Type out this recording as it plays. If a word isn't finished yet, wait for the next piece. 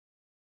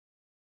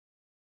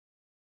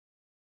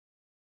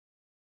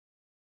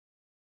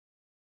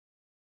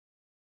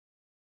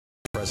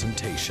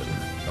presentation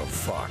of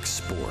Fox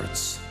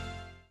Sports.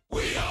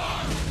 We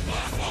are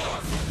Fox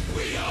Sports.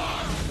 We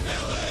are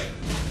LA.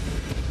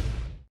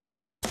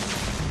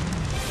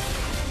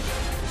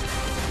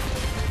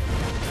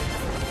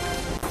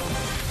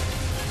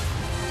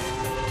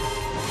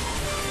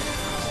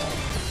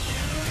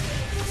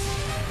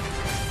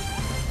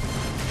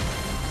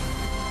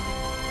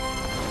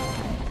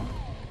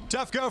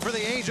 Tough go for the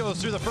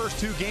Angels through the first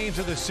two games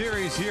of the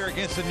series here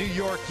against the New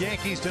York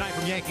Yankees. Tonight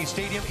from Yankee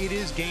Stadium, it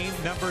is game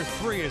number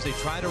 3 as they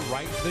try to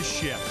right the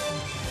ship.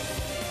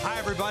 Hi,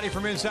 everybody,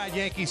 from inside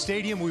Yankee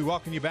Stadium. We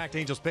welcome you back to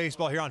Angels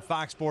Baseball here on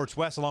Fox Sports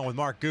West, along with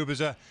Mark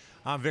Gubiza.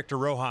 I'm Victor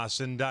Rojas,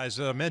 and as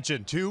I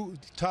mentioned, 2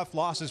 tough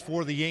losses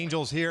for the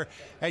Angels here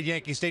at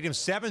Yankee Stadium.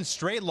 7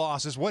 straight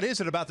losses. What is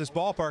it about this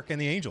ballpark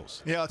and the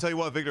Angels? Yeah, I'll tell you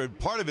what, Victor,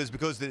 part of it is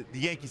because the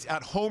Yankees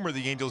out-homer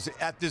the Angels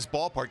at this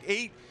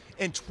ballpark.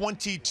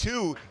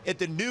 8-22 at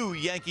the new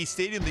Yankee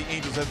Stadium the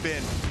Angels have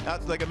been.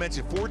 Like I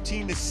mentioned,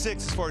 14-6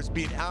 as far as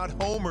being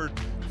out-homered.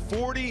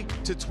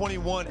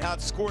 40-21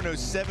 outscoring those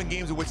 7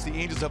 games in which the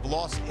Angels have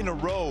lost in a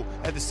row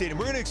at the stadium.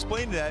 We're going to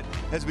explain that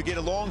as we get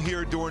along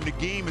here during the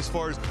game as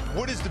far as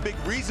what is the big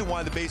reason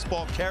why the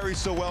baseball carries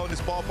so well in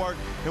this ballpark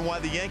and why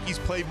the Yankees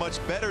play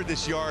much better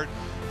this yard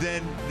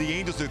than the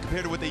Angels do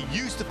compared to what they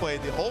used to play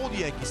at the old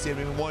Yankee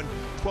Stadium and won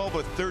 12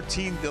 of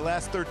 13, the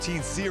last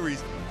 13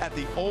 series at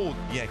the old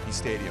Yankee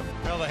Stadium.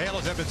 Well, the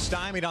Halos have been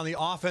stymied on the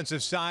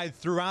offensive side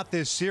throughout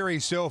this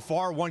series so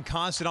far. One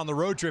constant on the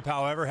road trip,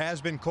 however,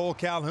 has been Cole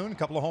Calhoun, a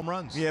couple of home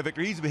runs. Yeah,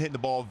 Victor, he's been hitting the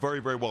ball very,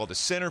 very well. The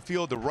center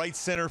field, the right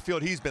center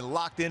field, he's been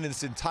locked in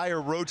this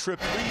entire road trip.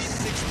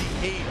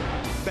 368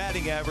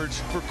 batting average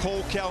for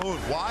Cole Calhoun.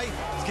 Why?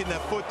 He's getting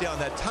that foot down,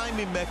 that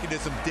timing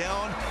mechanism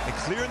down and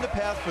clearing the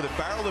path for the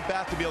barrel of the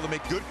bat to be able to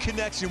make good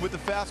connection with the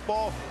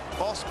fastball,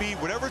 off speed,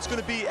 whatever it's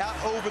going to be out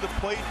over the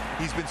plate.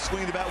 He's been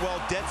swinging the bat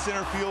well, dead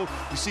center field.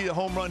 You see the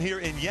home run here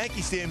in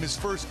Yankee Stadium, his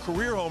first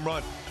career home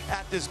run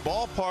at this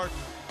ballpark.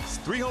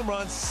 3 home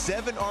runs,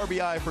 7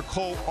 RBI for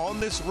Cole on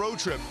this road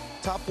trip.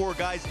 Top 4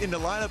 guys in the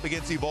lineup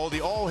against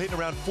Eovaldi, all hitting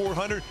around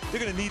 400.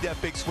 They're going to need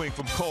that big swing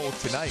from Cole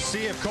tonight.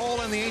 See if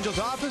Cole and the Angels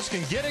office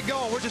can get it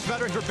going. We're just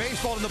veterans for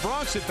baseball in the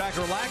Bronx. Sit back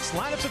and relax.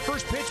 Lineups at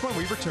first pitch when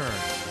we return.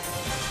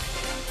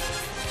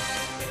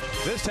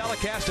 This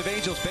telecast of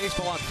Angels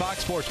baseball on Fox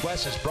Sports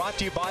West is brought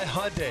to you by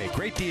Hyundai.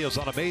 Great deals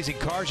on amazing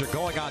cars are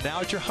going on now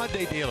at your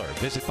Hyundai dealer.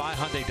 Visit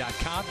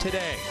buyhyundai.com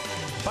today.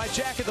 By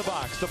Jack in the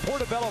Box, the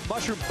Portobello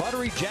Mushroom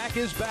Buttery Jack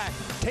is back.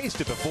 Taste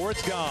it before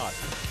it's gone.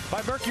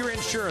 By Mercury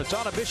Insurance,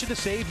 on a mission to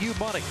save you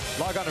money.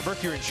 Log on to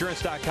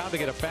mercuryinsurance.com to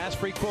get a fast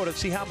free quote and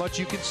see how much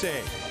you can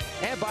save.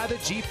 And by the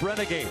Jeep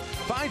Renegade.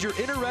 Find your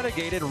inner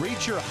Renegade and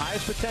reach your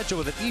highest potential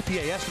with an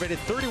EPA estimated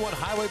 31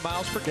 highway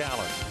miles per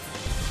gallon.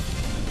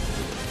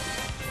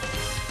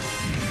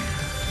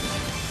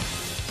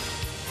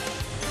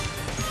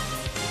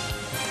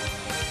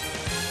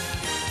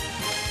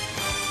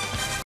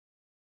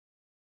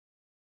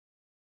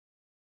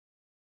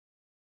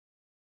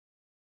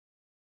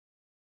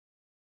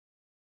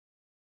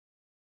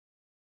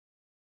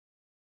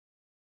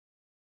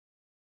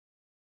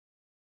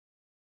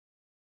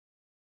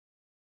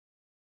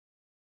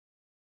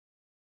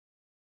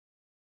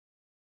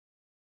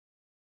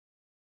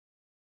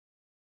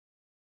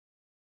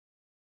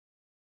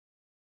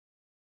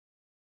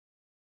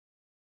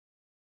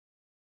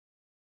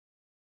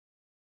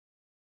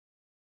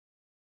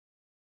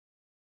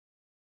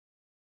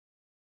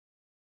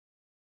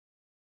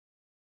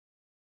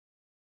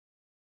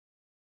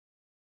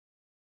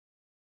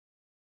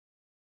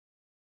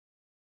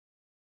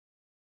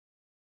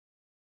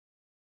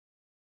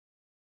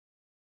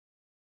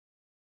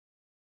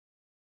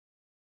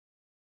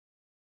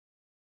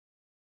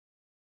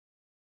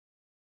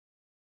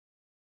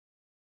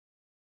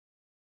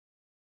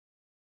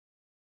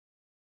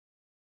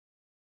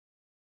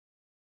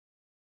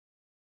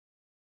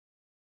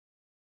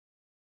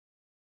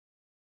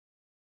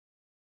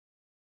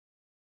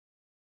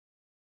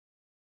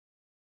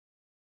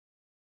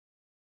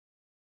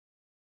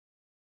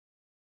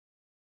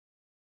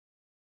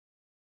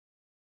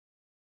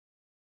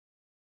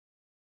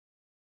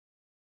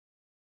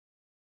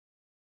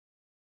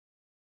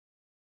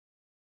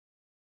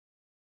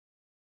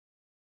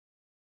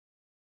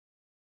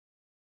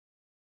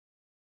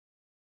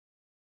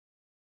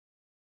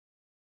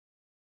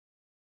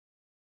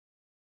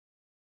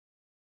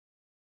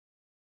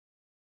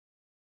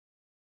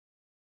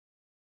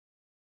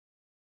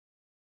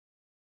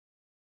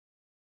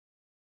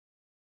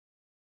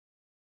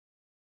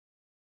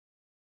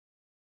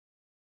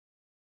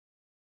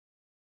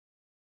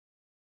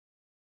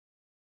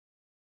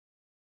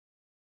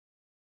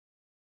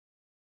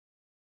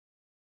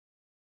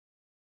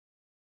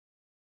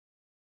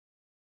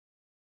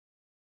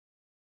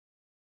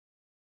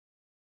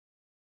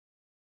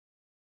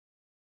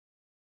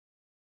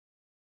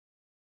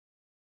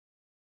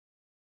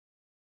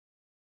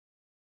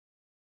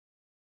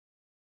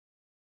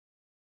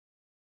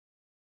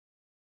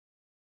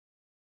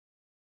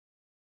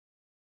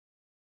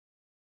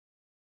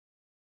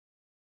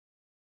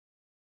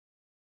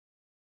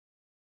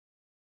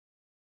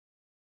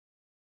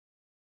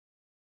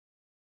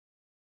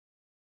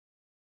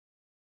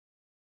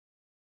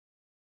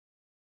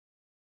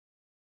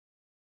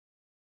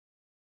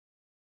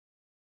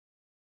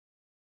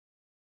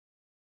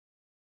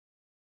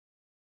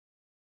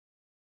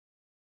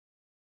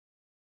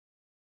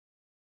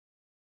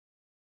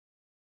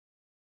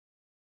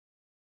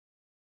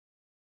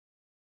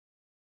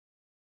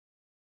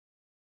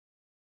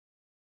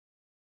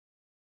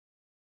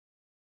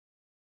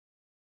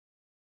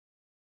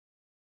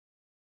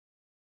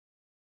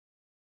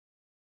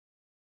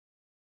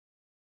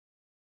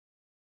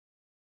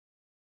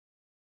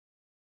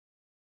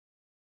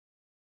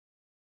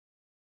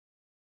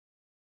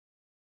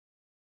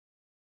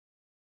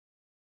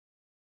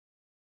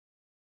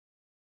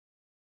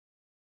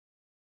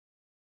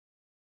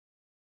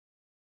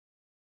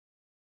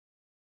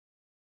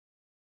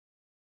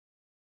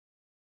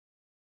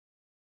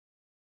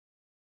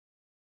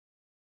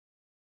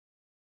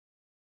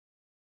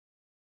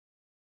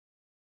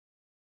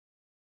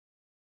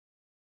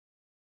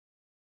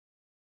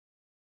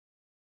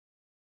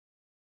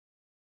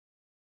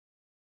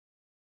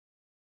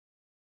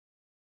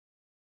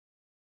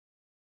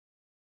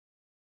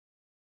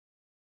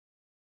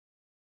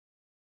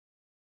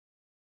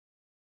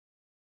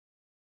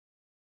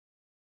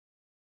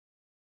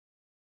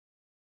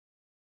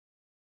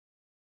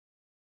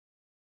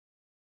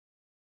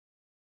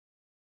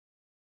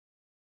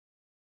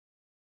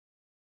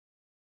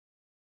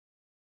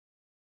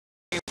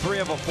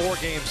 a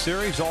 4-game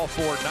series, all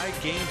 4 night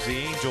games. The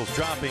Angels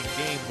dropping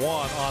game 1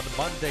 on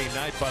Monday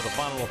night by the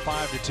final of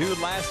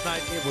 5-2. Last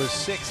night it was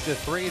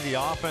 6-3. The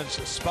offense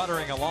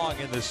sputtering along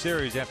in the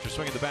series after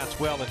swinging the bats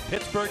well in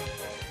Pittsburgh.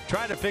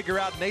 Trying to figure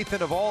out Nathan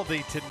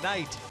Eovaldi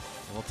tonight.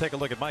 And we'll take a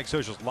look at Mike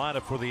Social's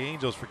lineup for the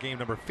Angels for game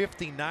number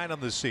 59 on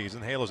the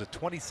season. Halos at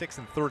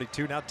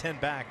 26-32, now 10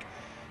 back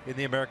in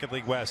the American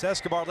League West.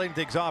 Escobar leading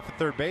things off at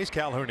third base.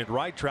 Calhoun at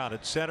right, Trout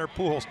at center.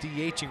 Pujols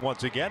DHing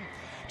once again.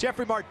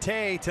 Jeffrey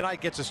Marte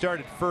tonight gets a start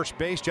at first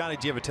base. Johnny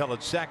Giavatello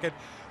at second.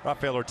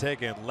 Rafael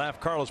Ortega in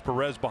left. Carlos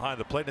Perez behind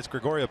the plate. And it's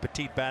Gregorio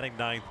Petit batting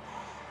ninth,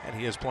 and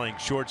he is playing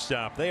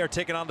shortstop. They are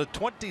taking on the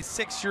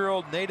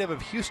 26-year-old native of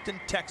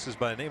Houston, Texas,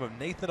 by the name of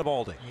Nathan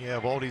Eovaldi.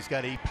 Yeah, Eovaldi's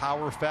got a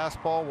power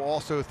fastball. Will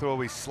also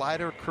throw a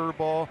slider,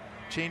 curveball,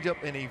 changeup,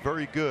 and a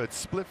very good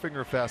split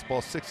finger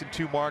fastball.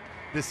 6-2 mark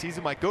this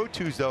season. My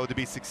go-tos, though, to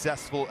be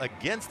successful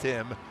against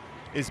him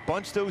is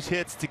bunch those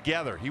hits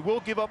together. He will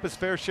give up his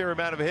fair share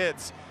amount of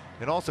hits,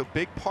 and also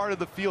big part of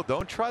the field.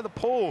 Don't try the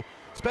pull,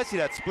 especially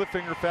that split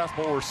finger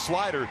fastball or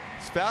slider.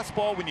 His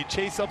fastball, when you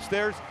chase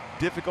upstairs,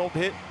 difficult to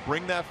hit.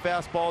 Bring that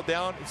fastball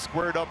down and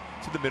square it up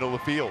to the middle of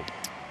the field.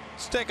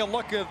 Let's take a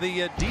look at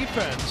the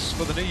defense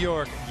for the New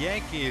York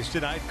Yankees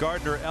tonight.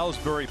 Gardner,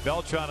 Ellsbury,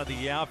 Beltran in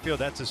the outfield.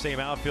 That's the same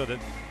outfield that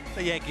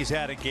the Yankees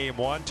had in game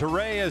 1.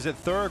 Torre is at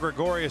third,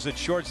 Gregorius at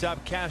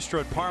shortstop, Castro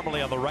and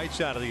Parmalee on the right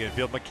side of the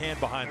infield, McCann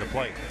behind the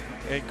plate.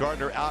 And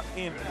Gardner out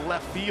in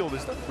left field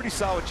has done a pretty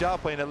solid job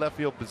playing that left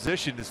field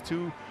position. His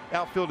 2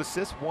 outfield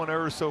assists, 1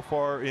 error so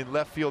far in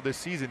left field this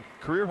season.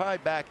 Career high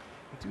back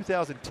in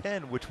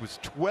 2010, which was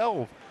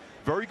 12.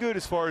 Very good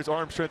as far as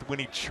arm strength when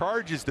he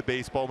charges the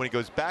baseball. When he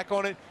goes back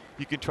on it,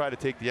 you can try to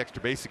take the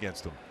extra base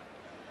against him.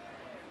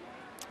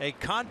 A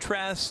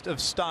contrast of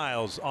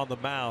styles on the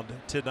mound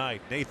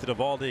tonight. Nathan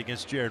Eovaldi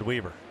against Jared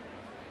Weaver.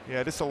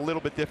 Yeah, just a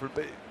little bit different.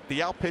 But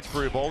the out pitch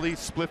for Eovaldi,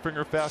 split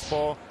finger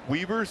fastball.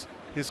 Weaver's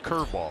his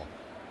curveball.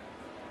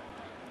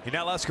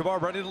 Now Escobar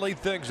ready to lead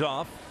things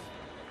off.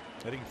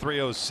 Hitting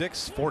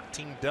 .306,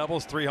 14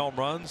 doubles, 3 home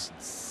runs,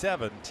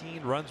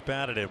 17 runs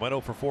batted in. Went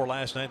 0 for 4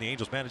 last night. The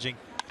Angels managing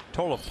a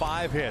total of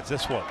 5 hits.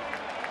 This one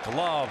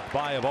gloved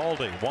by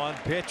Eovaldi. 1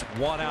 pitch,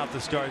 1 out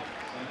to start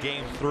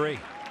game 3.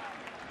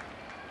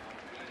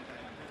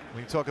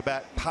 When you talk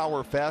about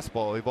power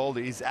fastball,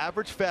 Eovaldi's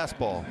average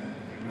fastball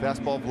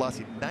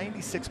velocity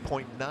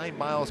 96.9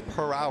 miles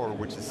per hour,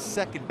 which is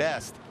second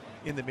best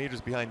in the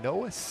majors behind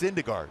Noah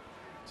Syndergaard.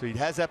 So he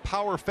has that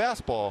power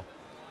fastball,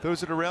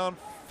 throws it around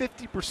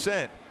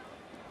 50%.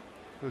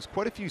 There's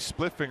quite a few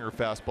split finger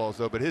fastballs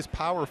though, but his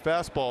power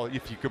fastball,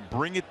 if you can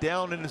bring it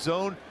down in the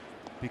zone,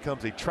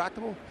 becomes a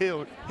trackable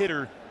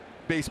hitter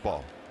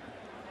baseball.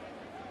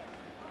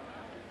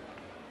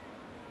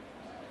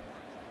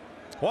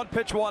 1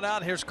 pitch, 1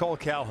 out. Here's Cole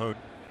Calhoun.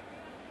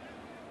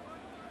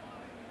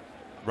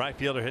 Right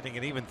fielder hitting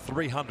an even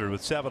 .300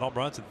 with 7 home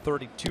runs and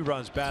 32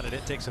 runs batted.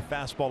 It takes a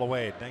fastball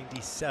away at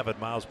 97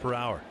 miles per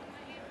hour.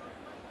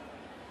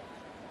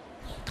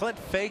 Clint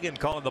Fagan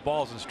calling the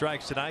balls and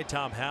strikes tonight.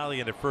 Tom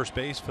Hallian at first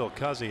base. Phil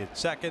Cuzzi at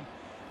second.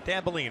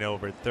 Dan Bellino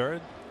over at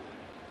third.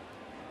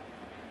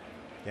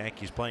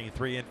 Yankees playing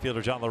 3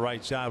 infielders on the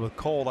right side with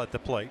Cole at the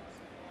plate.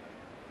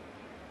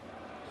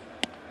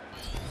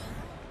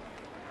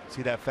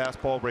 See that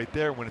fastball right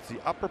there. When it's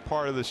the upper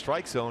part of the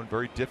strike zone,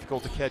 very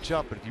difficult to catch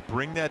up. But if you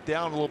bring that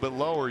down a little bit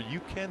lower, you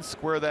can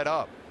square that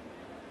up.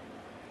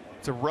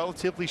 It's a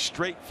relatively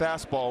straight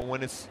fastball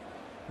when it's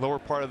lower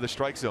part of the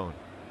strike zone.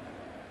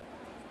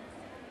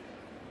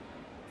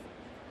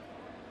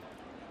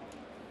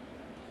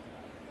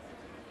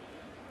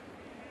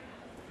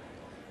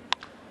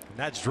 And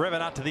that's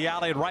driven out to the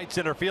alley in right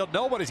center field.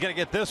 Nobody's going to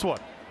get this one.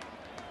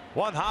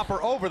 1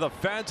 hopper over the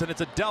fence, and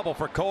it's a double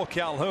for Cole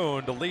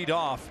Calhoun to lead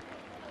off.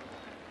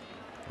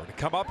 We're to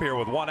come up here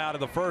with 1 out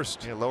in the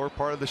first. Yeah, lower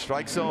part of the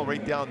strike zone,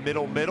 right down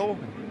middle.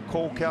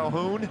 Cole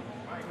Calhoun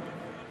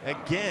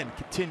again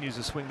continues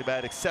to swing the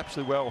bat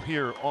exceptionally well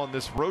here on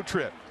this road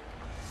trip.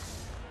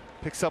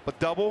 Picks up a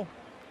double.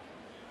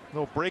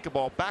 Little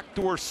breakable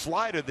backdoor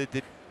slider that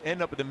did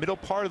end up in the middle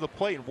part of the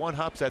plate, and 1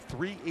 hops that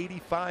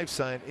 385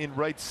 sign in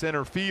right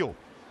center field.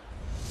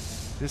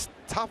 This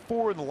top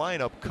 4 in the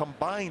lineup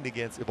combined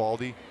against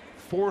Eovaldi,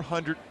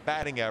 400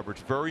 batting average.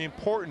 Very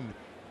important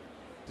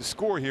to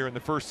score here in the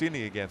first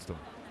inning against him.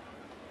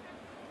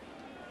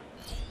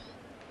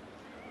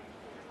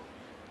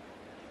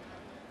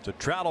 So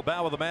Trout will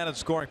bat with a man in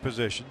scoring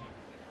position.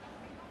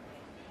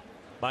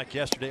 Mike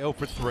yesterday 0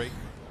 for 3.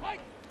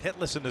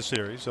 Hitless in the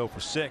series, 0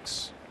 for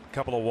 6. A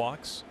couple of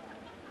walks.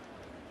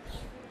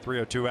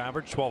 302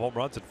 average, 12 home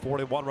runs and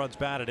 41 runs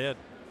batted in.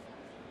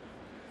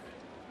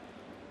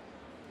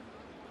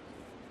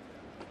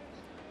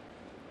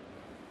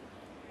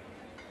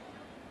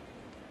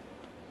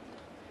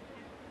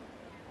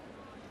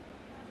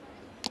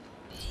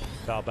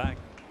 Foul back.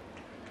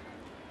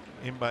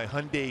 In my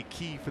Hyundai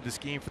key for this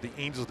game for the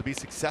Angels to be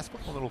successful,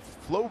 a little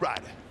flow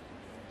ride.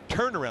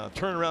 Turn around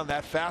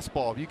that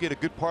fastball. If you get a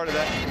good part of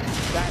that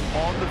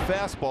on the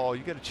fastball,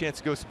 you get a chance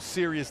to go some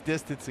serious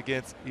distance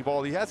against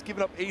Eovaldi. He has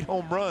given up 8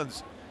 home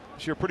runs,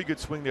 Sure, pretty good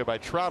swing there by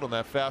Trout on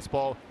that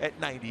fastball at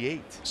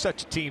 98.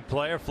 Such a team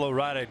player. Flo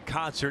Rida in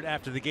concert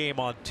after the game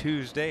on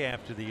Tuesday,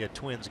 after the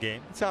Twins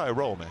game. That's how I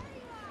roll, man.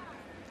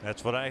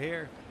 That's what I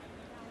hear.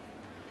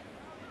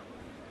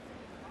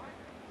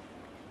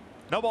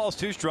 No balls,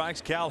 2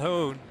 strikes.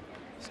 Calhoun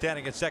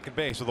standing at second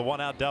base with a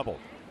 1-out double.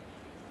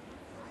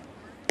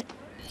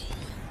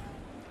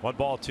 1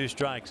 ball, 2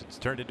 strikes. It's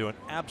turned into an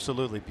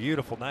absolutely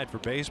beautiful night for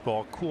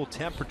baseball. Cool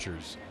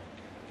temperatures.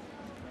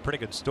 Pretty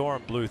good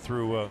storm blew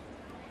through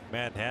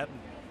Manhattan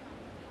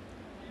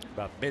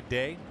about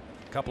midday.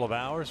 A couple of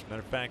hours.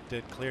 Matter of fact,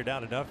 it cleared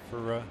out enough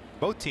for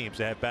both teams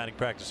to have batting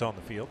practice on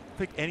the field. I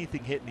think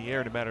anything hit in the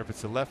air, no matter if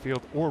it's the left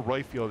field or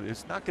right field,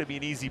 it's not going to be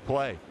an easy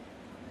play.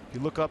 If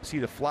you look up, see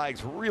the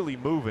flags really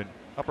moving.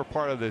 Upper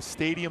part of the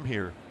stadium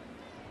here.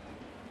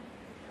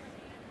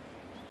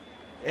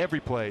 Every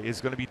play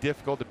is going to be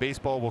difficult. The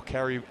baseball will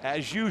carry,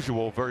 as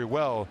usual, very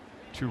well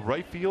to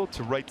right field,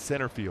 to right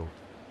center field.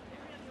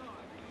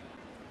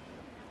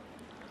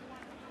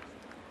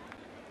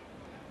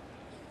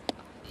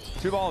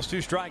 Two balls, 2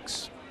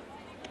 strikes.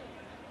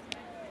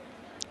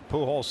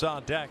 Pujols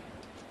on deck.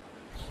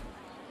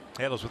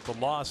 Halos with the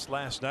loss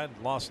last night,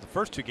 lost the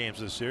first 2 games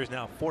of the series.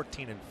 Now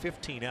 14 and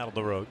 15 out of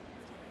the road.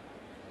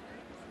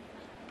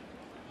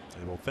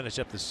 They will finish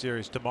up the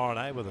series tomorrow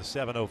night with a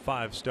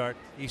 7:05 start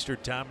Eastern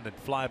time and then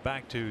fly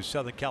back to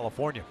Southern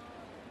California.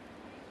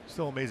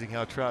 Still amazing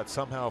how Trout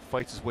somehow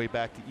fights his way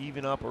back to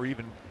even up or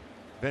even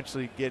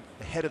eventually get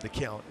ahead of the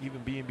count,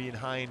 even being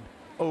behind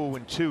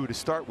 0-2 to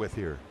start with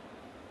here.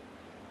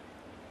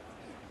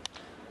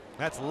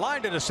 That's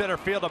lined into center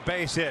field, a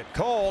base hit.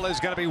 Cole is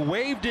going to be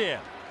waved in.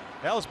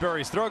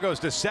 Ellsbury's throw goes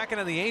to second,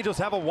 and the Angels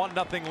have a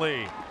 1-0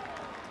 lead.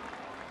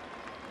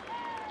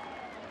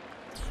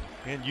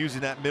 And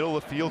using that middle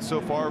of the field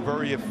so far,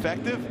 very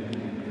effective.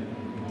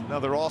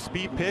 Another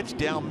all-speed pitch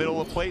down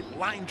middle of the plate,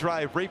 line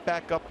drive right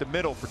back up the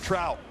middle for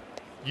Trout.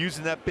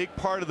 Using that big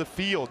part of the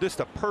field, just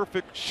a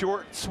perfect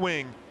short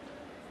swing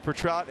for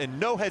Trout, and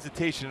no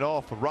hesitation at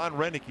all for Ron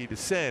Renneke to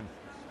send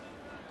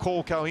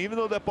Cole Calhoun. Even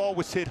though that ball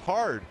was hit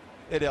hard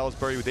at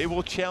Ellsbury, they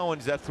will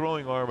challenge that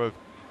throwing arm of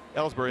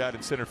Ellsbury out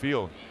in center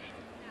field.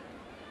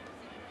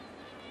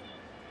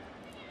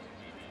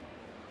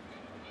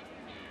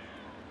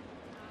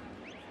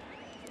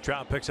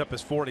 Trout picks up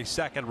his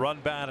 42nd run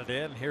batted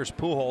in. Here's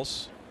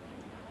Pujols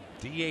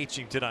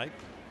DHing tonight.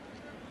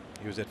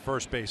 He was at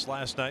first base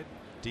last night.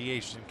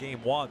 DH'd in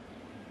game 1.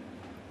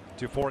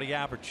 240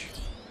 average.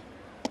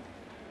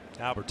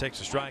 Albert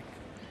takes a strike.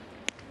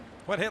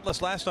 Went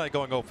hitless last night,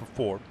 going 0 for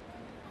 4.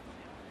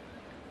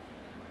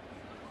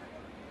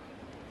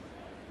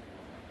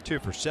 2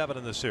 for 7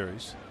 in the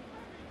series.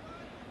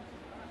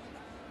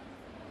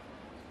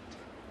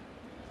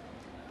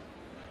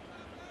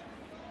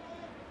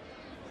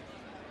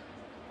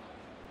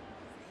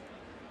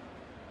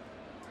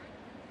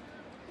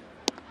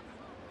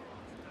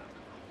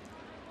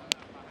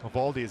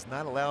 Eovaldi has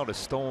not allowed a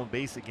stolen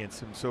base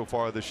against him so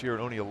far this year,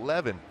 and only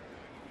 11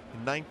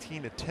 in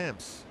 19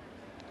 attempts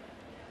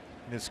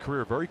in his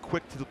career. Very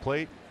quick to the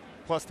plate,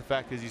 plus the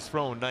fact that he's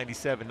thrown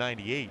 97,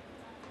 98.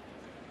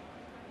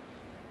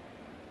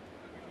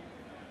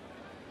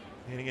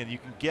 And again, you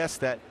can guess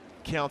that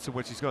counts in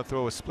which he's going to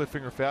throw a split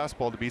finger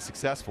fastball to be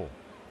successful.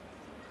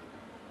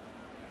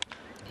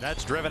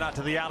 That's driven out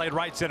to the alley in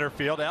right center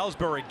field.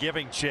 Ellsbury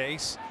giving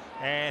chase,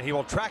 and he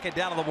will track it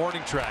down on the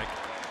warning track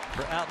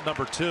for out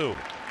number 2.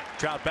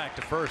 Trout back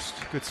to first.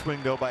 Good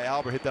swing though by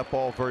Albert. Hit that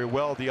ball very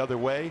well the other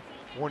way.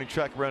 Warning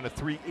track around a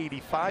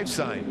 385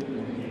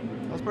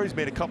 sign. Ellsbury's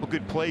made a couple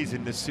good plays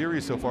in this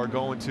series so far,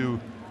 going to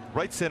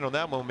right center on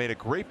that one. Made a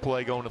great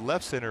play going to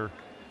left center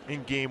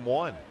in game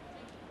 1.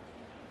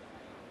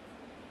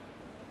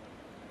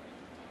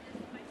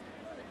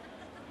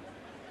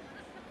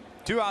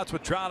 Two outs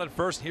with Trout at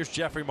first. Here's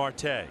Jeffrey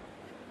Marte.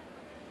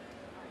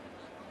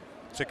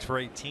 6 for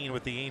 18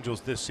 with the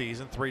Angels this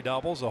season. 3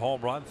 doubles, a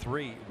home run,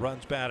 3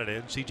 runs batted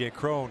in. C.J.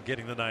 Cron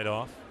getting the night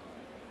off.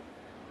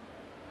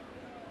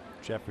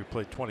 Jeffrey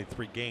played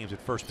 23 games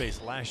at first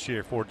base last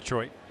year for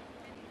Detroit.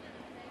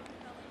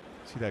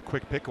 See that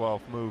quick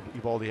pickoff move.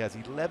 Eovaldi has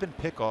 11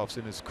 pickoffs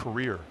in his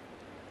career.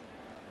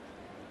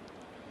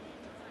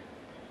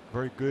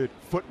 Very good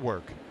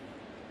footwork.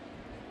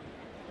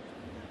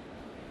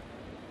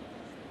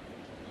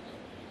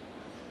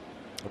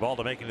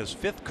 Eovaldi making his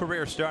 5th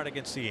career start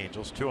against the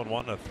Angels.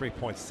 2-1, a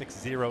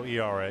 3.60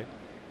 ERA.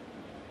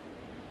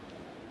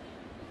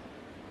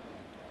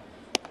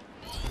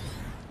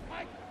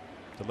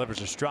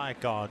 Delivers a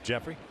strike on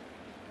Jeffrey.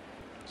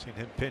 Seen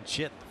him pinch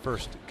hit the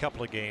first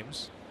couple of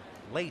games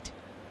late.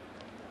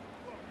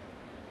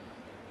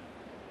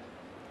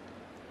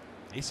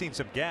 He's seen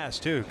some gas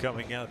too,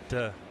 coming out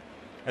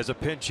as a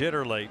pinch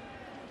hitter late.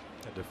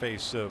 Had to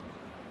face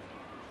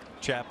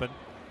Chapman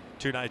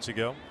 2 nights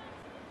ago.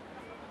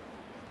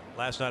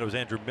 Last night it was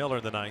Andrew Miller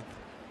in the 9th.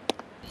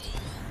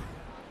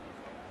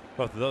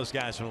 Both of those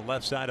guys from the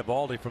left side, of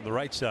Eovaldi from the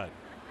right side.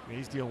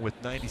 He's dealing with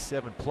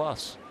 97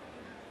 plus.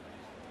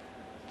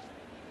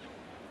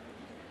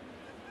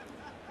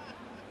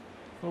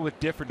 A little bit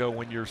different though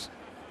when you're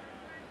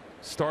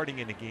starting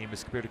in a game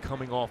as compared to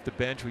coming off the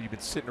bench where you've been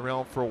sitting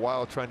around for a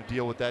while trying to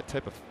deal with that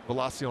type of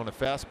velocity on a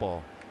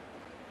fastball.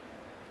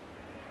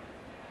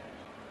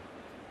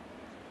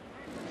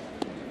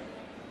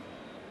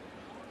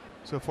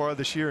 So far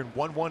this year in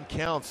 1-1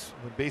 counts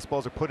when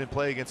baseballs are put in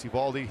play against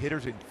Eovaldi,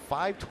 hitters in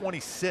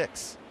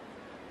 526,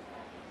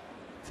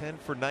 10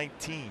 for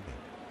 19.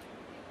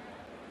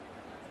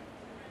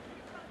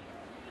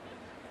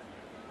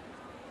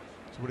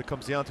 So what it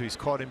comes down to, he's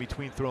caught in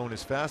between throwing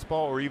his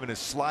fastball or even his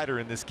slider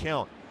in this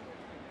count.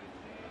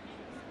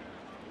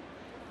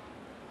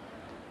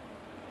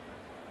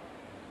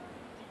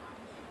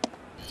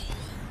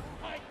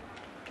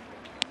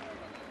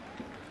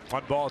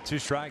 One ball, two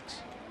strikes.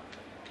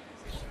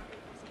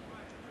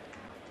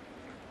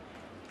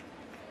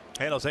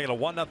 Halos taking a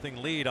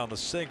 1-0 lead on the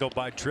single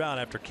by Trout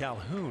after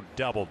Calhoun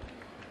doubled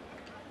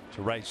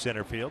to right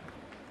center field.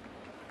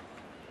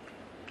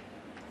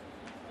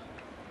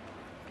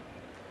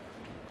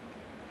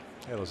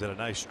 Halos had a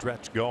nice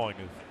stretch going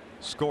of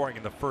scoring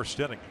in the first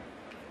inning.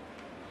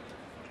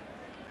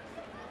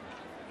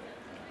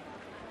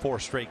 4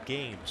 straight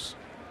games.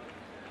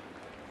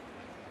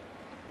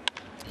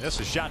 This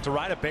is shot to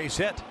right, a base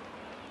hit.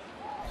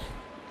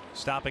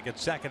 Stopping at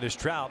second is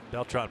Trout.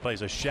 Beltran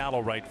plays a shallow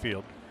right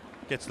field.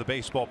 Gets the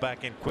baseball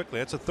back in quickly.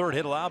 That's a 3rd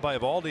hit allowed by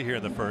Eovaldi here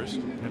in the first.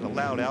 And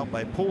allowed out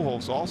by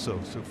Pujols also.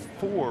 So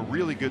 4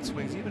 really good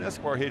swings. Even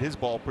Escobar hit his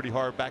ball pretty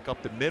hard back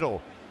up the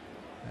middle.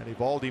 And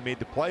Eovaldi made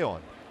the play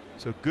on.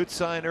 So good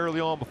sign early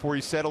on before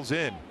he settles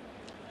in.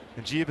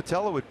 And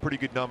Giavitello with pretty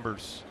good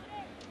numbers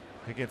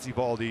against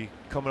Eovaldi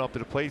coming up to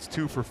the plate. He's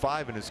 2 for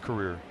 5 in his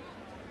career.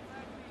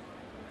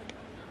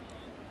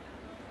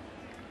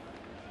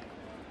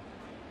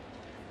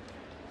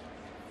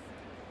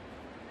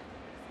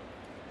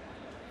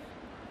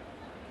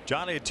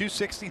 Johnny, a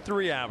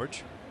 263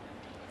 average.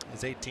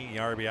 His 18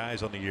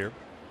 RBIs on the year.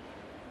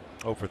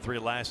 0 for 3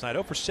 last night.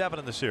 0 for 7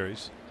 in the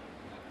series.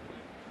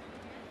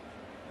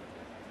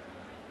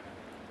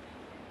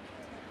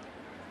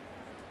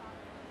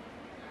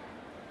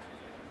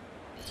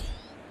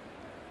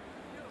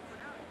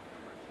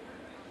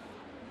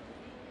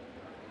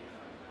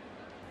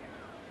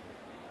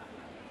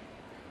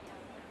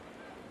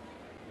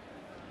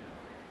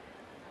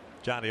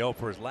 Johnny 0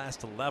 for his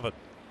last 11.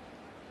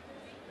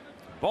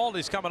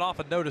 Eovaldi's coming off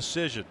a no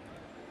decision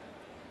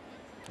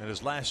in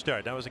his last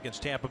start. That was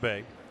against Tampa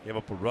Bay. Gave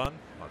up a run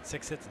on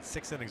 6 hits and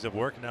 6 innings of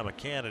work. And now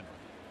McCann and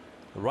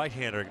the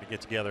right-hander are going to get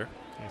together.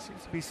 There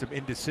seems to be some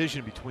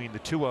indecision between the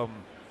two of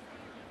them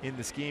in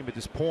this game at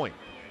this point.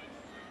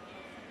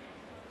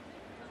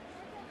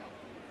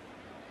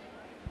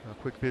 A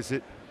quick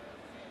visit.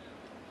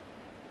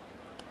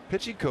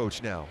 Pitching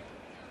coach now.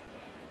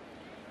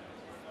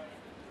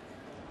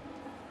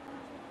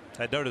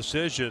 Had no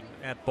decision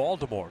at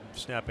Baltimore,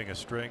 snapping a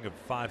string of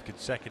 5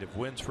 consecutive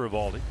wins for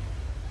Eovaldi.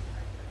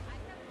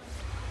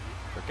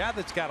 A guy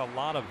that's got a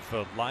lot of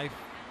life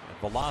and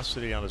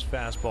velocity on his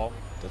fastball.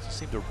 Doesn't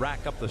seem to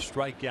rack up the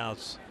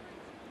strikeouts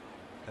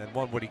and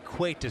one would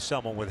equate to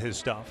someone with his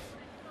stuff.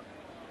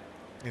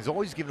 He's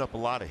always given up a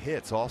lot of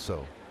hits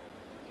also.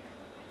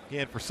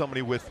 Again, for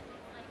somebody with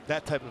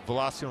that type of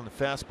velocity on the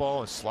fastball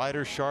and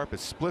slider sharp,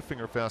 his split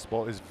finger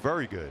fastball is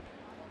very good.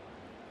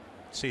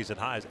 Season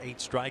high is 8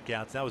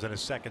 strikeouts. That was in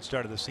his 2nd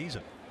start of the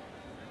season.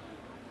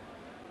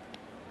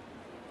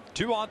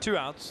 2 on, 2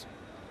 outs.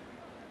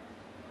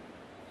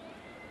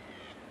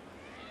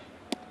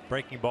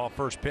 Breaking ball,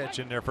 first pitch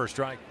in there for a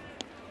strike.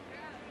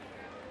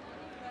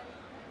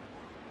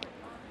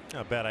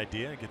 Not a bad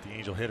idea. Get the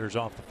Angel hitters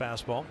off the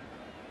fastball.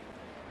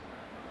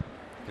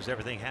 Because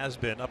everything has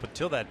been, up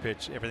until that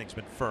pitch, everything's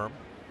been firm.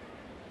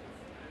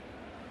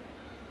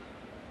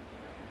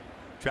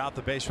 Trout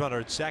the base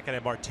runner at second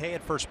and Marte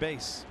at first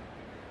base.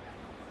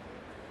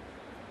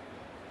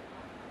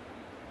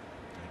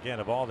 Again,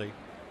 Eovaldi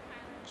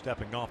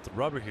stepping off the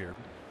rubber here.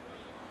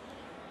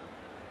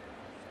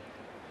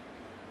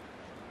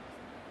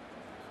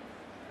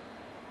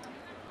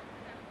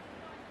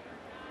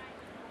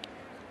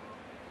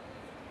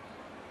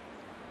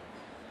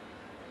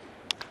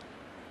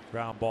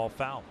 Ground ball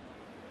foul.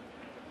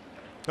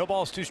 No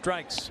balls, 2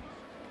 strikes.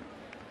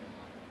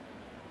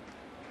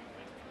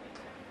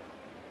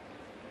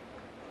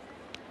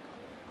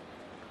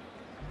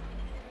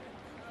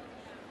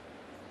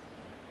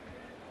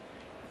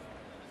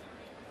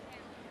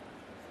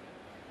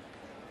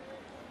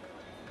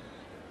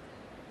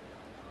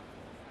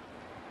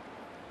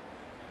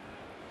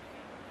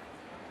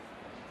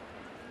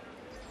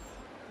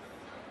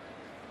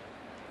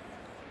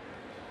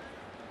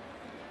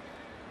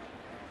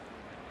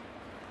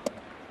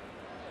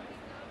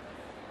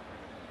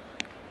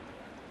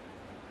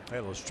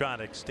 Halos trying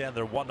to extend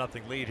their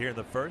 1-0 lead here in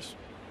the first.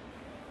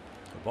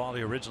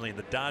 Eovaldi originally in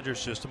the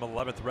Dodgers system,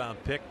 11th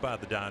round pick by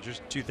the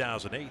Dodgers,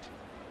 2008. At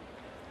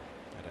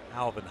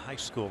Alvin High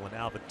School in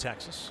Alvin,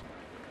 Texas.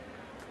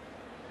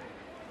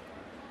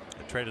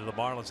 They traded the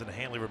Marlins in the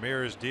Hanley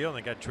Ramirez deal and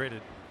they got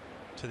traded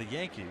to the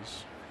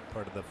Yankees,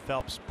 part of the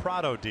Phelps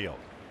Prado deal.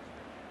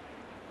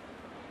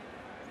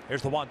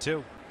 Here's the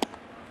 1-2.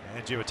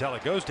 And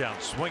Giovatelli goes down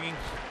swinging.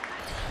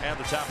 And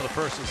the top of the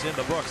first is in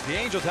the books. The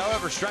Angels,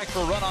 however, strike for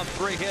a run on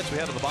 3 hits. We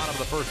head to the bottom of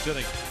the first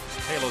inning.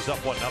 Halos up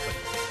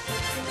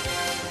 1-0.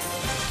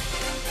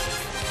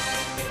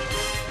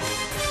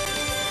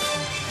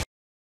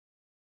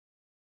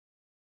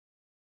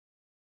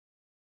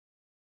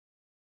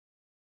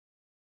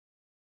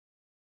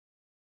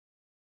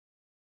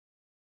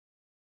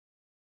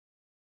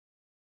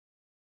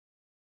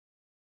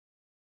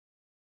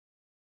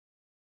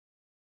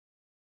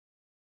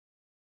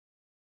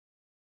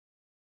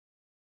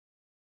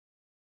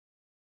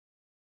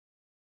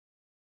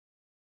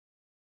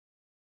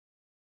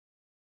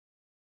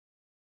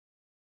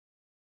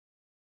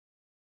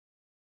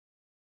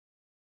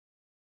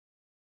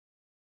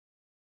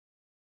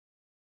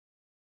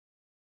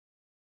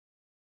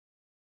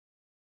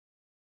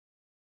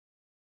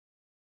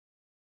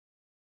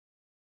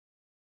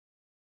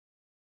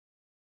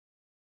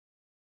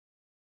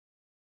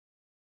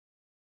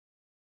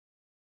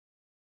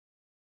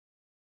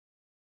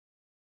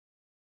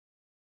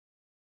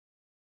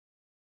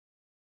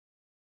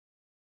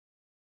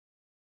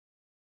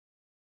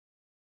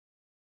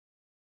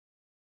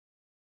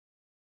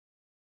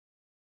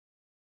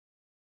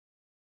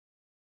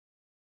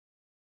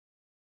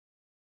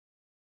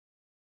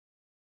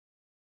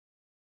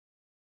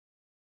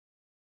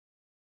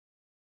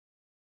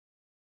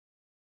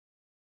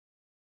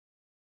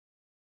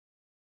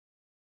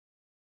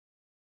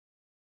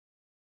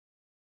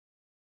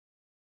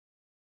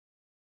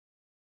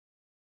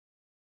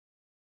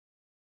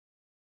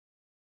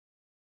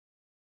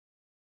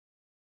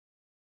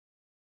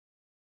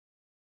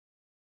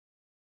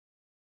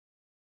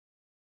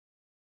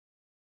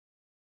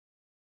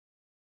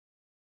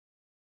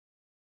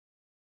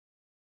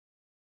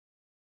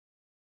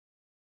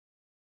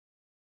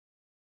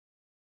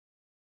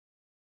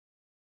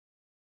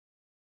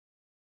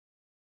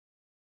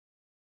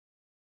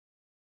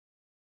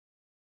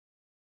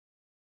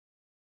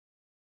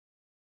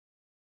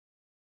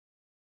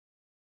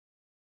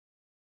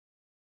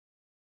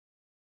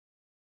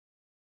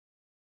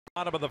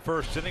 Bottom of the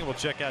first inning, we'll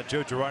check out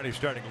Joe Girardi's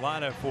starting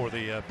lineup for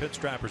the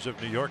Pinstripers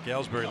of New York.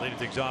 Ellsbury leading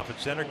things off at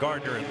center.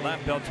 Gardner in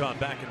left. Beltran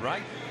back and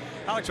right.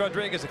 Alex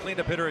Rodriguez, the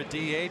cleanup hitter at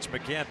DH.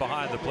 McCann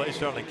behind the plate.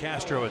 Starling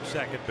Castro at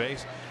second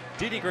base.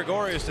 Didi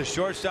Gregorius, the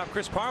shortstop.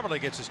 Chris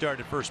Parmelee gets to start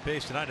at first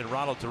base tonight. And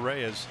Ronald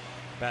Torreyes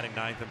batting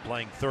ninth and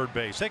playing third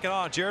base. Taking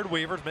on Jared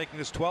Weaver, making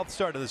his 12th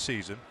start of the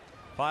season.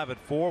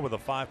 5-4 with a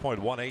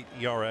 5.18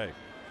 ERA.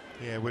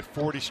 Yeah, with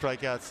 40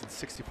 strikeouts and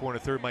 64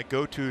 and a third, my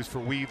go-tos for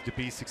Weave to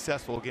be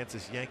successful against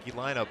this Yankee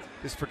lineup.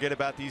 Just forget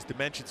about these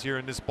dimensions here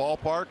in this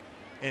ballpark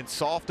and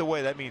soft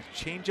away. That means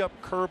change up,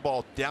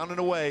 curveball down and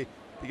away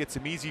to get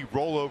some easy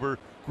rollover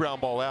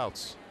ground ball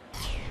outs.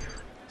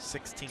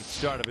 16th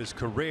start of his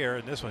career,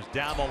 and this one's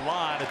down the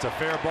line. It's a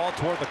fair ball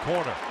toward the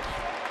corner.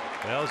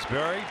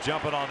 Ellsbury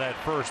jumping on that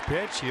first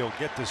pitch. He'll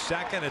get to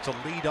second. It's a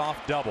leadoff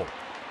double.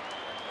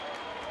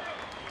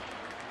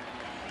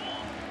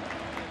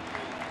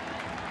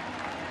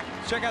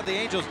 Check out the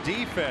Angels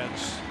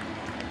defense.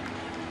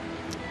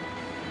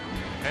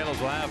 Angels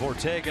will have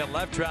Ortega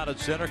left, Trout at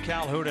center,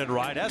 Calhoun in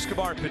right,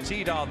 Escobar,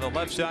 Petit on the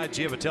left side,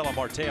 Giovatelli,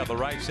 Marte on the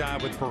right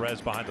side with Perez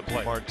behind the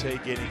plate.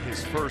 Marte getting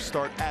his first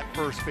start at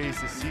first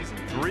base this season,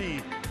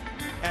 3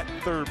 at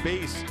third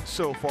base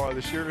so far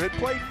this year. Had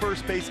played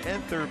first base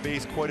and third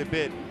base quite a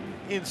bit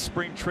in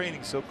spring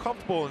training, so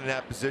comfortable in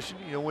that position.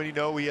 You know, when you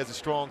know he has a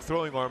strong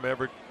throwing arm,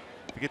 ever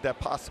to get that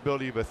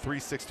possibility of a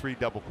 3-6-3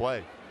 double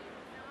play.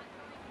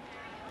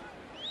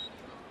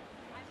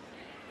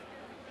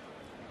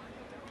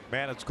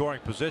 Man in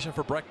scoring position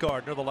for Brett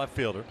Gardner, the left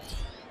fielder.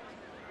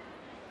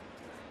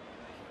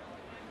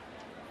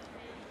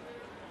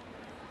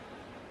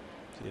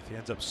 See if he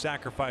ends up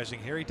sacrificing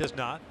here. He does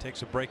not.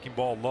 Takes a breaking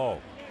ball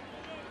low.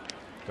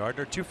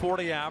 Gardner,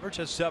 .240 average,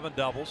 has 7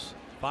 doubles,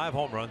 5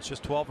 home runs,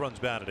 just 12 runs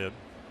batted in.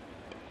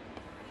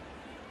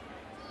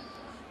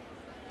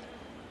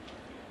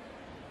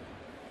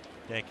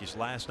 Yankees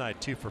last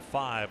night 2 for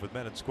 5 with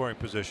men in scoring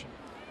position.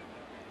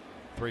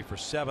 3 for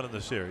 7 in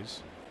the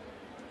series.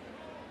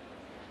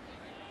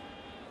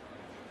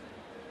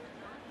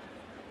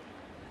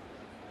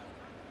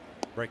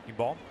 Breaking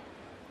ball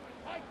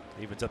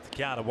evens up the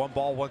count at 1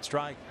 ball 1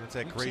 strike. That's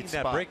that We've great seen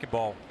spot. that breaking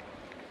ball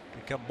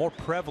become more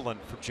prevalent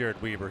for Jared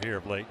Weaver here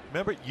of late.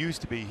 Remember, it used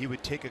to be he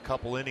would take a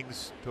couple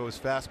innings, throw his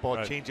fastball,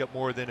 Right. change up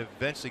more, then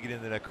eventually get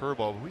into that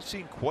curveball. We've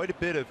seen quite a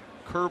bit of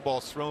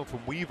curveballs thrown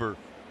from Weaver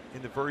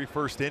in the very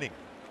first inning.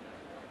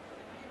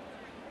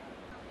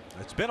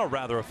 It's been a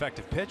rather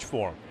effective pitch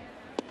for him.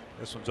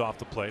 This one's off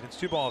the plate. It's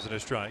 2 balls and a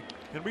strike.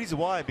 And the reason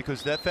why,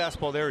 because that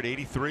fastball there at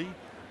 83,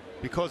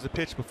 because the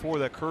pitch before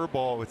that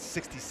curveball at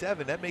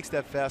 67, that makes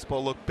that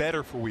fastball look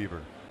better for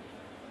Weaver.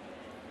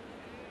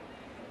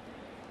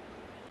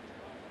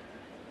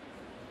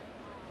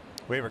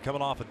 Weaver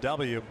coming off a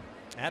W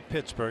at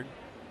Pittsburgh,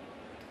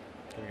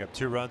 giving up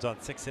 2 runs on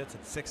 6 hits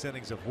and 6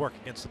 innings of work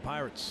against the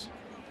Pirates.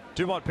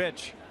 2-1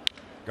 pitch.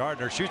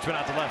 Gardner shoots one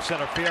out to left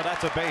center field.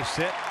 That's a base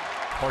hit.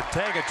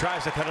 Ortega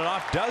tries to cut it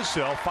off, does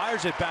so,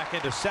 fires it back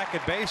into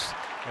second base,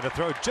 and a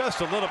throw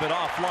just a little bit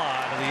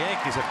offline, and the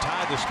Yankees have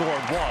tied the score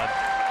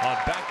at 1 on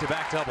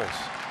back-to-back doubles.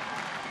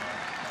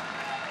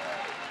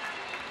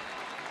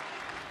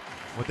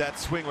 With that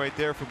swing right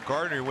there from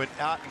Gardner, he went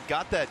out and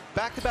got that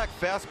back-to-back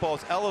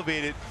fastballs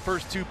elevated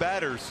first two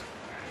batters.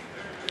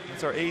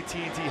 It's our AT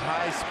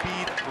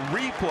high-speed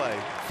replay.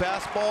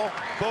 Fastball,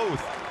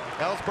 both.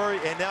 Ellsbury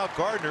and now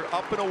Gardner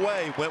up and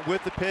away, went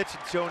with the pitch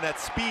and showing that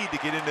speed to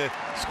get into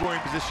scoring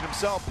position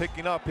himself,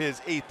 picking up his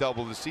 8th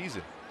double of the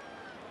season.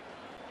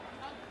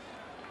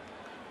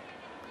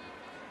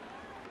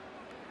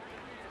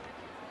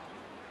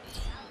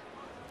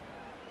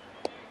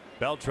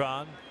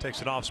 Beltran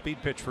takes an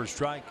off-speed pitch for a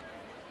strike.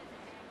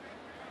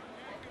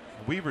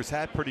 Weaver's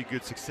had pretty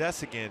good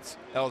success against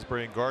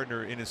Ellsbury and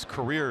Gardner in his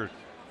career.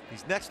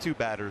 These next two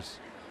batters,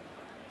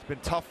 it's been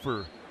tough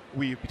for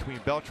Weave between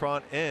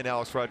Beltran and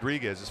Alex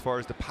Rodriguez as far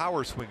as the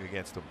power swing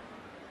against him.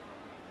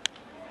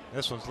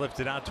 This one's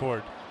lifted out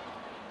toward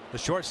the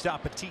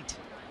shortstop, Petit.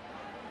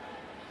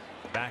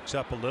 Backs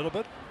up a little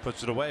bit,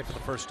 puts it away for the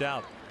first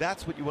out.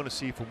 That's what you want to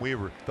see from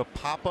Weaver, the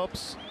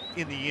pop-ups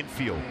in the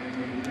infield.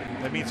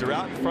 That means they're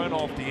out in front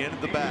off the end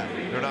of the bat.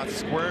 They're not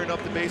squaring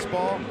up the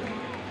baseball.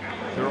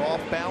 They're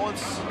off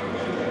balance.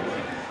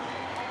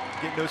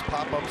 Getting those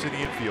pop-ups in the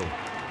infield.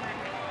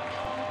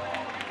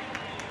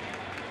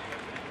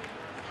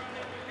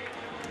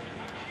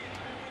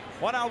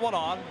 One out, one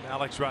on.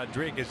 Alex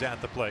Rodriguez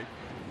at the plate.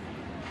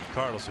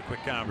 Cardinals a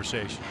quick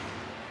conversation.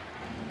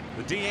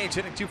 The DH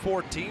hitting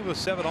 .214 with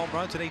 7 home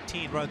runs and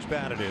 18 runs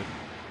batted in.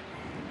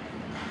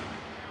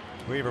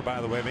 Weaver,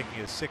 by the way, making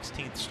his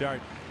 16th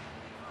start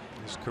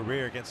in his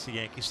career against the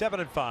Yankees.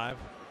 7-5,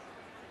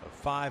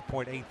 a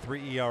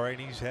 5.83 ERA, and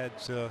he's had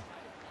some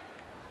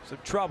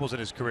troubles in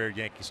his career at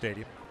Yankee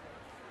Stadium.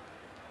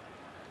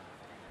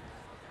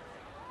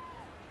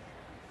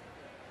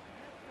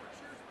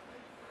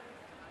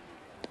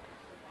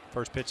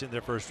 First pitch in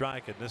there for a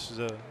strike, and this is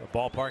a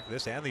ballpark,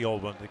 this and the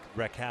old one, that could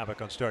wreak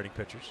havoc on starting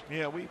pitchers.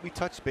 Yeah, we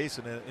touched base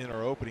in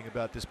our opening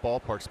about this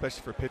ballpark,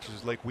 especially for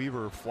pitchers like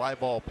Weaver, fly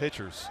ball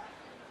pitchers.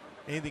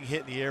 Anything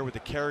hit in the air with the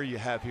carry you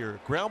have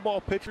here. Ground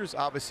ball pitchers,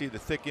 obviously the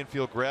thick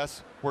infield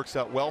grass works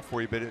out well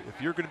for you, but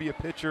if you're going to be a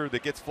pitcher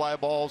that gets fly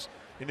balls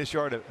in this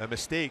yard, a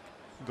mistake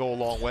can go a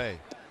long way.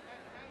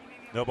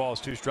 No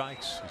balls, 2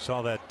 strikes. You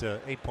saw that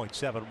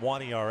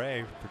 8.71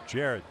 ERA for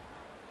Jared.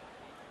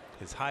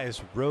 His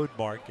highest road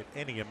mark at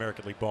any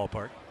American League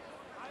ballpark.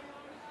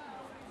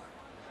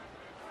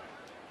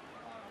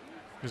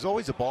 There's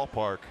always a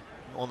ballpark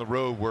on the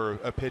road where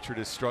a pitcher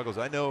just struggles.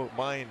 I know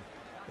mine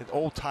at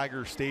Old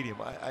Tiger Stadium,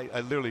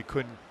 I literally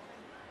couldn't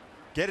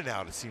get it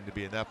out. It seemed to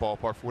be in that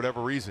ballpark for whatever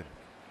reason.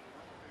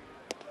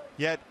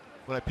 Yet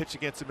when I pitch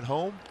against him at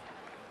home,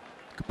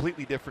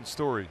 completely different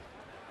story.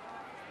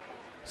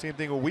 Same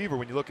thing with Weaver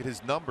when you look at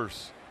his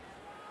numbers.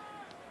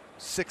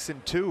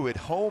 6-2 at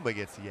home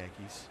against the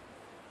Yankees.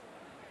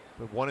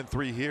 But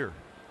 1-3 here.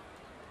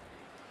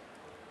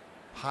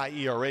 High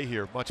ERA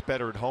here, much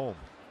better at home.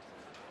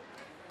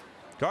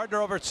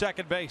 Gardner over at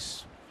second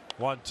base.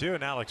 1-2,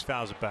 and Alex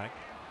fouls it back.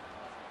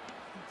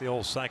 The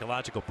old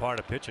psychological part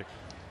of pitching.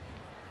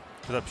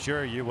 Because I'm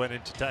sure you went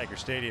into Tiger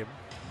Stadium,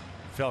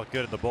 felt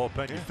good in the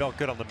bullpen, you felt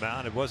good on the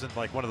mound. It wasn't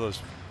like one of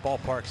those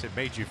ballparks that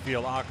made you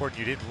feel awkward.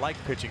 You didn't like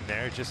pitching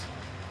there, just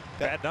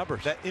bad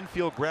numbers. That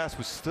infield grass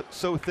was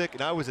so thick,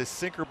 and I was a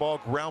sinker ball,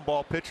 ground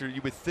ball pitcher.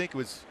 You would think it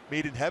was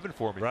made in heaven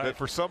for me. Right. But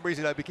for some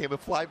reason, I became a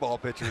fly ball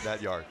pitcher in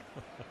that yard.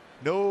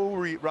 No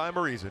rhyme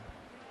or reason.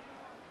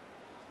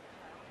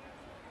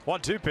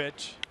 1-2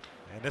 pitch.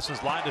 And this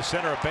is line to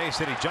center of base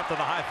hit. He jumped on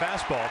the high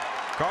fastball.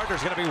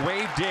 Gardner's going to be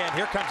waved in.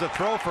 Here comes a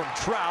throw from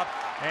Trout.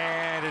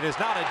 And it is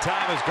not in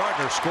time as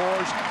Gardner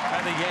scores.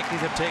 And the Yankees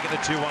have taken the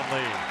 2-1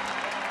 lead.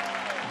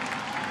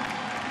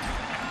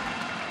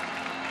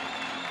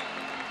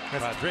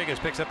 Rodriguez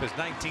picks up his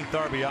 19th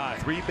RBI.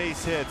 3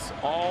 base hits,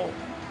 all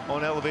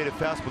on elevated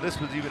fastball.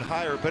 This was even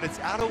higher, but it's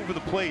out over the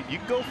plate. You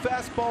can go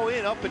fastball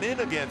in, up and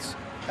in against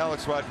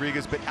Alex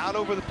Rodriguez, but out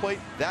over the plate,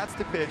 that's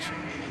the pitch.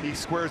 He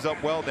squares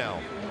up well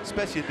now,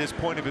 especially at this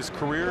point of his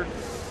career.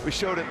 We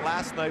showed it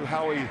last night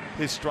how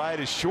his stride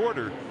is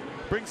shorter.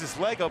 Brings his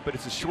leg up, but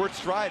it's a short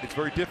stride. It's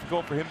very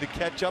difficult for him to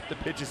catch up the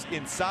pitches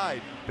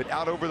inside, but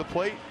out over the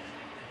plate,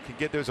 can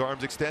get those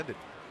arms extended.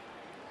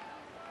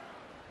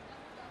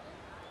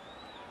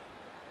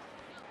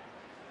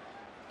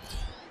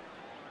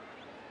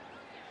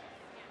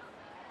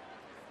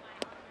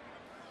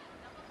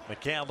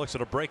 McCann looks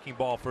at a breaking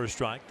ball for a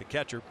strike. The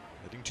catcher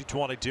hitting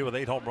 .222 with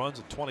 8 home runs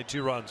and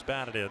 22 runs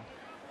batted in.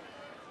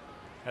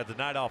 Had the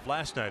night off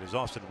last night as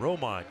Austin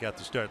Romine got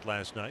the start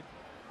last night.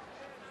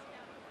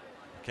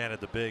 McCann had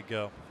the big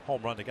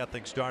home run that got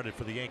things started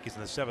for the Yankees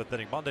in the 7th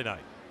inning Monday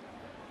night.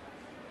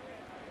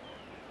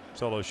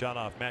 Solo shot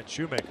off Matt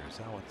Shoemaker.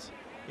 That one's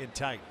in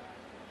tight.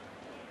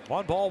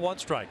 1 ball, 1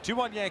 strike.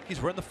 2-1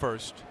 Yankees. We're in the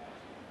first.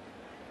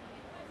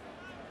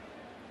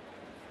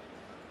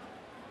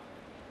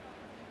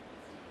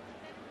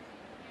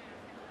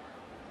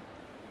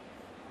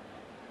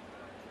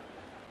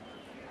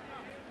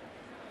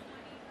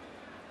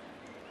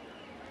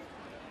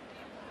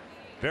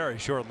 Very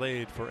short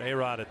lead for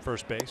A-Rod at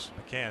first base.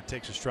 McCann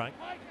takes a strike.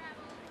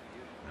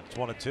 It's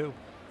 1-2.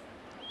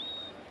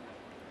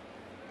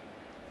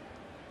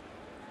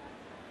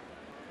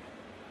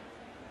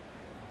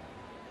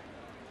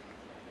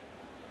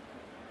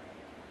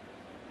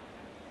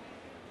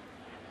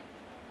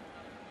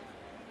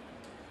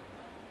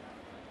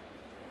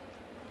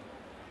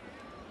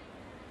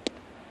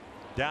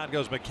 Down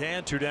goes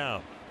McCann, 2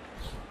 down.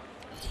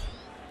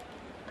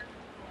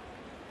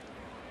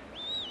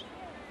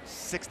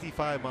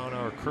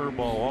 65-mile-an-hour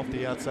curveball off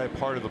the outside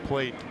part of the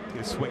plate.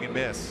 Get a swing and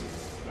miss.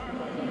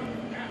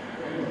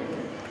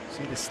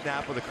 See the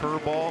snap of the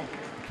curveball.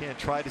 McCann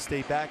tried to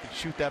stay back and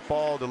shoot that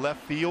ball to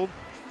left field.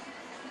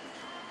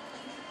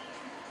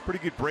 Pretty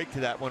good break to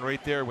that one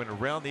right there. Went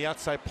around the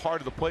outside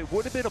part of the plate.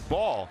 Would have been a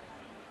ball,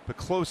 but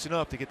close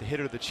enough to get the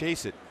hitter to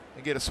chase it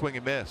and get a swing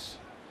and miss.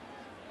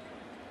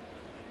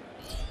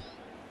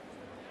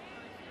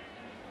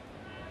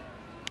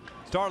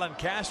 Starlin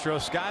Castro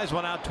skies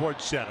one out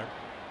towards center.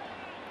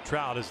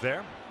 Trout is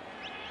there.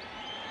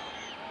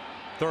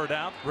 Third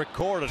out,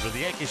 recorded. The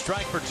Yankees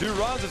strike for 2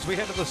 runs as we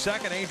head to the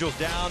second. Angels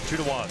down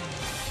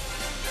 2-1.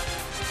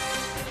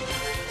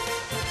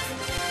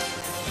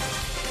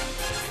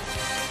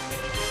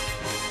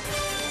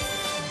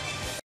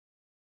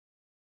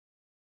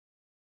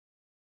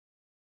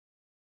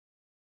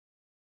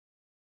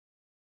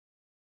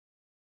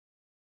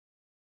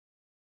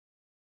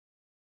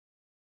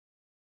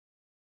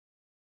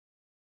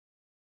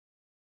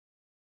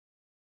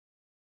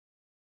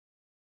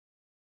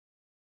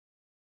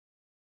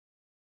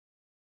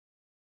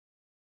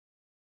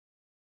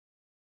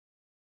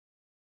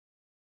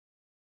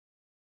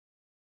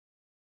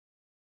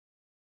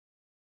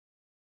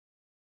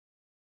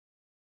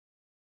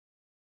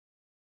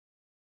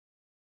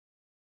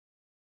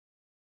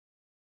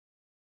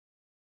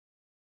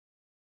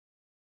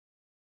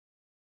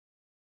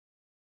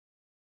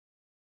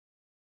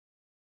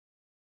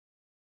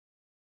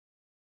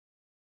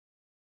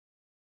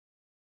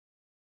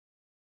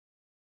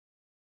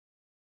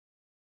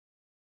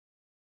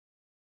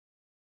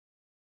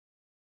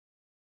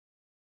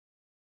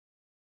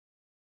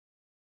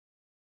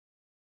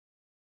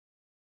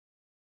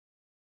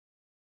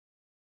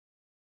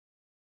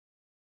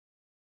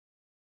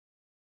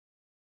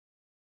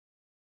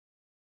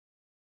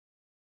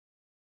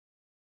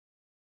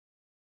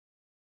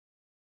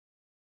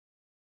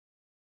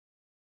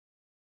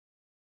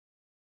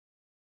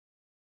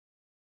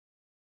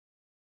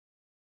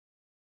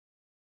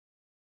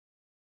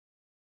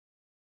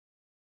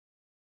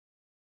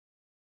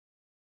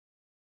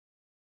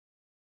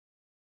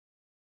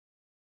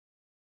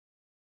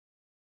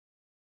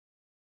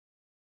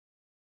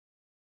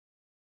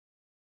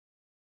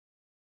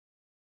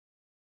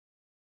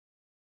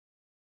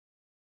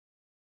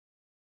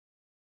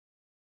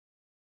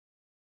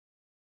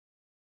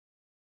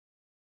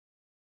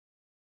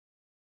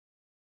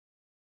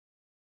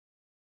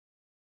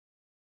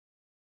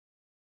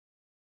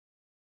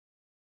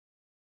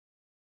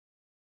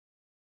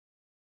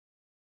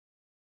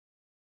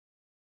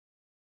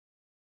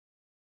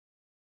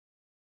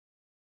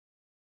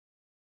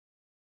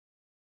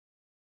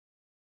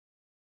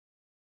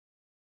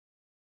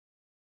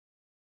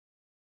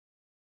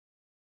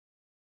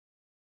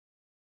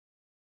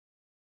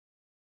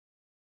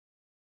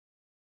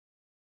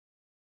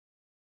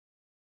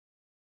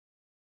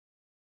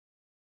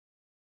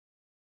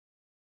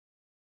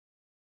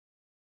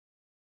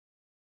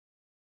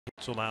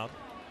 So now,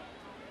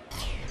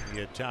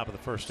 the top of the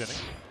first inning.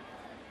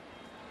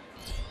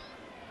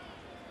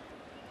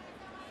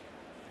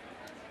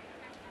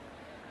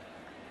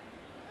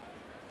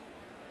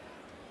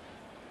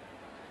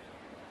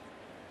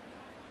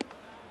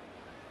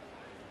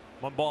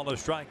 One ball, no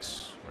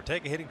strikes.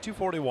 Ortega hitting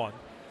 .241.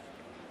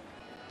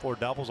 4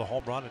 doubles, a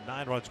home run, and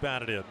 9 runs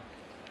batted in.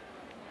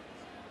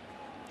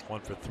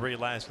 1 for 3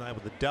 last night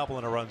with a double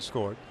and a run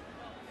scored.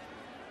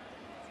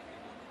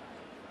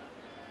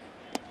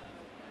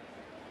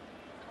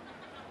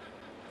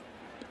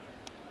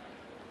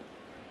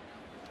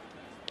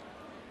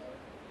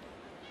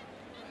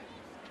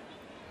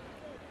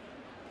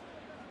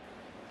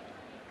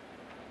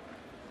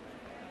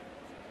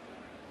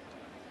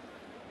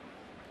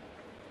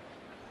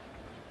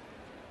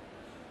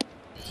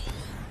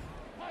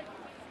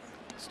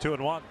 It's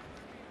 2-1.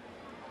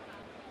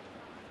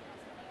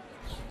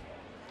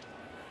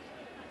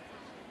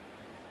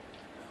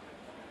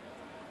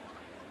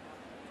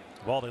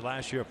 Valdi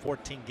last year a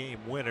 14-game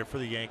winner for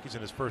the Yankees in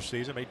his first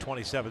season, made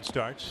 27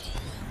 starts.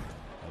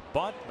 A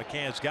bunt,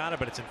 McCann's got it,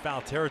 but it's in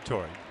foul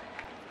territory.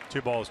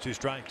 2 balls, 2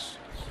 strikes.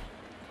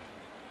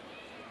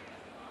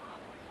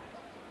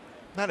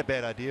 Not a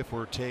bad idea for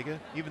Ortega,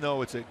 even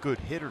though it's a good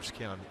hitter's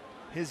count.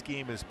 His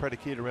game is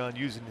predicated around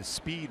using his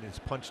speed, and has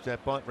punched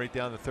that bunt right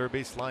down the third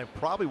base line.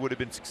 Probably would have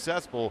been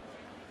successful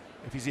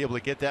if he's able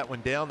to get that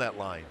one down that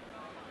line.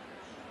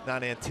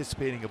 Not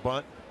anticipating a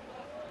bunt.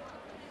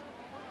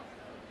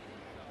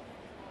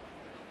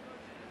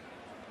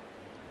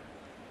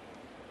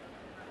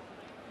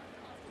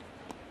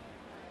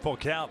 Full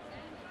count.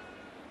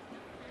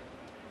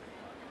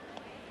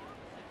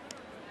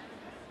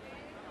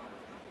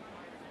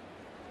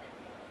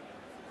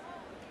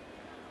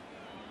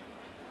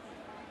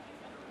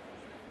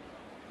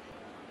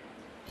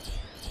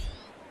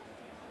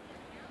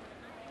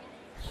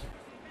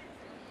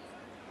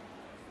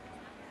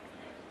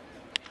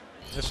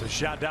 This is a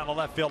shot down the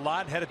left field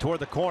line, headed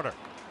toward the corner.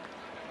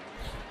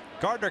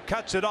 Gardner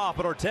cuts it off,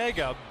 but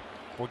Ortega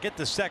will get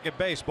the second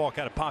base. Ball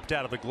kind of popped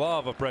out of the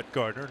glove of Brett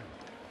Gardner.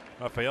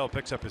 Rafael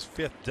picks up his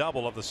 5th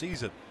double of the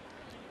season.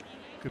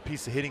 Good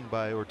piece of hitting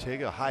by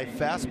Ortega. High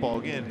fastball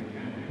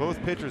again.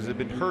 Both pitchers have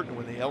been hurting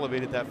when they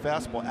elevated that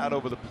fastball out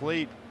over the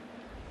plate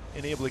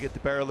and able to get the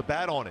barrel of the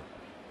bat on it,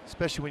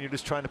 especially when you're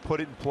just trying to put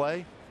it in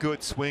play.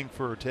 Good swing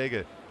for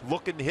Ortega,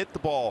 looking to hit the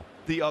ball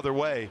the other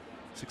way.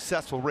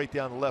 Successful right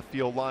down the left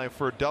field line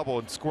for a double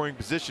in scoring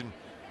position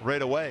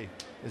right away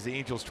as the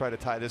Angels try to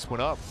tie this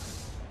one up.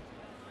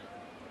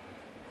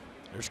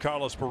 There's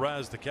Carlos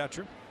Perez, the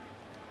catcher.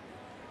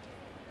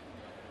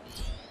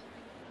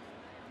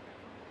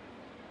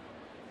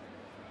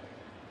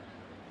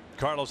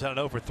 Carlos had an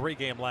 0-for-3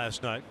 game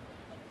last night.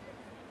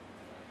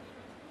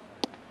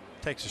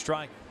 Takes a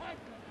strike.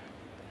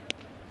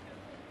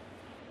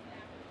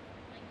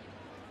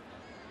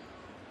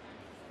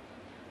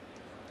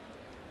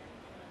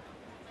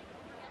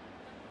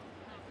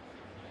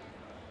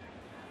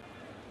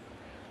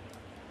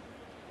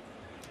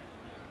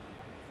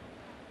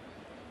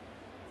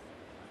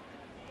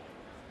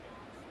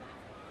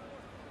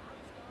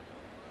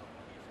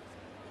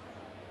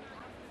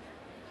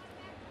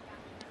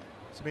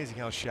 It's amazing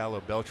how shallow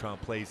Beltran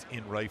plays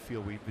in right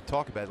field. We've been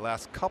talking about it the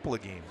last couple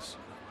of games,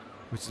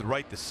 which is the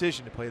right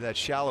decision to play that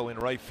shallow in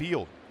right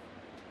field.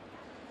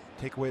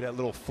 Take away that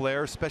little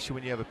flare, especially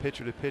when you have a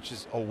pitcher that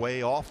pitches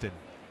away often.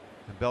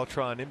 And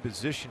Beltran in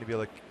position to be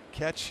able to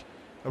catch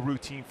a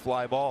routine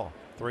fly ball.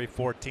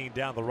 314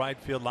 down the right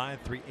field line,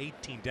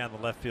 318 down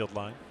the left field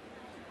line.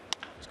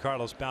 As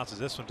Carlos bounces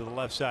this one to the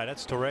left side.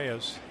 That's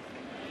Torres.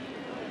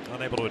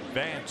 Unable to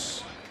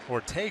advance.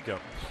 Ortega.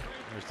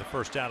 There's the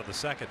first out of the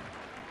second.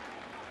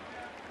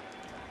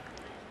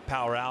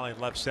 Power alley in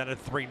left center,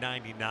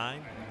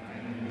 399.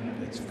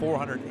 It's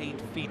 408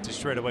 feet to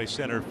straightaway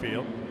center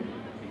field.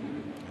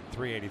 And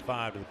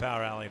 385 to the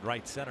power alley in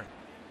right center.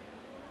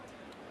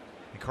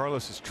 And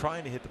Carlos is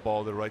trying to hit the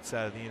ball to the right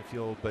side of the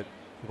infield, but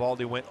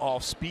Eovaldi went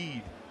off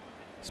speed,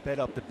 sped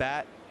up the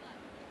bat.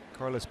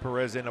 Carlos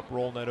Perez ended up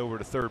rolling that over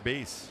to third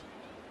base.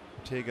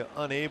 Ortega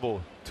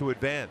unable to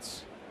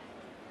advance.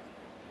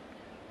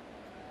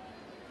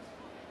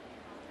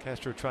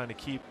 Castro trying to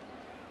keep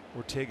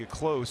Ortega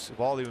close.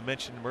 Eovaldi, we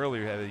mentioned him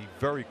earlier, had a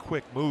very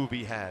quick move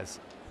he has,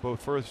 both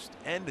first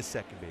and to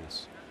second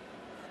base.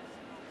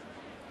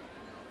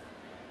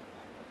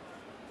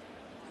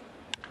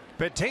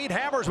 Petit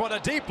hammers one to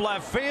deep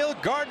left field.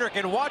 Gardner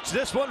can watch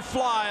this one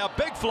fly. A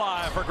big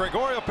fly for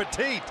Gregorio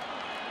Petit.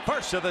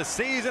 First of the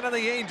season, and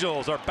the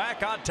Angels are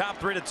back on top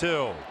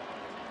 3-2.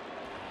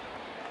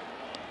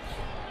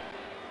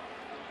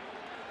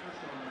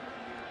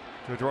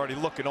 Girardi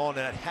looking on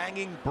that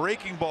hanging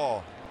breaking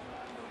ball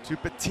to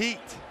Petit.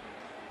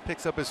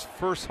 Picks up his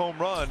first home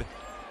run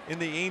in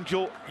the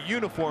Angel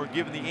uniform,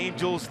 giving the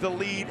Angels the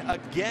lead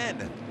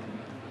again.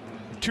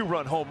 A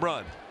 2-run home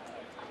run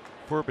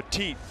for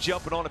Petit,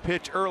 jumping on a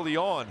pitch early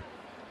on.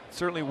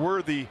 Certainly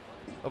worthy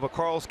of a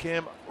Carlos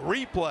Cam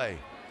replay.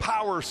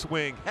 Power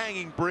swing,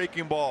 hanging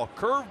breaking ball,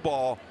 curve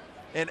ball,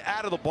 and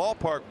out of the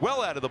ballpark,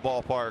 well out of the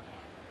ballpark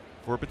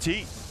for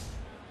Petit.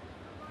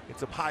 Get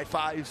some high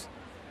fives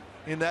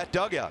in that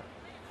dugout.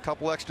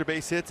 Couple extra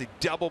base hits, a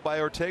double by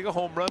Ortega,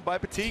 home run by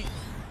Petit.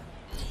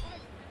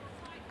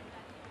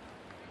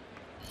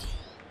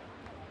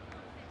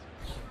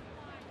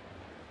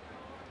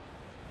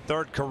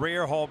 Third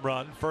career home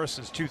run, first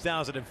since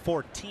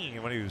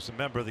 2014 when he was a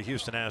member of the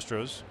Houston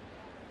Astros.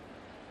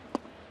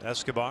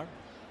 Escobar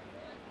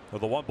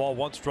with a 1-ball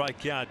 1-strike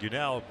count. You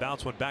now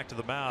bounce one back to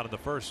the mound in the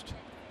first.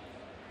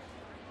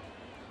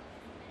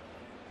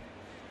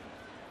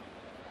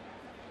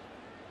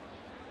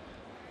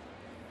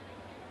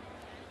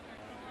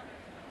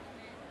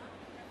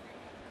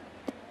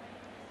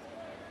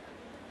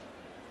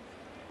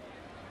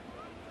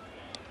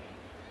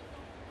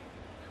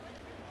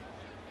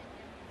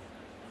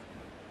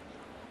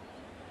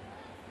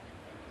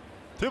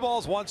 Two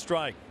balls, 1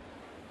 strike.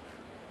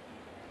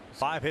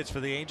 5 hits for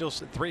the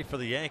Angels, 3 for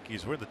the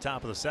Yankees. We're at the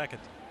top of the second.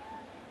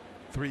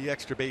 3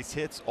 extra base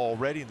hits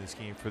already in this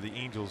game for the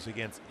Angels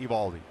against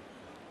Eovaldi.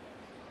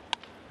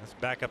 That's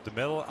back up the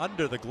middle,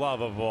 under the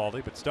glove of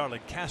Eovaldi, but Starlin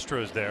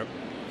Castro's there.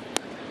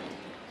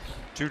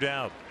 2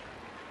 down.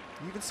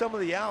 Even some of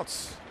the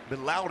outs,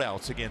 been loud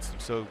outs against him.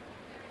 So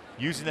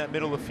using that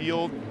middle of the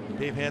field,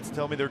 Dave Hansen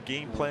told me their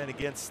game plan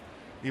against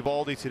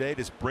Eovaldi today,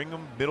 just bring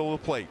him middle of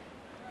the plate.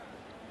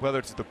 Whether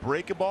it's the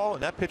breaking ball,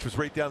 and that pitch was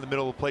right down the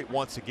middle of the plate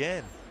once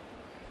again.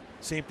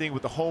 Same thing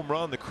with the home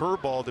run, the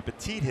curveball that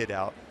Petit hit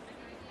out.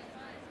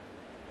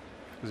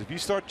 Because if you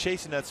start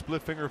chasing that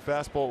split finger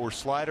fastball or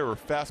slider or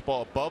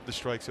fastball above the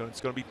strike zone,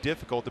 it's going to be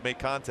difficult to make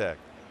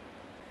contact.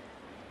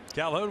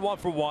 Calhoun 1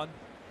 for 1.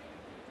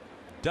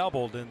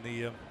 Doubled in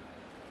the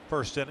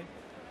first inning.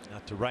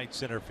 Out to right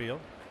center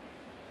field.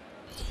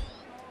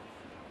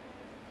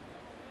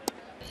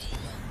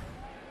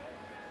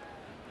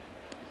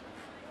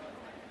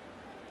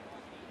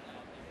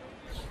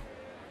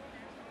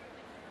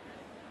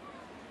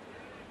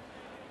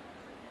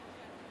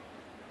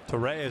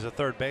 Torre is a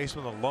third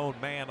baseman, the lone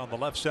man on the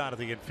left side of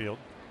the infield.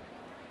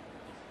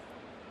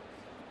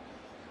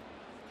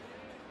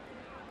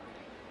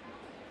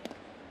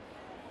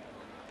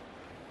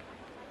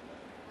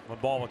 One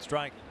ball, one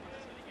strike.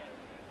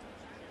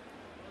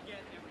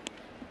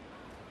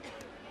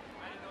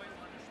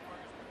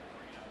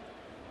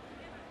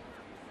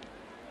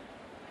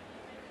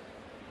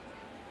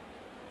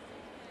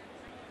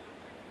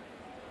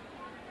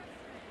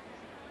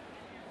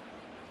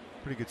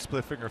 Pretty good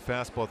split finger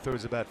fastball.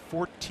 Throws about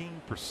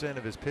 14%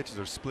 of his pitches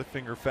are split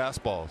finger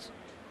fastballs.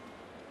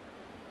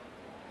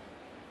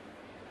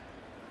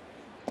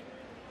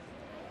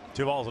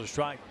 Two balls and a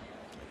strike.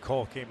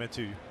 Cole came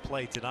into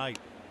play tonight,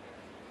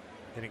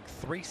 hitting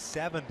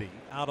 .370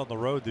 out on the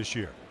road this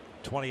year.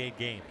 28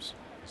 games.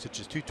 Such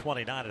as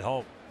 .229 at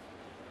home.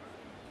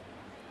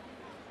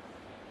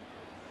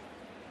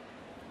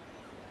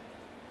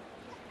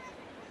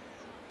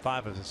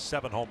 Five of his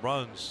 7 home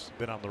runs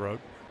been on the road.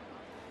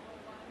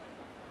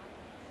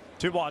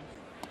 2-1.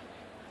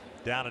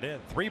 Down and in.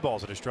 3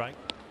 balls and a strike.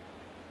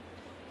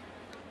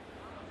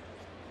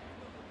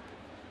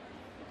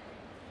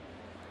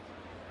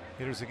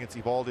 Hitters against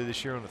Evaldi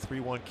this year on a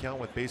 3-1 count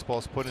with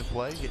baseballs put in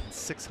play, hitting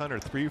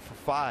 600, 3 for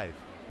 5.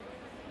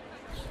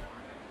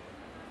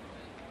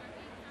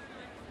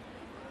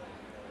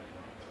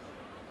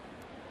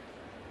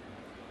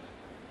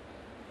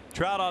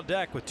 Trout on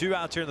deck with 2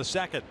 outs here in the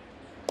second.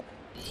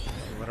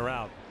 He went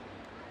around.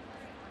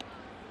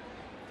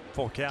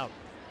 Full count.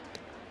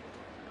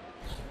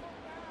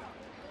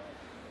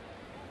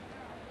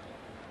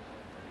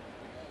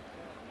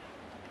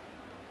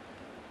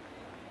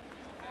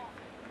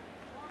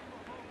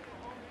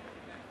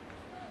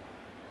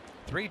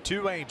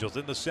 Three-two Angels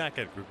in the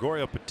second.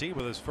 Gregorio Petit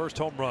with his first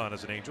home run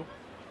as an Angel.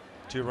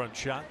 2-run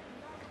shot.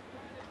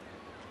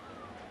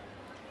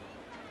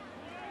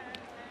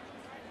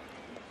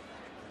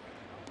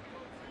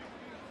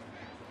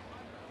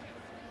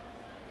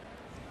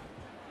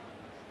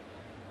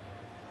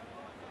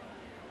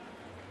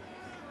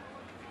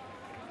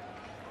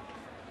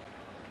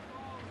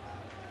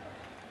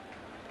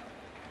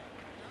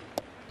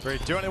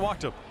 Three-two, and he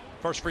walked him.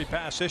 First free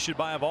pass issued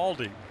by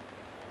Evaldi.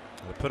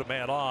 They put a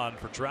man on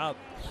for Trout.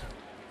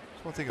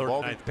 One thing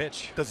Evaldi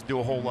pitch doesn't do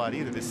a whole lot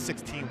either. There's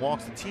 16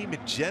 walks. The team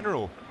in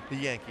general, the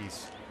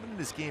Yankees, in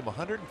this game,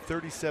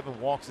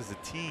 137 walks as a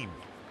team,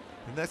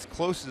 and that's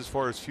closest as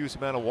far as fewest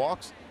amount of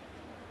walks.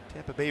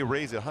 Tampa Bay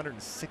Rays at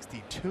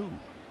 162.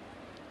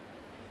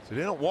 So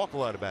they don't walk a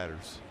lot of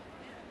batters.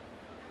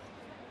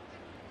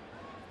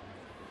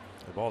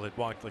 The ball had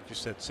walked, like you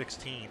said,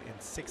 16 in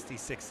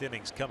 66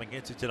 innings coming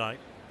into tonight.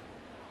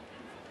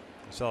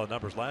 You saw the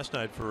numbers last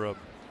night for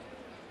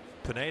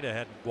Pineda.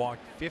 Hadn't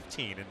walked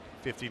 15 in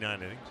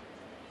 59 innings.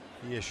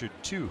 He issued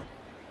 2.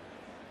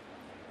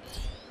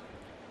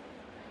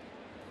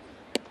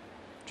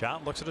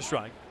 Trout looks at a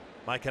strike.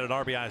 Mike had an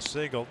RBI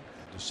single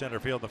to center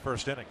field in the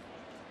first inning.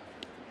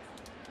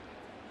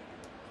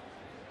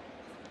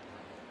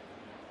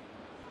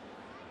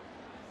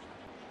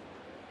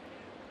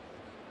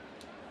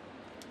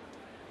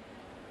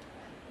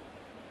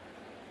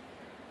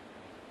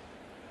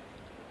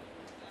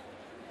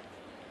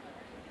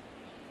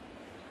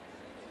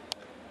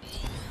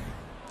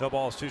 No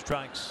balls, 2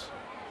 strikes.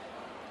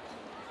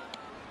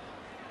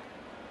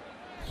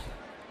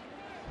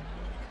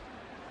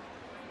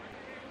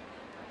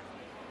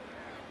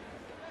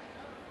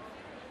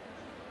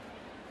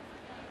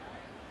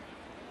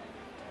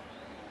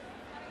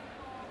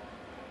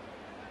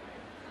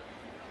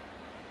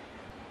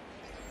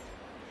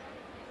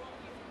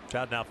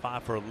 Trout now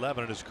 5 for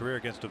 11 in his career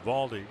against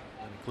Evaldi.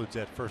 That includes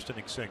that first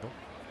inning single.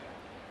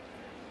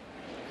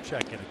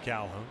 Check in at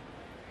Calhoun.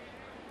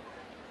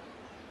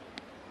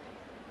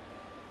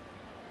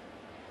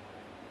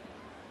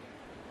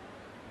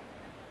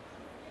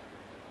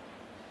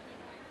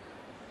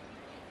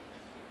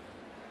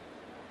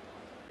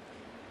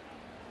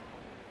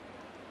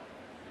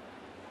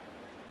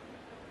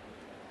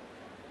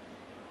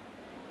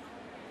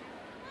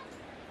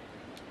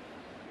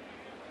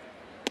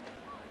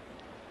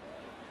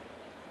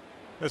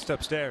 Missed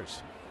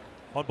upstairs.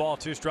 1 ball,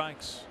 2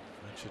 strikes.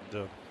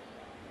 Mentioned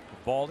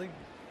Evaldi.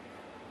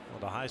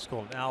 Went to high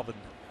school in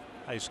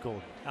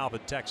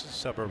Alvin, Texas,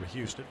 suburb of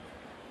Houston.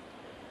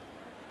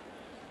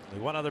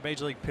 Only one other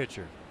major league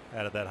pitcher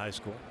out of that high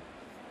school.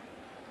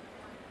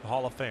 The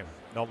Hall of Famer,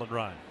 Nolan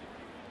Ryan.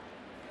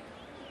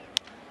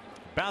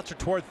 Bouncer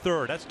toward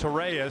third. That's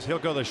Torres. He'll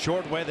go the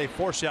short way. They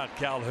force out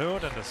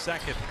Calhoun, and the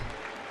second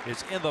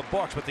is in the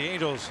books, but the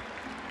Angels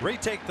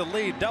retake the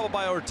lead. Double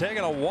by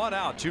Ortega and a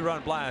 1-out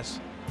 2-run blast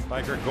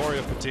by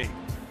Gregorio Petit.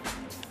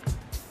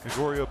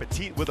 Gregorio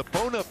Petit with a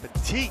bon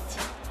appetit,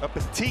 a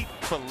petite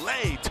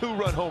filet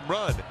 2-run home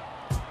run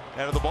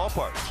out of the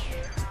ballpark.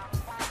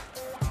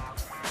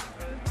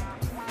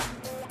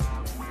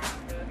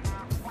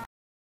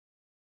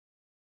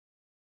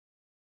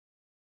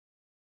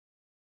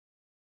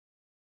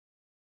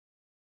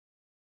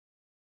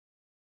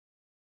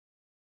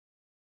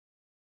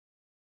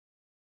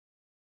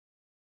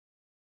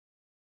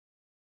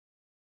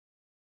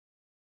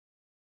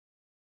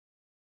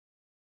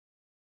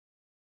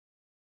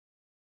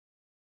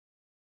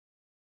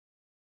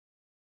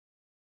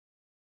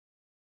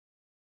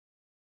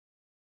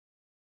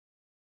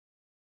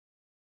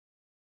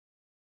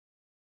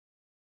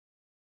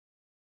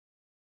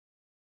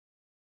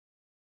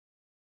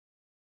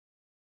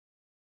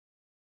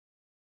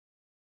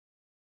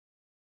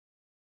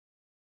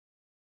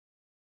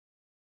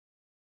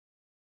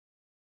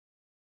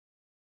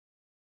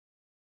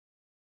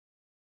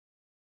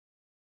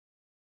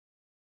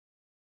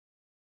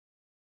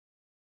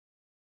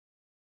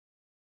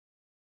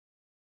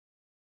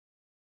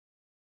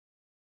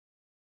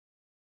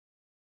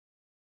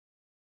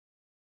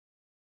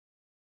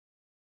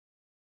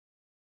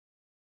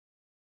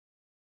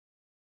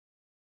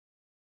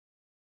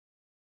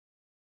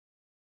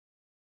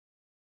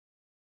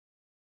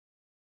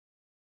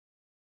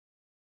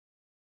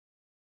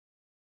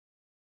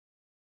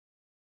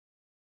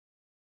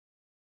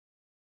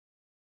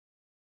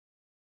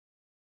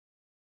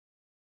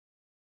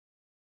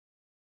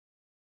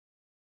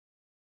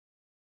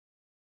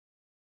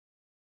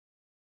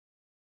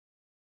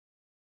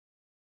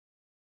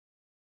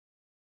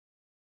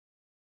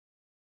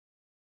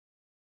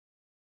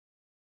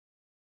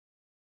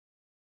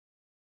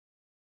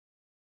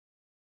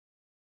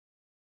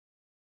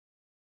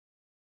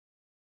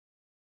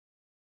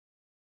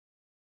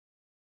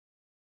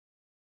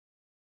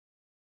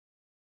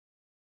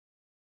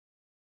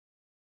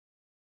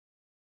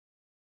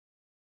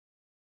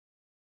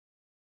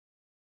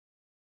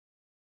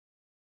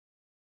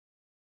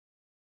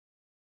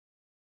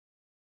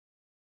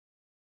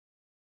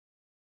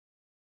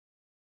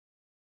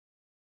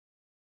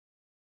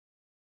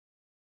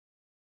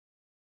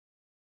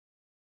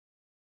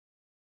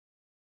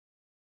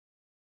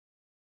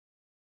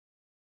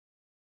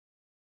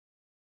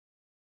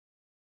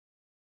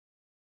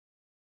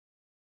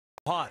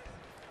 Hot.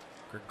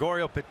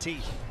 Gregorio Petit.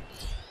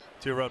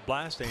 2-run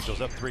blast.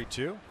 Angels up 3-2.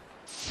 The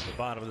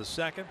bottom of the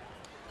second.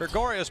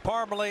 Gregorius,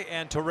 Parmalee,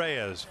 and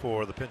Torreyes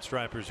for the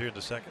Pinstripers here in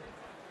the second.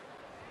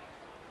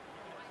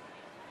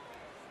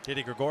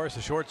 Didi Gregorius,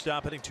 the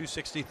shortstop, hitting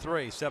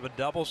 .263, 7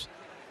 doubles,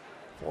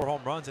 4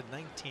 home runs, and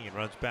 19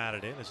 runs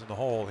batted in. Is in the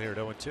hole here at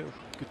 0-2.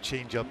 Good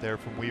change up there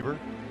from Weaver.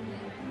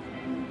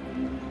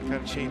 Kind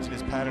of changing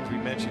his patterns. We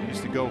mentioned he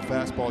used to go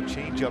fastball,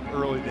 change up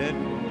early,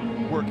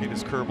 then working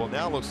his curveball.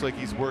 Now looks like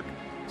he's worked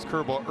his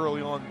curveball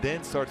early on,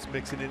 then starts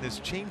mixing in his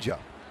changeup.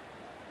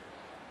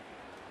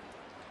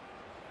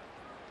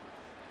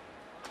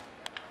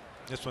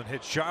 This one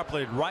hit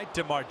sharply right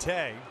to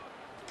Marte.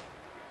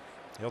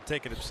 He'll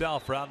take it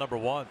himself for out number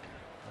 1.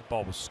 That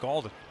ball was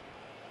scalded.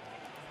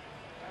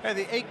 And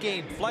the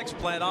 8-game flex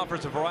plan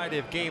offers a variety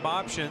of game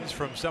options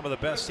from some of the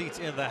best seats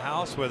in the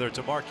house. Whether it's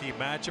a marquee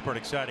matchup or an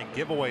exciting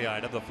giveaway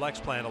item, the flex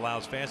plan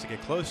allows fans to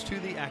get close to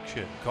the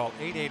action. Call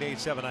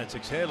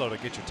 888-796-HALO to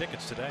get your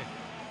tickets today.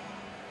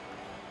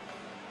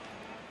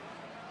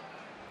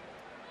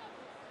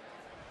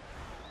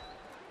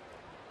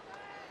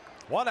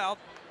 One out.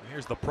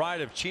 Here's the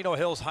pride of Chino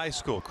Hills High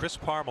School, Chris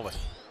Parmalee.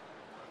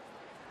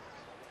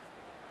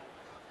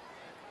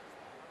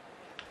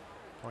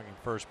 Swinging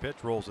first pitch,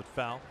 rolls it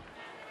foul.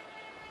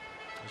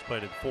 He's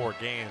played in 4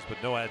 games,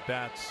 but no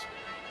at-bats.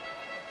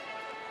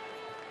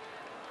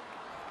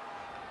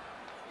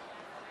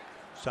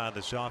 Signed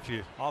this off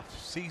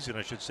season,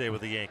 I should say, with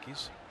the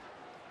Yankees.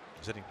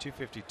 He's hitting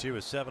 .252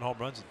 with 7 home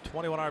runs and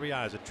 21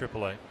 RBIs at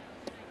AAA.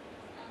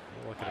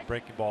 Looking at a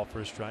breaking ball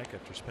for a strike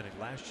after spending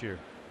last year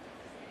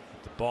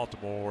with the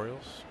Baltimore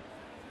Orioles.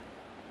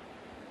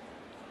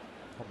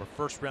 Former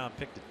first-round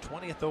pick, the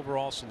 20th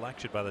overall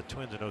selection by the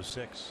Twins in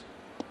 '06.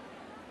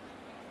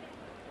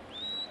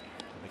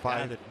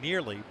 Guy that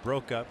nearly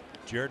broke up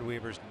Jared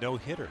Weaver's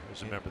no-hitter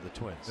as a member of the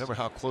Twins. Remember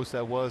how close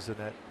that was in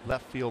that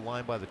left field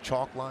line by the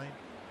chalk line?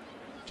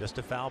 Just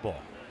a foul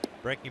ball.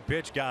 Breaking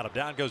pitch got him.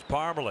 Down goes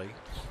Parmalee.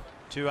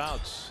 2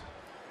 outs.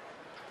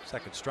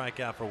 Second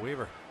strikeout for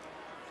Weaver.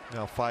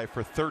 Now 5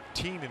 for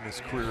 13 in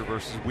his career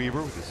versus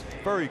Weaver with his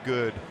very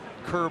good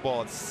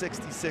curveball at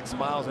 66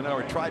 miles an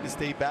hour. Tried to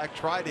stay back,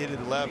 tried to hit it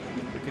to the left,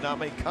 but could not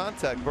make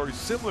contact. Very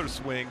similar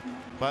swing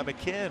by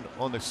McCann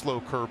on the slow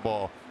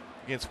curveball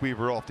against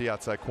Weaver off the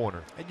outside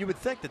corner. And you would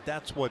think that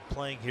that's what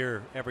playing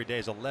here every day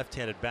as a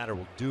left-handed batter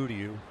will do to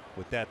you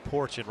with that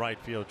porch in right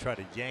field. Try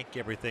to yank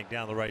everything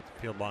down the right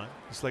field line.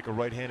 It's like a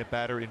right-handed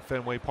batter in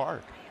Fenway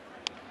Park.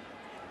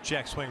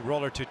 Check swing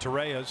roller to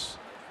Torreyes.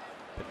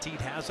 Petit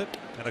has it,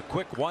 and a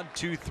quick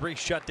 1-2-3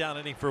 shutdown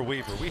inning for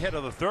Weaver. We head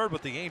to the third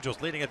with the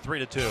Angels leading at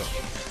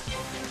 3-2.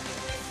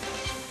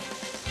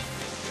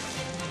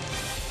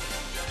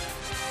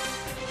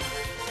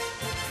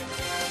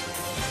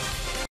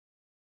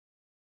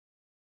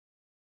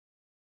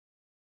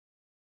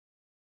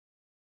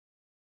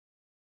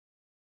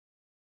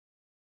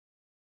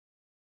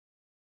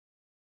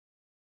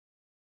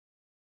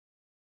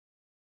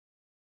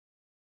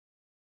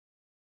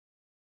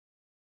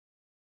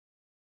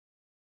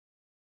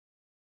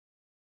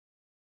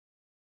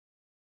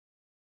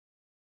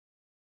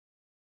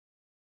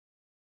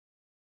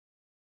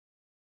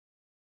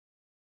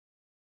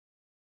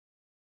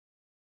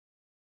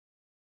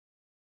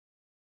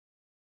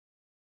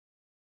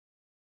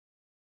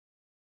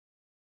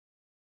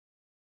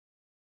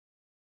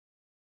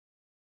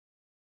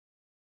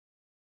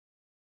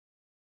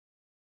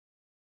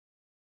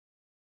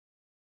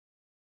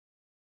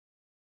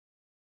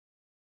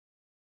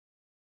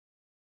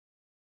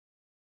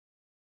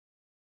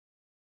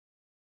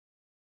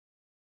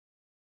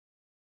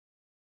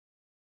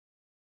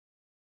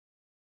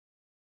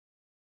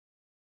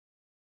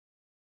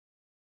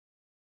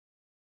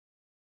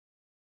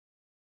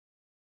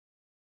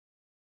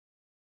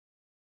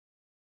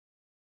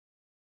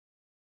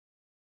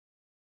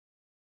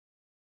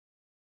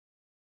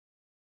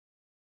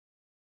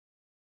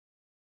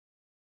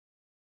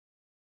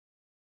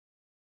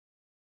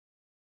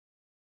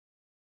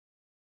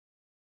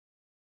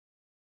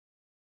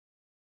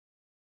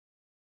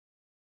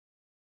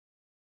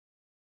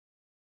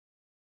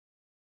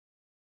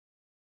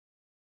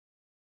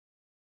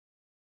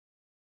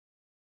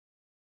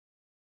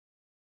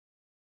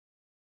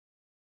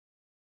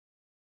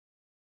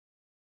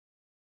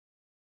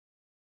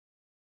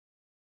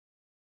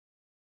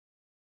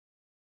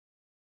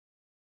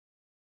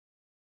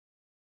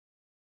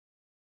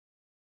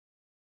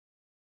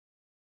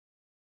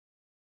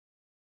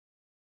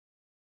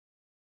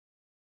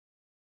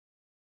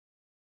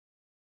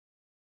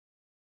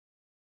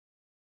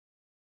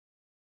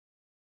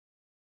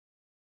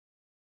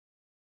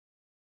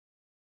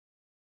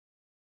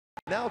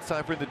 Now it's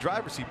time for the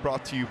driver's seat,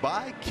 brought to you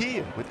by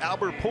Kia, with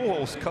Albert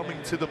Pujols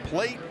coming to the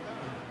plate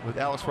with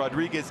Alex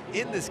Rodriguez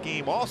in this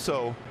game.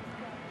 Also,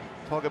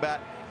 talk about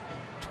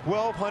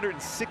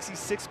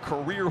 1,266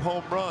 career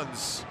home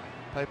runs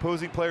by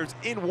opposing players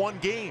in one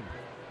game,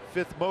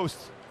 5th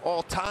most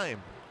all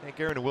time. Hank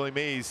Aaron and Willie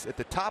Mays at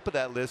the top of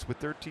that list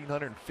with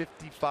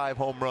 1,355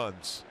 home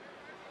runs.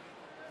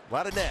 A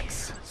lot of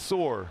necks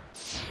sore.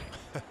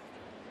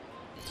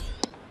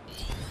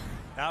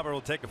 Albert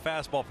will take a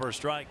fastball for a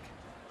strike.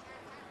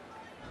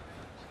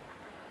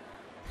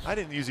 I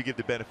didn't usually give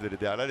the benefit of the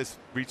doubt. I just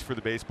reached for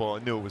the baseball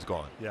and knew it was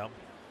gone. Yeah.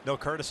 No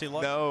courtesy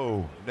look?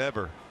 No,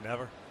 never.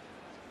 Never.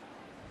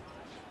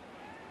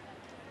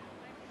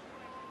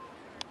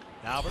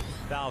 Albert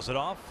fouls it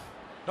off.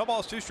 No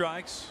balls, 2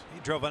 strikes.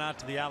 He drove it out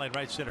to the alley in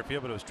right center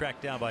field, but it was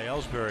tracked down by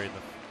Ellsbury in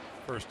the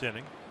first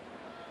inning.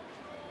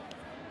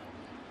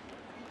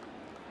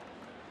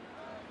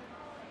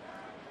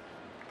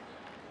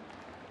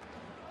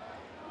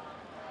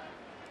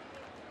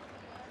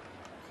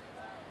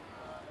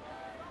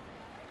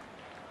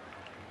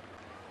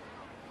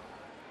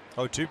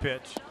 Oh, 2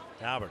 pitch.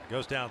 Albert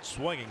goes down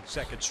swinging.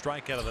 Second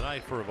strikeout of the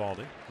night for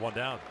Eovaldi. 1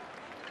 down.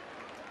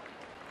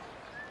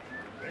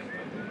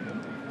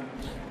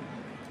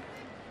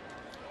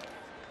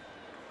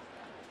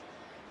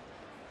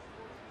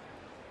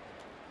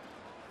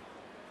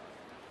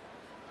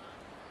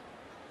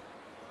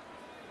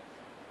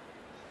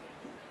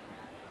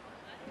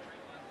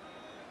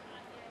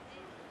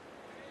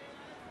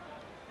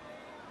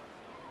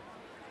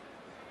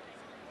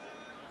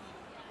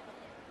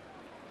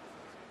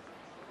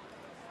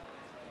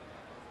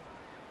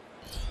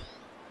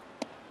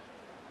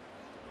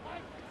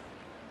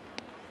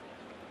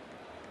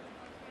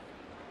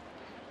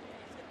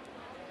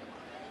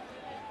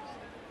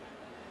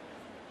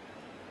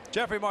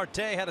 Jeffrey Marte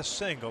had a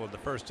single in the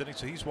first inning,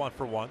 so he's 1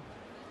 for 1.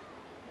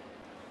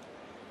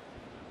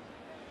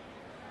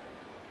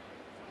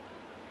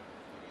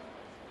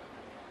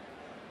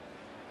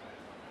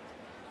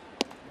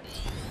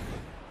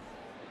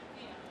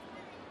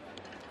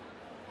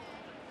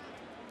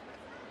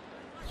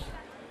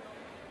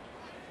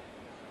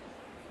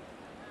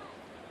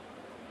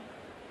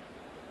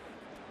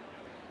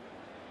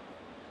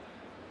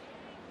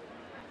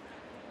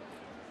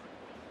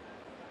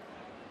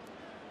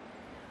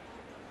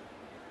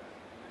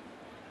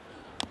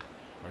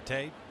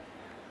 Marte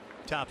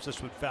tops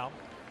this one foul.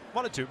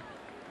 1-2.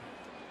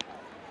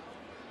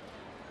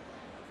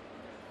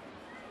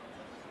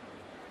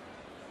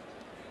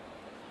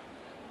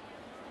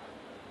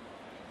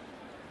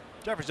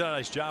 Jeffrey's done a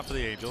nice job for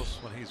the Angels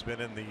when he's been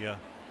in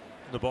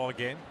the ball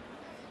game.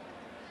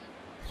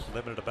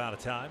 Limited amount of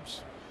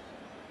times.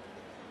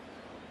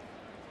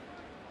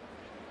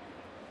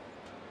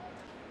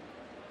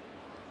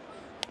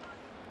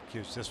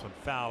 Accused this one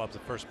foul up the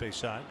first base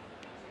side.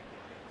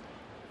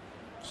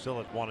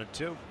 Still at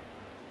 1-2.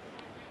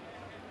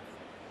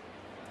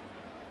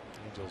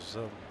 Angels,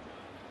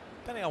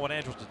 depending on when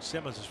Andrelton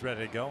Simmons is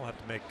ready to go, have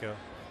to make a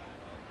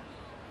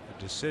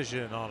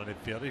decision on an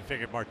infield. He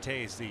figured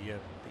Marte's the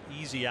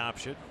easy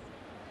option,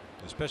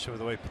 especially with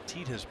the way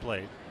Petit has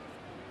played.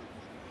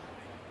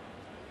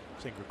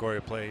 I've seen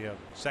Gregorio play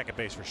second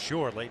base for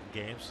sure late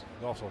in games.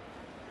 He also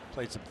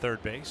played some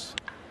third base.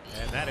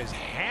 And that is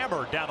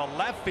hammered down the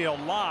left field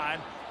line.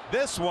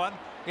 This one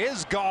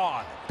is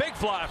gone. Big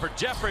fly for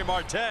Jeffrey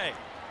Marte.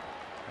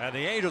 And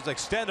the Angels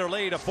extend their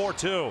lead to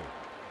 4-2.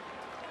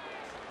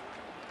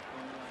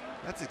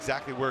 That's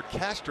exactly where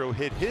Castro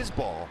hit his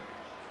ball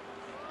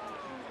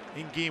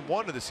in game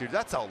 1 of the series.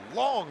 That's a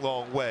long,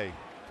 long way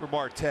for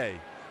Marte.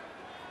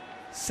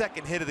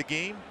 Second hit of the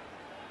game.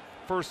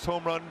 First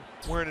home run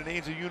wearing an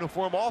Angel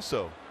uniform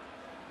also.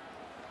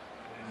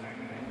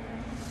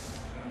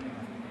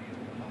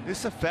 This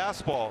is a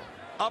fastball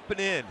up and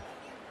in.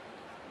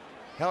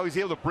 How he's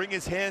able to bring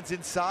his hands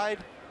inside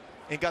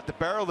and got the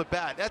barrel of the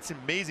bat. That's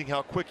amazing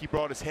how quick he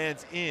brought his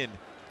hands in,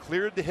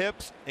 cleared the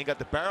hips, and got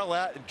the barrel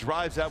out and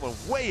drives that one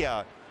way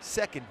out.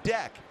 Second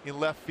deck in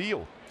left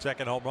field.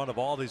 Second home run of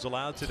all these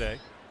allowed today.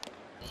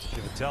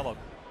 Givatello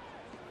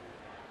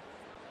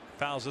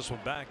fouls this one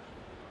back.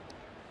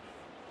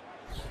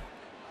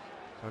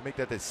 I'll make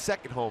that the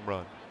second home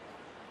run.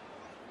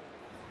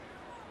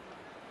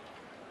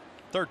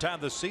 Third time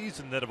this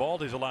season that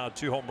Eovaldi's allowed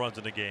 2 home runs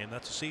in a game.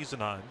 That's a season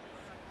high.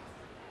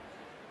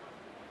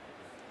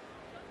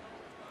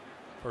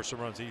 First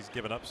home runs he's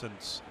given up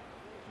since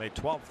May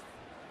 12th.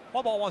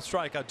 1 ball, 1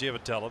 strikeout.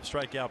 Givatello,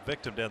 strikeout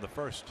victim down the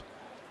first.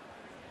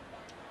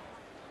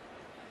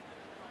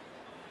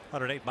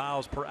 108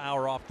 miles per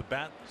hour off the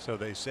bat, so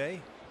they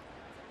say.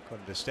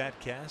 According to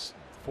StatCast,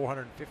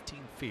 415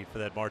 feet for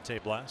that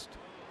Marte blast.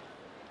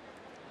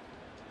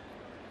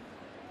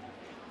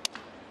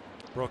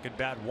 Broken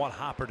bat, 1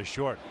 hopper to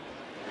short.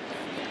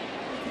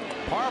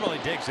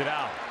 Parmalee digs it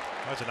out.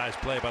 That's a nice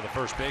play by the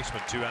first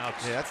baseman. 2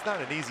 outs. Yeah, that's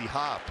not an easy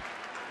hop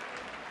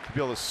to be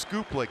able to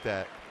scoop like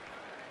that.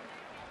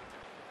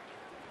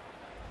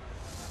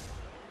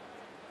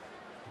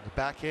 The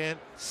backhand,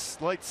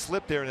 slight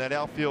slip there in that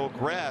outfield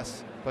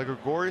grass by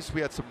Gregorius.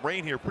 We had some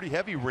rain here, pretty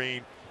heavy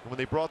rain. And when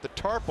they brought the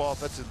tarp off,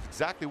 that's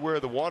exactly where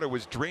the water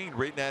was drained,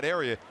 right in that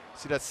area.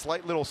 See that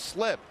slight little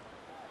slip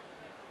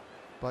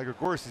by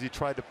Gregorius as he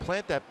tried to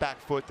plant that back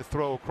foot to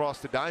throw across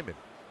the diamond.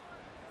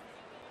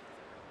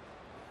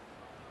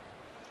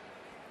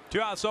 2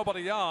 outs,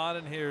 nobody on,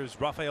 and here's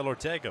Rafael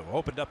Ortega, who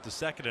opened up the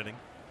second inning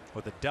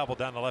with a double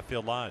down the left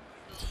field line.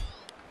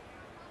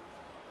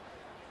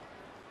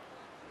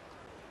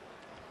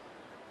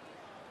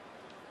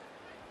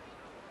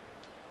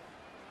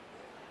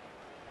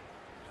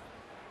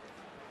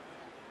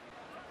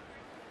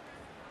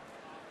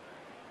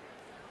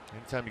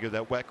 Anytime you go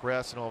that wet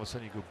grass and all of a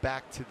sudden you go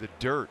back to the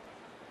dirt,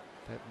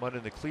 that mud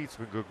in the cleats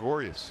were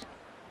gregarious.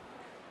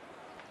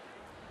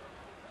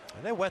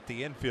 And they wet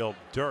the infield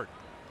dirt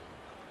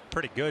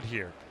pretty good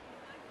here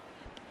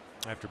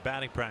after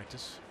batting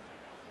practice.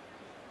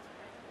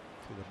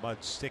 The mud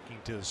sticking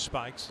to the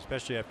spikes,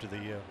 especially after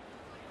the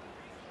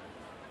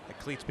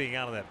cleats being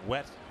out of that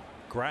wet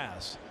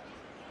grass.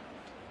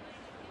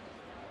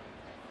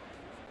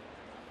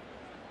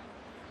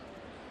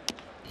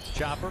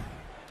 Chopper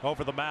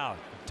over the mound.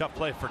 Tough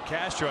play for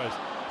Castro,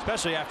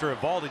 especially after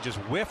Evaldi just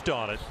whiffed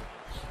on it.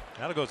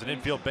 Now goes an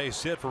infield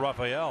base hit for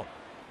Rafael.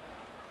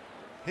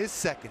 His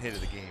second hit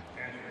of the game.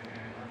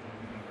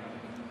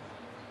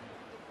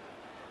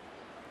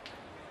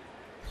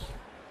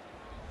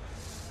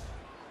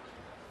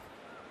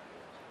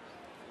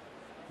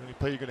 The only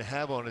play you're going to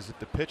have on is at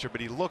the pitcher, but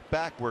he looked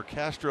back where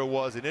Castro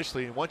was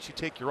initially, and once you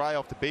take your eye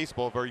off the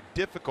baseball, very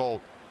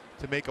difficult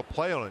to make a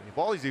play on it.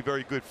 Evaldi's a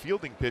very good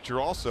fielding pitcher,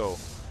 also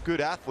good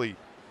athlete.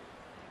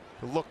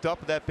 But looked up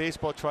at that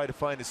baseball, tried to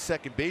find his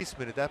second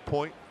baseman. At that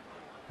point,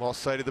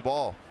 lost sight of the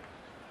ball.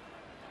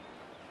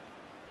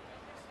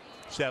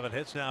 7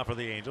 hits now for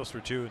the Angels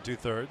through 2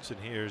 2/3, and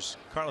here's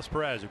Carlos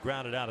Perez, who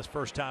grounded out his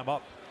first time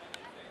up.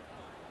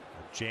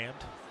 Jammed.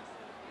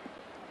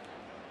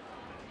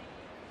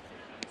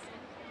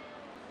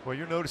 Well,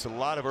 you'll notice a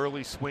lot of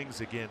early swings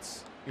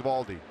against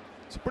Evaldi.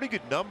 It's pretty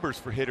good numbers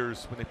for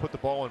hitters when they put the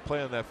ball in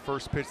play on that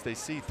first pitch they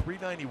see.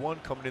 391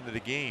 coming into the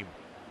game.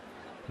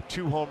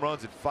 2 home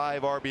runs and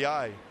 5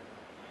 RBI.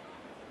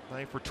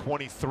 9 for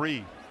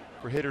 23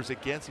 for hitters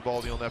against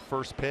Evaldi on that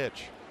first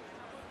pitch.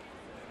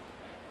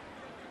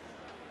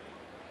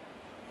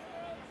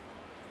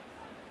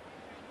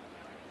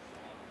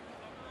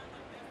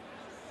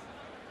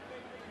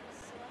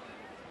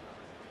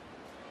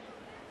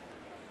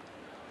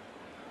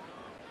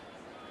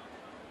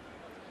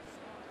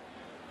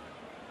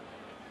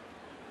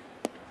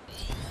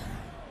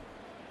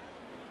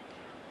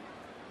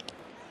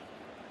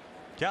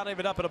 Count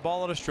even up at a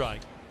ball and a strike.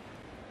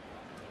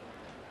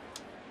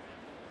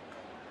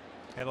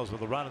 Handles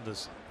with a run in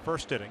this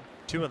first inning,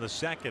 2 in the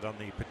second on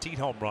the Petit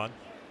home run,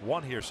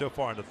 1 here so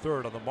far in the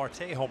third on the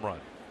Marte home run.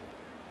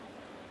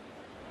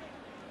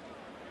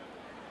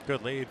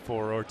 Good lead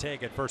for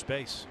Ortega at first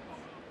base.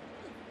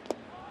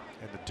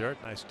 In the dirt,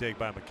 nice dig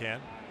by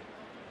McCann.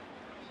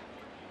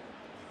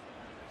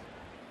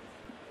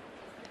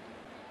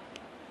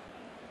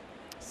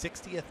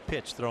 '60th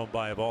pitch thrown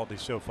by Evaldi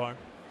so far.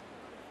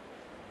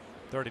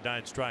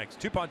 39 strikes,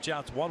 2 punch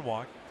outs, 1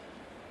 walk,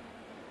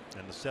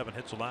 and the 7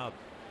 hits allowed.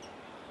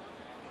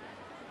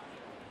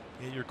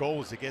 And your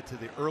goal is to get to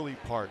the early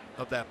part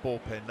of that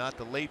bullpen, not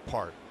the late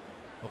part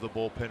of the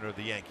bullpen or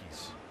the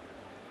Yankees.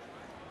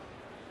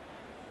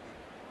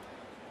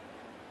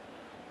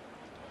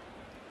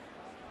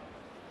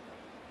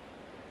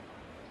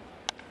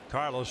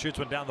 Carlos shoots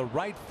one down the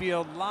right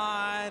field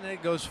line, and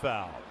it goes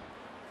foul.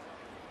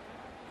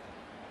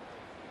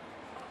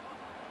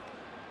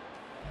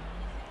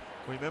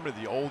 Remember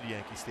the old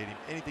Yankee Stadium,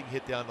 anything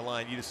hit down the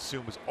line you just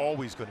assume was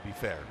always going to be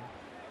fair.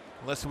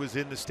 Unless it was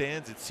in the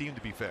stands, it seemed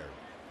to be fair.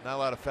 Not a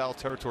lot of foul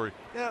territory.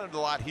 Not a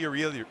lot here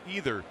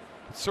either,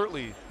 but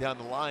certainly down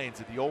the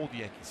lines at the old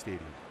Yankee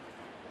Stadium.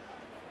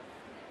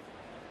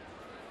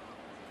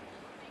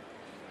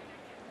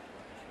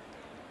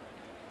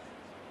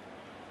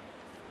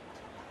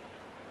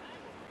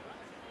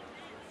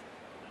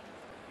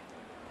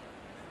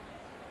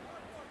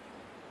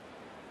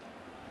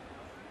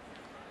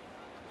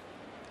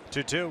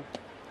 Two.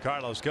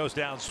 Carlos goes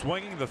down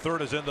swinging. The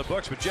third is in the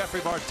books, but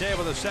Jeffrey Marte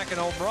with a second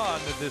home run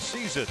in this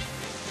season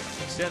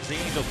extends the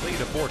Angels lead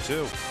to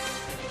 4-2.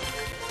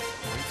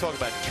 You talk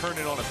about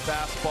turning on a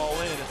fastball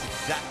in. That's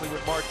exactly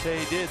what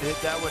Marte did.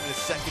 Hit that one in his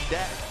second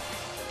day.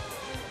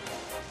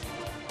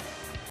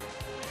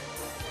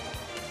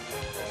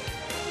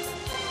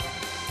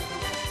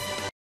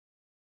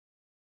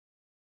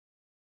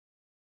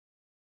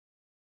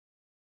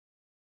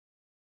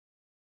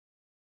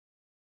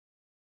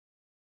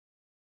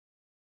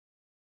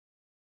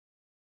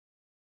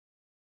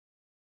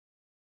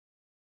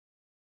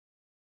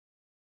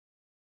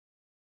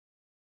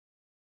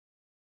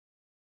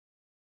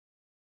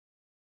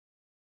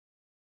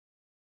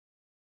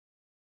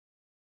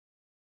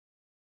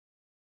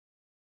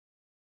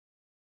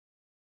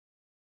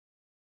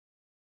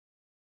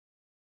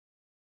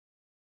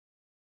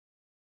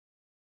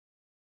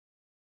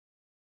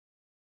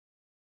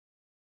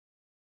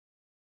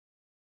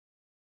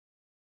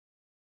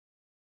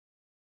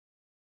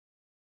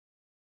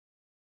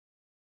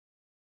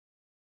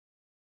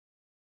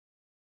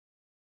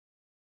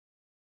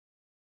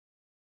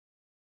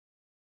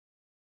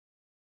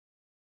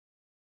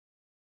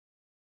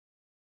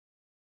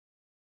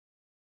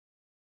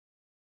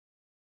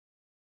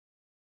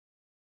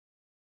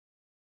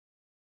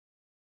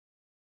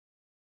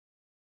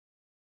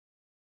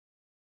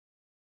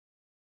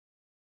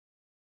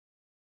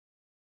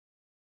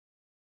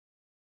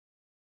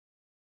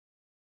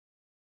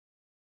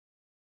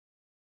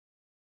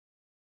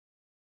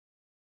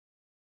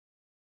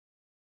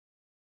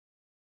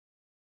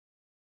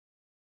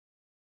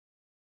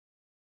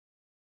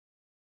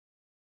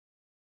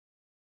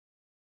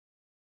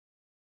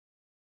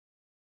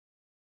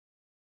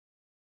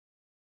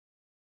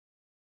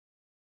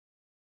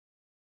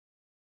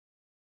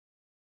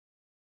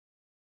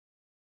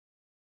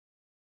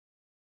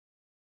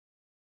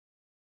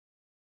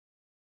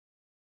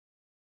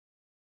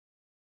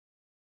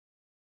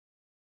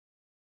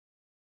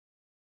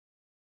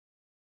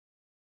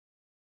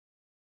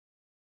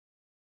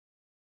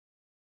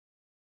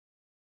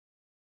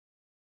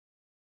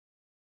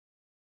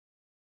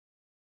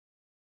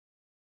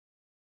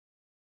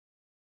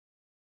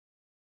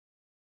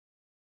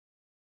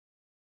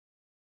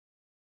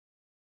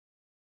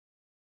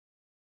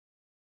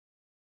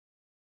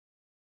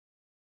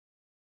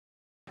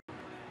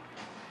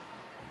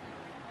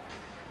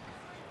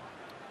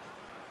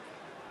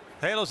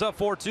 Halos up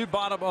 4-2,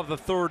 bottom of the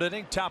third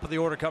inning. Top of the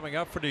order coming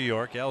up for New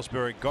York.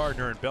 Ellsbury,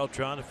 Gardner, and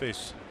Beltran to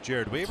face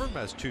Jared Weaver.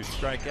 Has 2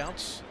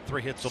 strikeouts,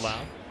 3 hits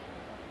allowed.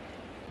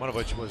 One of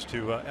which was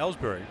to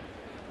Ellsbury,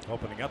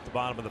 opening up the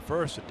bottom of the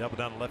first, a double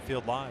down the left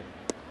field line.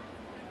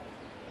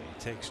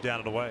 He takes down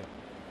and away.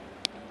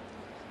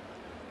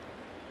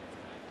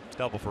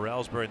 Double for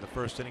Ellsbury in the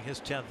first inning,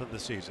 his 10th of the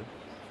season.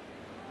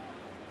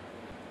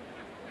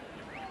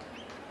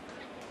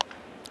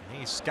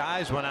 He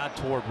skies one out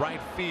toward right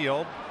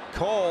field.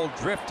 Cole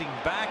drifting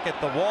back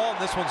at the wall, and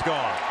this one's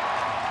gone.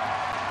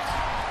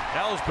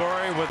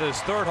 Ellsbury with his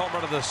 3rd home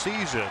run of the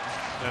season,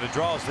 and it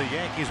draws the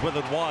Yankees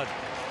within 1.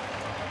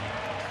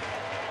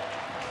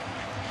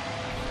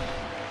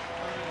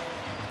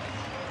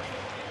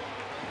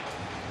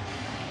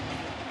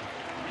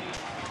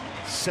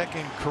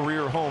 Second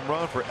career home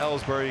run for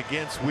Ellsbury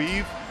against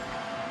Weave.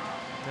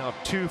 Now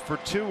 2 for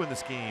 2 in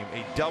this game,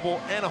 a double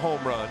and a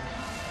home run.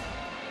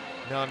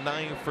 Now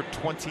 9 for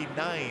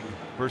 29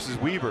 versus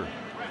Weaver.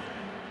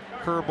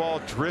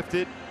 Curveball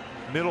drifted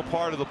middle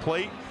part of the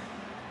plate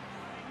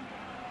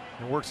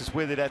and works its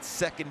way to that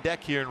second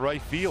deck here in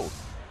right field.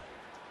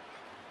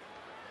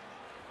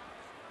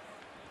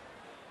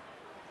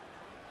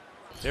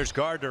 There's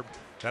Gardner,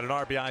 got an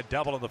RBI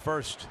double in the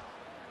first.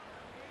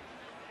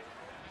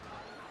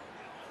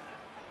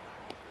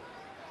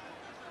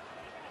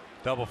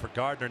 Double for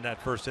Gardner in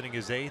that first inning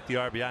is 8th. The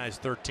RBI is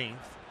 13th.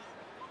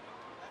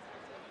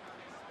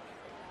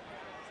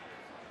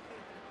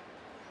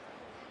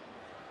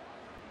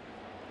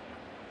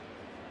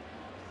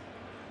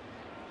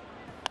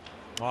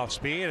 Off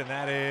speed, and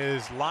that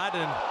is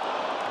Lydon.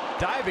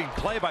 Diving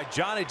play by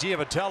Johnny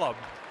Giavitello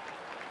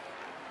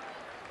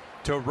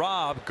to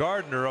rob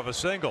Gardner of a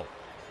single.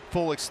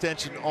 Full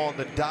extension on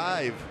the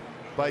dive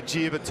by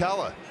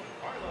Giavitello.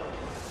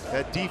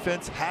 That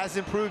defense has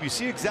improved. You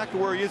see exactly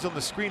where he is on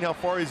the screen, how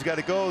far he's got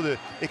to go to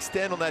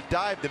extend on that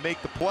dive to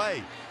make the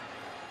play.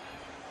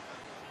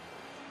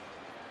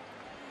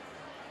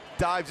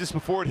 Dives just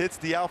before it hits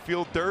the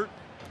outfield dirt.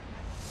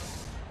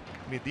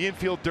 I mean, the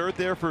infield dirt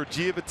there for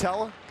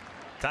Giavitello.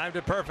 Timed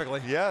it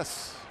perfectly.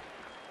 Yes.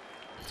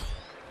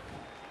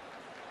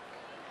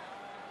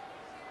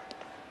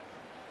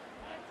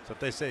 That's what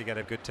they say. You got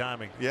to have good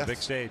timing. Yes. Big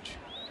stage.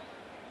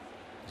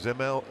 He's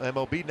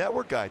MLB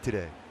Network guy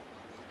today.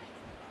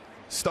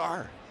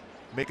 Star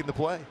making the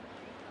play.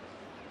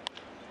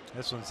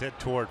 This one's hit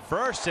toward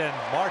first, and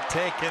Marte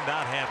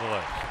cannot handle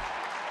it.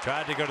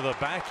 Tried to go to the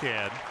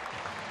backhand.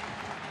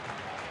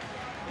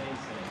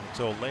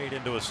 So laid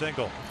into a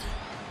single.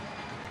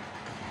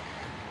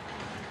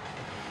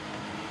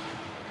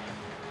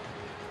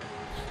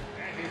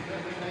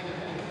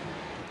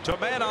 So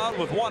man on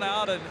with 1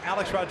 out, and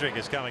Alex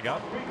Rodriguez coming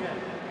up.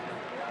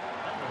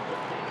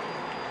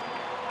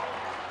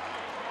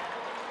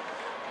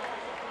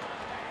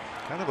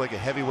 Kind of like a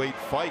heavyweight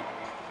fight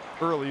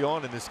early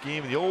on in this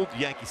game. In the old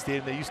Yankee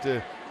Stadium, they used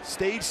to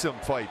stage some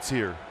fights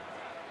here.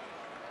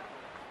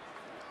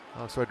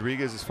 Alex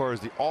Rodriguez, as far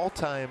as the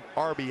all-time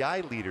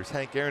RBI leaders,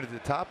 Hank Aaron at the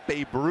top,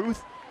 Babe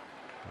Ruth,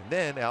 and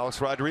then Alex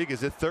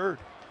Rodriguez at 3rd.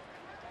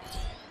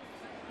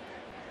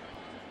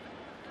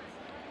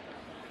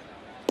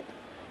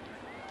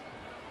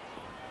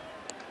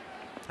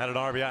 Had an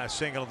RBI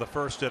single in the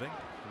first inning.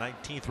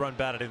 19th run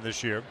batted in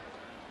this year.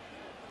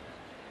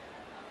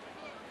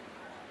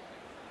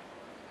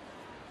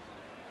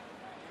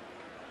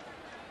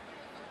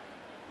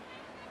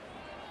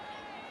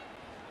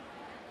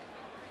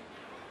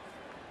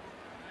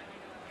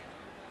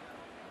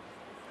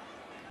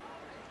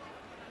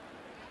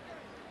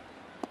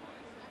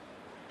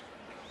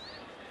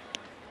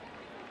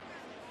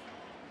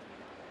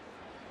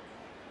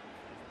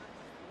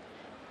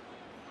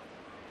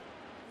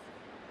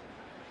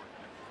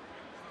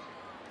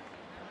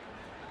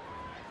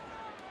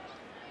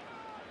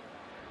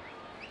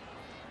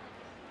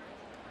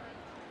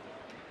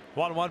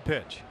 One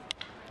pitch.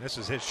 This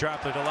is hit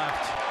sharply to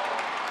left.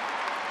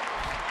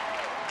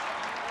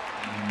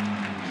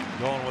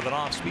 Going with an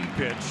off-speed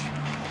pitch.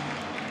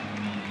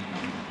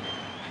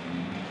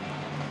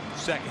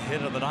 Second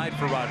hit of the night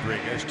for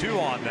Rodriguez. 2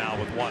 on now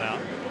with 1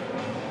 out.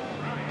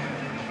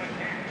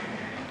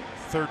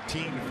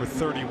 13 for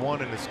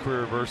 31 in his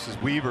career versus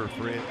Weaver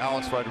for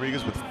Alex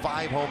Rodriguez with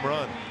 5 home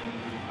runs.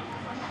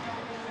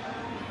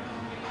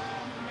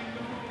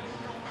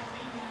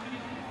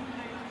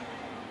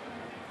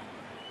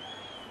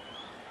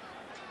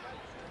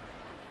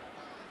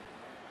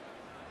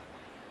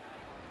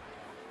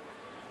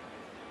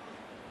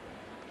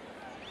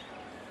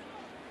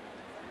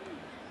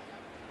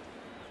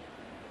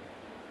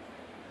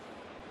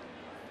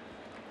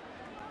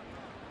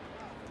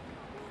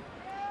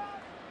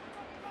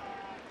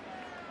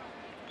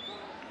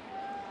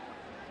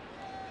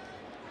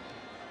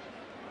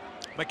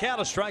 McCann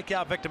a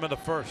strikeout victim in the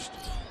first.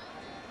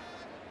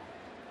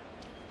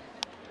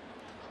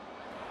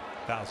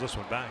 Fouls this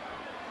one back.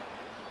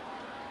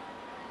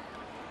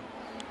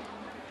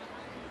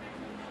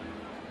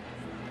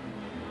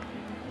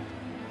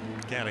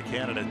 McCann a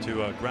candidate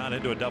to ground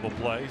into a double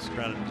play. He's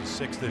grounded into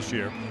 6 this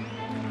year.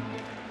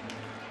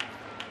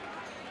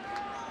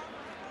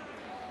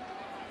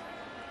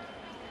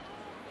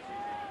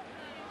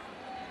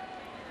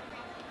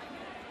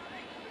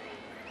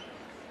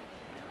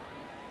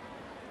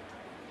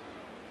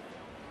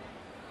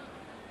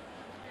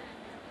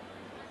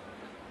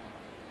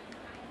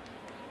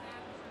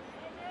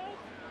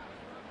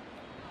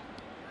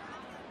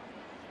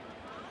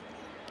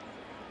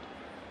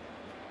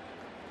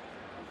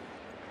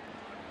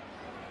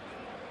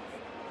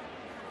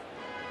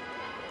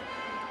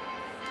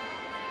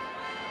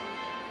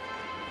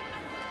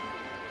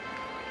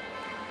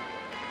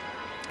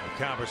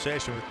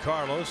 conversation with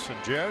Carlos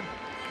and Jared.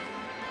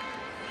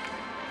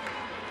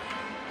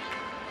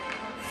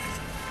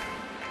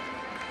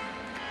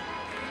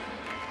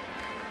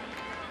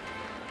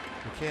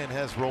 McCann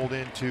has rolled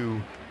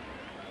into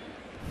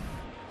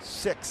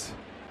 6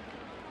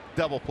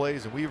 double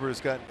plays, and Weaver has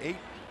gotten 8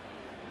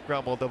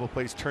 ground ball double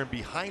plays turned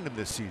behind him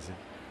this season.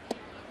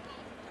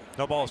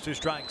 No balls, 2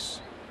 strikes.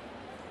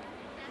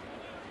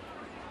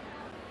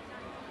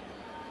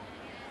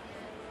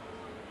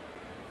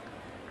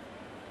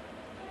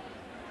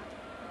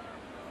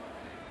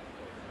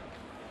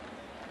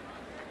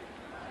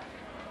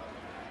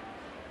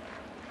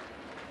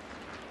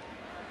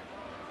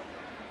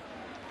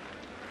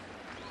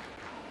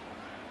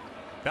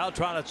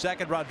 Beltran at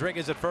second,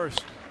 Rodriguez at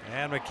first.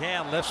 And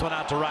McCann lifts one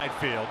out to right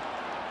field.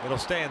 It'll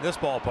stay in this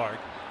ballpark.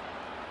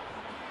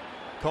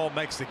 Cole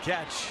makes the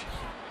catch.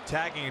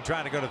 Tagging and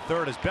trying to go to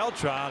third is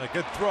Beltran. A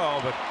good throw,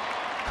 but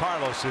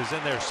Carlos is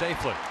in there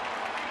safely.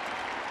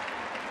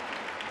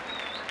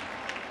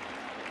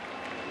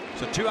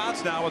 So 2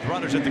 outs now with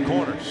runners at the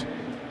corners.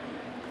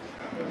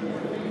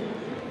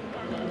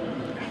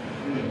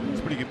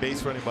 It's pretty good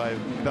base running by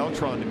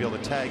Beltran to be able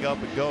to tag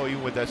up and go,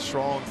 even with that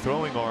strong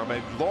throwing arm.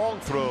 A long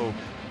throw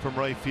from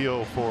right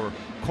field for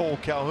Cole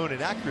Calhoun,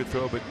 an accurate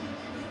throw, but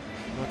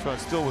Beltran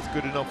still with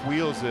good enough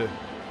wheels to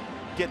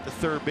get the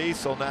third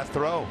base on that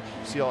throw.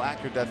 See how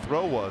accurate that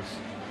throw was.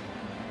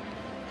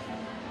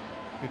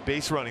 Good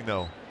base running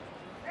though.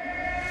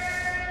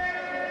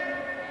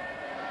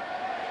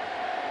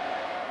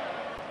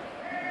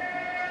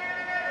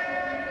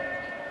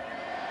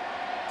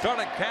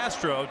 Starting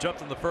Castro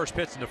jumped in the first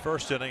pitch in the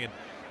first inning and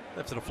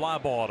lifted a fly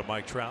ball to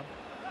Mike Trout.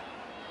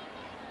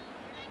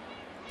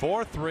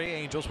 4-3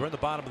 Angels. We're in the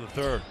bottom of the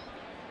third.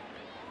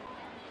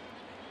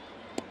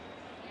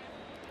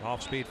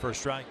 Off speed for a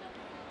strike.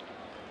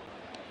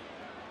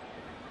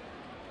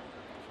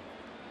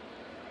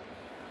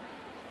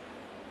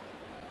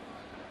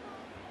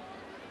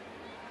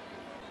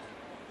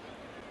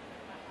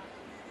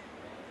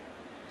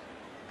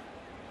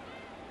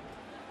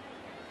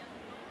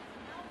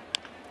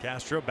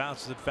 Castro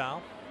bounces it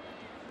foul.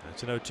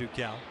 That's an 0-2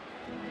 count.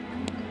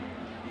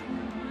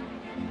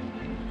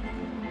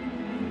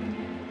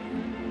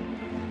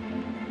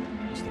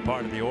 It's the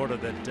part of the order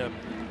that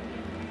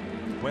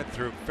went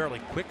through fairly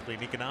quickly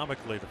and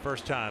economically the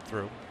first time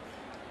through.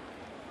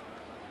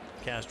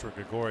 Castro,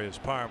 Gregorius,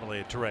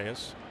 Parmalee,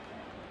 Torreyes.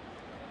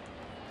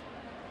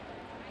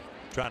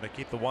 Trying to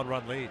keep the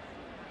 1-run lead.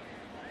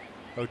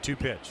 0-2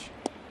 pitch.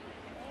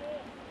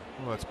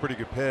 Oh, that's a pretty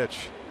good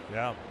pitch.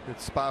 Yeah. Good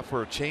spot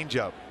for a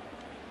changeup.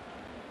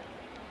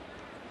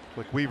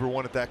 Like Weaver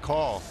wanted that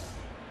call.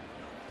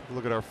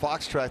 Look at our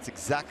Foxtrot. It's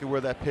exactly where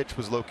that pitch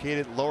was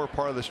located. Lower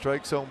part of the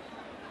strike zone.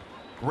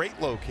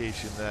 Great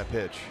location, that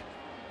pitch.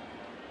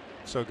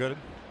 So good.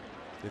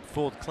 It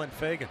fooled Clint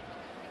Fagan.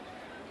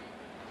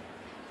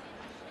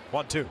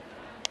 1-2.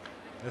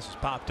 This is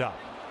popped up.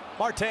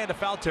 Marte into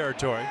foul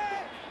territory.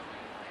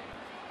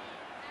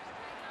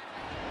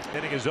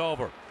 Inning is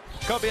over.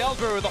 Kobe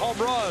Eldred with a home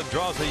run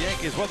draws the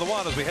Yankees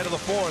 1-1 as we head to the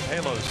 4th.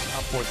 Halos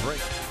up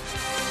 4-3.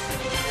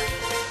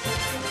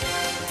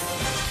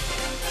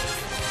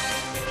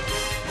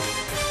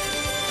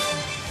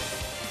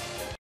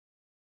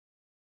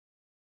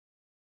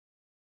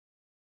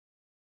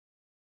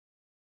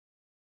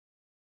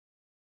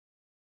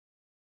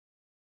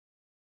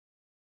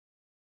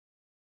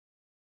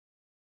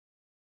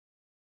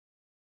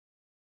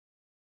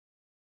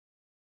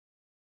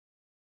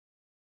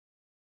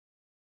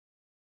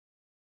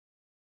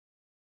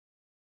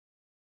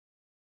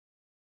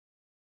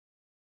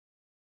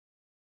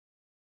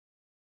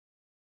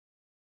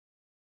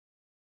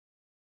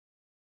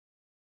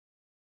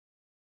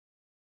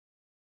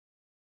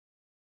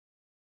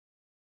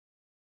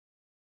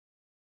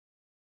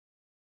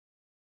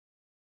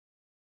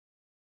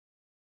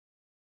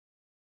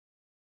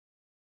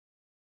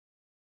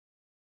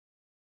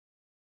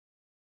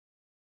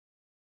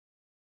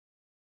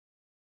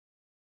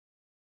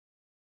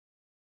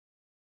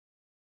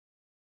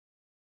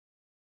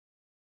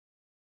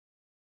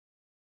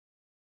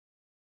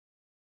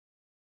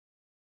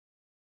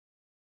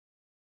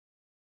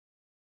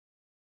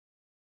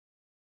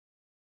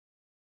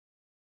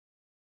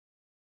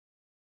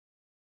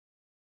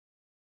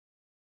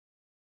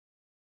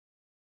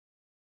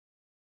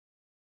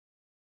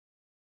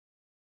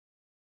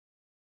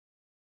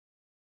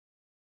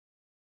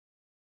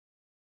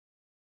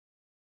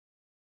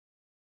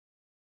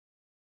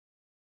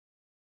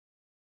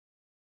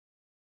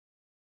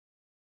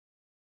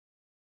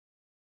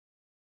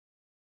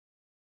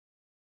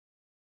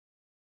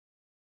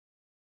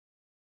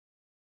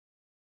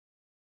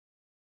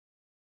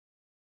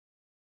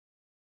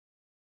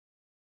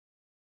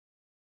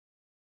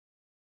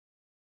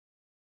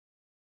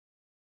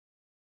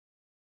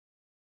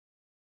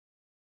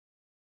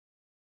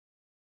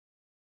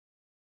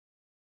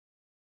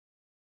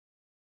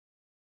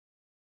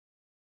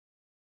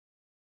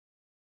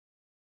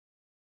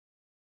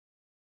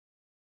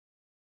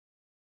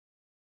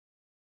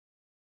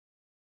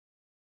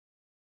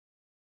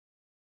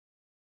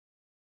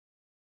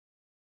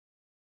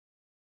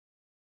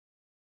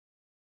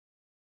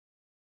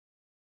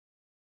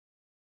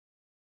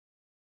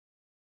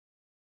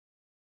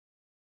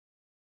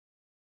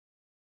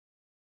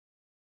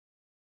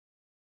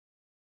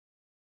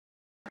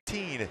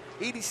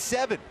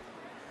 1987.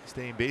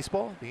 Staying in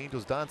baseball, the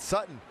Angels' Don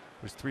Sutton,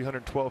 whose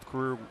 312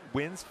 career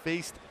wins,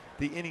 faced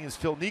the Indians'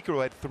 Phil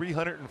Niekro at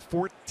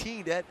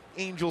 314 at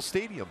Angel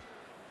Stadium.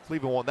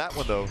 Cleveland won that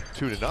one, though,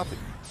 2-0.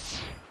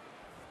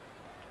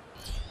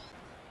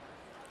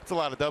 That's a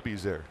lot of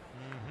W's there.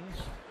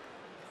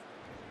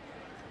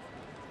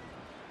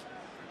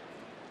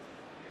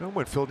 Remember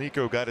when Phil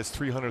Niekro got his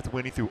 300th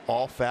win, he threw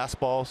all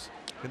fastballs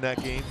in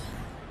that game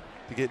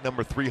to get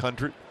number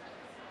 300?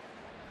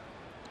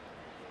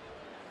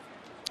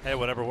 Hey,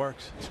 whatever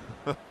works.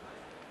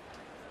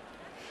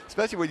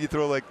 Especially when you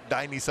throw like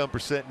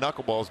 90-some%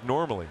 knuckleballs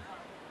normally.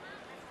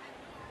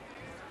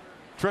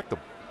 Tricked them.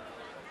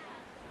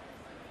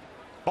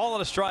 Ball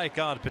and a strike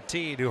on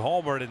Petit, who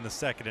homered in the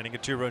second inning, a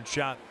 2-run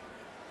shot.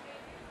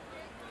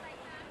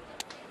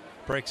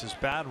 Breaks his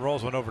bat and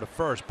rolls one over to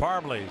first.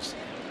 Parmley's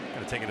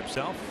going to take it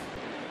himself.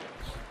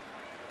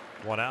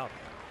 1 out.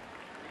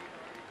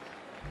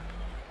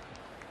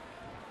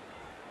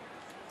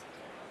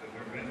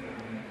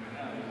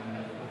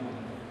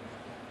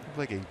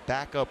 Like a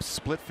backup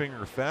split finger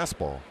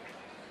fastball.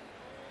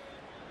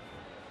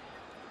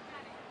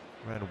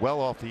 Ran well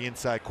off the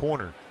inside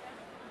corner.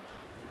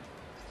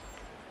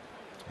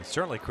 It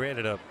certainly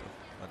created an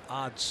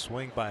odd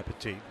swing by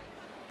Petit.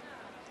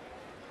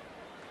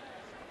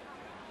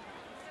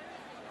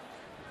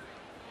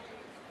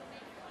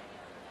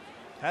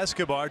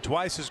 Escobar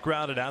twice has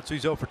grounded out, so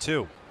he's 0 for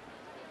 2.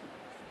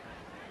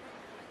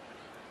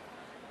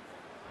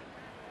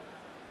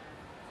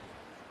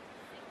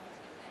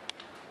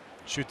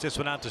 Shoots this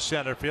one out to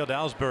center field.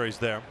 Ellsbury's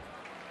there.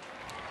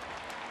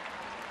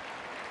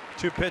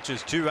 2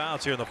 pitches, 2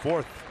 outs here in the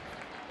 4th.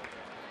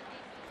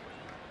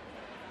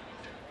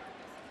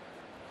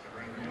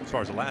 As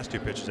far as the last 2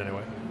 pitches,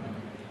 anyway.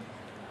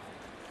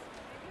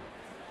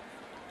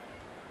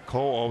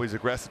 Cole always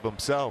aggressive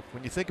himself.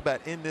 When you think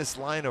about in this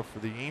lineup for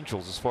the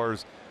Angels, as far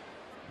as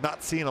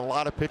not seeing a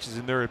lot of pitches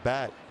in their at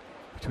bat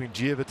between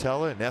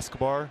Giavotella and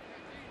Escobar,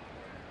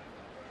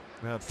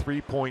 around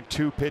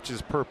 3.2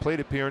 pitches per plate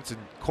appearance, and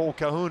Cole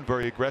Calhoun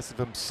very aggressive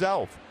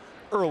himself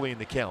early in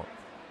the count.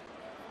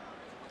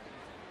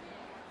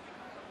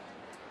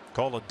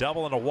 Cole a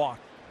double and a walk.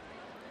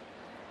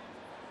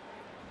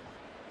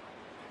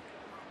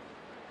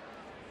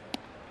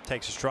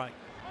 Takes a strike.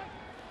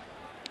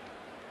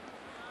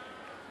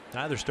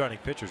 Neither starting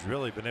pitcher's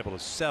really been able to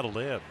settle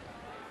in.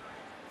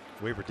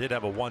 Weaver did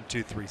have a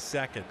 1-2-3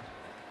 second.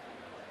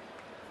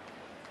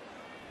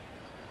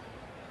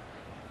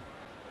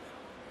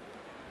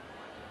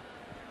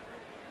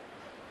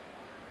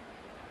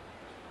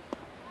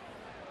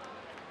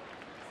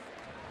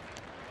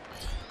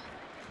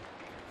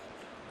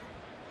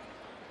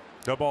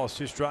 No balls,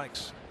 2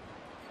 strikes.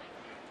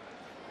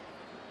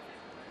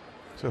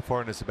 So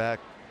far in this back,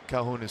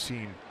 Calhoun has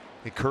seen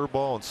a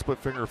curveball and split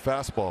finger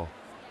fastball.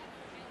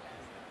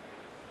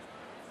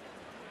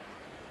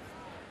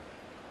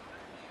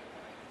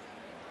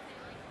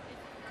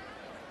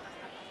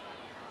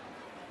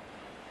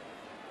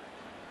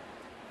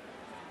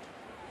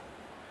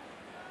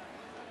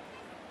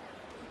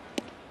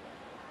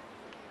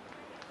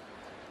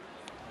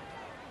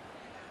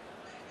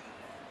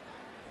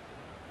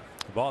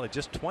 Cavalli,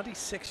 just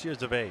 26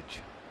 years of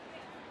age.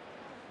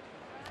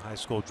 High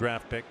school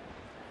draft pick.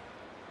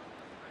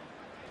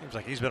 Seems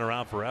like he's been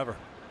around forever.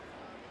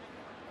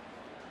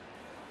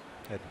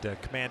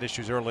 Had command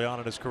issues early on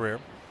in his career.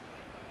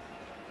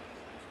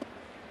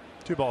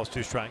 2 balls,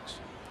 2 strikes.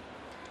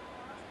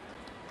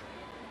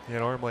 Yeah,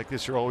 an arm like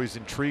this, you're always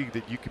intrigued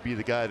that you could be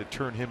the guy to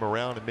turn him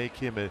around and make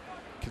him a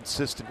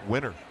consistent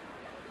winner.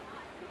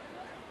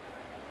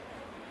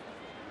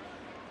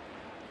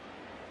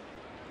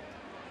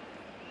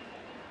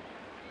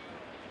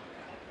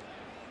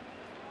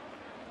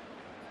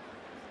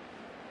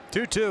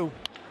 Two.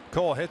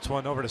 Cole hits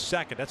one over to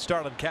second. That's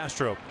Starlin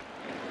Castro.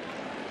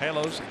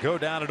 Halos go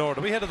down in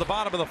order. We head to the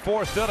bottom of the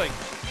 4th inning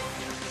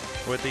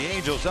with the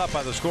Angels up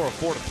by the score of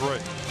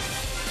 4-3.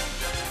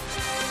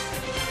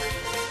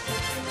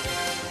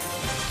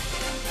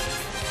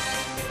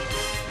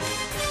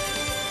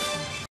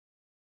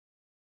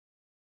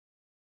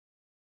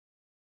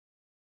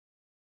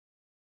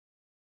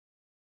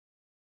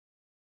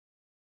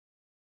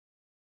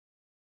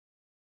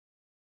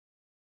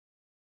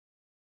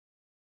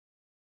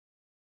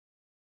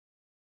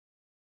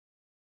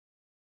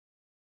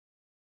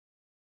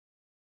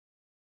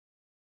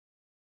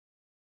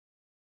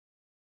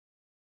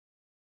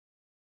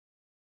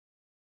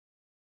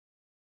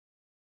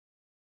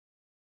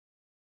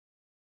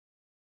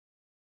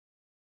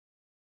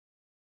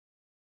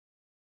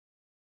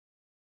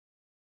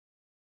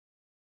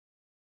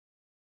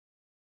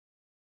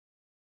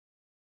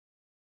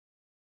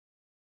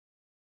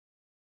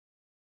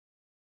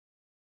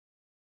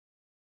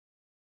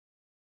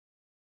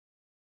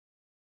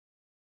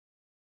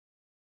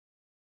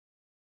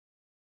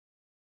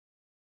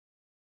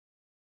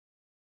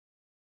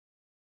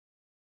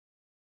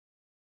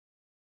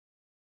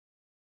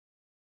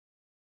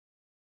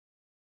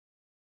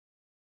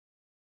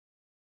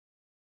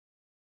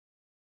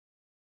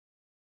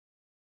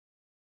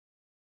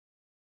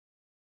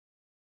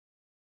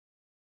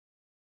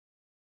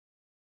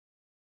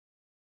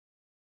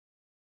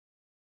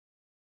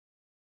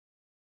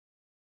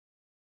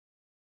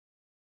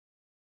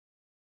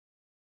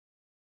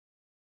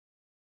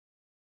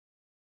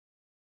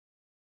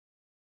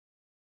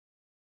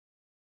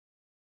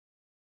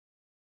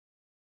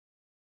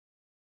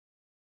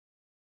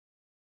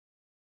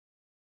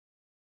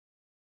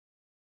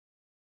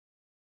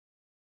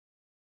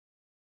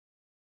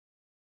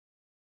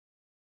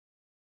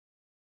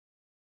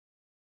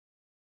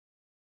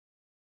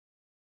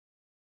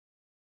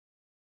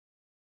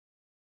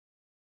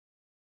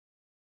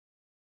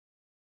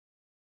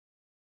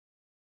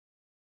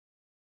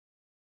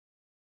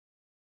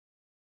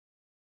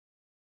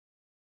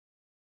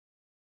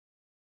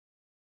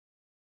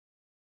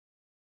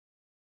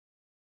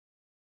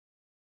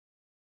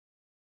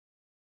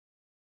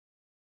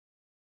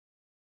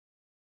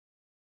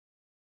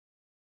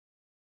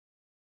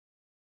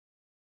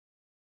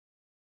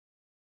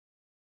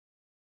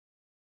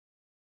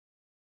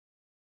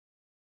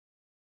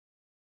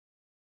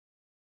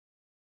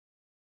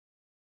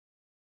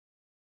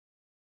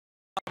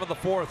 Of the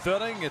fourth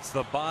inning, it's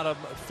the bottom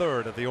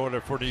third of the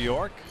order for New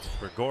York.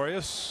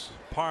 Gregorius,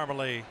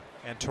 Parmalee,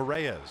 and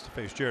Torreyes to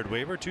face Jared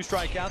Weaver. 2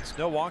 strikeouts,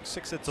 no walks,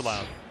 6 hits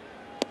allowed.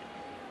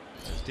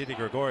 As Didi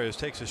Gregorius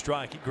takes a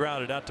strike, he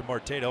grounded out to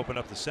Marte to open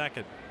up the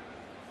second.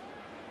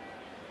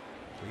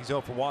 So he's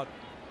 0 for 1.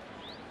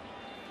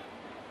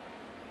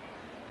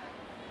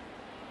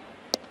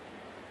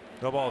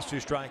 No balls,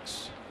 2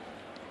 strikes.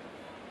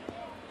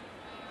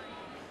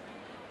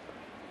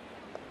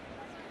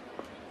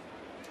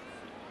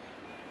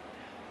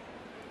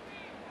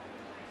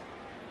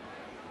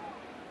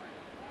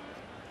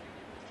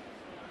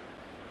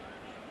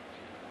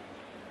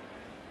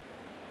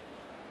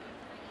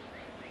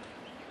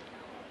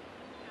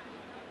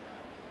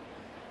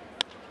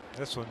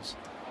 This one's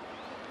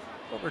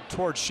over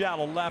towards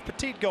shallow left.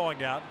 Petit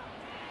going out.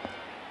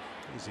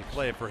 Easy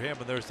play for him,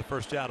 and there's the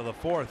first out of the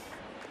fourth.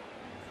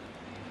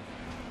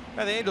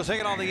 And the Angels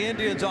taking on the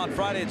Indians on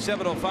Friday at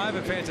 7:05,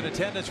 and fans in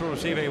attendance will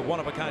receive a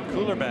one-of-a-kind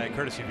cooler bag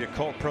courtesy of your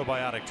Colt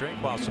probiotic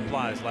drink while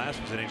supplies last.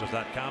 Visit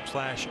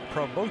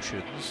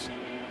angels.com/promotions to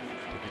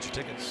get your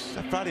tickets. Is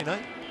that Friday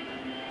night?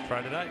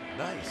 Friday night.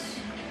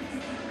 Nice.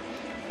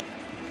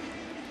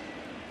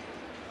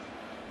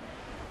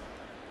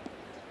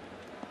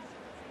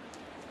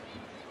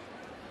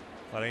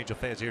 A lot of Angel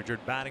fans here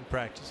during batting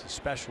practice,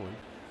 especially.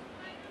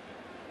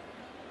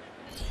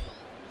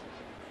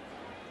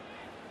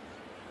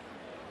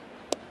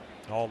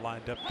 All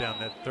lined up down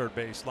that third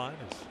base line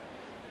as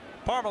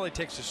Parmalee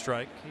takes a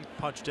strike. He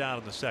punched down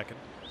in the second.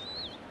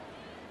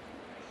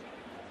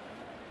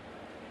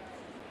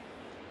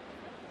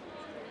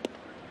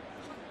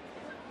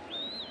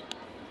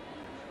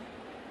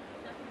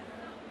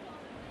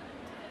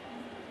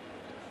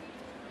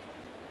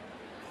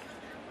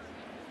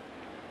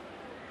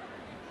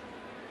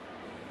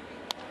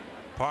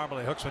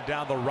 Parmalee hooks one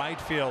down the right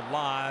field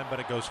line, but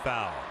it goes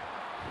foul.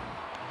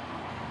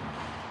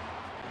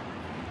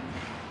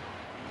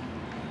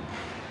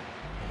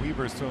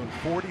 Weaver's thrown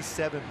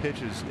 47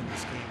 pitches in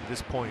this game at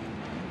this point.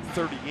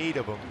 38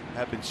 of them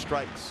have been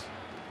strikes.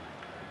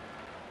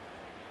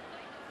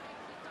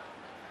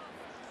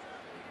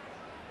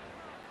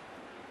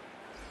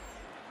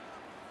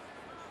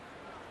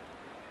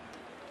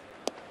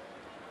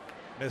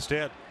 Missed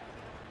it.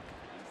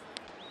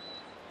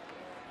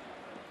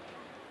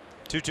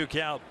 2-2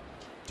 count.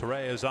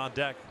 Torreyes on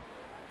deck.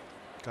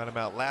 Got him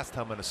out last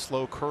time on a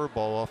slow curveball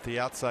off the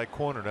outside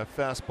corner. That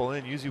fastball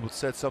in usually would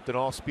set something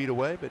off speed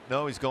away, but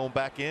no, he's going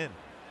back in.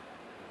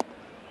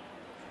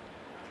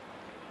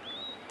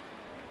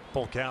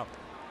 Full count.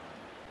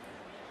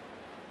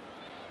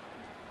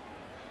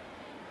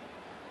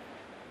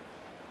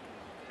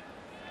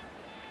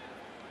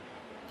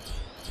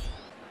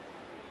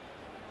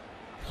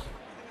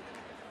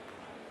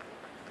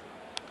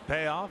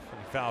 Payoff,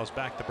 and he fouls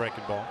back the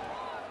breaking ball.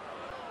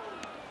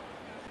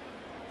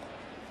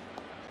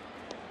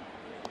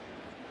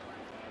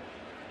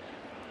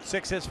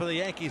 Six hits for the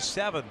Yankees,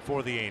 7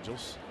 for the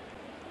Angels.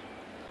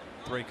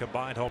 3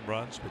 combined home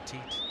runs.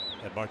 Petit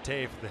and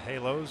Marte for the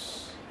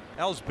Halos.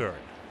 Ellsbury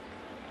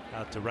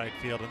out to right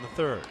field in the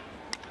third.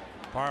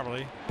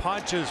 Parmalee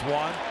punches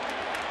one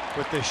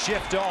with the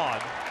shift on.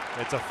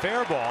 It's a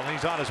fair ball, and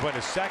he's on his way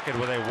to second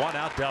with a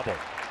 1-out double.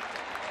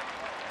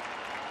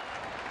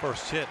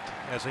 First hit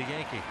as a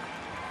Yankee.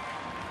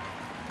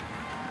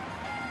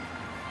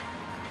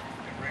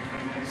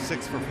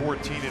 6 for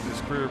 14 in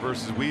his career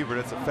versus Weaver.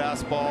 That's a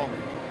fastball.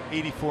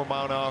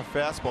 84-mile-an-hour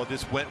fastball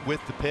just went with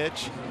the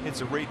pitch.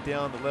 Hits it right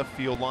down the left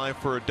field line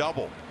for a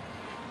double.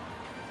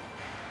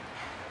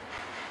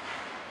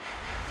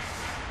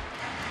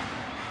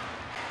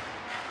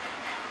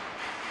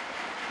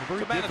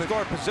 Command and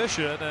score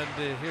position, and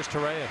here's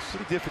Torreyes.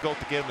 Pretty difficult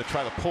to get him to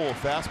try to pull a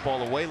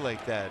fastball away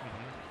like that.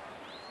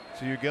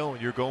 So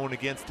you're going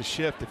against the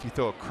shift. If you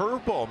throw a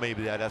curveball,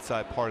 maybe that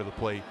outside part of the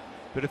plate.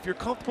 But if you're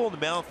comfortable in the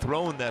mound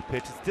throwing that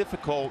pitch, it's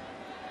difficult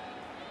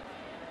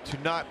to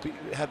not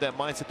have that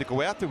mindset to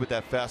go after with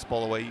that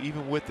fastball away,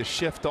 even with the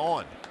shift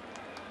on.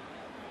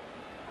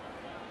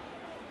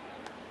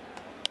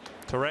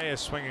 Torreyes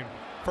swinging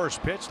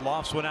first pitch,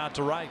 lofts one out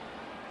to right.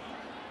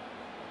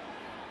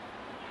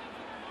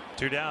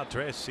 2 down.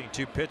 Torreyes seen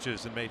 2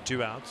 pitches and made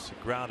 2 outs. He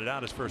grounded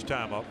out his first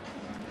time up.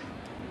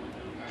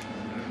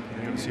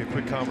 You're going to see a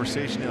quick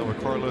conversation now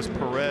with Carlos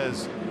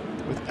Perez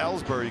with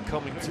Ellsbury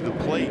coming to the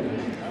plate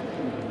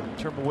in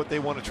terms of what they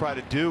want to try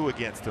to do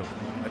against him.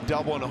 A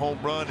double and a home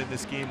run in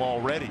this game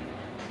already.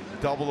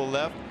 Double to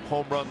left,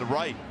 home run to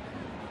right.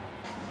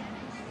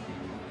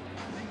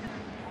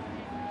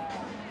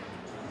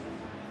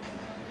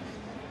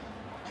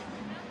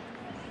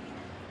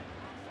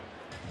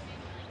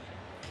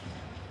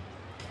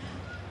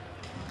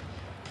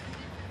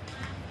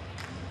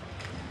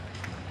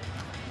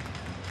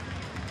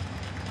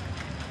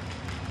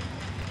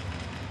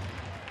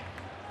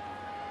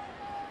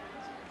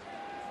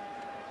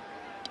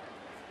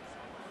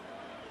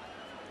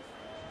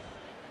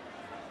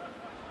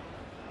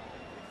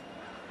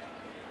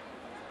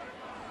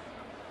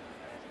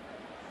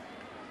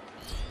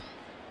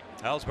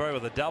 Ellsbury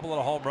with a double and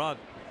a home run.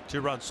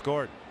 2 runs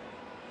scored.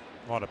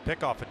 On a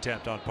pickoff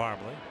attempt on Parmalee.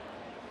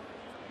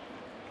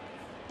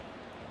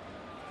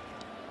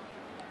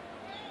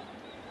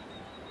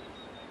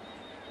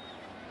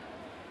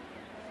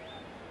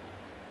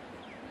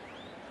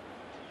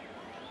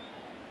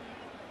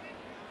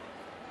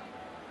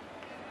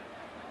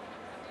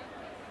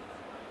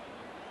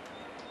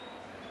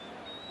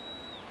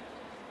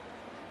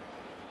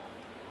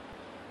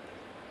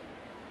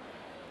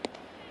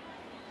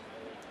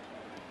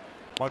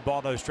 One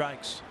ball, no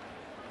strikes.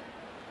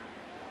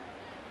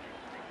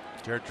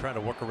 Jared trying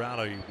to work around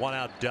a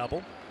 1-out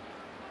double.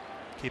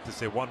 Keep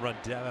this a 1-run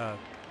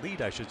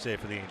lead, I should say,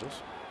 for the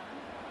Angels.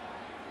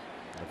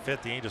 In the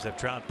fifth, the Angels have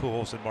Trout,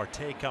 Pujols, and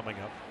Marte coming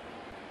up.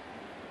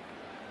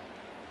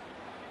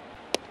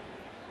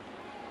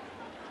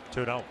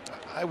 2-0.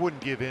 I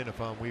wouldn't give in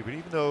if I'm Weaver,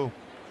 even though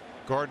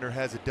Gardner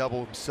has a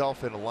double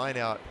himself and a line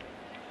out.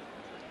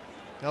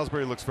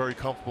 Ellsbury looks very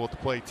comfortable at the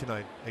plate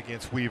tonight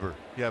against Weaver.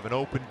 You have an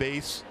open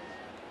base,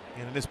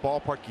 and in this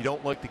ballpark, you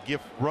don't like to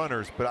give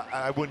runners, but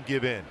I wouldn't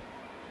give in.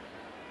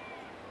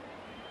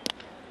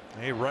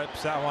 He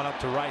rips that one up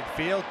to right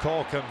field.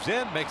 Cole comes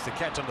in, makes the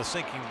catch on the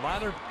sinking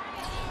liner,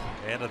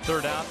 and the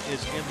third out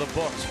is in the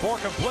books. 4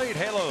 complete.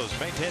 Halos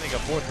maintaining a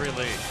 4-3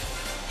 lead.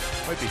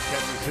 Might be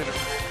catcher's hitter.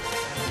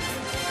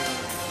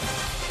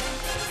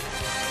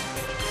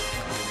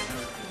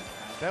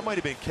 That might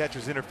have been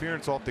catcher's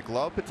interference off the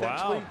glove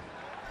potentially. Wow.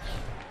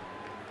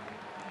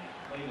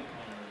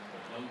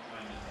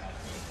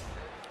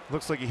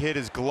 Looks like he hit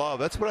his glove.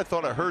 That's what I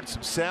thought. I heard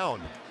some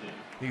sound.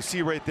 You can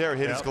see right there,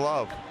 hit his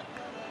glove.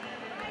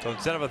 So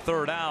instead of a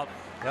third out,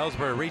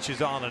 Ellsbury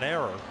reaches on an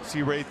error.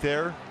 See right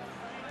there,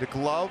 the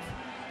glove.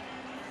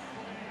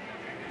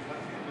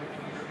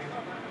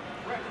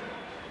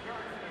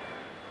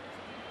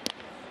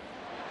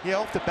 Yeah,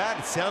 off the bat,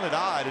 it sounded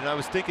odd, and I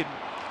was thinking,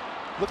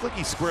 looked like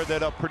he squared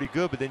that up pretty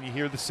good, but then you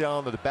hear the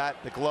sound of the bat,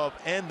 the glove,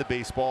 and the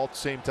baseball at the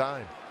same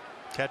time.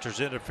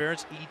 Catcher's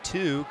interference,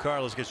 E2.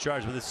 Carlos gets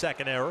charged with his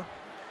second error.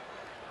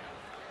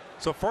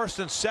 So first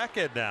and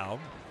second now.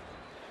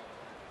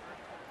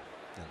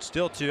 And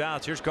still 2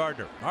 outs. Here's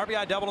Gardner.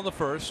 RBI double in the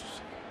first.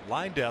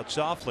 Lined out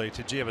softly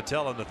to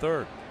Giavatella in the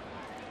third.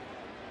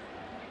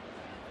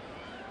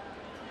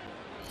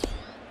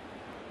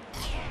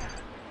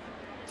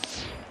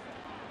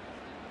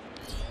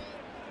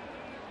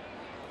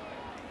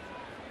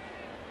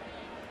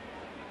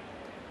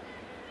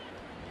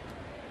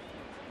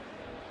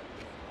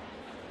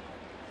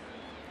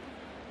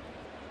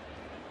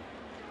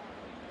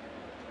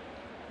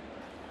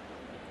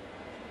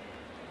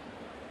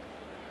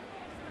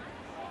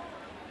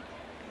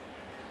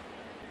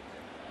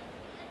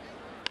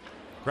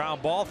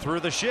 Ground ball through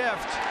the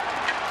shift.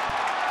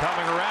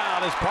 Coming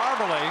around is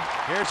Parmalee.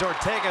 Here's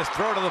Ortega's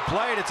throw to the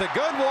plate. It's a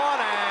good one,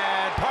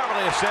 and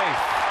Parmalee is safe.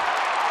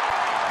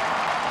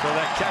 So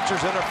that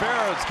catcher's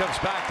interference comes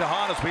back to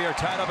haunt us. We are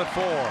tied up at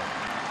 4.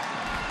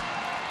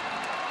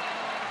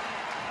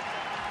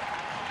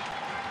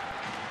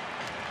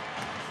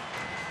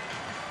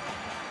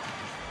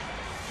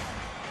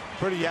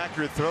 Pretty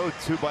accurate throw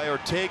too by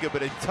Ortega,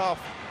 but a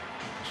tough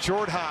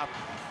short hop,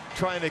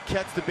 trying to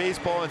catch the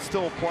baseball and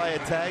still apply a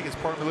tag. As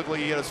Parmalee looked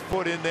like he got his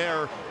foot in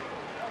there,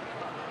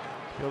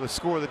 to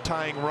score the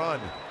tying run.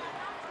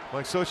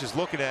 Mike Scioscia's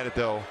looking at it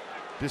though,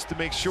 just to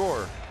make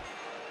sure.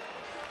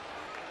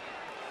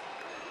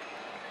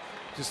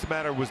 Just a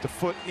matter, was the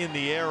foot in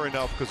the air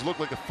enough? Because it looked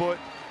like the foot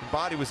and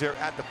body was there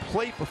at the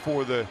plate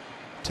before the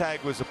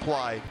tag was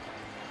applied.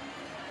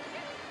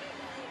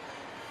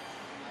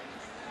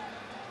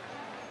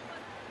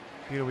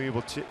 We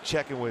will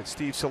check in with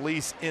Steve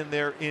Solis in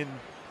there in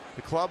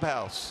the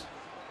clubhouse.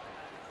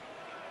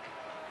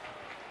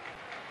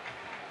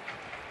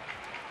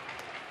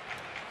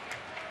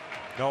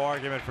 No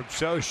argument from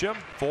Scioscia.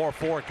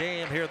 4-4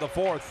 game here in the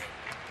fourth.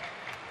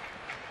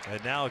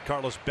 And now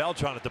Carlos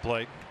Beltran at the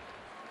plate.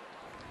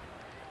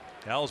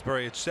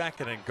 Ellsbury at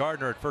second and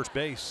Gardner at first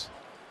base.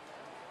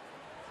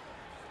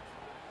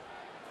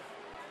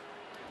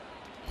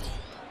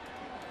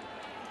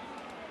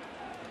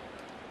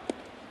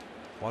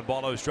 One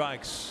ball, no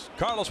strikes.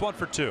 Carlos 1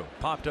 for 2.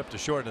 Popped up to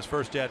short in his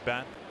first at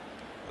bat.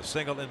 A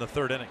single in the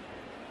third inning.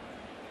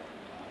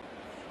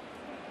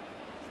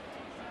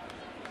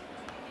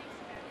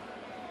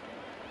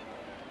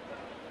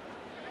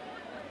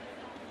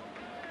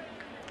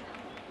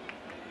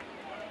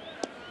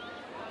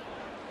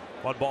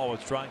 One ball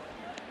with strike.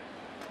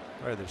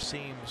 All right, there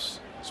seems,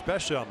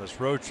 especially on this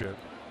road trip,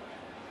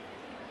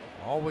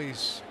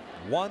 always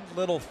one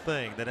little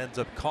thing that ends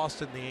up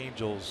costing the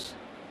Angels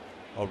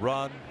a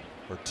run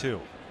or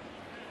two.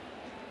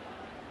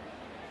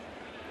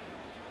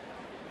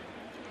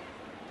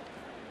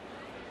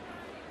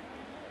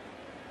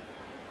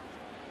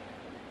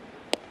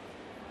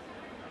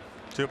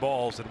 Two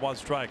balls and one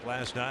strike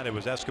last night. It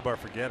was Escobar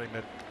forgetting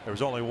that there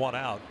was only one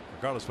out,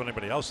 regardless of what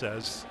anybody else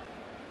says.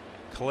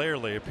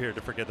 Clearly appeared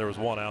to forget there was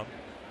one out.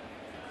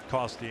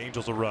 Cost the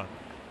Angels a run.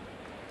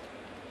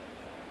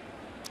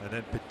 And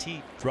then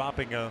Petit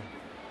dropping a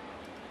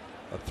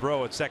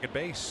throw at second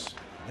base.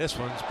 This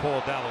one's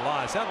pulled down the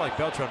line. Sounded like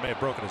Beltran may have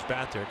broken his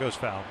bat there. It goes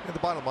foul. And the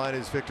bottom line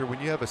is, Victor,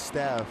 when you have a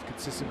staff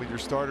consistent with your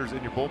starters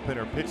and your bullpen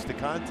or pitch to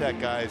contact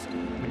guys,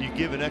 when you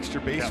give an extra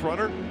base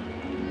runner,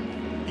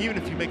 even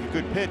if you make a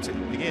good pitch,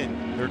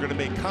 again, they're going to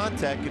make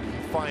contact, and if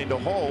you find a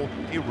hole,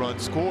 a run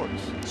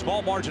scores.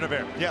 Small margin of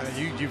error. Yes.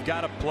 You've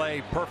got to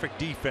play perfect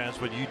defense,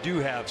 but you do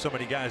have so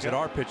many guys that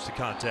are pitch to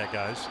contact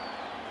guys.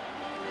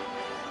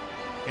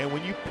 And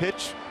when you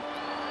pitch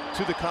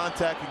to the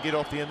contact and get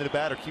off the end of the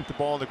bat or keep the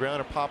ball on the ground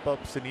or pop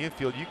ups in the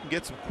infield, you can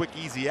get some quick,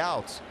 easy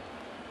outs.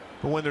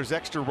 But when there's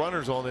extra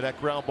runners on it,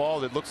 that ground ball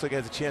that looks like it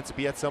has a chance to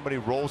be at somebody,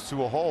 rolls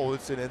through a hole,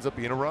 it ends up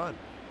being a run.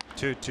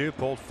 2-2,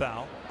 pulled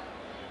foul.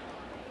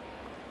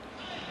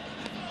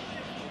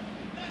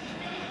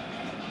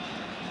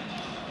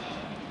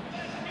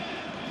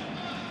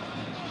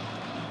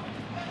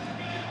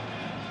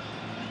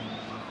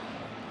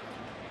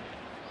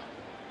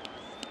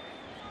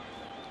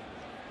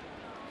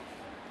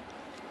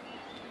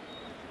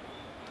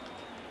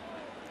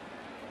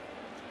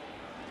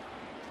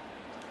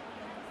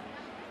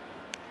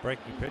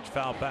 Breaking pitch,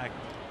 foul back.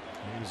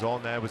 He was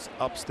on that, was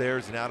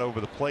upstairs and out over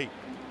the plate.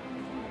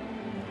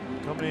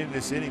 Coming into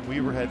this inning,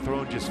 Weaver had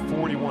thrown just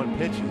 41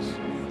 pitches,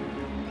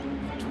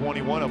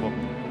 21 of them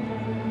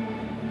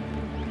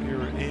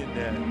here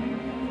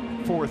in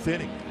the fourth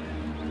inning.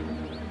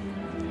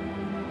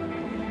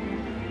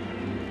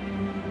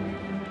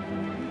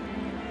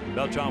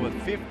 Beltran with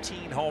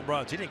 15 home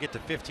runs. He didn't get to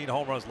 15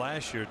 home runs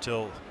last year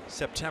till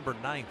September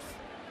 9th.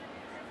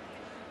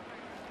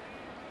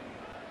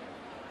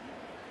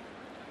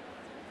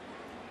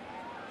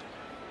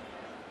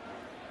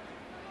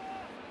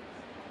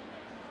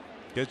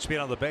 Good speed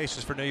on the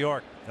bases for New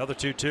York. Another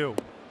 2-2.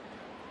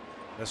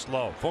 That's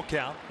low. Full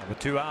count with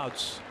 2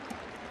 outs.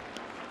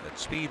 That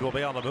speed will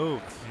be on the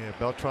move. Yeah,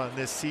 Beltran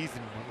this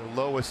season, one of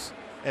the lowest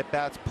at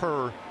bats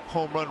per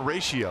home run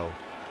ratio,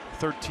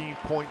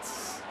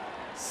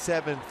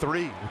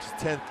 13.73, which is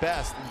 10th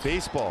best in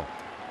baseball.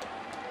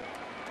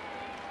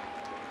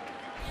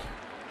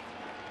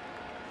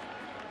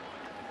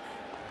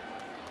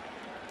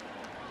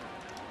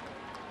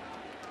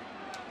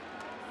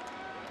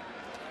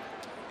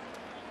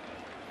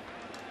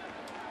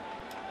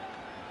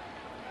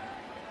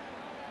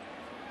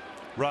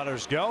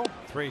 Runners go.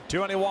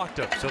 3-2, and he walked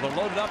up. So they're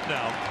loaded up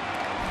now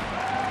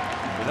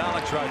with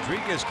Alex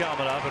Rodriguez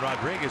coming up, and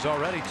Rodriguez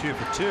already 2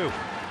 for 2.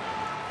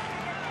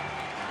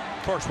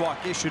 First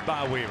walk issued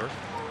by Weaver.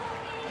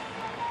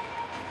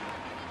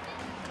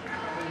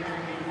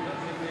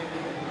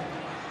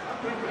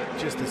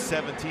 Just the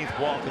 17th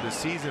walk of the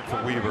season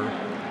for Weaver.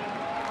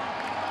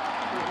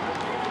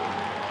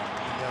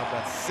 Now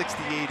about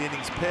 68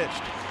 innings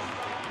pitched.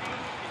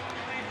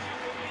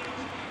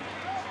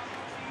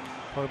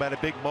 Talking about a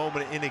big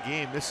moment in a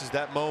game. This is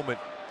that moment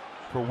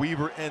for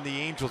Weaver and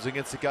the Angels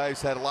against a guy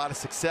who's had a lot of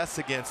success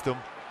against them.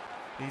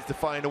 Needs to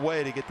find a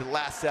way to get the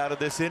last out of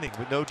this inning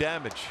with no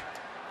damage.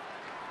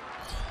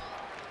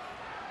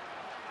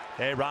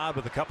 A-Rod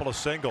with a couple of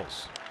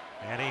singles.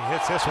 And he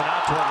hits this one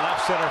out toward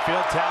left center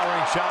field.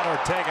 Towering shot,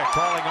 Ortega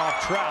calling off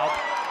Trout.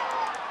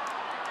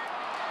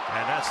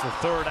 And that's the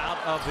 3rd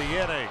out of the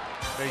inning.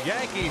 The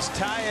Yankees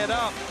tie it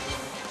up.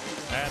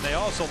 And they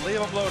also leave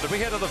them loaded. We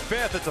head to the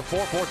 5th. It's a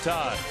 4-4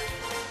 tie.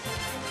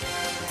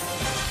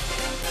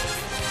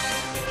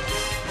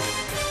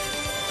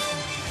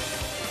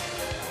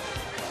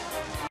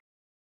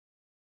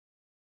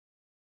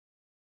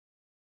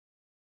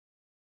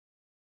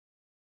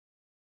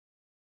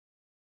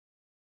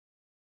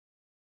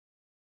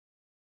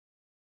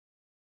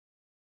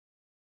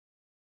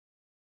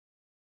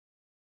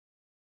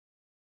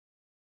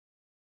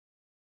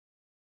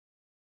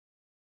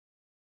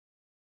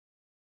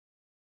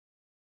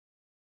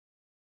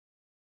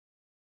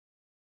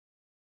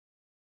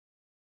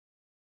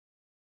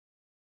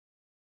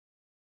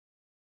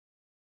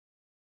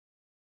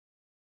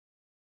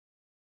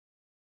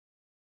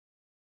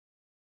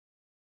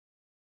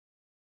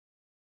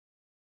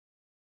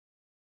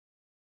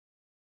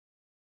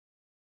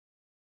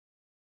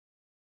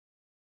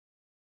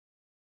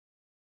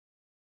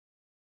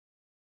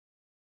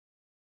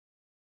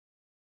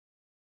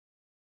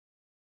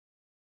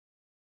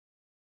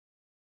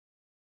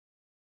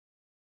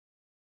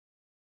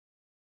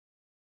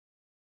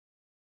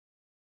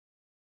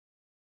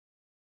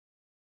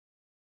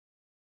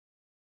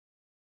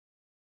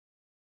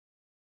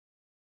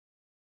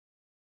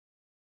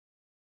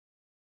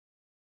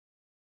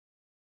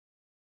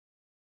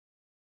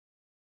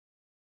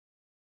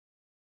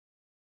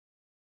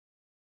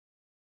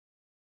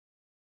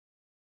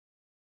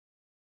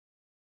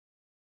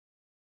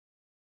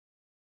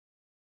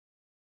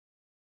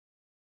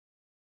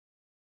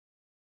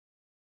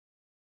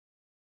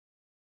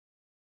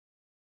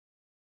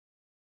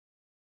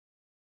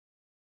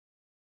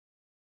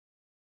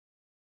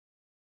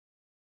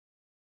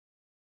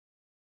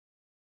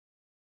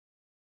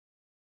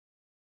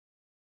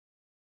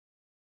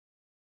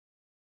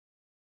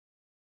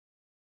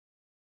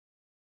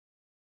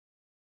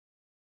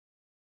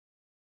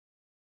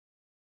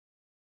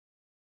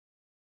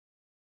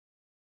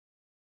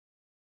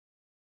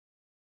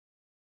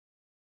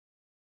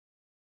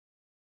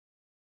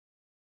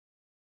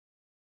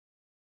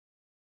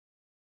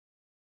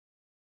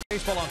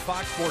 Baseball on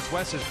Fox Sports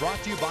West is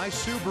brought to you by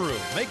Subaru,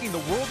 making the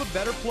world a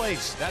better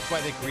place. That's why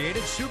they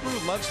created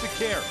Subaru Loves to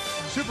Care,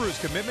 Subaru's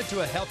commitment to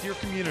a healthier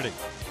community.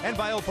 And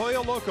by El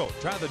Pollo Loco,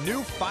 try the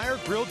new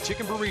fire-grilled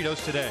chicken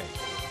burritos today.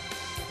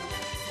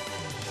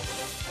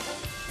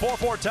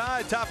 4-4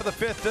 tie, top of the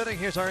fifth inning.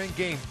 Here's our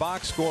in-game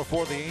box score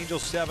for the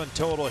Angels. 7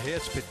 total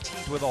hits.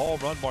 Petit with a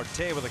home run.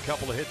 Marte with a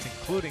couple of hits,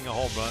 including a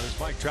home run. As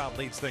Mike Trout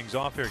leads things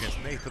off here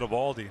against Nathan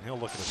Eovaldi, and he'll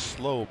look at a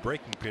slow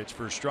breaking pitch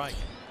for a strike.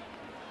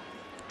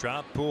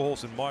 Trout,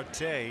 Pujols, and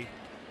Marte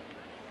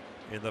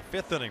in the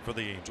fifth inning for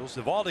the Angels.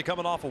 Eovaldi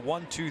coming off a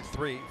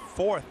 1-2-3,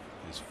 fourth,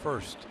 his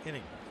first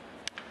inning.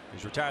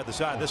 He's retired the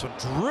side. This one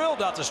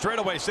drilled out to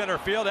straightaway center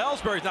field.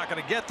 Ellsbury's not going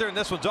to get there, and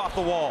this one's off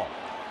the wall.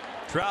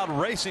 Trout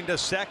racing to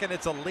second.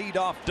 It's a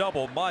leadoff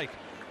double. Mike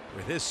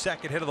with his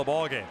second hit of the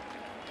ball game.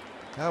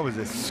 That was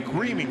a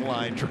screaming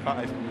line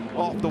drive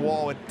off the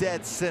wall in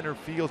dead center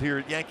field here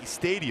at Yankee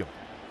Stadium.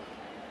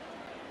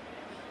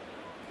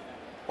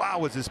 Wow,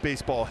 was this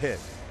baseball hit.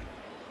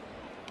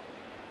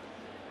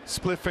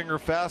 Split finger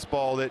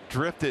fastball that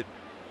drifted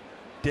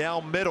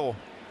down middle,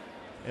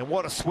 and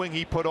what a swing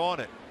he put on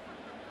it.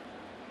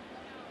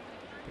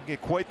 Can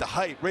get quite the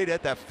height right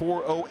at that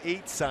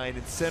 408 sign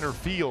in center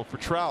field for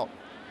Trout.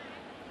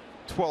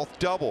 12th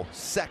double,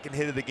 second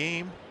hit of the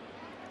game.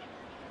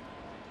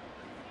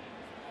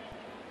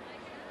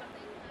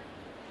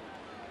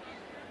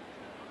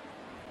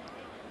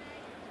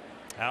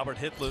 Albert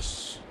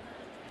hitless.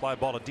 Fly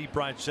ball to deep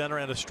right center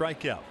and a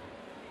strikeout.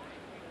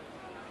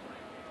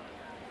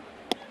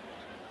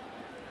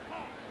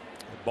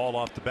 Ball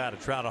off the bat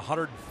of Trout,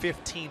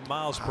 115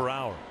 miles per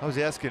hour. I was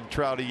asking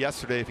Trouty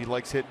yesterday if he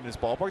likes hitting his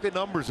ballpark. The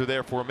numbers are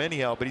there for him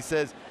anyhow, but he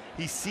says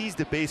he sees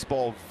the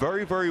baseball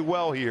very, very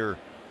well here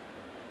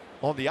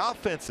on the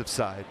offensive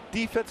side.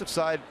 Defensive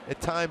side at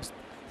times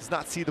does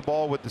not see the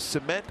ball with the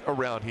cement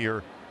around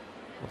here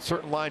when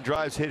certain line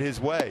drives hit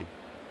his way.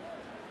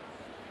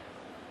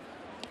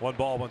 1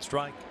 ball, 1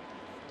 strike.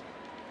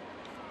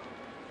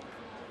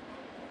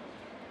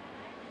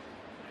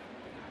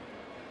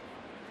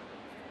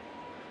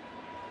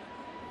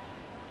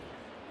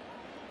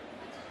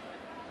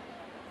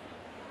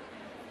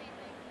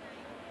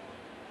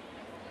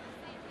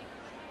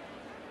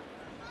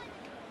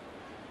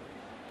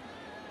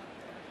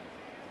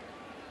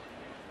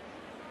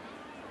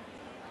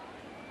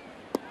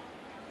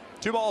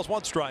 Two balls,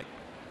 1 strike.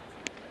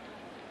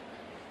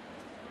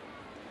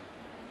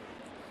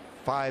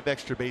 5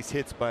 extra base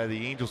hits by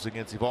the Angels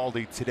against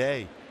Eovaldi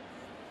today.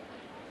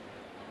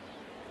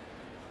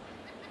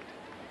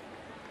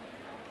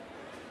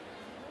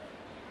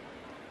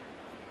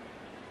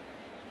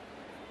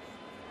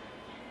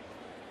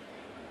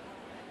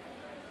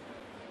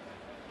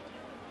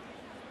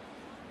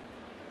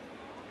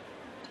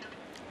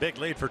 Big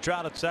lead for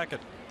Trout at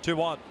second.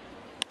 2-1.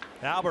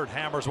 Albert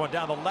hammers one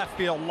down the left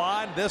field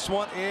line. This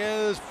one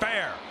is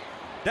fair.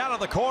 Down in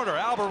the corner.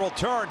 Albert will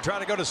turn, try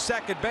to go to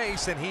second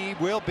base, and he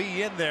will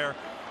be in there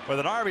with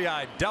an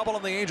RBI double,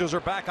 and the Angels are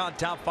back on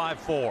top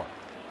 5-4.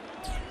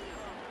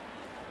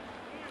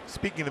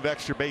 Speaking of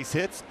extra base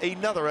hits,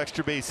 another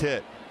extra base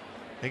hit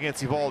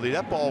against Eovaldi.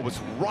 That ball was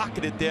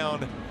rocketed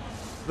down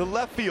the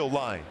left field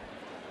line.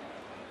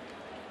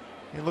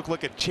 It looked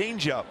like a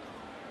changeup.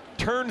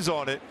 Turns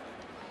on it.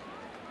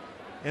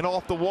 And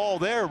off the wall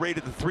there,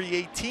 rated the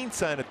 318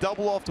 sign. A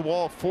double off the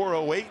wall,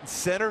 408 in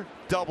center.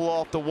 Double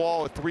off the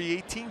wall, a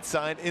 318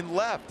 sign in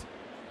left.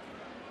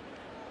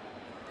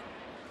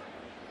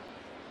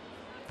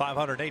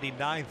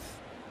 589th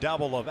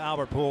double of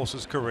Albert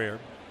Pujols' career.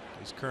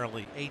 He's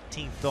currently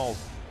 18th all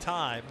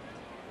time.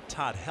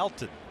 Todd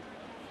Helton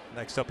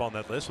next up on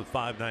that list with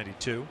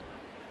 592.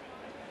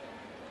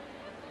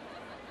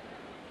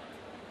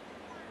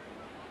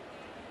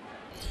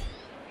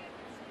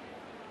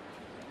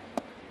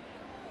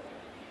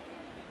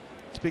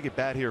 Big at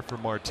bat here for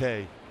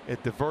Marte.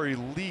 At the very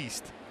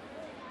least,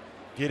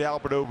 get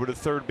Albert over to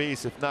third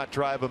base, if not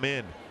drive him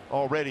in.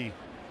 Already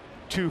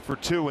 2 for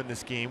 2 in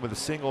this game with a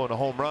single and a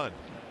home run.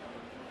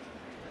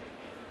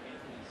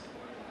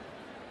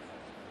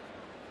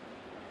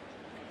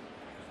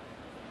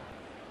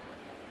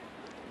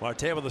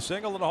 Marte with a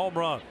single and a home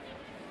run.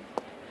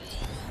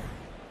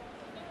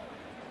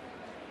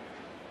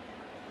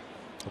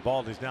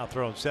 Eovaldi's now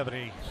thrown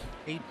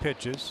 78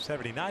 pitches,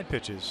 79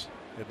 pitches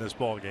in this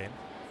ball game.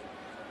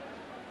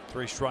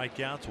 3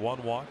 strikeouts,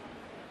 1 walk.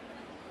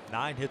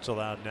 9 hits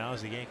allowed now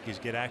as the Yankees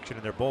get action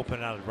in their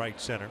bullpen out at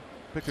right center.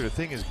 Victor, the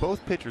thing is,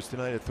 both pitchers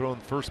tonight have thrown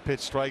first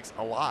pitch strikes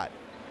a lot.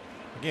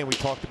 Again, we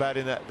talked about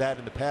that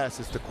in the past.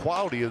 It's the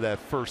quality of that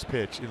first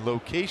pitch and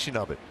location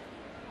of it.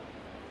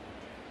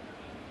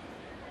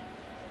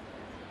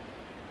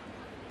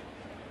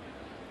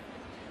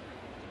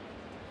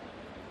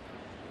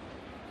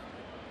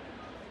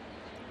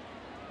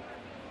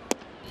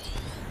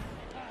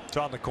 It's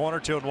on the corner,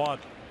 2-1.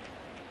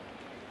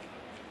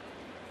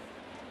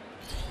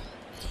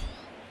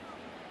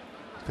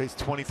 Faced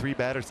 23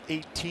 batters,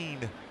 18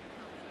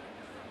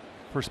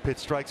 first pitch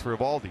strikes for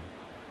Eovaldi.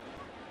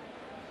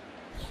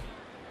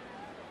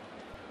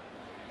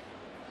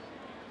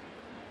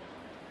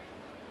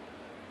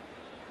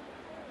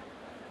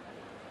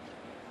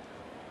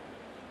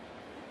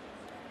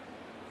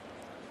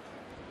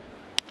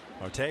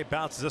 Marte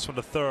bounces this one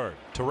to third.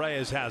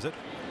 Torres has it.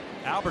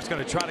 Albert's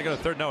going to try to go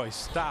to third. No, he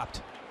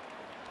stopped.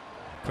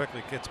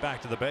 Quickly gets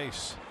back to the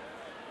base.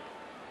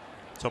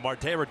 So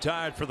Marte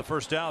retired for the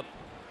first out.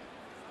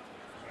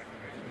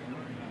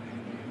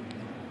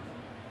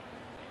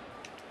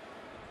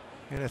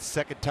 And that's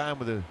second time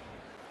with a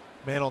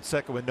man on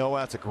second with no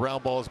outs. A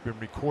ground ball has been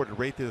recorded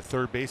right to the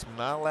third baseman,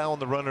 not allowing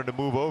the runner to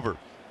move over.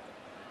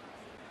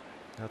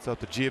 That's up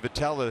to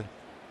Giavotella.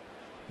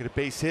 Get a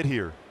base hit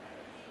here.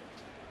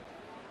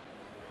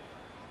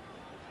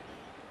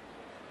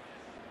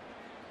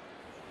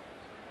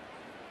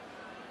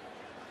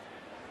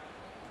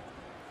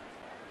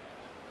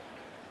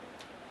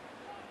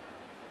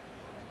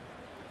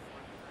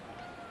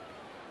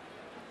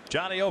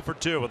 Johnny 0 for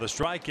 2 with a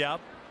strikeout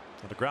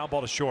and a ground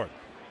ball to short.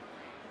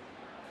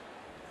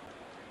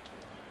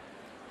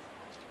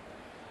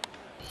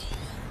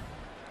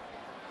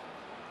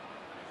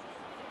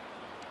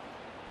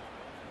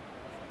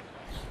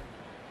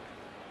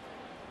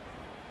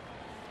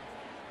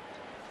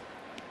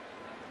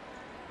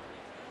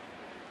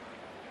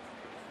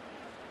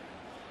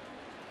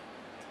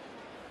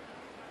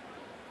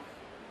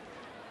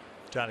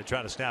 Johnny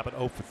trying to snap it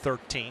 0 for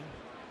 13.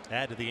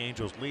 Add to the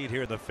Angels' lead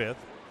here in the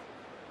fifth.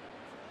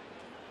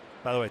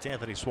 By the way, it's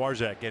Anthony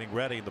Swarzak getting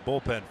ready in the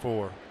bullpen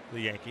for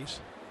the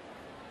Yankees.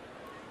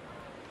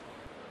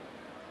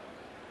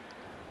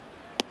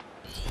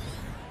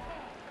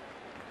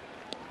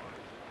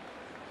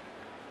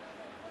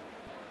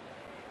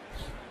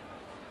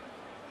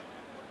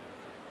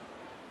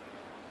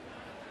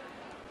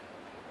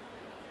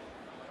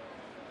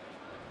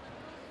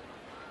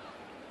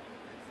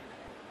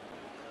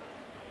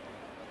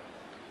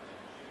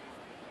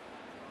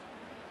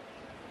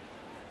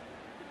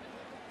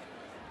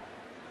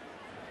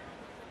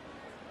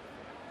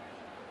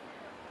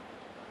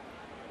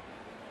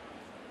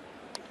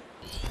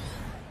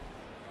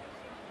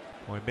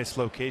 Boy,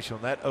 mislocation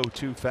on that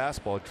 0-2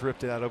 fastball,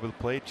 drifted out over the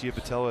plate.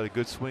 Giavotella had a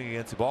good swing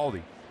against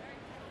Eovaldi.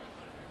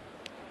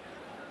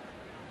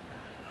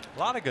 A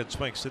lot of good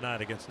swings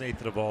tonight against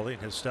Nathan Eovaldi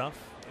and his stuff.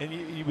 And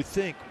you would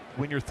think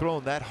when you're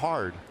throwing that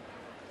hard,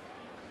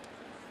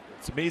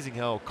 it's amazing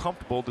how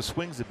comfortable the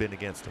swings have been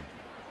against him.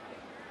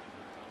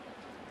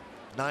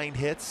 9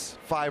 hits,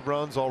 5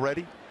 runs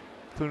already,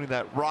 including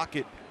that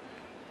rocket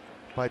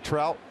by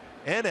Trout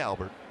and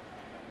Albert.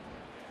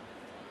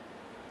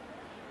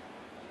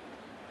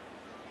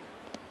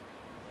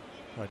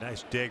 Oh,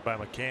 nice dig by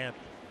McCann.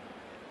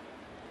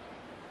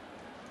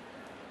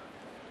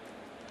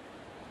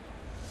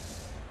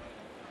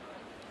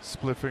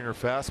 Split finger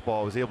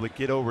fastball, was able to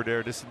get over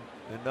there just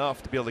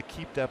enough to be able to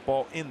keep that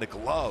ball in the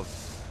glove.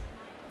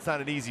 It's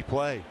not an easy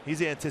play.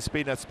 He's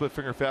anticipating that split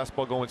finger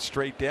fastball going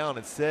straight down.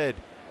 Instead,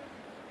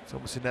 it's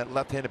almost in that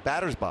left-handed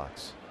batter's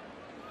box.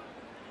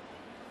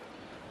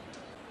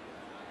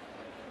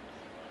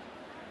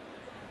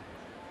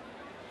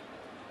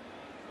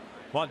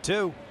 One,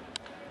 two.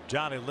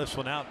 Johnny lifts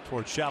one out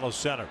towards shallow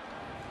center.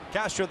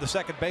 Castro, the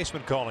second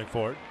baseman, calling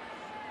for it.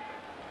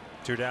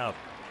 2 down.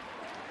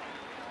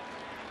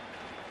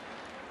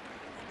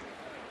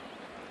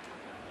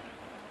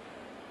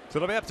 So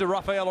it'll be up to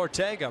Rafael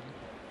Ortega.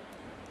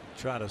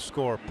 Trying to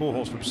score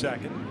Pujols from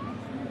second.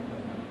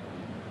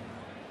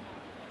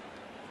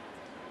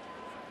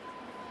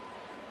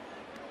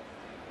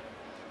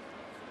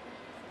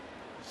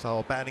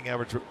 Solid batting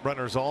average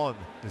runners on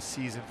this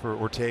season for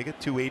Ortega,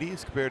 280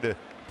 as compared to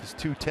just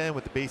 210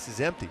 with the bases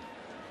empty.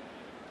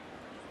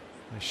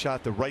 He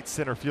shot the right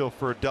center field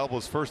for a double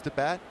his first at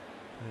bat,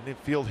 and an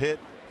infield hit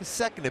his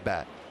second at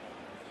bat.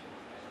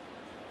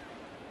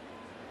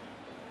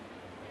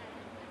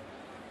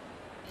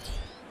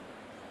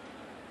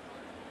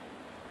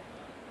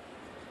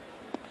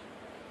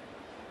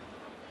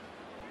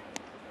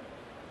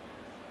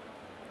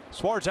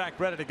 Swarzak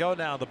ready to go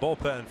now in the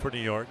bullpen for New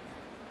York.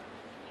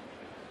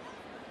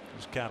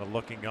 Just kind of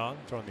looking on,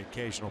 throwing the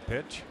occasional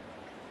pitch.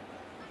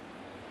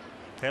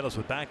 Taylor's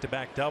with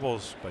back-to-back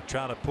doubles by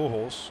Trout and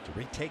Pujols to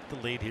retake the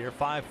lead here.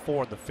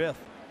 5-4 in the fifth.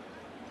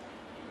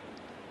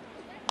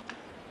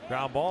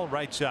 Ground ball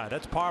right side.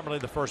 That's Parmalee,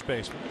 the first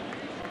baseman.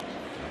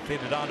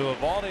 Feeded on to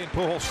Eovaldi, and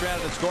Pujols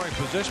stranded in scoring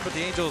position, but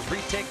the Angels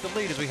retake the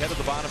lead as we head to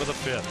the bottom of the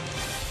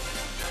fifth.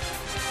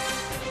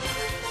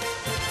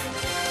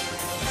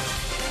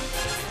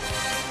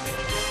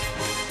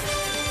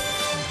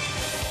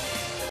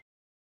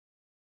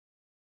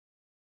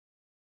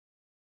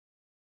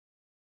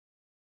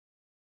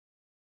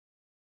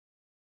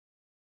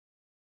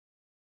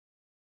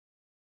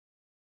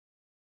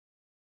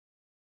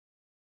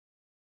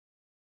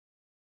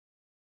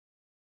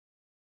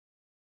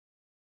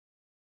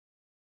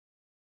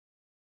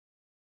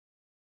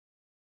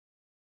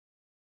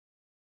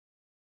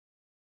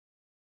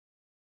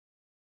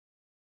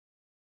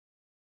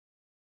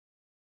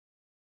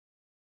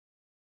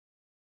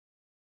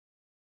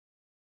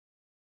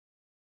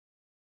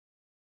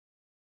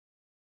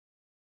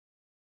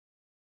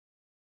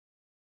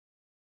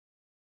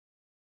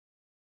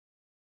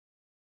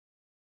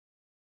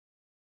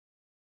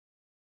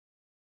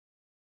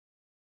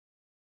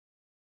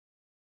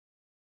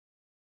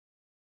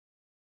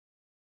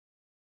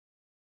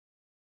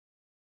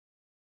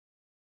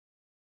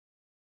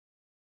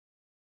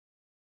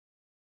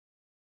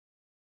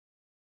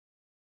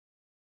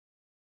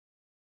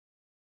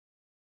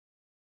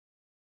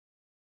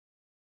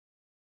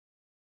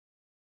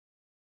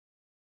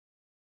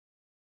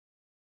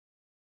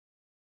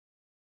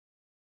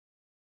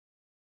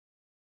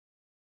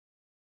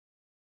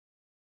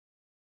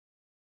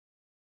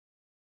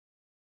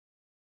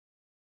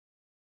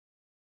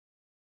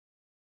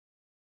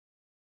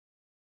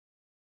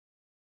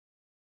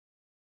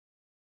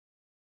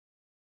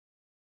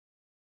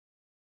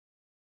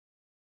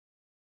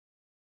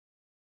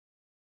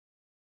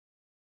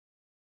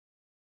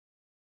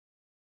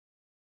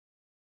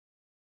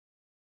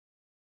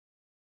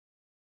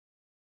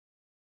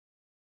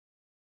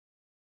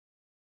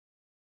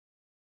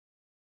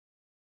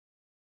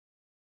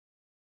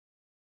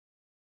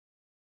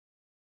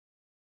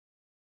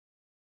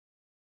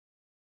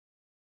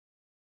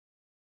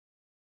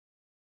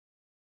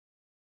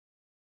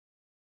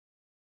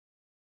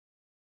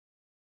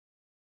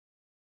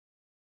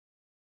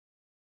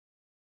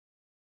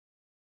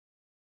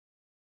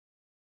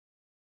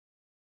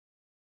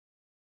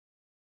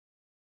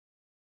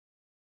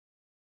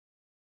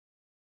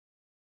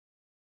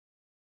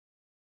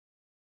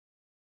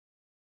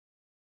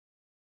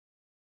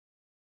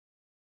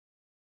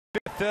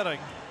 Fifth inning.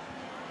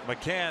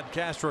 McCann,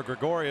 Castro,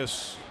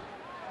 Gregorius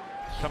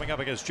coming up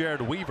against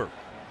Jared Weaver.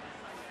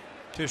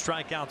 2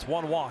 strikeouts,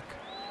 1 walk,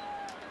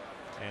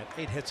 and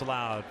 8 hits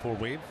allowed for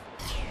Weave.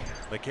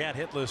 McCann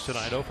hitless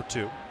tonight, 0 for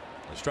 2.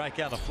 A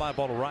strikeout and a fly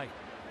ball to right.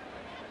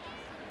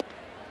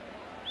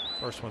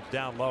 First one's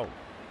down low.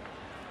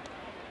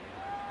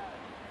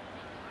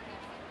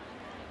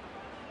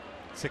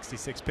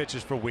 66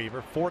 pitches for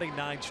Weaver,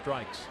 49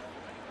 strikes.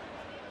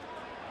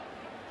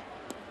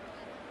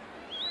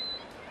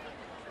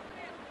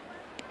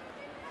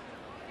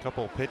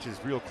 Couple of pitches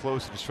real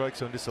close to the strike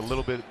zone, just a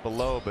little bit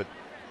below, but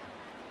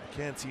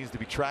McCann seems to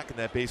be tracking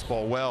that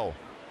baseball well.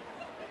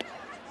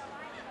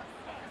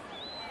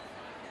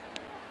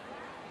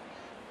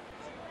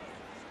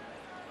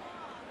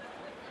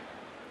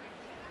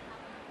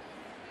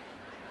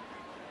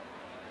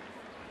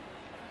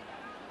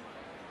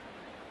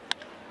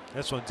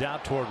 This one's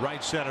out toward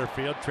right center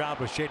field. Trout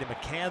was shading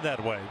McCann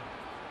that way.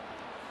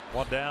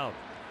 1 down.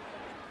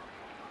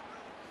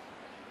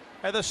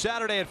 And this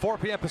Saturday at 4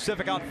 p.m.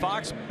 Pacific on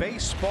Fox,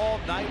 Baseball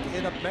Night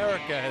in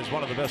America has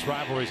one of the best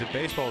rivalries in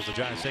baseball as the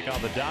Giants take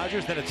on the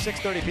Dodgers. Then at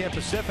 6:30 p.m.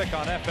 Pacific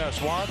on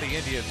FS1, the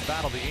Indians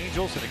battle the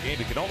Angels in a game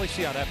you can only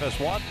see on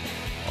FS1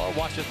 or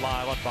watch it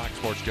live on Fox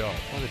Sports Go.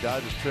 Well, the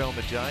Dodgers trailing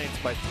the Giants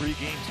by 3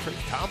 games. Trey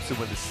Thompson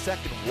with the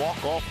second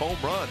walk-off home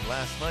run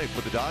last night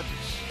for the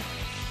Dodgers.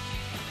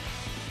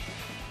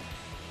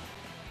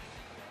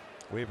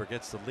 Weaver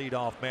gets the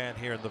leadoff man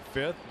here in the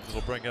 5th.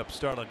 It'll bring up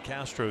Starlin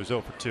Castro's 0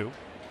 for 2.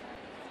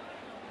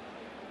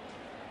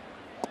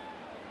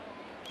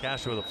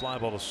 Castro with a fly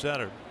ball to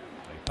center.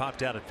 He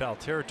popped out in foul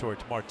territory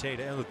to Marte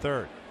to end the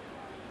 3rd.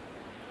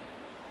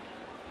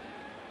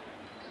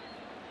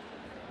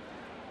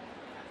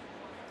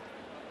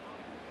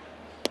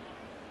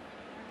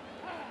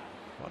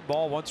 One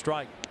ball, 1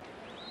 strike.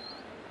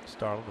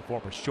 Starlin, the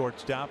former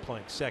shortstop,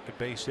 playing second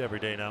base every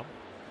day now.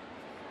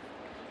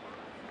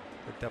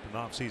 Picked up an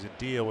offseason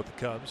deal with the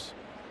Cubs.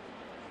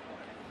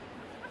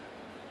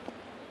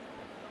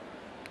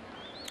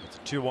 It's a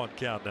 2-1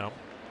 count now.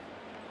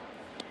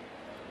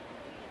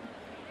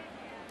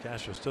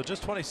 Castro still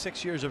just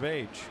 26 years of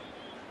age.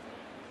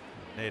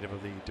 Native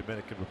of the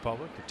Dominican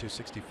Republic. At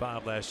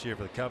 265 last year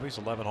for the Cubbies.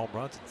 11 home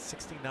runs and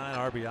 69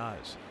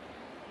 RBIs.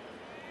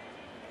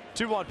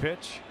 2-1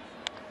 pitch.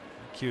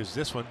 Cues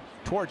this one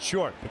toward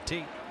short.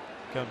 Petit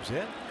comes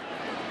in.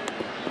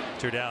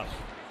 2 down.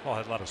 Ball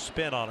had a lot of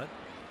spin on it.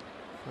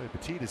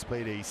 Petit has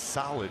played a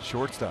solid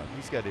shortstop.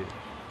 He's got a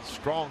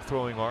strong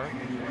throwing arm.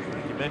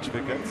 You mentioned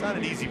it. It's not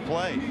an easy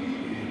play.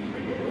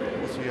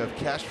 So you have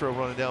Castro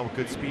running down with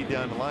good speed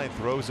down the line,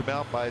 throws him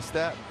out by a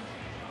step.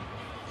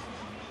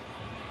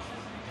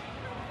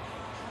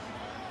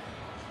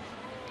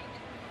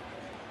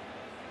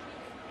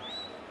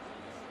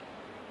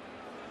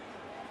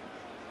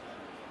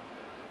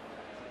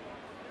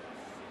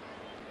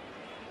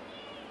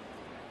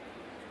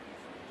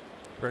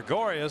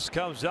 Gregorius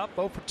comes up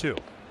 0 for 2.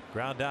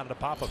 Ground down to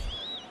Papa.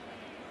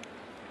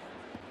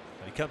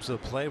 He comes to the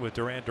play with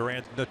Duran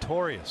Duran's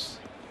Notorious.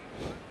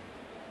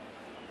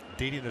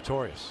 Didi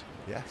Notorious.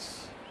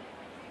 Yes.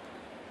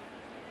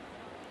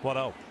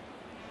 1-0.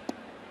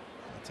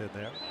 That's in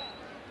there.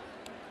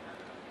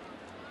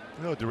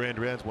 You know, Duran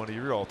Duran's one of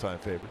your all-time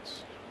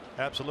favorites.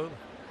 Absolutely.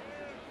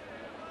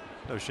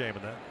 No shame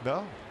in that.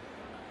 No.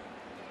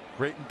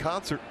 Great in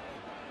concert.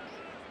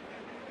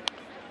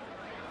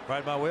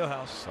 Right in my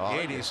wheelhouse. Oh,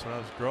 the 80s when I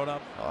was growing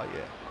up. Oh,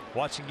 yeah.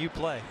 Watching you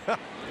play.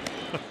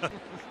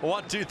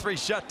 1, 2, 3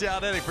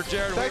 shutdown inning for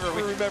Jared Thanks Weaver.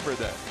 for remember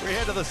that. We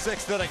head to the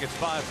 6th inning. It's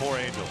 5-4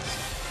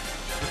 Angels.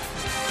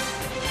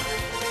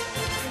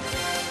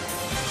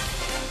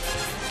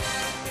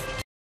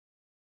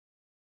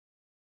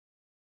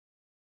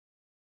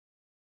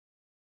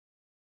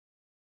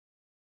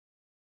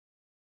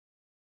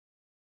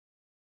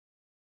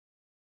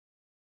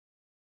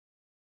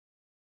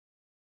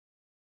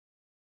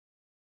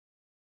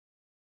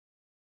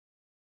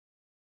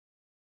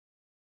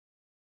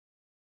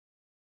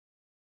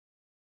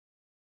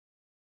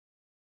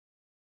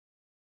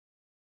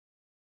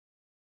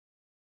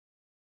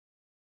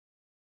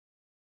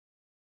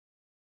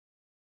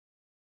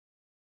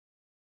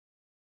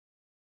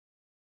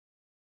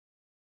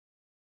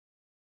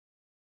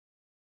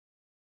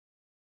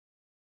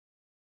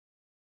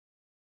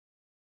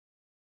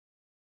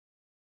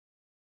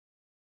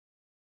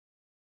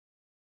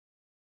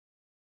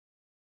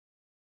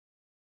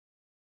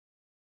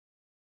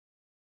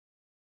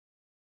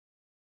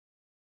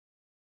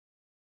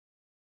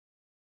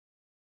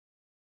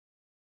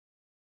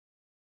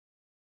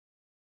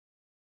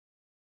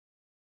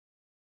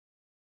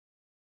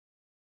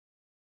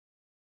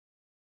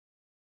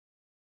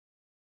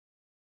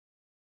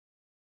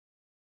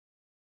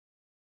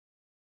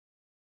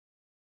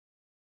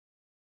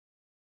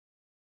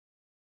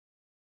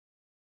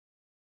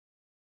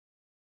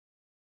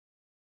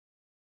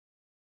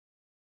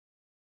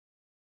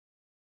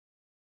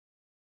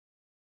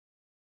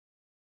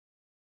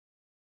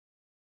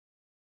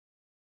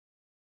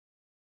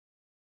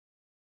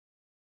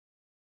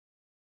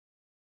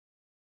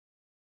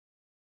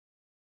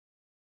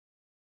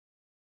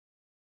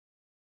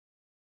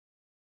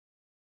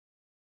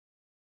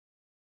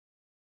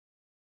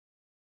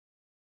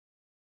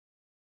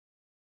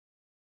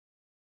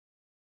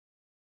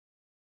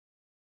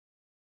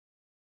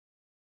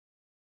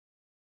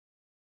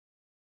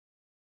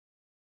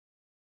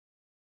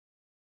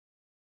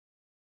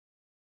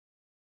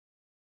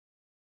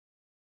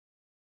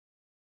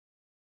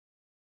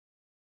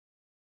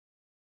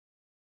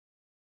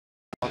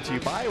 Brought to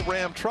you by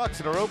Ram Trucks.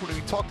 In our opening,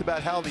 we talked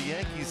about how the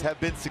Yankees have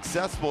been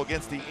successful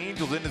against the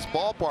Angels in this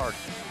ballpark.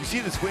 You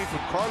see the swing from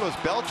Carlos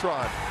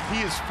Beltran.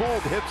 He is full,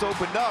 the hips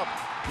opened up.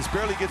 Just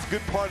barely gets a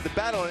good part of the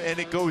bat on it, and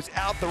it goes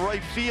out the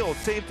right field.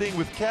 Same thing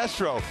with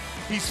Castro.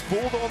 He's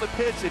fooled on the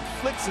pitch and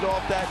flicks it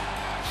off that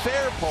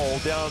fair pole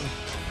down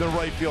the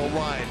right field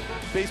line.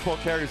 Baseball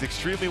carries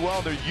extremely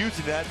well. They're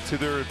using that to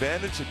their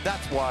advantage, and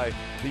that's why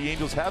the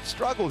Angels have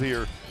struggled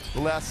here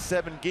the last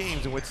 7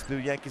 games in which the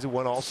Yankees have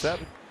won all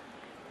 7.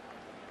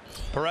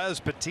 Perez,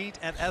 Petit,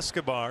 and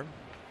Escobar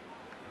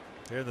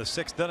here in the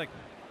 6th inning.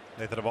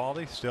 Nathan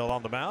Eovaldi still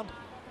on the mound.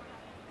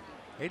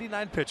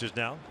 89 pitches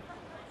now.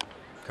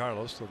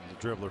 Carlos, the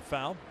dribbler,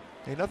 foul.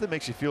 Hey, nothing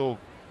makes you feel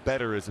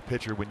better as a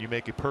pitcher when you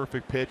make a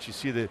perfect pitch. You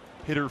see the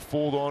hitter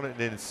fold on it, and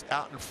then it's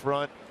out in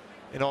front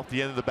and off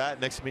the end of the bat.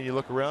 Next minute you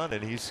look around,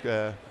 and he's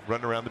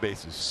running around the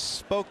bases.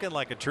 Spoken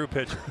like a true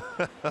pitcher.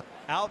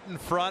 Out in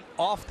front,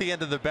 off the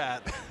end of the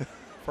bat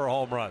for a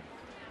home run.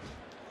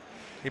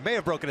 He may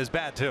have broken his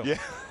bat too. Yeah.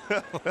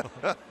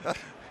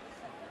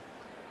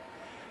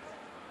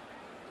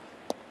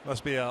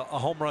 Must be a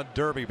home run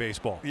derby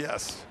baseball.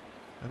 Yes.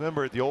 I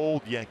remember at the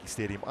old Yankee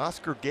Stadium,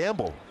 Oscar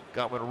Gamble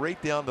got one right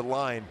down the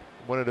line.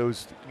 One of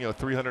those,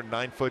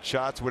 309-foot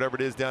shots, whatever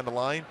it is, down the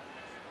line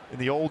in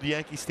the old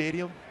Yankee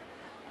Stadium.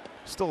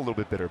 Still a little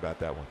bit bitter about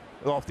that one.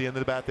 Off the end of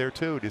the bat there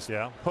too. Just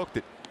hooked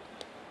it.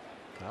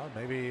 Well,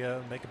 maybe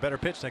make a better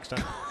pitch next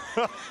time.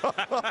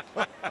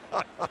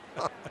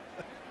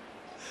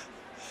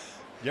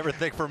 You ever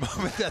think for a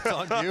moment that's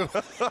on you?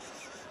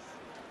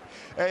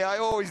 Hey, I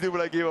always knew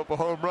when I gave up a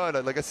home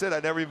run. Like I said, I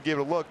never even gave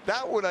it a look.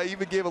 That one I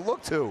even gave a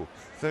look to.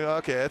 So,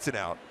 okay, that's an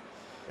out.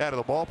 Out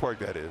of the ballpark,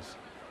 that is.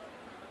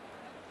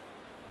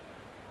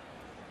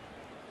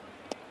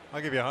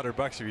 I'll give you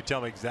 $100 if you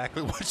tell me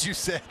exactly what you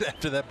said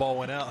after that ball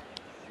went out.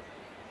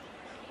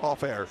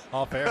 Off air.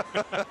 Off air.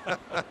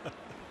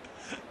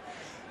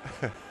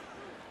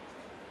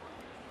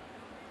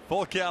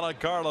 Full count on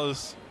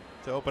Carlos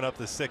to open up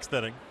the 6th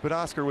inning. But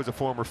Oscar was a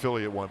former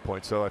Philly at one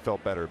point, so I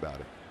felt better about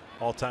it.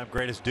 All-time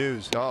greatest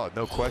dues. Oh,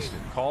 no question.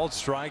 Called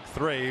strike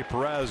 3.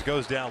 Perez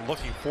goes down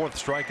looking for the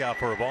strikeout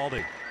for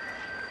Eovaldi.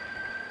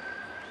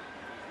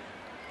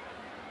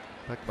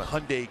 Like my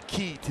Hyundai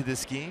key to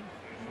this game.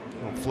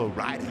 Flow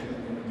right.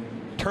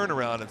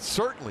 Turnaround, and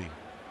certainly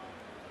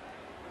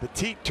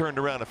Petit turned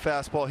around a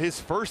fastball his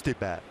first at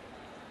bat.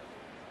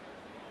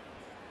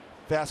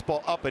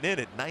 Fastball up and in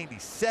at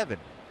 97.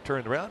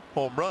 Turned around,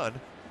 home run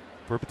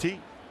for Petit.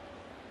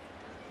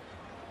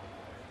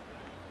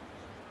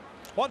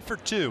 1 for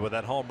 2 with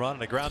that home run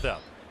and a ground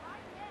out.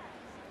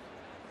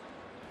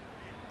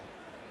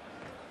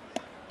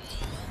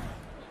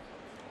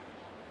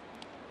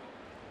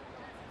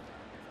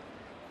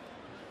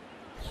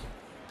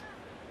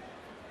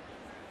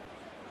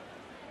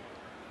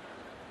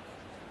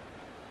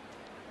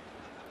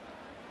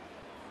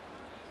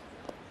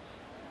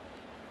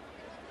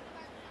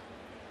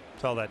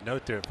 Saw that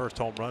note there. First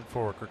home run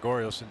for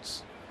Gregorio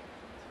since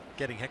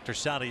getting Hector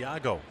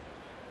Santiago.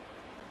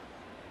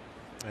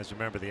 As you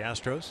remember, the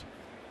Astros.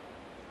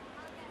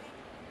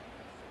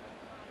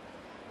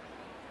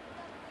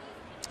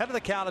 Head of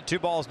the count at 2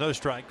 balls, no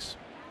strikes.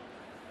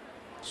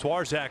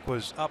 Swarzak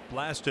was up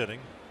last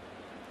inning.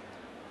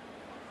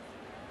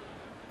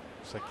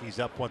 Looks like he's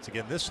up once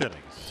again this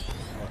inning.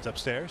 Oh, it's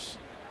upstairs.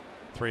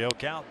 3-0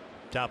 count.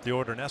 Top of the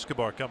order, and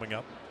Escobar coming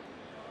up.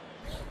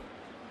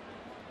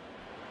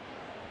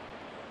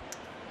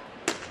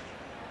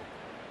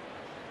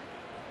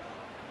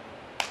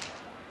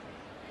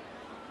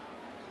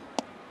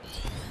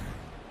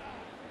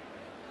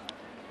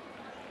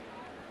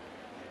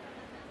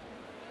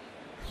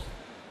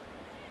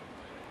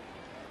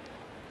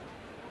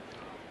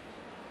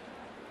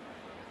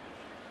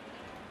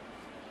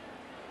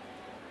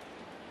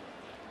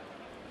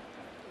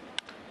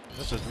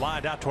 This is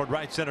lined out toward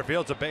right center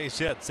field. It's a base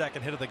hit.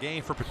 Second hit of the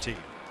game for Petit.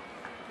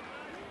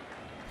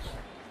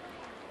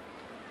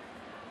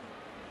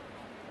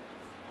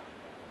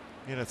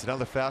 It's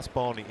another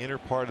fastball in the inner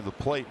part of the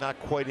plate. Not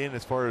quite in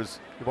as far as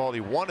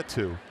Eovaldi wanted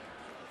to.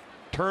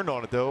 Turned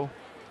on it though.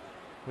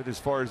 With as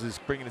far as his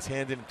bringing his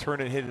hand in and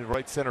turning and hitting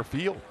right center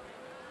field.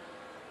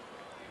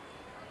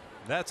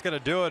 That's going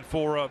to do it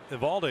for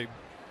Eovaldi.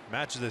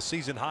 Matches the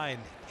season high in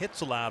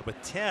hits allowed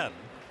with 10.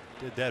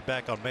 Did that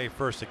back on May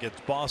 1st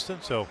against Boston.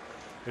 So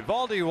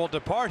Eovaldi will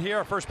depart here.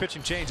 Our first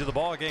pitching change of the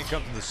ball game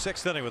comes in the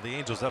 6th inning with the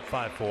Angels up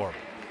 5-4.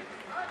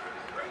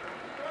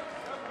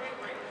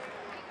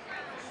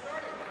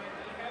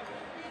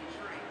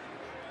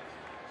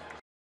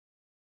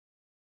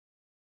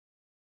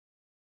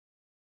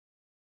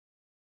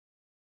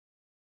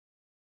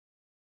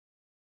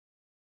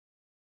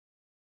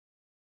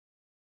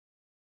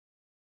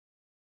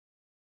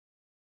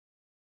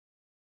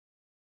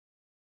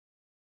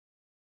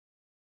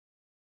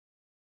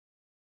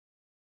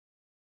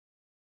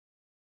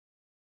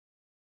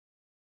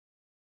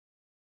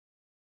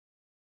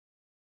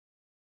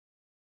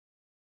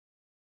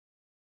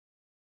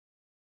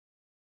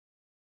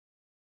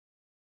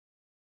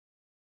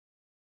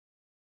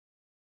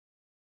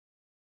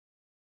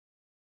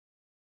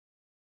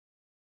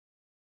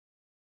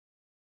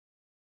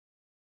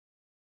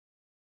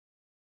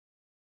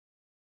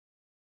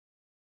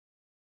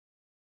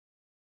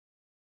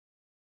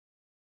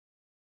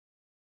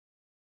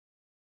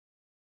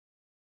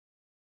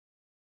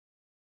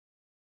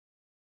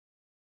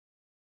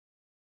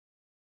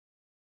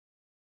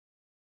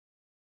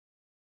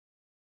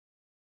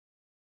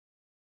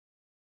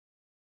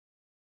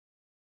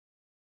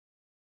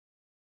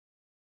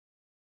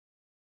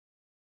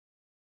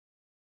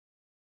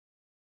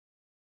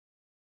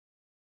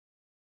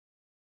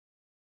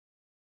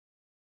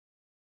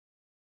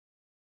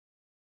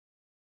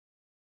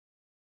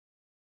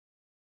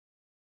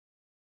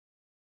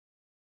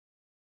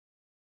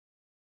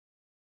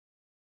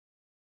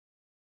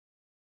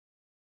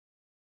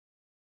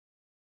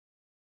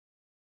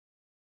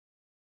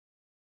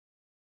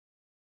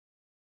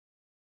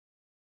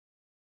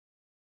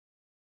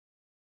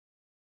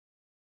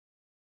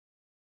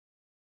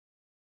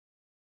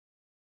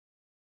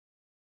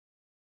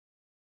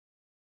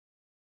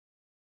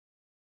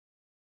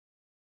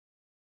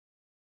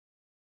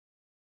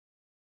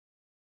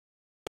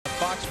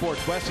 Fox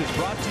Sports West is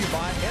brought to you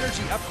by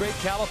Energy Upgrade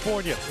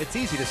California. It's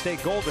easy to stay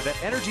golden at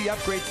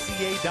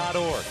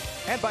energyupgradeca.org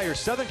and by your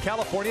Southern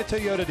California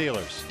Toyota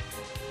dealers.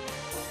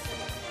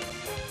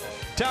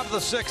 Top of the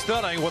 6th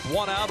inning with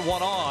 1 out,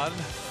 1 on.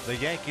 The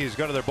Yankees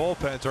go to their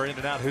bullpens, are in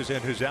and out, who's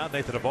in, who's out.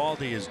 Nathan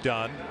Eovaldi is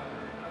done.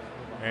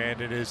 And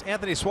it is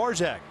Anthony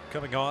Swarzak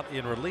coming on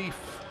in relief.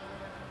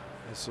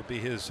 This will be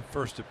his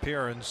first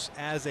appearance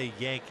as a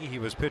Yankee. He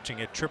was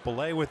pitching at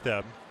AAA with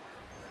them.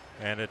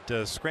 And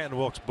at Scranton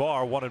Wilkes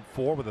Barre,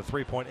 1-4 with a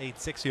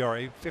 3.86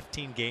 ERA,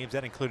 15 games.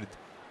 That included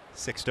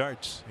 6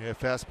 starts. Yeah,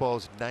 fastball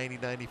is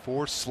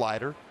 90-94.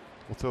 Slider.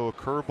 Will throw a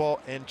curveball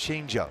and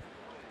changeup.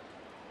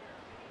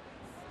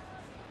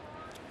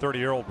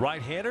 30-year-old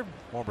right-hander,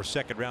 former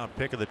second-round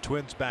pick of the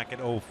Twins back in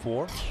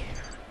 '04.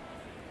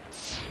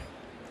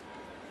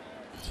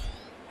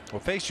 Will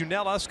face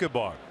Yunel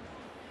Escobar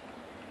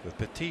with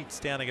Petit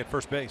standing at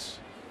first base.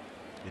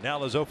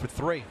 Yunel is 0 for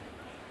 3.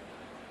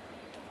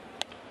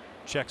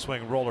 Check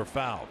swing, roller,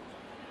 foul.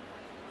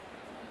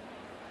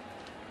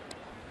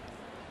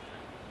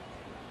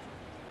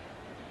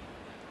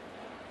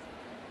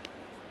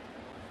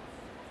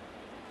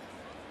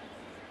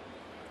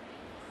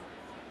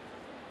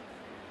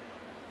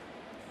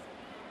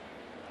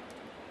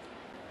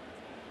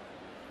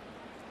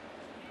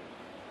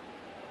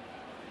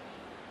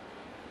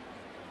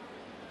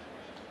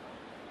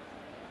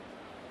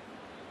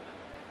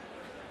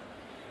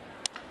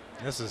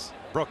 This is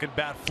broken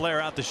bat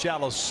flare out the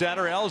shallow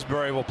center.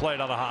 Ellsbury will play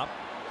it on the hop.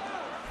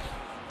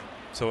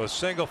 So a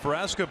single for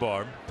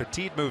Escobar.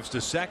 Petit moves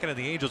to second, and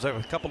the Angels have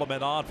a couple of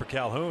men on for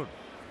Calhoun.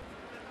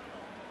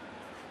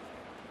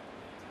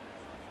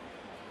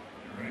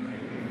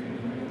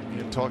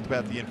 You talked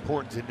about the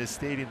importance in this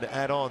stadium to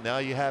add on. Now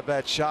you have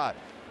that shot.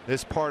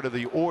 This part of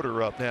the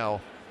order up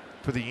now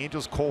for the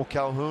Angels. Cole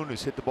Calhoun,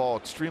 who's hit the ball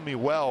extremely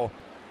well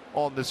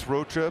on this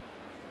road trip.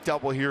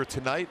 Double here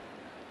tonight.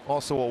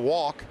 Also a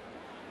walk.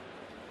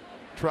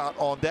 Trout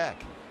on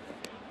deck.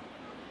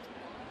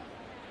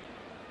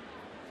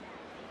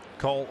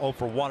 Cole 0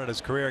 for 1 in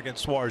his career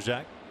against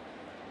Swarzak.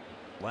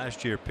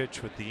 Last year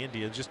pitched with the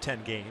Indians, just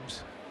 10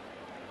 games.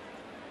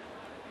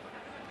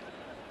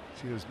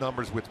 See those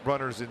numbers with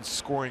runners in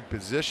scoring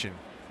position.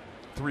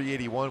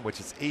 381, which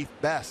is 8th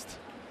best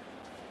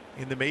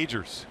in the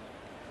majors.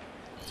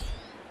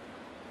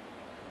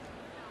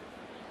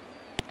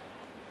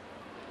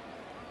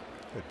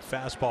 Good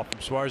fastball from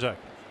Swarzak.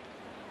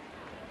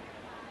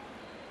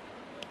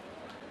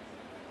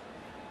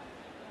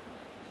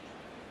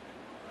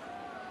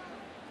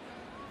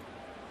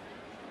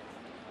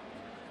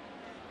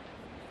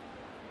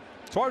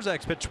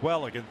 Swarzak's pitched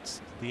well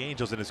against the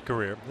Angels in his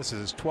career. This is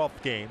his 12th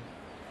game.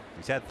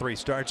 He's had 3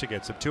 starts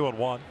against them,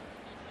 2-1,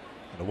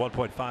 and a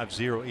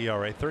 1.50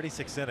 ERA,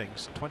 36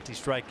 innings, 20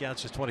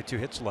 strikeouts, just 22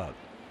 hits allowed.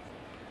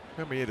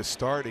 Remember, he had a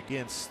start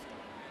against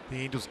the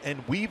Angels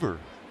and Weaver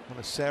on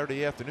a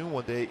Saturday afternoon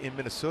one day in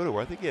Minnesota,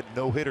 where I think he had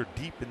no hitter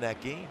deep in that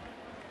game.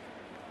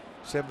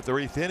 7th or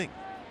 8th inning.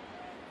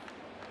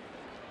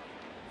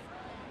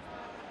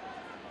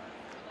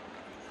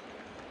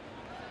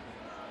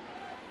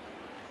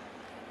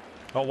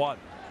 Oh, 1.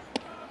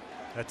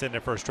 That's in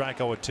there for a strike.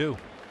 0-2.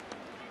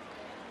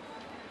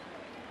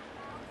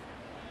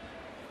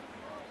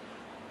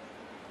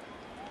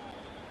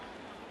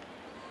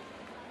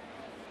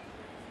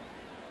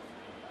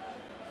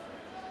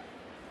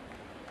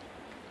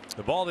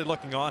 Eovaldi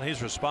looking on.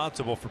 He's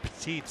responsible for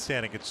Petit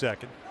standing at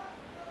second.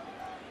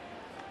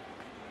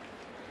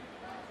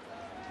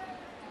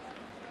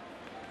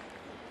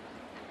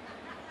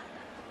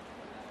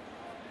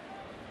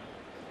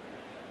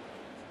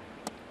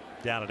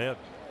 Down and in.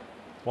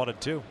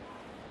 1-2.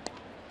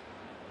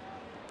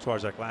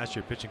 Swarzak last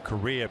year pitching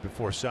Korea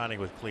before signing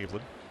with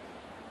Cleveland.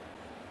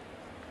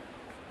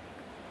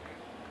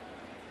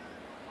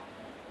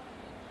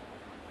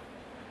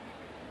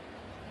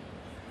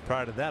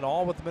 Prior to that,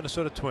 all with the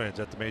Minnesota Twins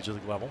at the major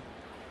league level.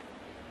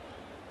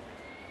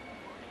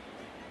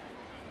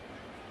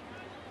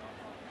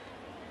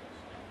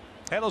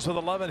 Halos with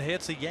 11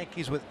 hits, the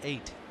Yankees with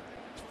 8.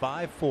 It's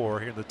 5-4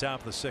 here in the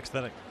top of the 6th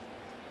inning.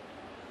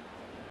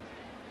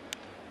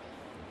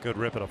 Good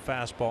rip at a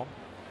fastball.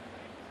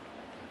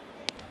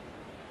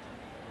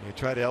 You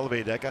try to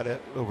elevate that, got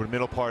it over the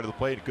middle part of the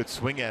plate. A good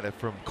swing at it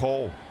from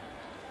Cole.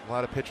 A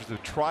lot of pitchers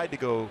have tried to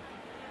go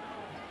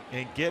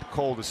and get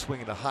Cole to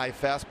swing in a high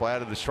fastball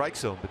out of the strike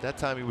zone, but that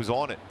time he was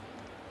on it.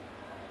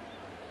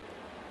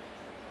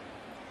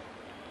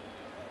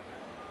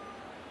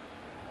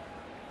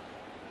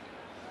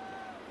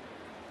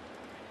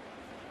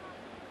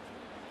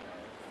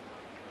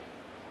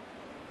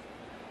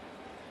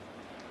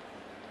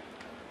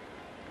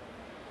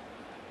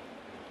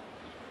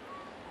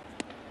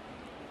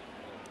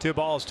 Two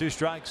balls, 2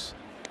 strikes.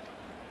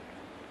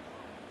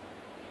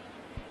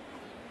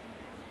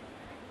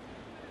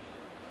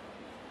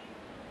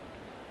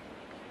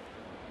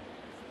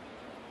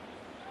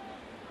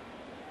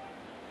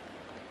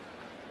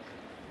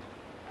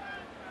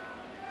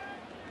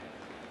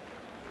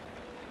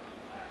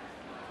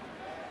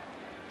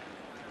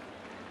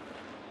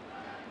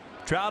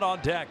 Trout on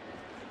deck.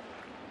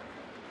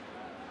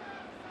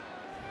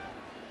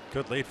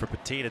 Good lead for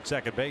Petit at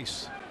second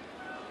base.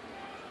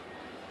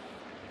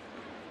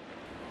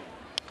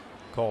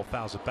 Cole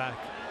fouls it back.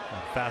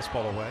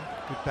 Fastball away.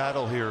 Good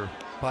battle here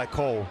by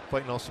Cole,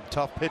 fighting off some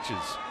tough pitches.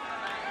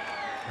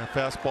 That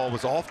fastball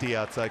was off the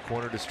outside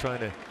corner, just trying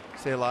to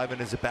stay alive in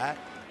his at bat.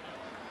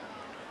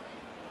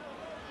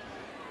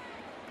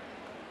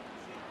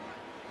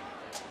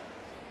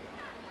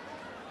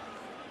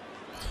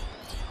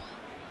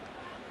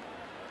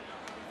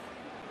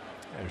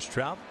 There's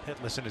Trout,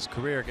 hitless in his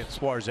career against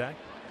Swarzak.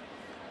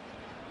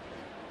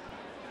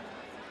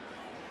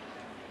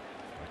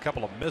 A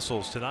couple of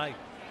missiles tonight.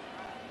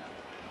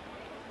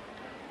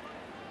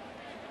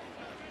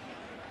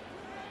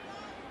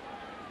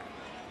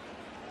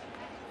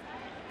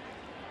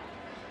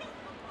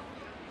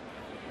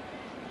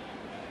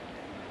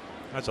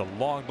 That's a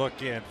long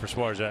look in for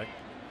Swarzak.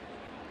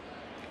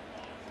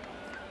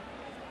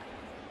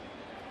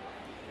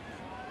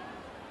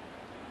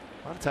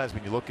 A lot of times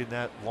when you look in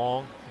that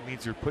long, it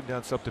means you're putting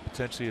down something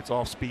potentially it's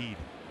off speed.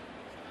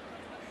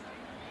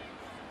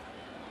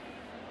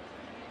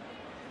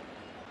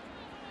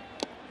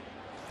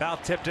 Foul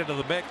tipped into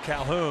the mitt.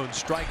 Calhoun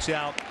strikes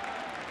out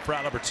for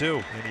out number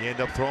 2. And you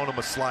end up throwing him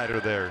a slider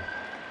there.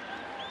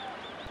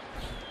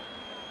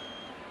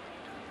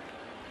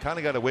 Kind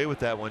of got away with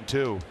that one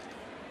too.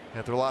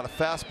 After a lot of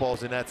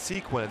fastballs in that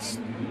sequence,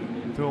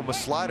 threw him a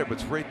slider, but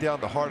it's right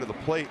down the heart of the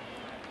plate.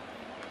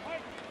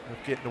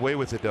 Not getting away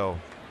with it though.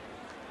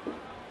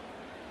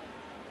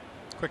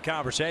 Quick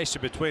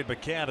conversation between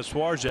McCann and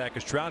Swarzak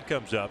as Trout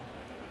comes up.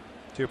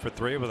 2 for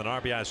 3 with an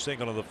RBI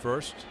single in the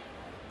first.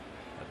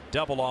 A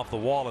double off the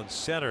wall in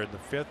center in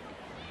the 5th.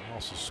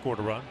 Also scored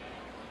a run.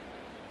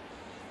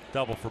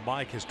 Double for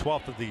Mike, his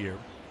 12th of the year.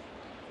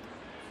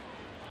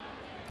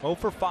 0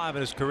 for 5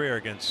 in his career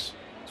against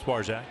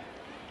Swarzak.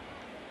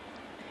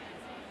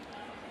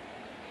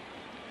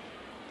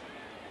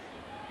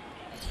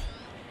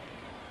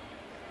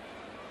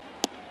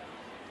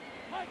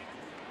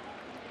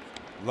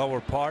 Lower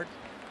part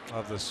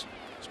of this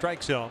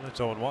strike zone. It's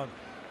 0-1.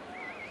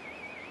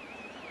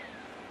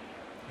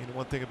 And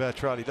one thing about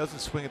Trout, he doesn't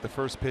swing at the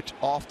first pitch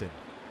often.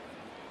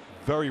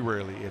 Very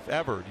rarely, if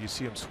ever, do you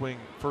see him swing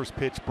first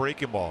pitch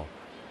breaking ball.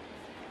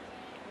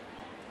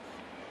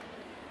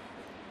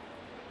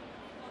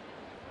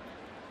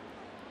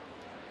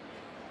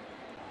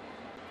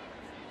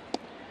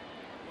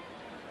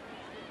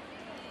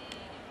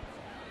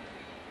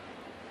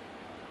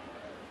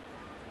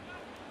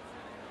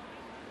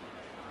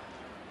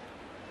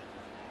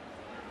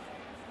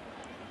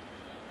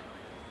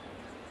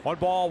 One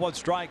ball, one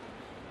strike.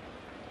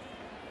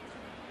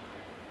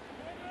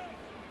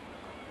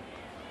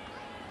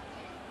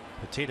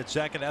 Petit at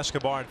second,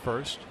 Escobar in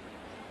first.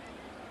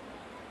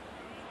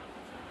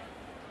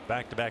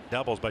 Back-to-back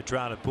doubles by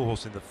Trout and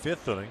Pujols in the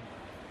 5th inning.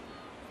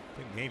 I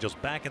think the Angels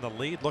back in the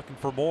lead, looking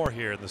for more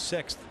here in the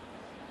 6th.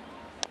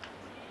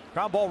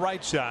 Ground ball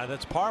right side.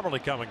 That's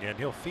Parmalee coming in.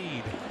 He'll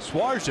feed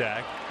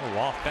Swarzak. A little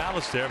off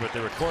balance there, but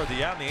they record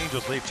the out, and the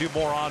Angels leave 2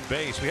 more on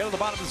base. We head to the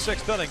bottom of the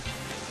 6th inning.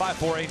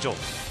 5-4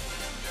 Angels.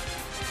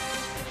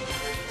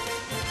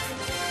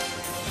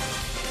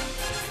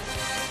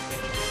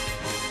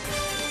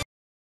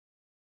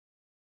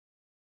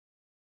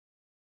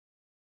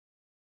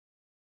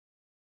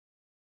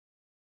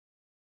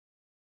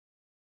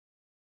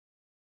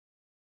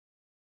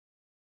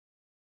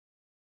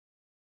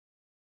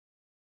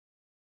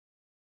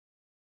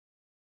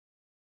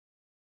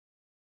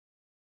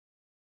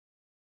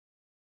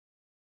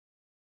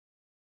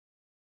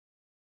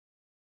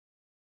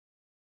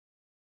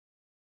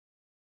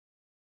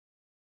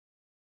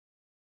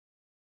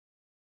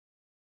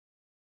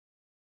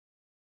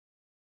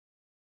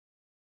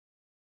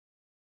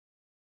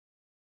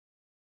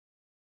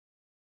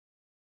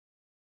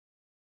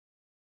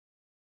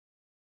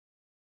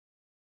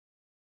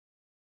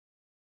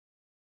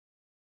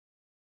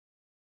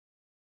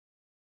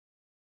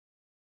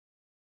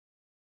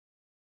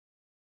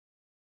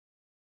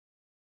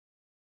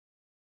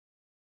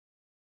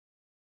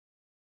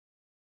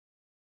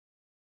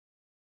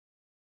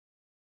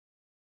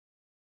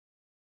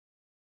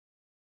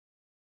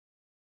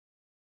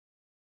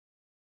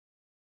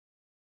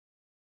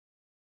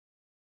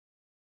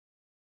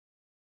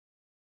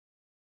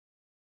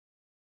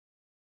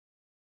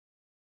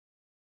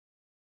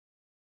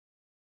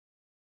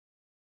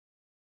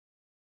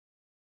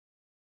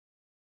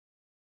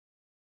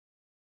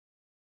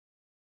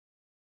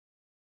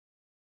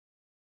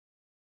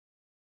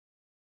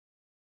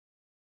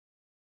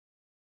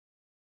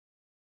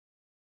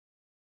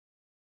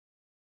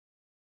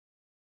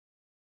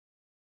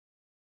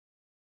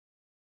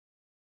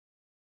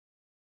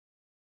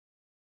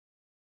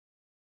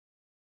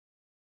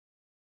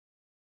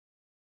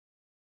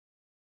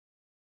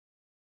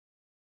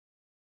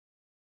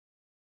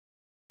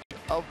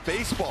 Of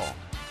baseball.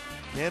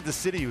 Kansas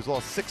City, who's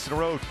lost 6 in a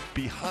row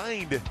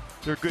behind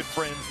their good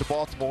friends, the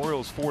Baltimore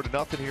Orioles,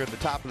 4-0 here in the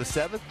top of the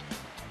 7th.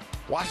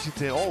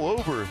 Washington all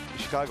over the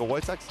Chicago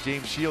White Sox.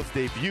 James Shields'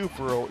 debut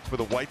for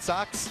the White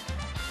Sox.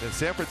 And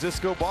San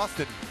Francisco,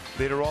 Boston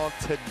later on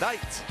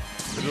tonight.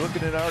 We're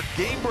looking at our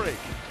game break.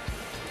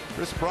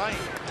 Chris Bryant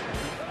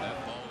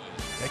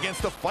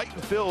against the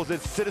fighting Phils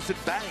at Citizen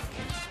Bank.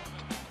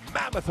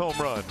 Mammoth home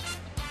run.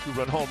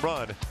 2-run home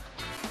run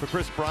for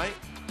Chris Bryant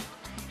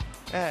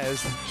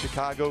as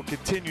Chicago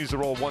continues to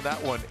roll. Won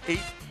that one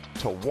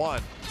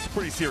 8-1. It's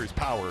pretty serious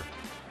power.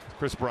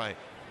 Chris Bryant.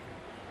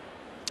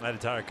 That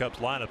entire Cubs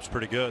lineup's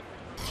pretty good.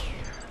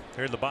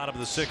 Here in the bottom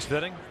of the 6th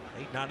inning,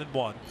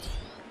 8-9-1.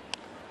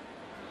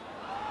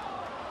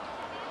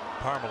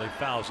 Parmalee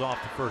fouls off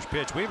the first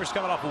pitch. Weaver's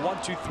coming off a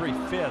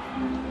 1-2-3 fifth.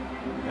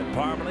 And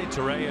Parmalee,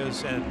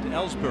 Torreyes, and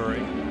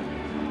Ellsbury.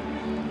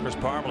 Chris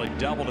Parmalee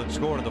doubled and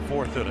scored in the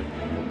 4th inning.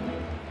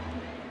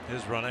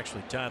 His run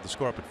actually tied the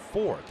score up at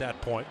 4 at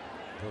that point,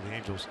 until the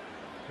Angels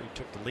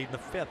took the lead in the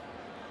 5th.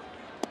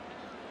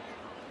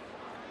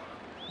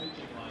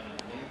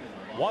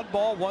 1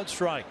 ball, 1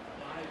 strike.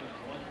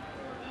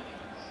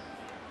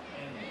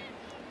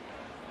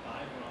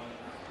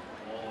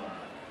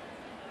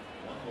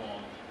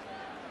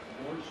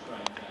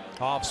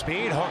 Off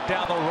speed, hooked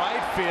down the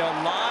right field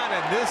line,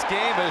 and this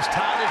game is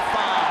tied at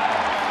 5.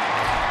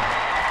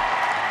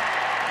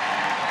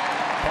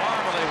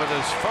 Parmalee with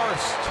his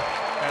first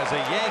as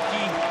a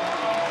Yankee,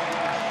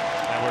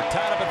 and we're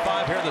tied up at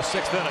 5 here in the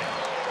 6th inning.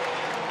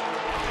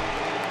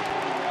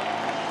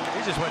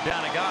 He just went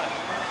down and got it.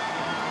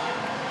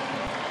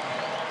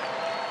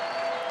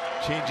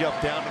 Change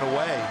up down and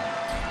away.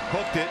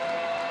 Hooked it.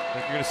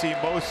 Like you're going to see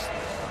most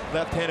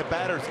left-handed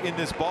batters in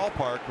this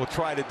ballpark will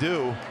try to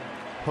do.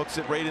 Hooks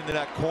it right into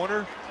that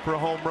corner for a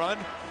home run.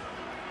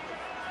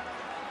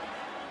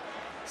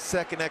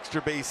 Second extra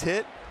base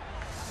hit.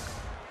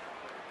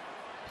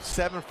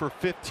 7 for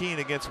 15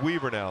 against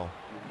Weaver now.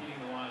 Repeating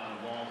the line on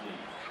Waldy,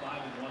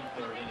 5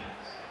 1/3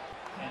 innings,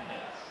 10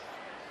 hits,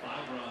 5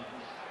 runs,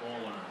 all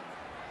earned,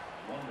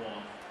 1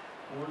 walk,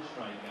 4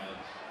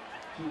 strikeouts,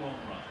 2 home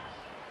runs.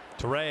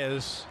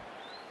 Torreyes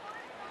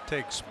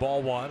takes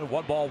ball 1,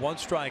 1 ball, 1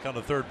 strike on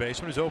the third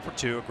baseman. He's 0 for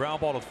 2, a ground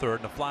ball to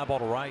third, and a fly ball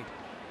to right.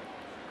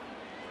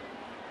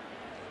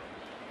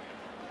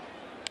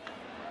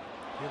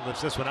 He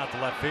lifts this one out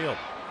to left field.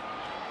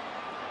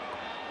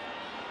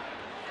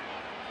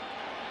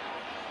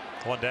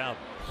 1 down.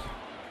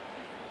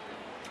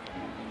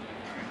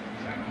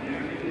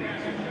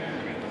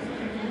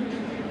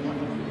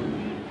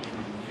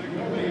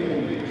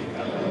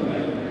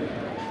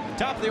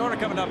 Top of the order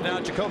coming up now,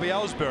 Jacoby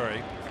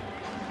Ellsbury.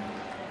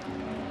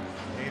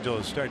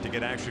 Angels start to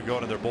get action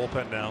going in their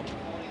bullpen now.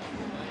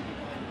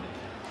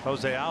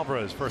 Jose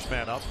Alvarez, first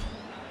man up.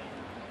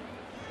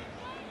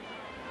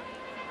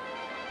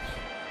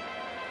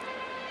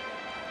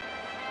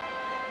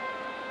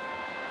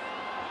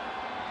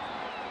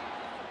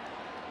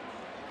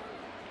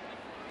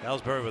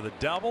 Ellsbury with a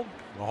double,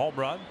 a home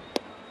run,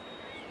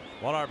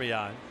 1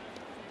 RBI, and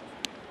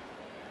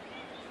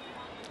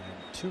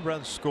 2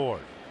 runs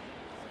scored.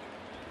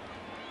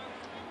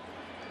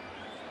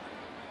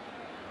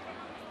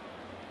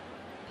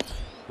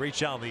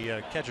 Reach on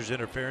the catcher's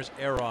interference,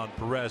 error on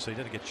Perez, so he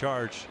didn't get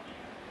charged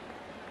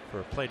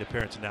for a plate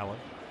appearance in that one.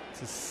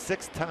 It's his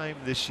 6th time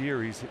this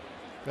year he's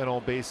been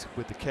on base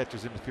with the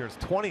catcher's interference,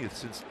 20th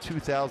since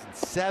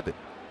 2007.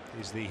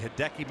 He's the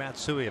Hideki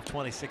Matsui of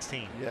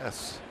 2016.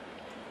 Yes.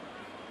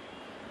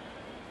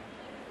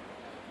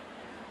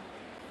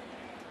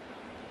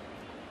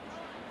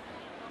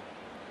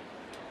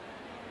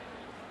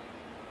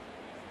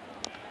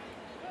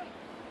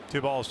 Two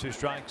balls, 2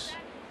 strikes.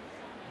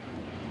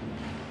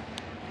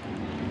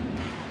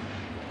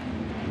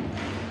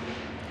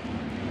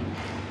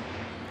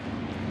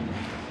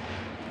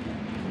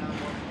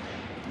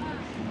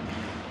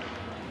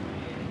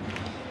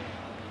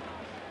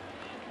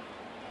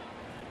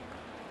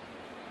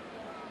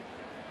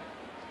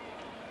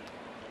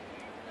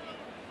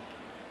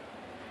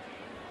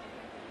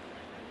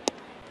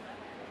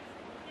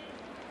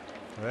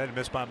 They didn't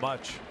miss by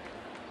much.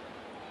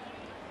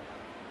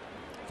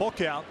 Full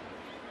count.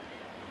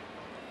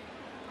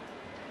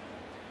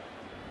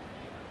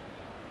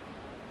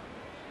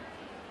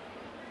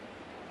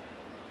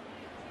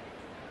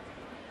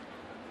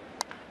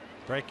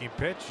 Breaking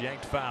pitch,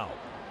 yanked foul.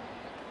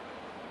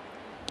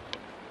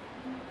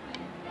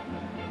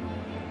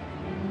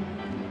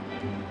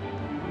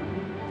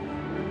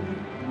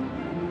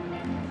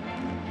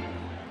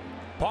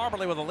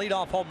 Parmalee with a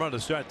leadoff home run to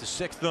start the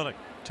 6th inning.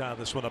 Tie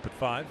this one up at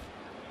 5.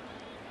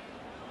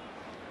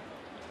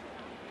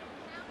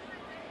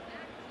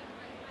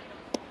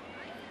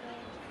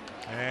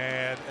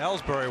 And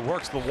Ellsbury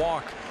works the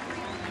walk.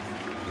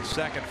 The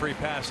second free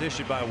pass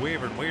issued by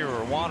Weaver, and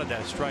Weaver wanted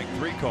that strike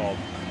 3 called.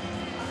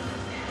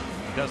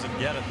 Doesn't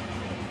get it.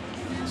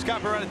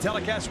 Scott Barretta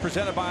telecast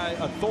presented by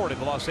Authority.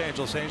 The Los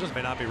Angeles Angels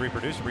may not be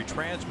reproduced or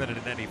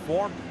retransmitted in any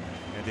form,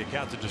 and the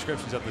accounts and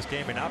descriptions of this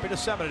game may not be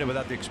disseminated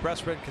without the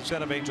express written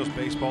consent of Angels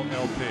Baseball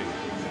LP.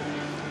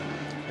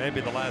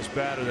 Maybe the last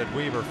batter that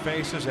Weaver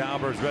faces.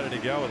 Albert's ready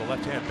to go with a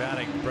left-hand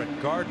batting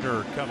Brett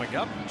Gardner coming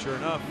up. Sure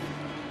enough,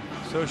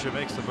 Socia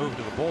makes the move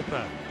to the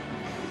bullpen.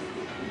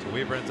 So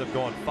Weaver ends up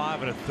going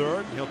 5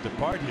 1/3. He'll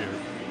depart here.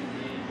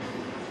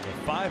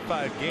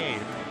 5-5 game.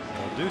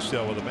 We'll do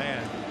so with a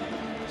man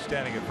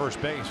standing at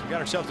first base. We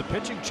got ourselves a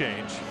pitching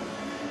change.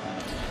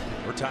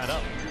 We're tied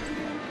up.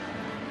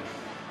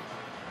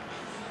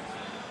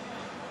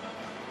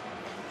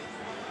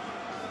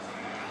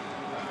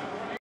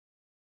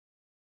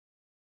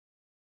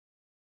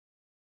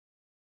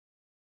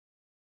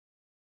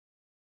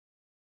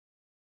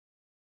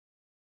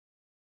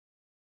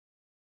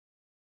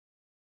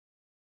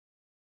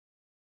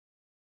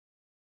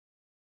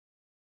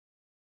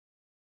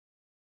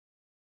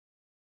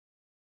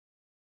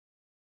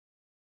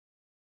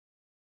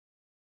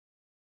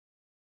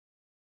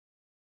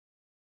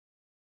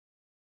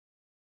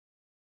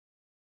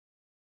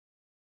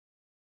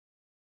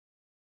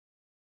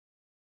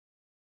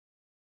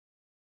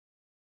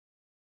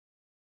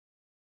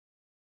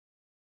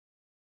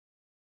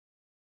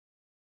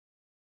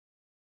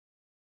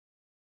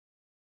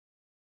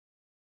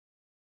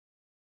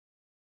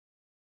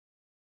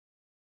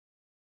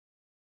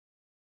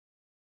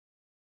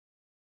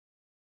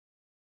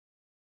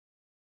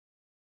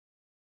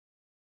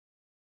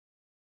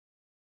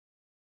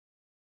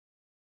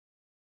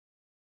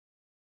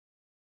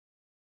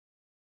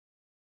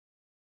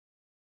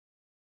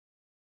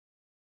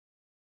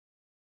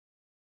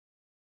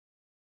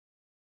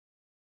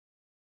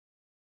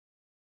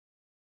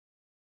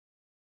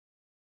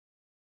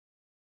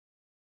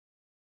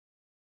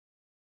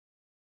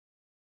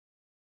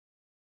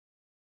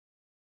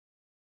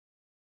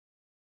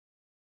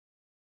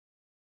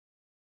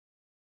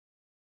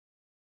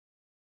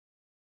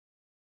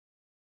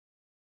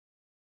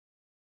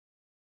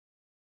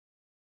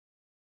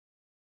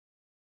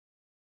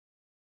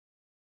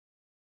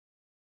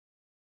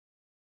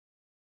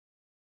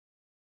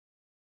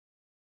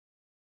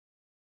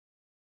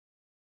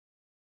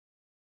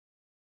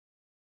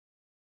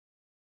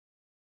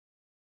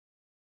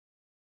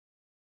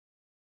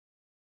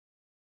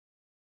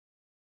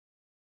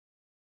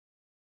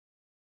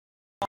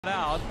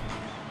 Out.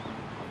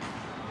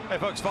 Hey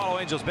folks, follow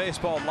Angels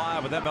Baseball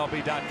live with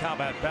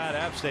MLB.com at bat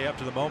app. Stay up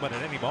to the moment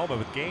at any moment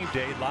with game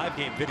day, live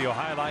game video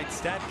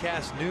highlights,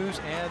 StatCast news,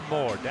 and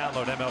more.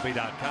 Download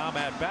MLB.com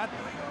at bat.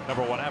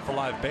 #1 app for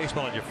live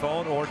baseball on your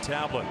phone or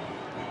tablet.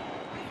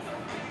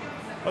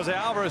 Jose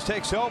Alvarez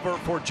takes over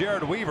for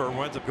Jared Weaver,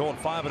 who ends up going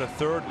 5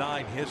 1/3,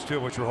 9 hits, 2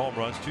 of which were home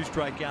runs, 2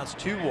 strikeouts,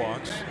 2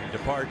 walks. He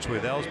departs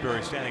with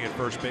Ellsbury standing at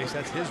first base.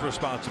 That's his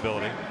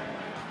responsibility.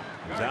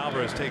 As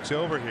Alvarez takes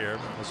over here,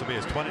 this will be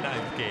his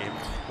 29th game,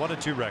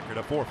 1-2 record,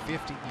 a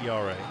 4.50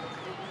 ERA,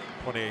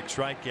 28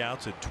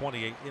 strikeouts and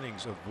 28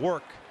 innings of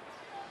work.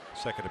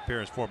 Second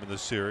appearance for him in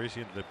this series.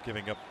 He ended up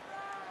giving up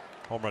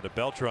home run to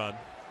Beltran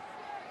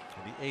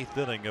in the 8th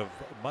inning of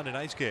Monday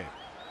night's game,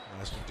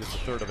 lasting just a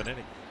third of an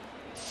inning.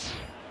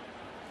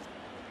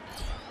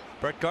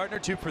 Brett Gardner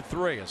 2 for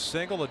 3, a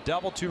single, a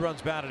double, 2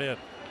 runs batted in.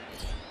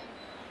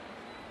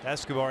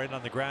 Escobar in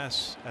on the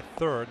grass at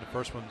third. The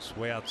first one's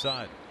way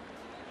outside.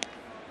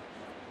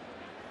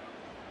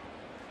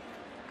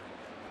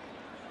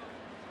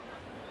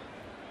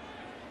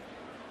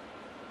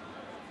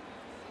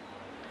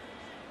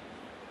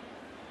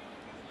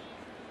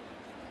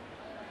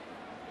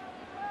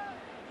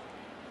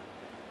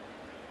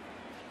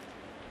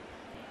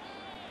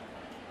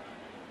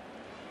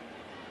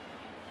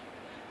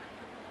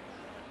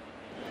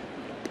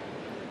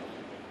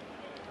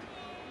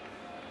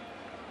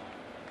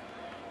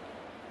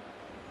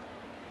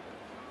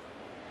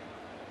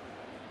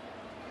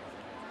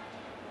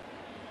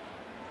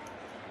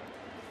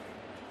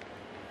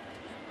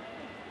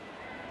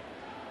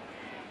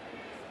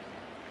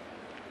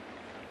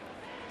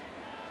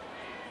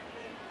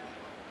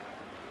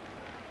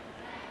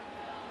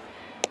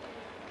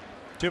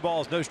 Two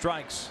balls, no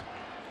strikes.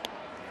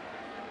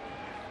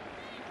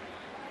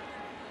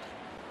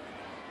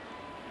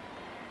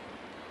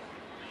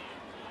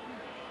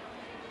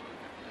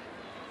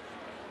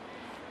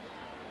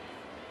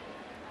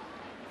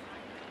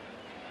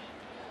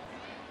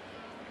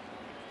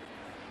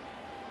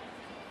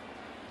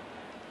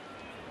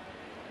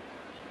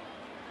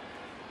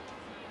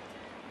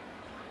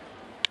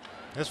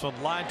 This one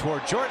lined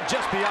toward Jordan,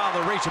 just beyond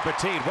the reach of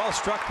Petit. Well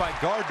struck by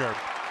Gardner.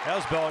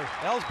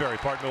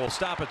 Ellsbury, will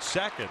stop at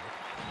second.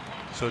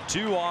 So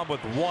 2 on with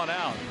 1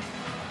 out.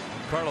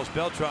 Carlos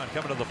Beltran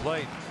coming to the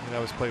plate. And that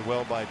was played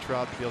well by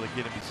Trout to be able to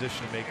get in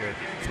position to make a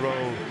throw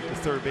to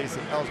third base.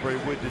 And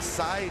Ellsbury would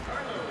decide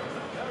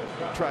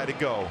to try to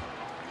go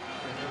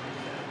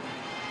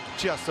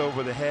just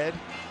over the head.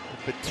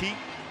 Petit.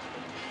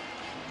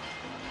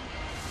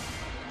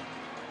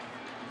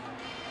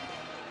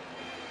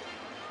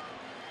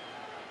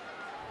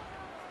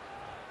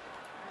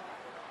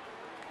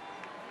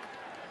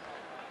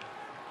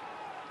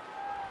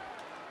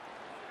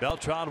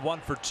 Beltran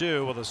 1 for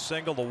 2 with a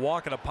single, a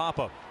walk, and a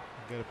pop-up.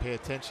 You got to pay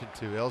attention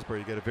to Ellsbury.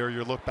 You got to vary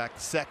your look back to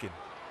second.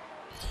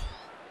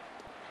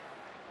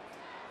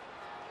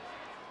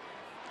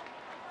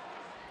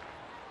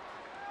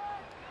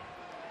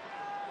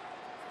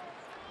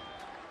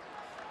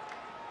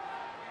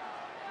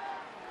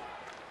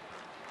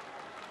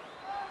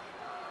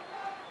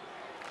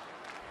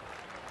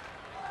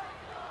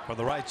 From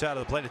the right side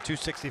of the plate, a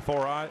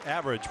 .264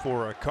 average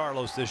for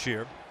Carlos this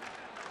year.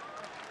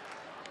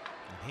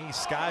 And he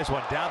skies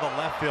one down the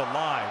left field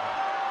line.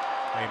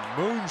 A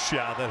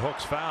moonshot that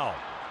hooks foul.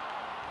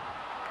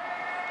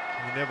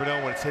 You never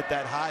know when it's hit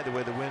that high, the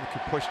way the wind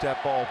could push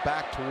that ball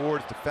back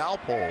towards the foul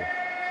pole.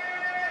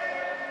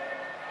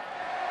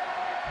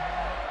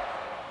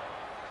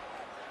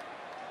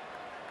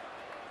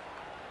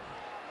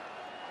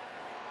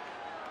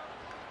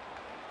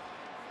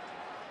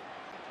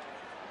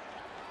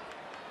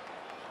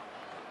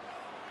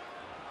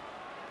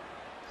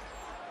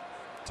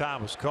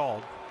 Time was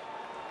called.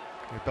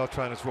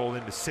 Beltran has rolled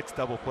into 6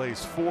 double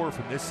plays, 4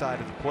 from this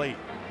side of the plate.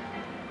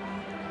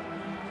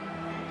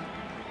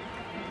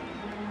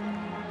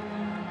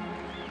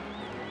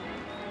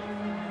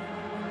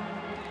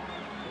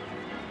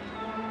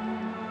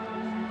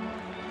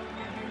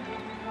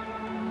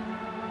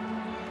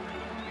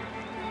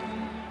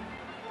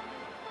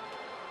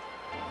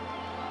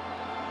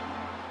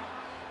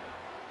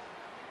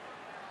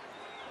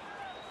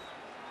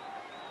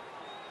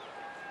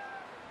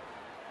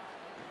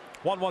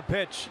 One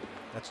pitch.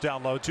 That's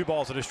down low. 2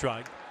 balls and a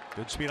strike.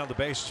 Good speed on the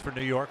bases for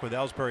New York with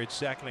Ellsbury at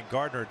second and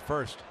Gardner at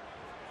first.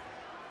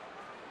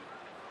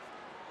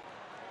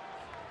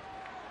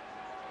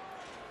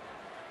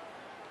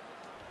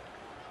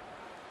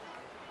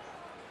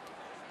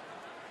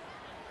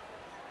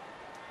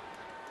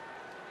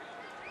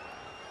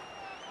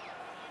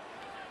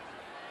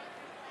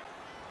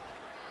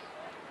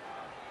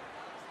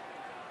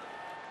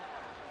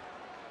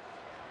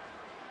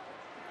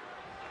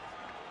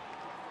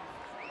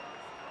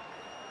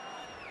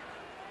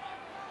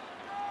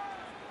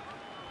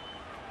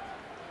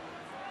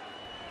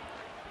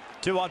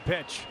 Two-on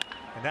pitch,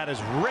 and that is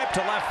ripped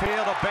to left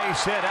field, a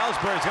base hit.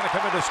 Ellsbury's going to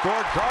come in to score.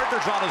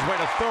 Gardner's on his way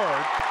to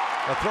third.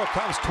 The throw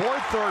comes toward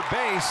third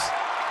base,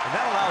 and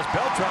that allows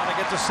Beltran to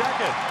get to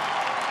second.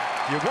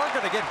 You weren't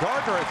going to get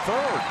Gardner at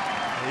third.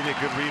 He did a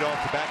good read off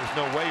the bat. There's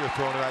no way you're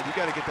throwing it out. You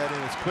got to get that in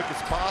as quick as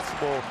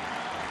possible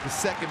to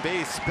second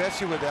base,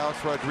 especially with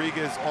Alex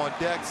Rodriguez on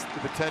decks.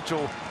 The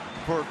potential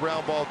for a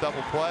ground ball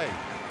double play.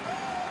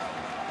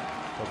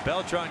 So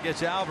Beltran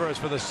gets Alvarez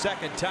for the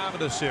second time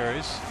in the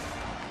series.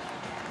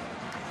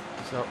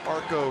 So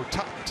Arco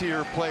top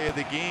tier play of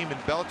the game,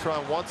 and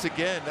Beltran once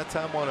again, that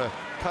time on a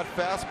cut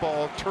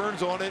fastball,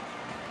 turns on it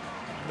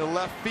in the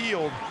left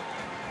field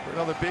for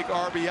another big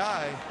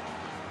RBI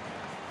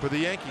for the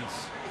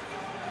Yankees.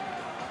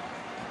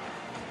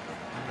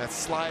 And that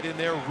slide in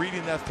there,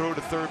 reading that throw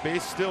to third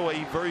base, still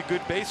a very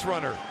good base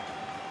runner.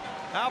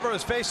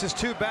 Alvarez faces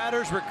 2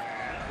 batters,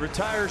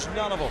 retires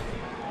none of them.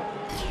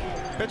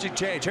 Pitching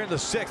change here in the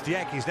 6th. The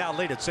Yankees now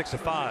lead at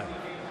 6-5.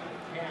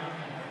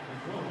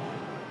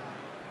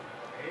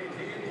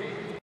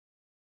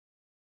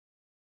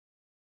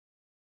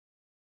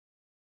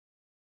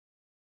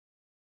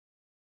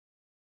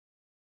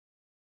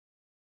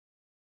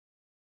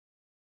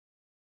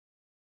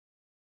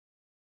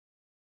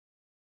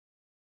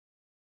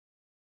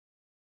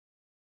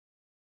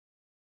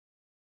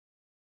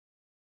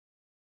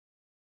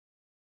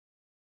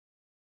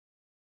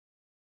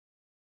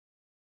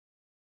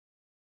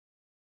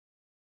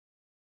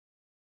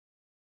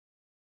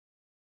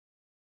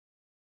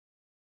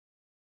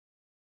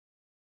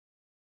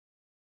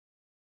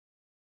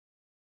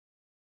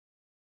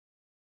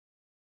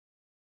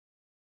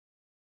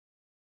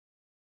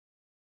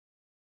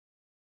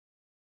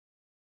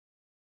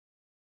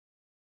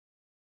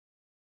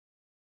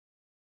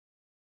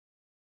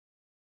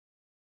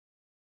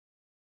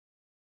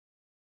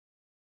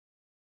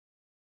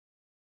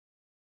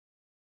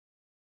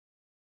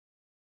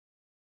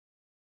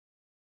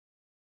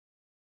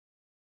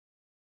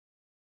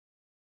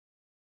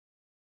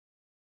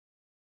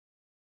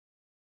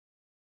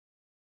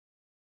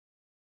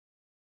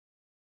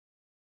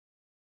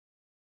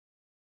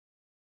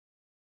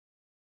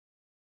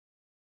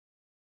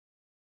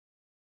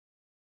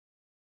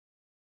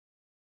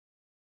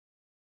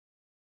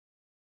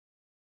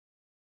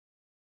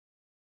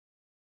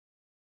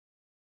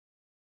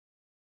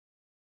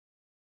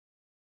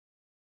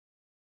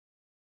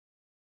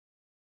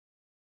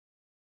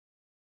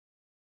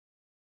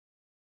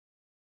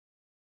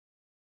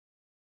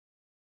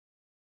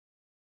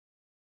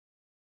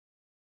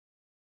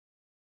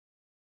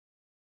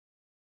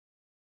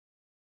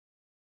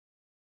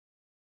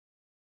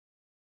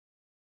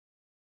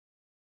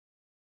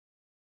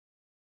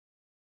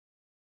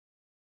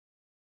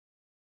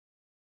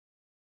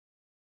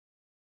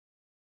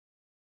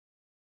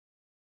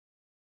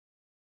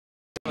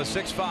 A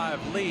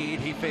 6-5 lead.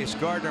 He faced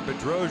Gardner.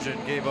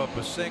 Bedrosian gave up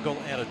a single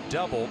and a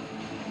double,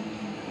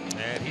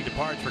 and he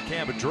departs for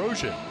Cam.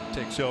 Bedrosian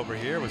takes over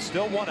here with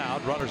still 1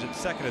 out. Runners at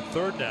second and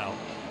third now.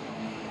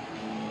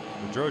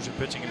 Bedrosian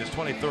pitching in his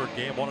 23rd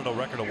game, 1-0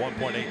 record, a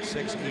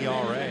 1.86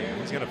 ERA.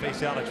 He's going to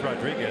face Alex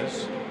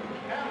Rodriguez.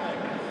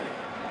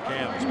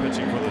 Cam's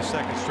pitching for the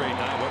second straight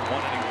night. Went 1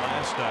 inning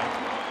last night.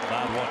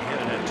 Allowed 1 hit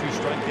and had 2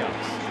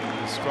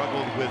 strikeouts. He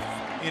struggled with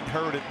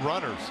inherited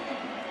runners.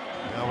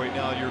 Now, right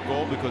now, your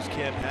goal, because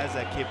Cam has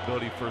that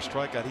capability for a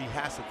strikeout, he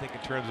has to think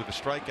in terms of a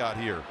strikeout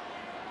here.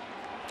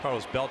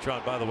 Carlos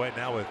Beltran, by the way,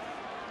 now with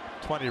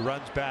 20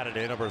 runs batted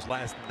in over his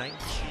last 19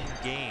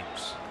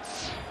 games.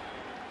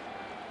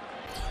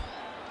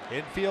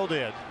 Infield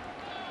in.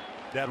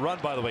 That run,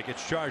 by the way,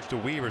 gets charged to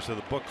Weaver, so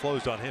the book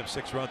closed on him.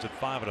 6 runs and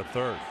 5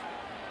 1/3.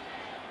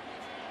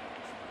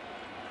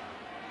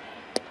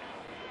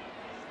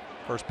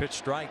 First pitch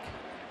strike.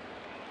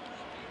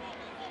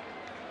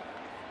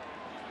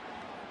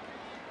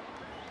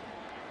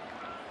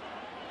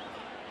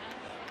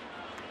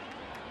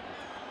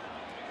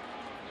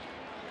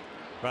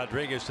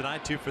 Rodriguez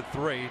tonight 2 for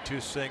 3, 2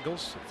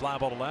 singles, fly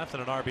ball to left,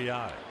 and an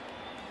RBI.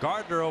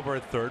 Gardner over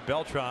at third,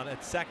 Beltran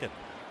at second.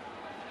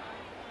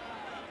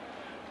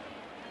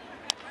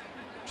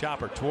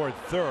 Chopper toward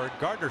third.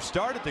 Gardner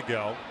started to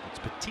go. It's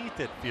Petit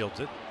that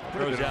fields it.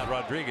 Throws out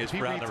Rodriguez.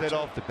 He reads that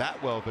off the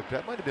bat well, but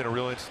that might have been a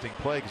real interesting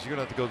play because you're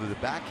going to have to go to the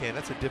backhand.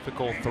 That's a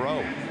difficult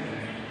throw.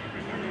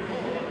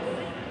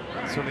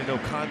 Certainly no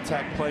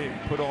contact play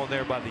put on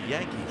there by the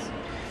Yankees.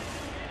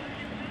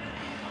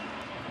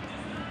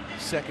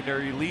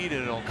 Secondary lead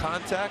and on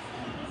contact.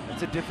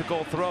 That's a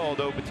difficult throw,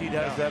 although Petit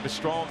has to have a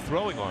strong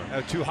throwing arm.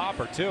 Two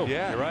hopper too.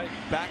 Yeah, you're right.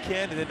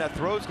 Backhand, and then that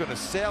throw is going to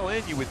sail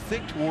in, you would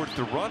think, towards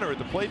the runner at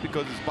the plate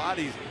because his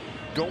body's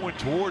going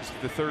towards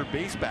the third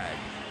base bag.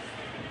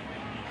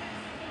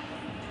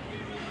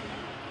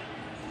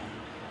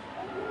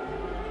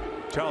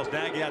 Charles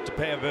Nagy out to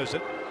pay a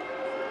visit.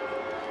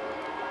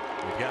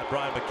 We've got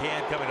Brian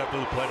McCann coming up to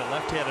the plate, a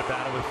left-handed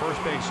batter with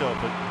first base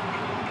open.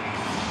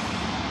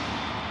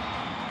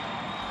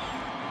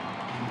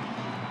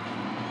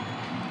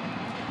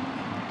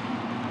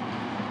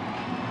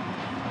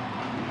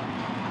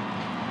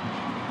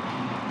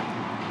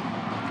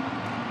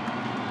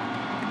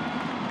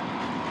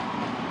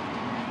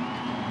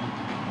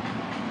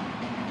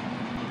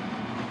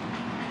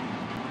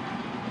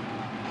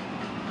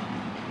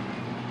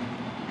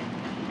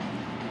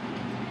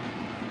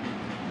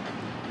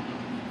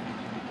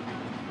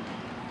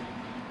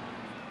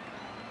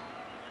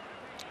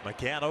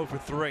 McCann 0 for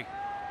 3.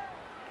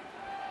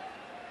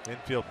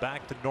 Infield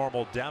back to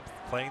normal depth,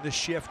 playing the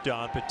shift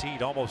on.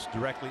 Petit almost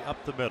directly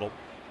up the middle.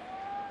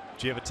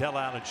 Giavatelli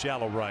out in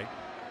shallow right.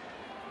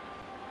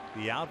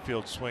 The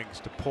outfield swings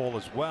to pull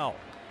as well.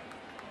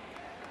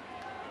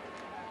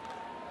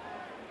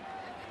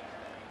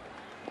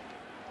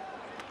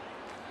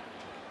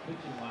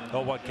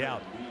 Oh, what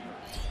count?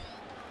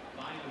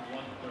 5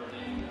 1/3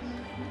 innings,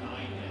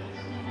 9 hits,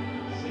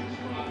 6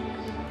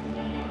 runs,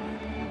 1 earned,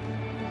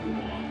 2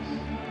 walks,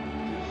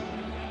 2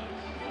 strikeouts,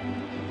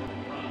 2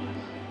 home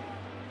runs.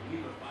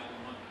 Weaver 5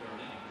 1/3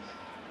 innings,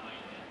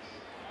 9 hits,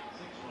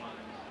 6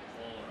 runs,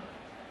 all earned,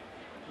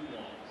 2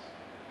 walks,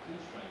 2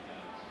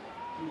 strikeouts,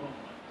 2 home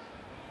runs.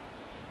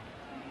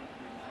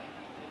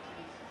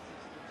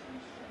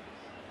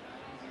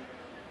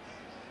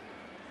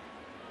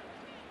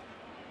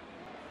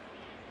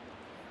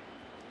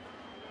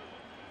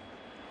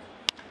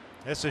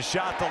 It's a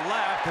shot to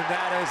left, and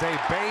that is a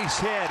base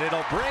hit.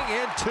 It'll bring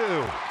in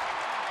 2.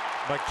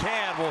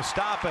 McCann will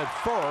stop at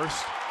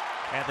first,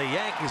 and the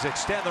Yankees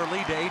extend their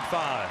lead to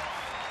 8-5.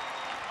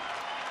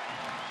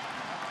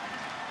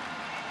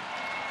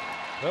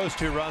 Those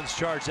 2 runs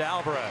charged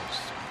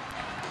Alvarez.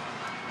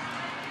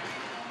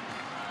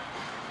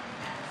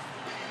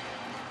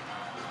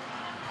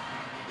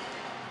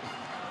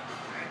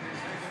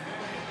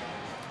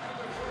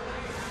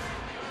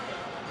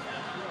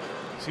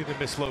 See the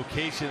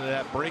mislocation of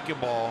that breaking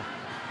ball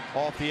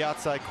off the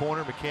outside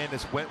corner. McCann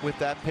just went with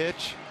that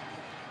pitch.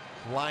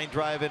 Line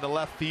drive into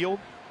left field.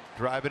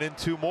 Driving in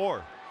 2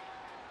 more.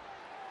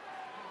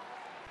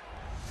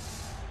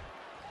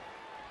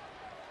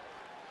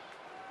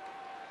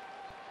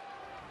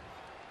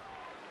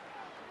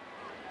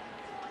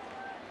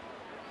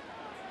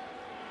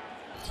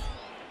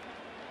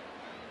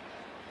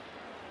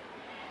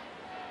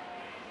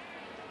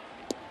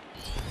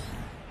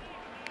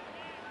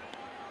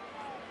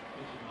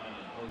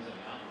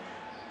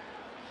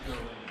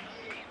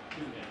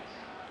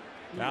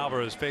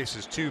 Alvarez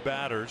faces 2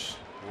 batters,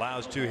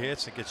 allows 2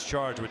 hits, and gets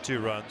charged with 2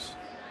 runs.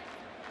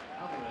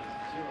 Alvarez,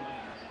 0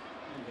 innings,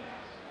 2 hits,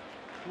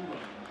 2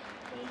 runs,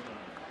 both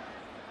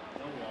earned,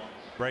 no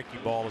walks. Breaking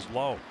ball is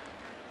low.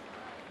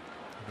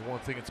 And the one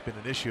thing that's been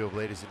an issue of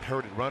late is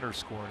inherited runners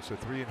scoring. So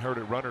 3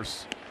 inherited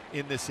runners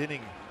in this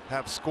inning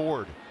have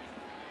scored.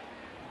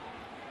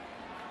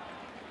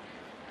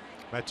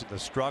 Mentioned the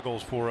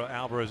struggles for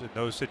Alvarez in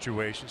those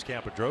situations.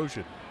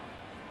 Campadrosian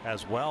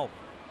as well.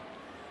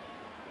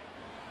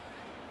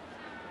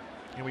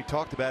 And we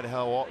talked about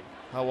how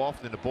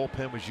often the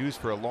bullpen was used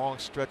for a long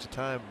stretch of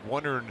time,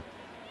 wondering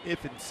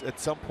if at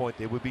some point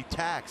they would be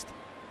taxed.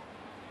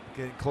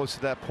 Getting close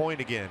to that point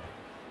again.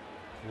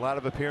 A lot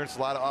of appearances, a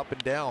lot of up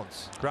and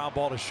downs. Ground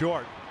ball to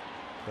short.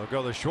 They'll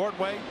go the short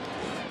way.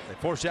 They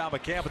force out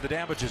McCann, but the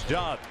damage is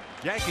done.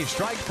 Yankees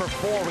strike for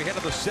 4. We head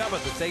to the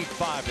 7th. It's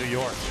 8-5 New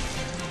York.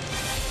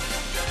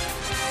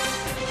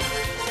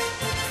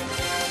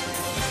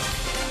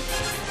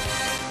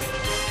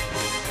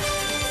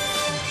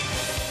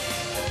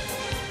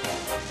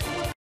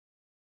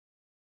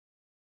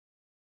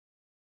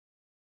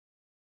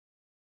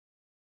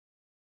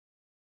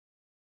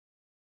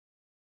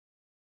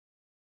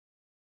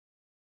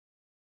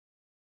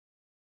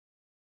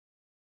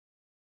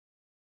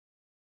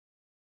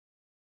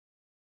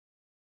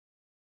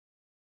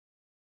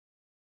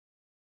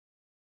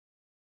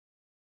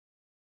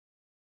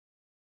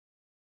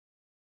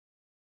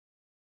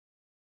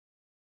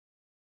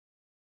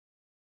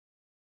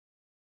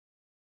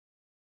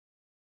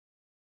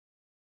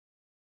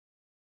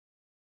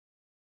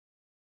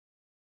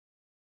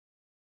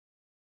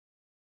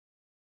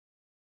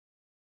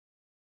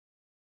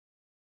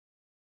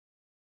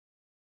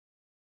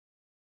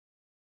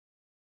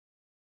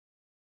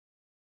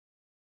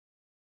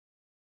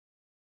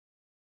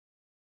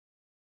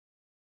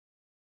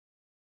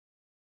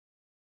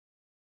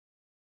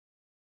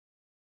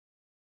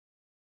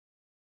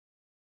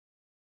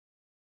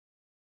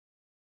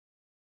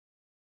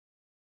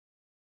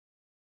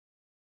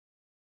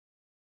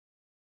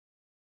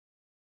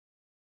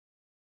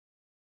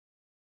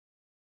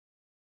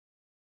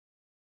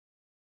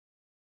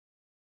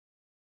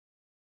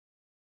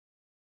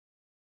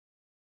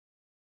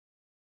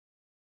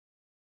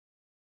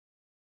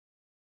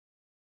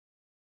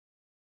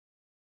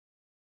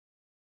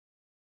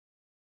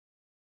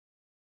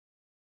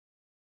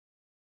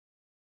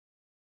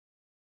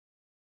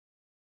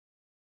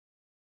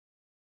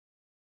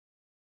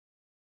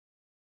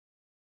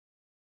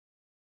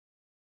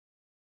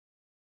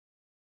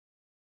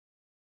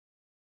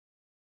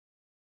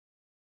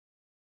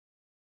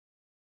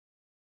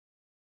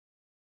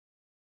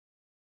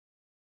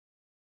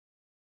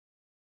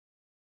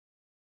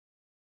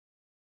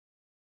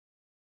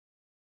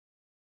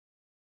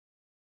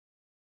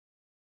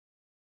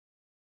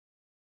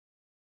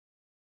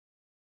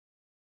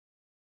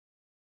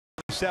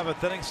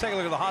 7th inning. Let's take a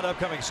look at the hot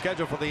upcoming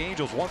schedule for the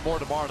Angels. One more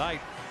tomorrow night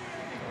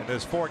in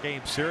this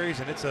 4-game series,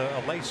 and it's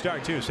a late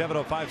start too.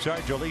 7:05 start.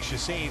 Jhoulys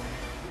Chacin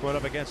going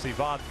up against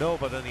Ivan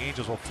Nova. Then the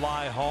Angels will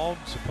fly home.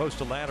 Supposed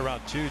to land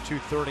around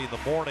 2:30 in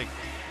the morning,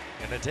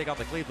 and then take on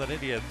the Cleveland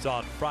Indians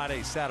on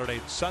Friday, Saturday,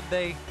 and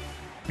Sunday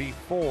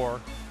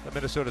before the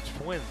Minnesota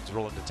Twins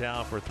roll into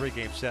town for a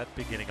 3-game set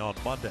beginning on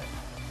Monday.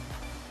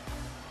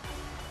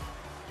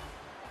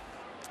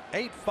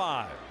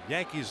 8-5.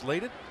 Yankees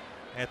lead it.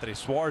 Anthony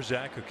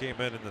Swarzak, who came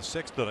in the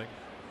 6th inning,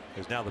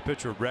 is now the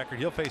pitcher of record.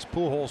 He'll face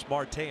Pujols,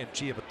 Marte, and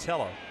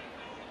Giavatello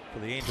for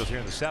the Angels here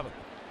in the 7th.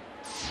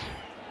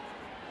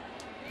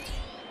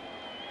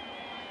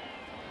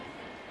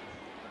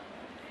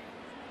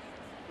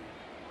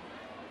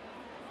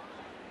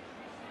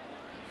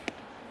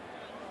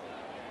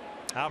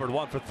 Albert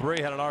 1 for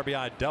 3, had an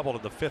RBI double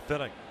in the 5th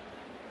inning.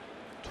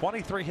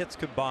 23 hits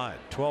combined,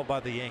 12 by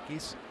the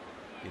Yankees,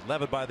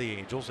 11 by the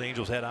Angels. The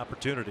Angels had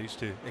opportunities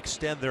to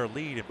extend their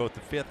lead in both the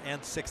 5th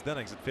and 6th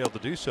innings and failed to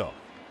do so.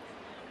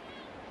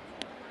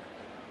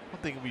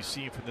 One thing we've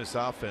seen from this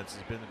offense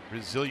has been a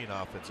resilient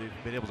offense. They've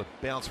been able to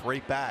bounce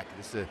right back.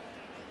 This is a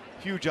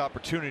huge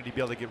opportunity to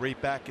be able to get right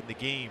back in the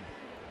game.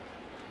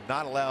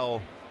 Not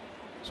allow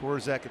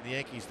Swarzak and the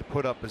Yankees to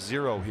put up a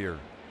 0 here,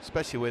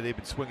 especially the way they've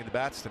been swinging the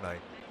bats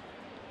tonight.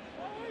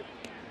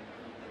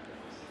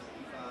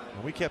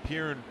 And we kept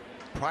hearing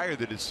prior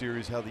to this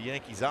series how the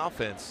Yankees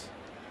offense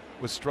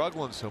was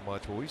struggling so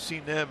much. Well, we've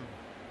seen them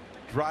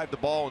drive the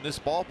ball in this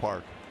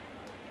ballpark.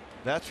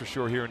 That's for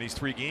sure here in these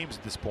 3 games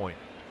at this point.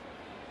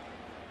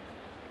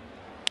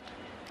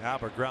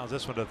 Albert grounds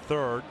this one to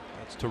third.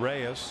 That's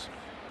Torreyes.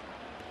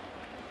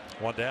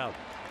 1 down.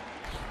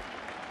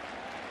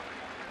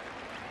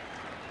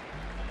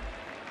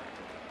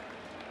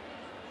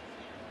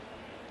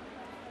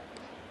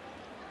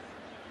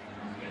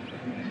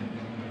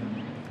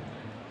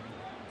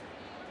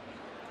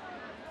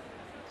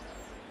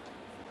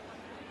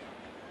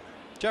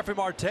 Jeffrey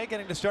Marte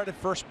getting to start at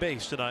first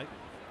base tonight.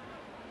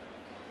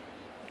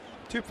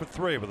 2 for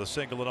 3 with a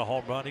single and a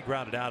home run. He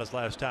grounded out his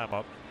last time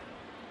up.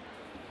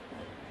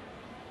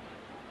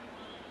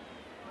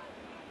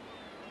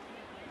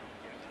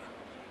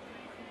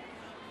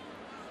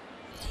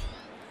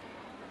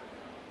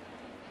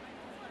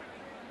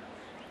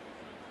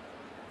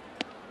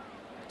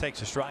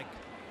 Takes a strike.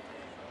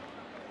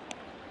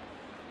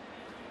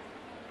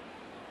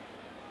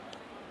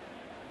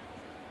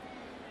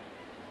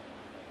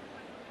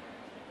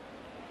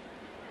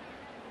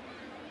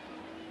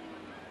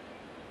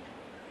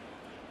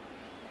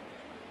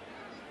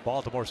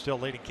 Baltimore still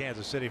leading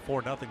Kansas City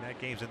 4-0. That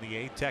game's in the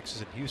 8th.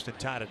 Texas and Houston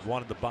tied at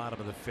 1 in the bottom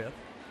of the 5th.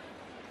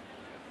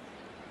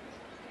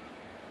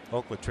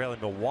 Oakland trailing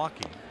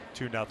Milwaukee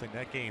 2-0.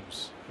 That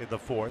game's in the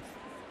 4th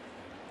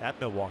at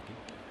Milwaukee.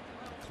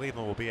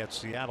 Cleveland will be at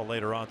Seattle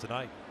later on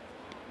tonight.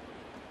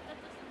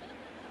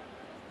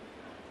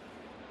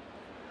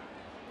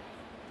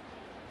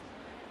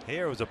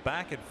 Here was a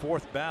back and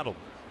forth battle.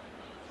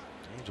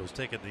 Angels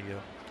taking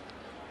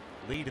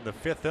the lead in the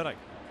 5th inning.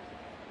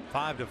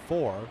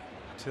 5-4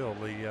 until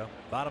the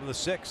bottom of the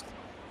 6th.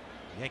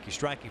 Yankees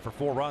striking for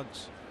 4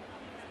 runs.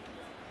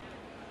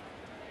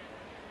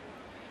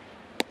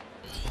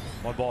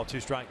 1 ball, 2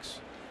 strikes.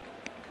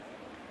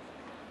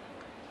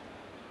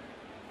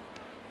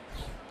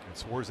 And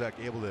Swarzak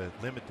able to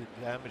limit the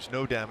damage,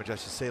 no damage, I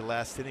should say,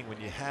 last inning. When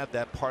you have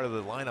that part of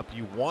the lineup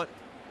you want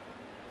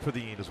for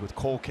the Angels with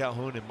Cole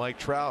Calhoun and Mike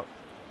Trout.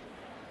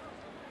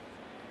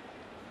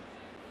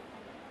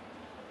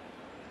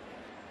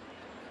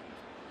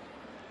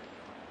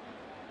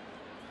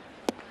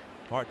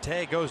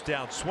 Marte goes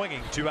down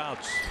swinging, 2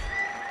 outs.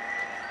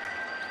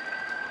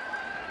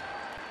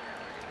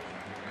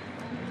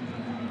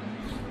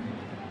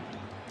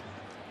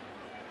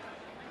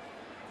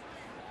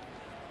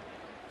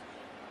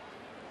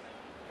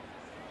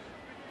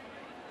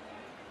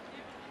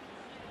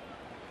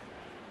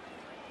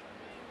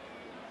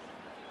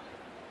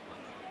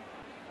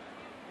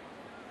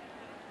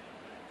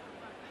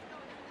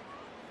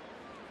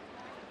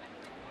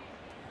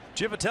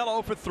 Giavatello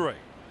 0 for 3.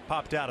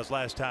 Popped out his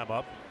last time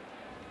up.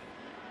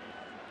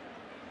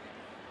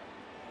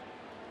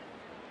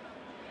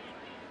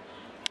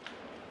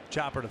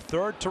 Chopper to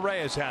third.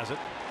 Torreyes has it.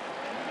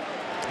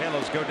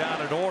 Halos go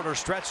down in order.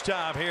 Stretch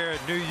time here in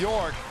New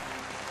York.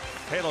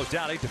 Halos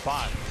down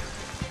 8-5.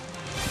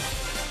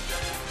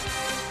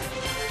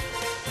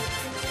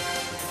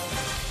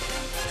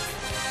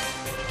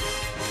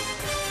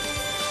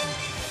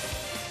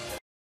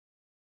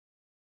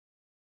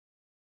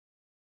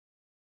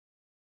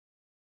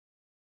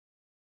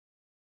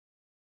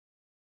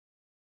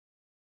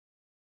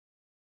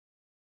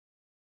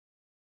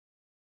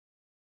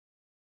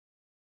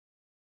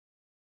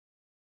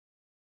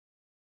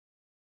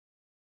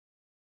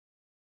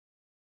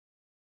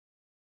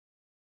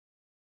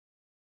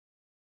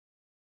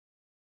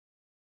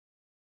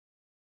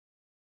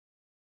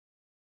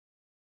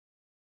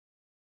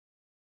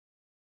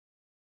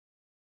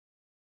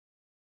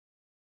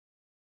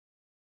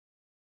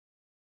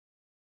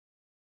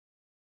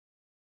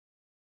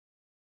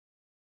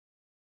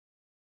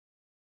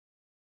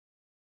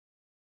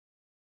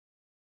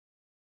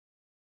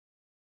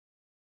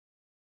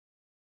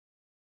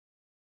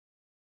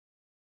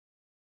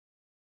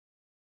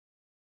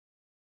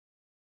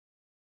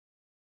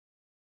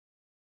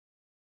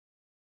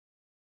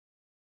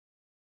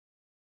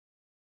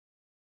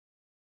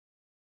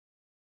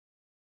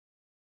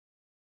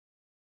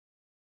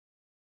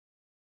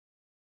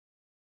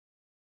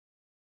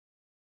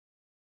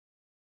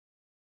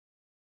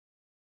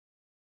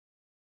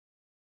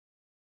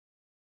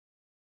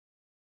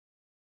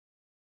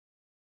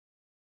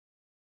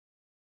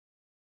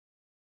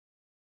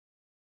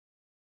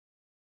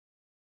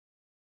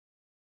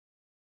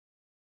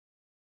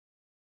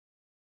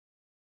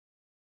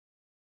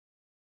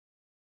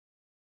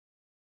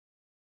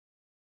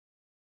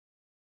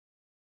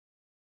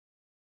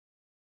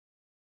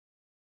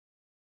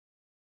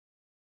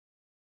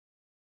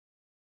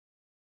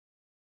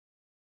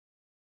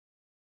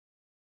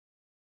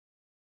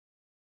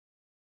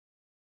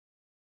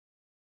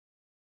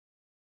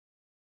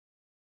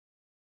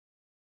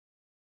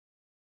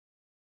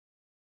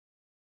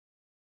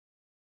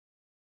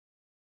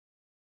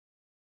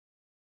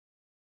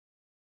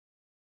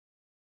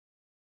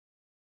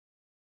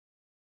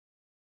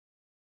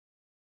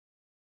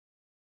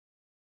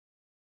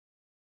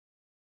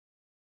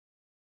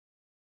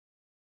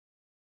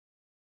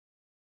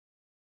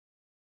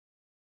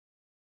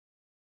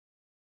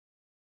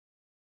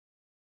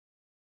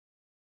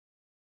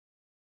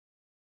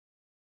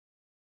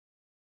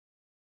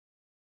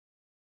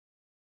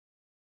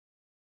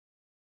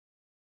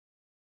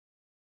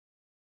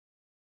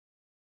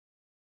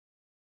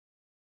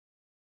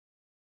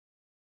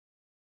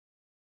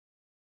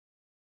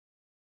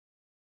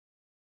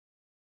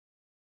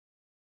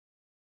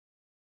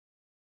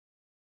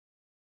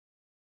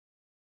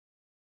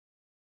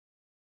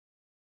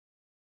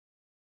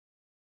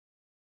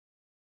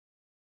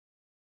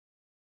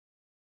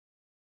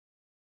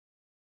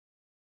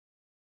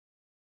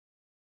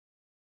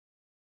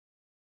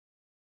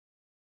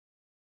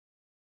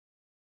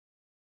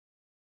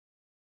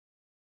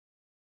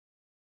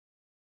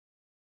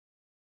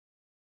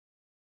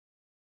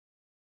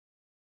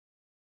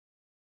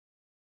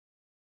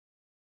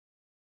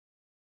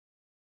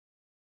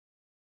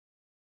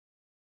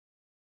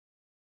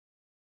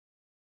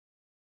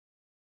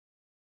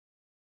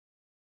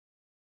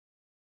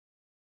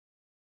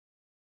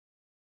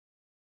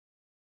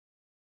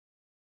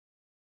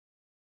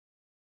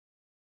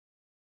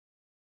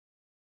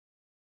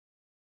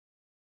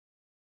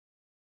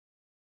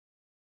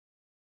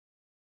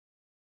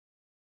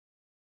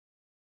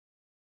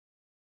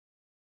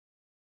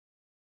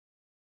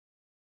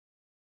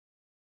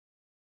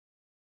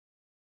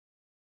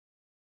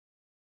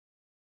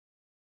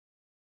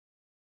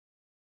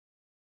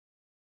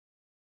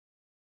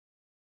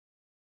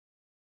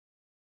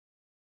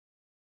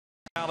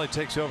 Malley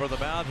takes over the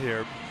mound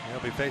here.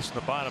 He'll be facing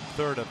the bottom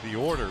third of the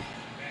order.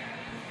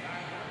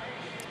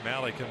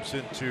 Malley comes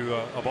into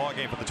a ball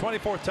game for the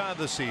 24th time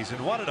this season.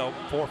 1-0,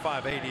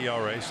 4.58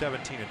 ERA,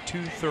 17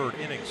 2/3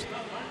 innings.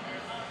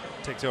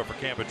 Takes over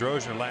for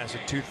Campodrozian, lasted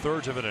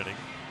 2/3 of an inning.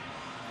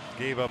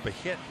 Gave up a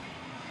hit.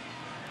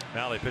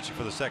 Malley pitching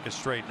for the second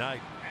straight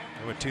night.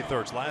 He went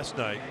 2/3 last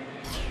night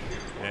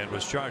and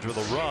was charged with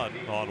a run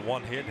on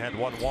one hit, had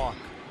one walk.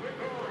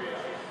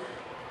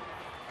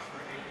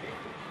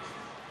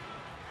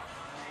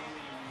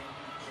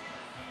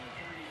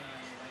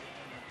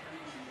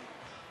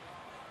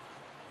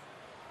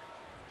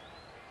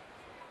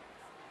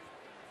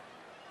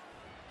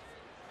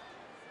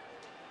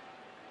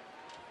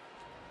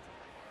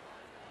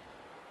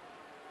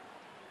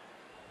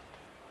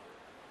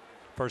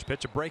 First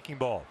pitch, a breaking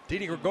ball.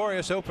 Didi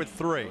Gregorius 0 for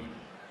 3.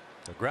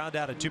 The ground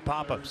out and 2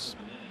 pop-ups.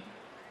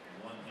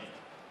 1 hit,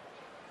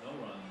 no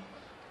runs,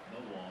 no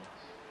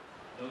walks,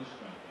 no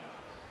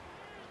strikeouts.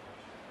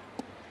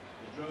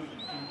 The Trojan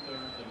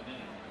 2/3 of an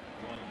inning,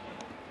 1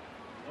 hit,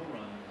 no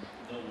runs,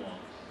 no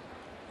walks,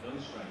 no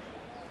strikeouts.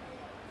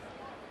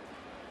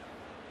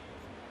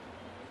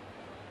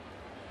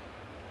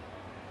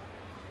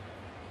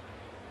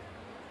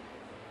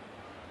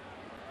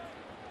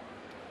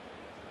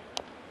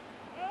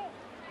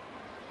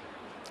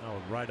 Oh,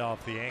 right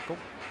off the ankle.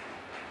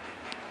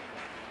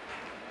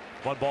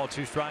 1 ball,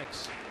 2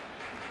 strikes.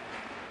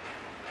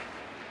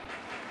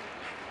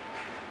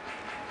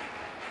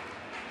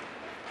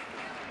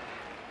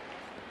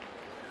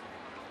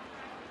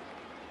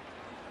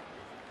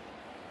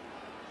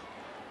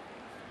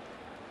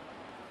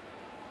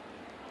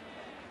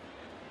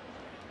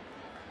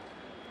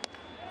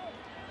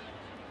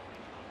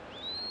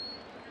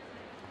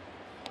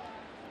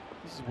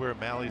 This is where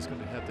Malley's going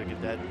to have to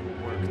get that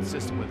more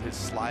consistent with his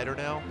slider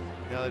now.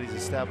 Now that he's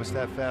established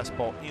that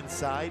fastball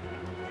inside,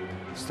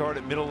 start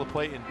at middle of the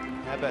plate and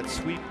have that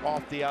sweep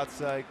off the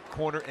outside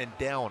corner and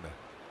down.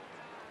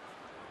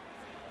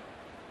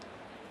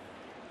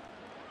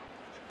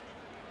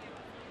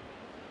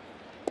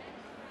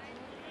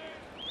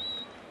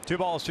 Two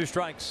balls, 2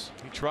 strikes.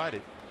 He tried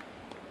it.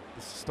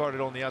 This started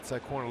on the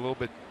outside corner a little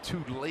bit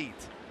too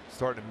late.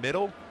 Starting in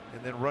middle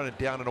and then running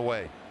down and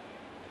away.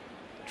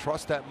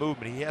 Trust that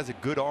movement. He has a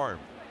good arm.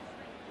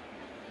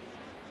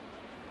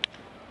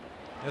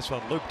 This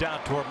one looped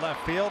down toward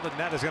left field, and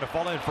that is going to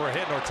fall in for a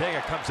hit. And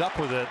Ortega comes up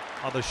with it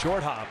on the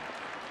short hop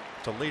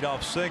to lead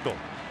off single.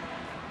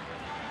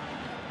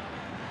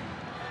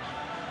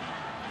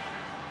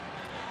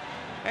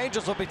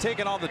 Angels will be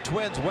taking on the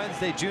Twins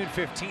Wednesday, June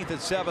 15th at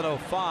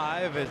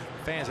 7:05. And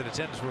fans in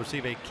attendance will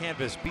receive a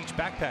Canvas Beach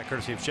backpack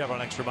courtesy of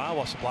Chevron Extra Mile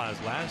while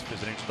supplies last.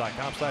 Visit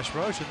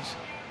angels.com/promotions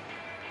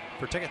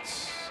for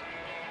tickets.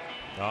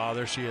 Oh,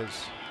 there she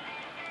is.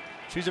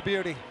 She's a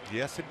beauty.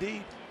 Yes,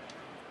 indeed.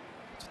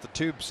 That's what the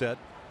tube said.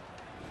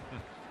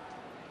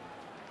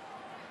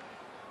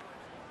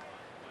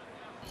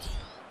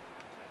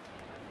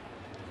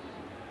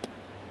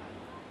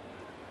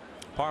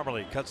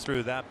 Parmalee cuts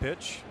through that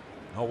pitch.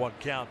 0-1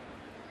 count.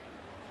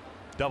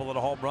 Double and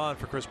a home run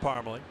for Chris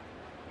Parmalee.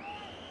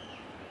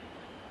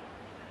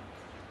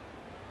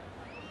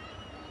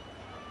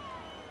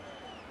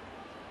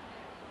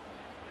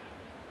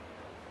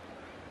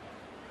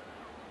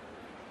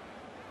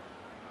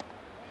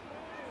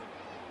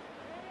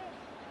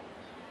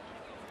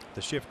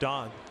 The shift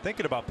on,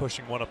 thinking about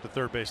pushing one up the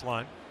third base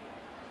line.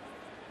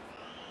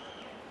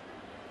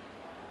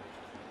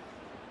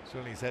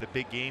 Certainly he's had a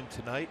big game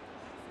tonight.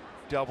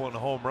 Double and a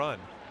home run.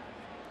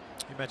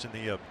 You mentioned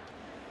the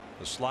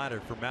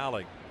slider for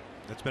Malley.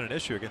 That's been an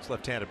issue against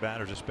left-handed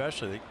batters,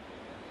 especially.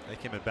 They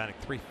came in batting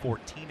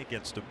 .314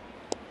 against him.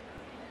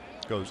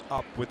 Goes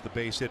up with the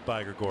base hit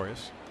by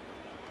Gregorius.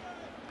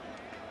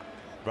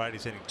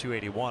 Righty's hitting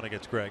 .281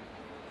 against Greg.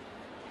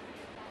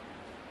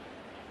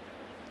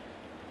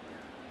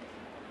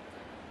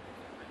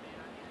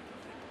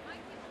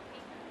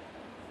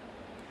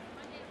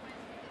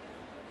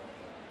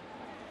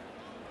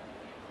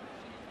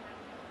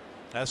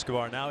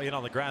 Escobar now in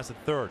on the grass at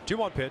third.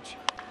 2-1 pitch.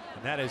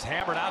 And that is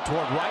hammered out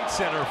toward right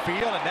center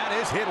field, and that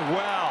is hit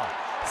well.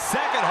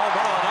 Second home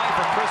run of the night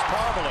for Chris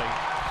Parmalee.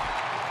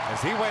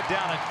 As he went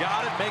down and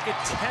got it, make it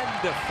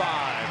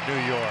 10-5 New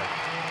York.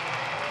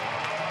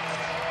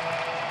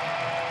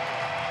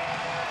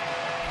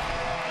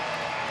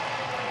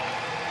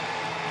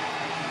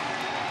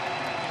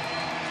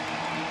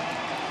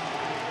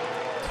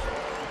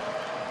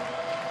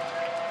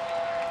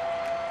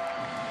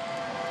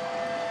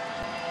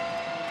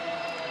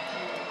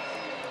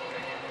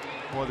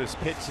 Well, this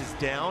pitch is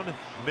down,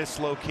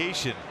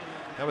 mislocation.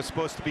 That was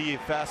supposed to be a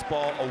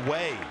fastball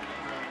away.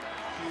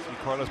 See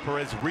Carlos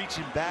Perez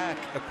reaching back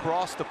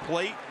across the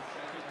plate.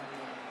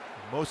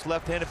 Most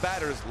left-handed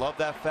batters love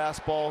that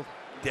fastball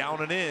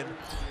down and in.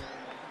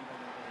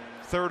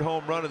 Third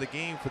home run of the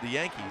game for the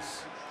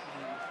Yankees.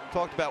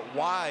 Talked about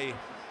why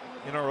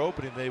in our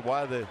opening day,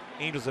 why the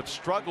Angels have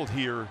struggled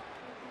here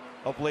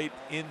of late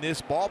in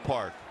this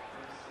ballpark.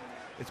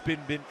 It's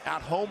been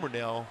at homer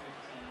now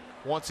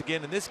once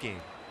again in this game.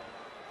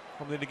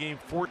 Coming into game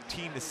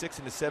 14-6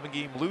 in the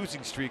 7-game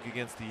losing streak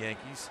against the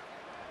Yankees.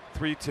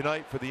 3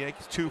 tonight for the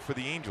Yankees, 2 for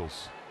the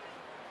Angels.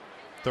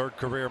 Third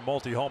career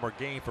multi-homer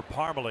game for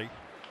Parmalee.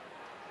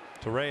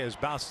 Torres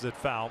bounces it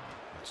foul.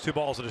 It's 2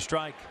 balls and a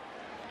strike.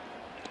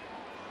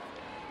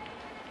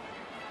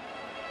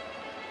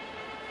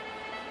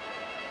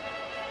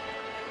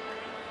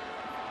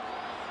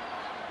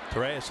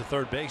 Torres, the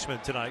third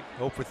baseman tonight,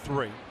 0 for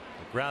 3. The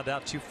ground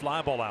out, 2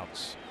 fly ball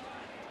outs.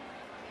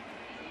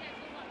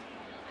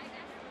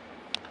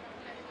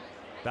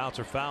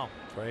 Bouncer foul.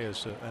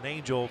 Torres, an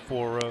angel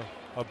for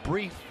a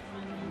brief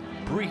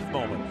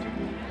moment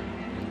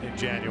in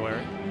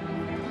January.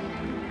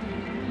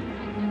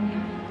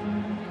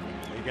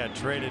 He got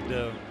traded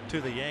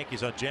to the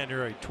Yankees on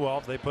January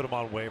 12th. They put him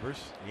on waivers.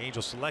 The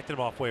Angels selected him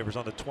off waivers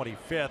on the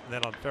 25th, and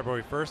then on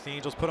February 1st, the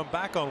Angels put him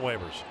back on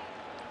waivers.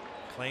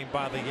 Claimed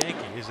by the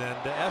Yankees,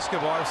 and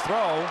Escobar's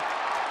throw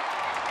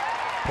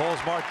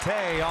pulls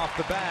Marte off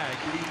the bag.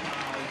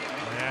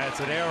 And it's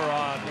an error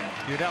on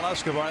Yunel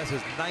Escobar. That's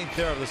his 9th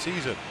error of the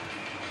season.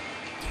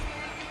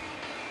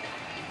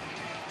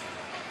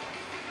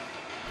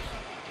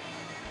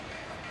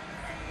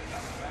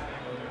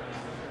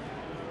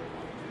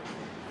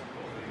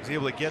 He's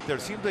able to get there.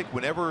 It seems like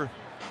whenever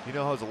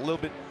has a little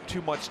bit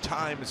too much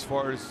time as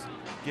far as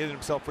getting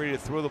himself ready to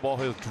throw the ball,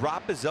 he'll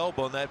drop his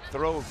elbow, and that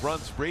throw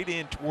runs right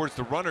in towards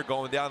the runner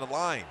going down the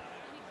line.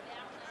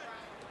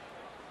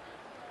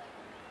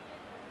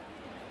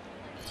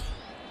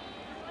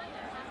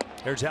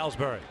 Here's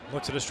Halsbury.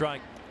 Looks at a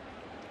strike.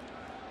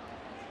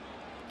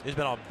 He's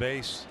been on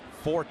base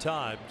 4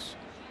 times.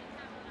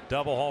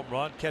 Double home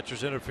run,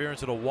 catcher's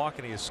interference, and a walk,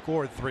 and he has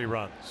scored 3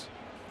 runs.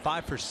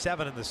 5 for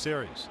 7 in the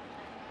series.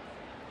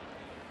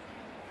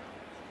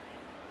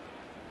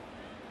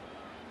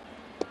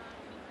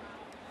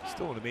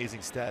 Still an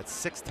amazing stat.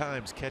 6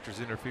 times catcher's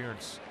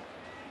interference.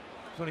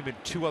 There's only been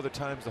 2 other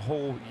times the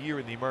whole year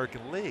in the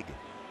American League.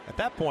 At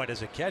that point,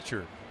 as a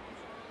catcher,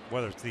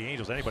 whether it's the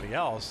Angels or anybody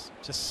else,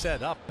 just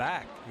set up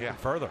back even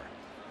further.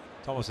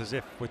 It's almost as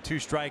if with 2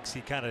 strikes,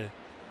 he kind of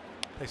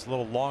takes a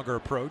little longer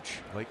approach.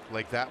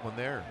 Like that one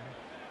there.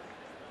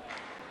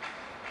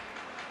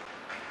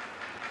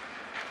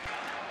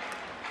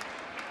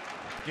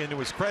 Again, to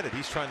his credit,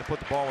 he's trying to put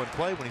the ball in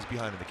play when he's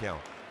behind in the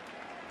count.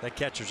 That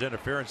catcher's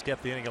interference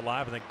kept the inning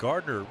alive, and then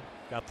Gardner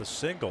got the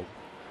single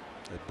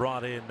that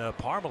brought in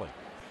Parmalee.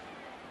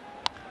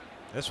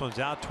 This one's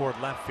out toward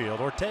left field.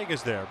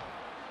 Ortega's there.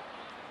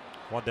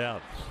 1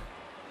 down.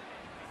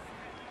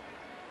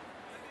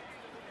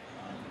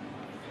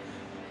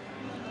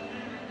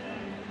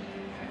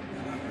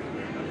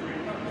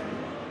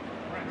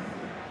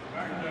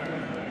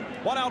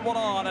 One out, 1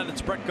 on, and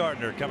it's Brett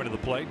Gardner coming to the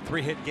plate.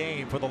 3-hit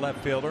game for the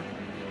left fielder.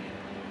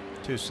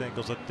 2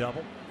 singles, a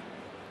double,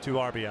 2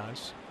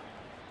 RBIs.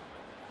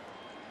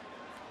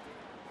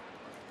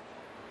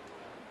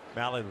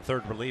 Malley, the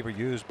third reliever,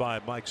 used by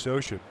Mike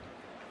Scioscia.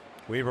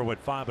 Weaver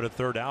went 5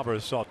 1/3.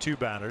 Alvarez saw 2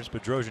 batters.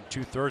 Bedrosian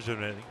 2/3 of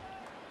an inning.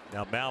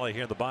 Now Malley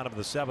here in the bottom of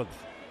the 7th.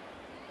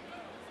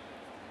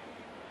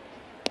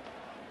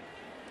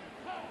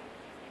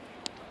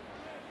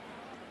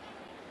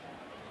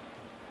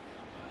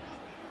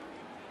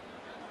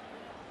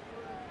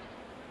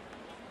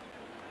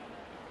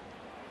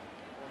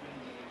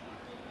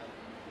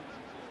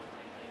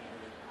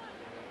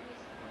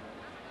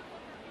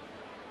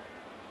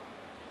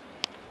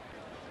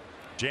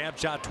 Jam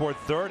shot toward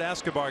third.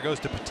 Escobar goes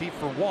to Petit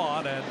for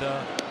 1,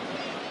 and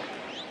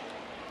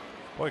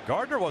boy,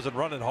 Gardner wasn't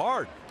running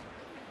hard.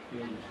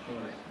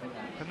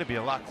 Going to be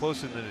a lot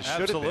closer than it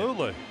should have been.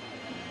 Absolutely.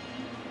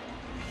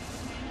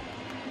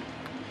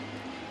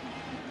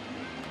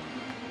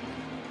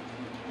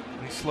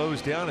 He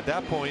slows down at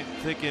that point,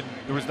 thinking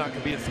there was not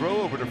going to be a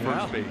throw over to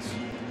first base.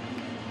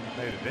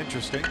 Made it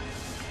interesting.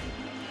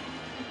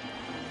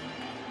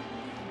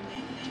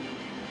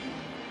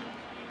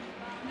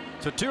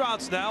 So 2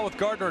 outs now with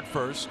Gardner at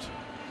first.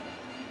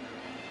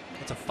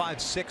 That's a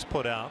 5-6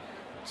 put out.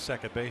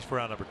 Second base for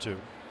round number 2.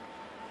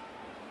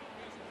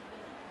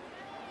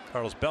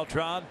 Carlos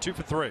Beltran 2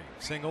 for 3.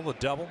 Single, a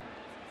double,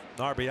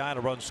 an RBI, and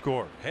a run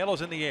scored.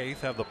 Halos in the 8th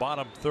have the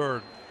bottom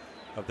third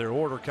of their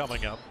order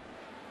coming up.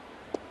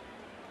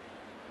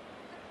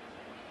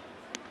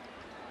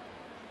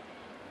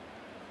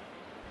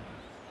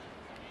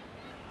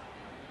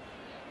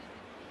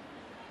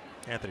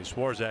 Anthony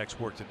Swarzak's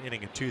worked an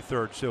inning and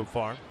 2/3 so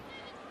far.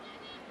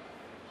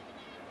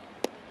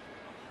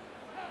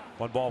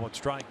 1 ball, 1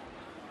 strike.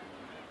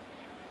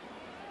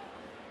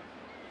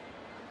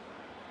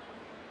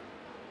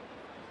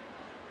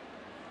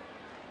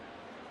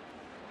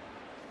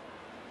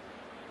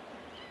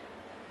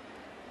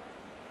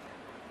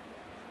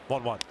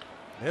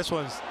 This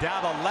one's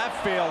down the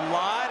left field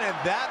line, and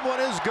that one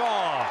is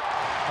gone.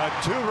 A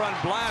 2-run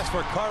blast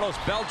for Carlos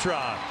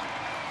Beltran,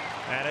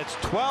 and it's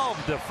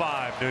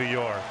 12-5 New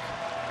York.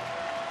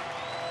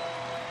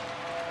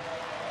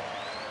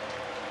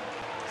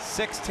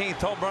 16th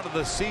home run of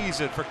the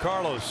season for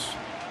Carlos.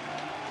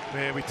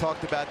 Man, we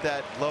talked about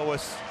that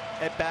lowest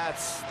at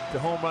bats to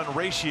home run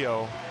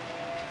ratio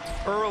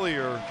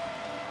earlier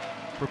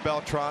for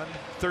Beltran.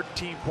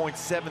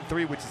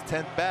 13.73, which is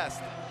 10th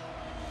best.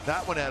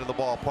 That one out of the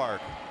ballpark.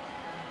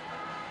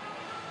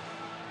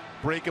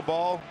 Breaking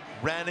ball,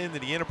 ran into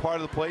the inner part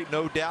of the plate,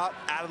 no doubt,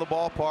 out of the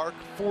ballpark.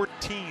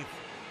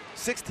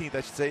 16th,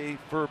 I should say,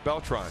 for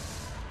Beltran.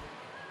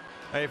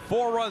 A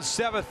 4-run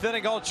 7th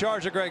inning. Old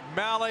Charger Greg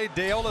Malley,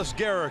 Deolis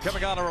Guerra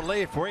coming on to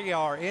relief. We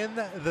are in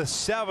the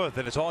 7th,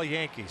 and it's all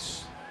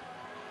Yankees.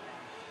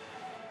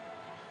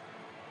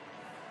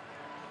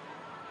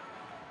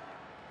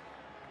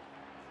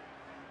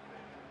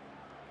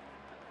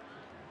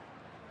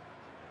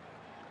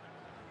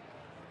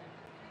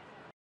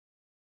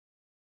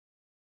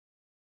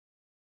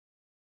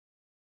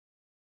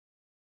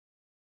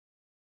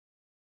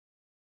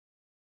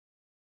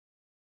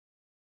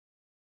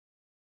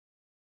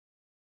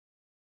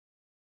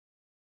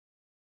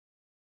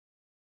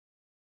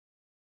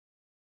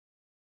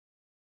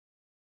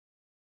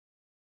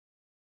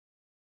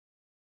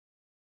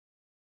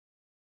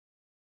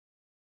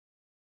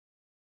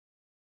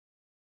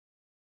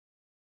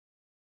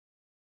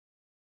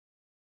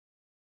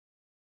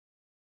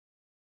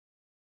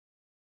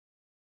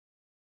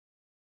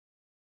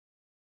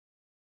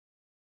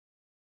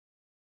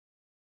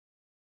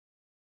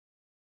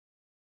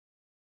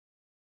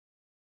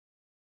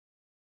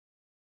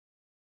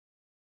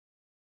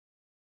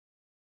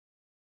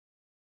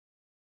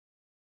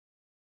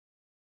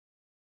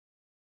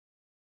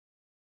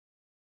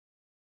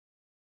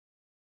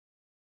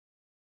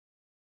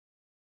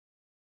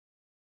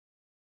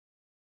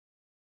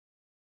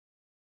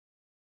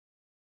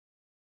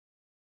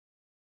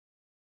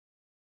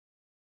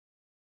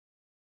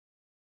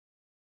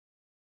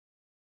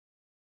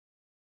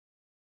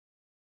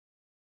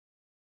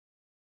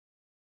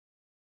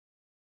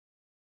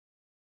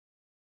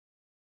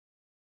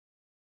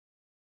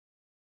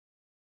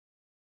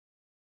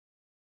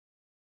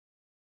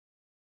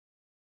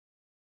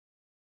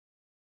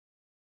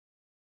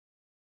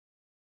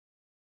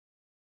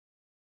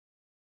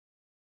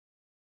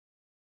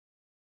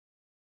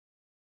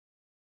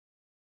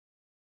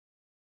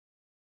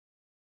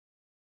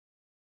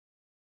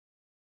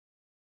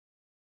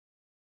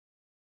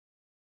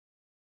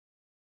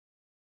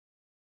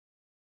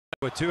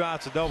 With 2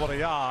 outs and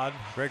nobody on,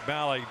 Greg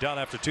Malley done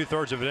after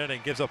 2/3 of an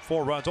inning, gives up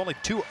 4 runs, only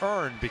 2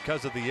 earned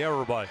because of the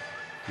error by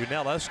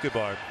Yunel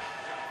Escobar.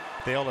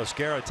 Deolis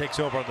Guerra takes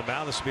over on the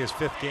mound. This will be his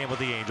 5th game with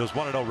the Angels,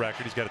 1-0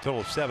 record. He's got a total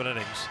of 7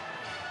 innings,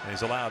 and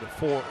he's allowed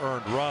 4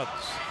 earned runs.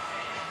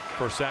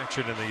 First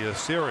action in the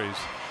series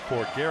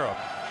for Guerra,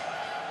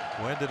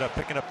 who ended up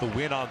picking up the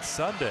win on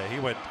Sunday. He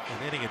went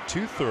an inning and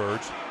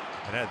 2/3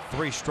 and had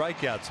 3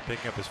 strikeouts,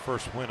 picking up his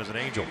first win as an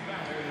Angel.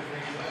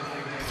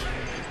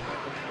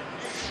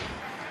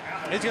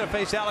 He's going to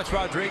face Alex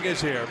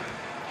Rodriguez here.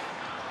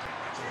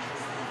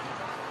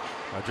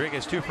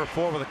 Rodriguez 2 for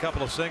 4 with a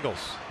couple of singles.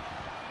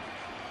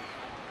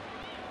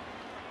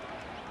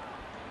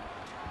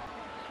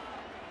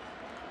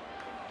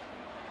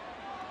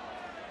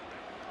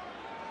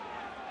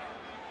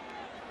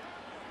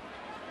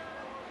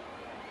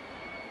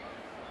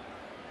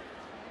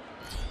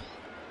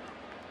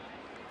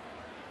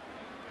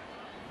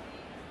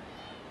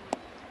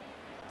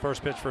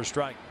 First pitch for a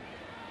strike.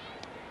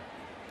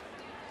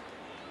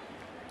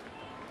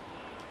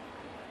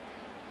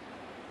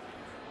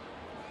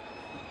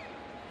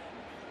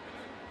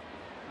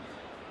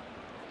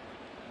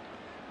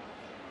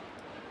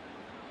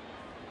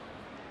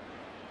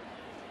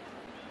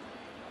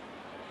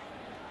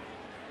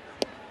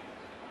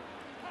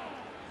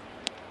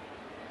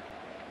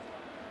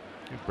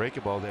 Good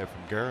breaking ball there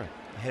from Guerra.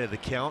 Ahead of the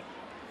count.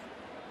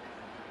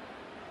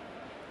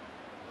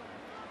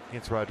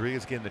 Against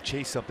Rodriguez, getting to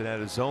chase something out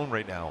of his zone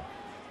right now.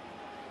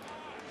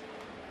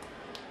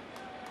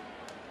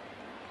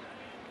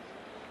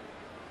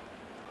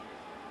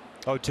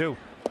 Oh, 2.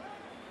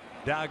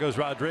 Down goes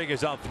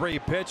Rodriguez on 3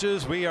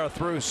 pitches. We are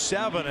through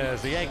 7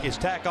 as the Yankees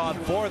tack on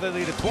 4. They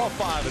lead at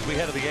 12-5 as we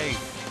head to the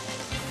 8th.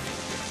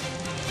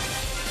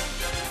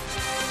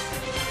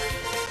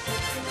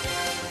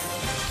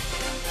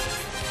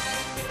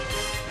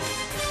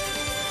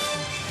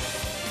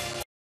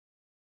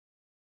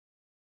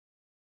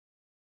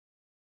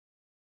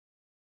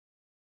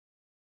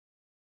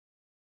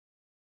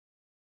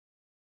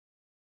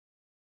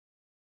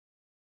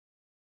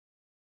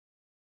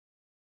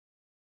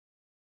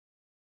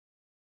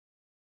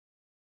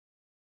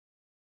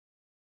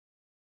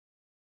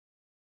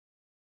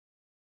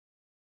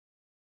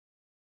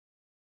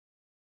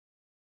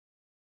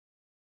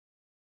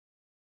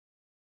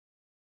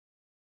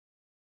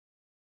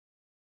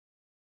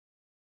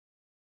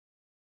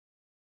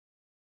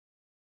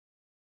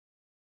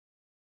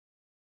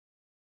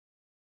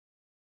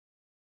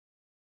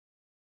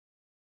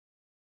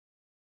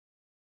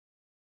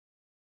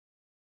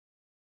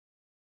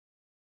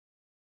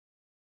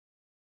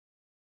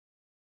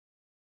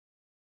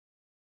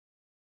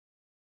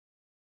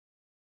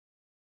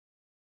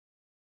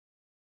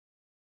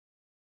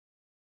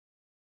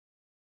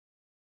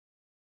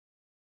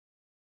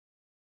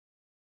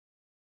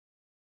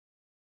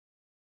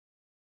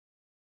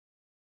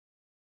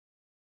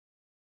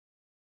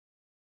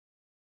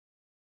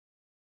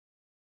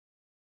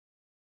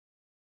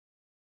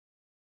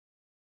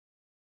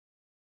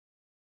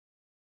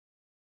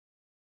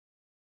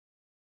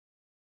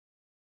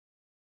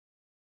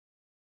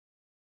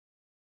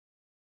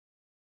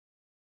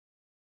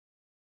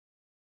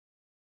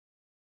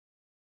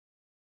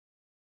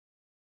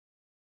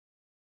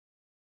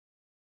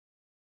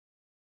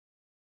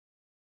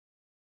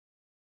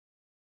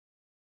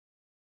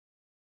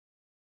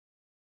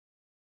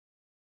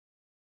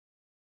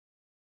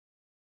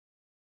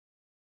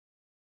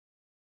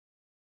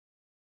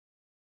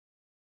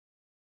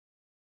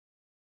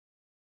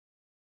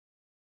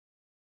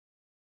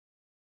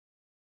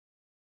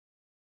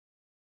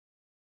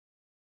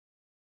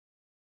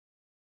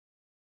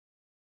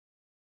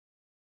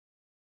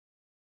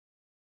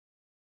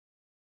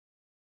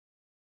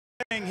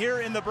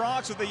 Here in the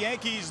Bronx with the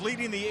Yankees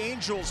leading the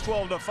Angels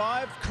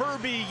 12-5.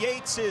 Kirby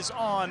Yates is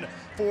on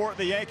for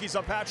the Yankees.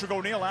 I'm Patrick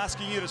O'Neill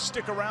asking you to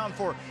stick around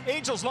for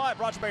Angels Live,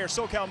 brought to you by your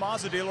SoCal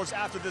Mazda dealers.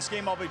 After this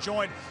game, I'll be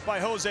joined by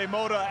Jose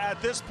Mota.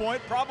 At this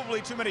point,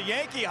 probably too many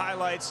Yankee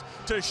highlights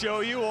to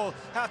show you. We'll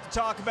have to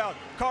talk about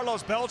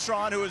Carlos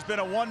Beltran, who has been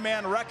a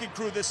one-man wrecking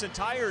crew this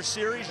entire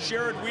series.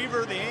 Jared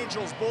Weaver, the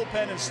Angels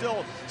bullpen, and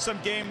still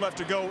some game left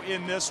to go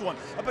in this one.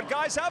 But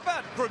guys, how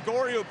about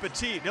Gregorio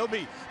Petit? He'll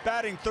be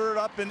batting third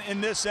up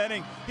in this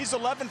inning. He's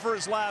 11 for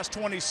his last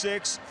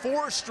 26,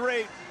 4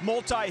 straight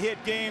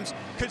multi-hit games.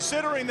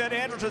 Considering that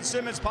Andrelton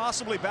Simmons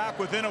possibly back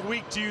within a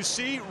week, do you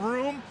see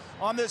room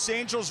on this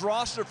Angels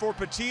roster for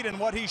Petit and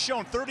what he's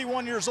shown?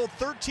 31 years old,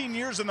 13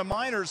 years in the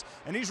minors,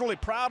 and he's really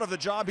proud of the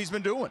job he's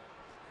been doing.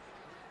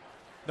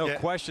 No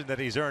question that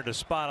he's earned a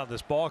spot on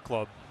this ball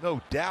club.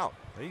 No doubt.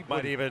 He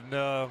might even,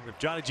 if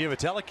Johnny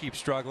Giavatelli keeps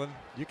struggling,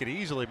 you could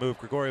easily move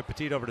Gregorio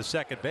Petit over to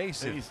second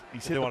base if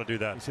they want to do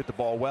that. He's hit the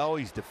ball well.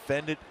 He's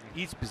defended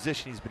each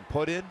position he's been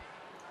put in. At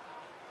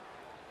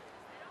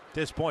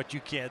this point,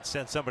 you can't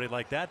send somebody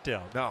like that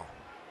down. No.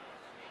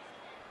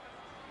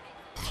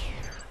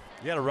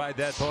 You got to ride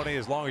that pony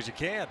as long as you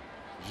can.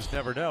 You just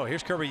never know.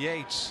 Here's Kirby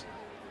Yates.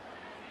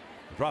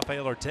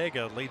 Rafael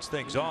Ortega leads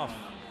things off.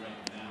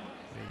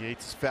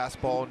 Yates'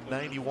 fastball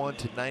 91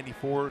 to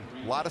 94.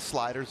 A lot of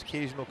sliders,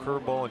 occasional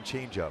curveball and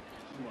changeup.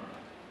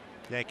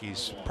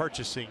 Yankees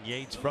purchasing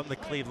Yates from the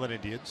Cleveland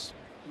Indians.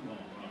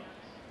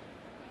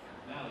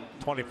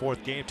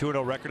 24th game,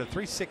 2-0 record, a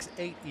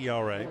 3.68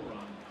 ERA.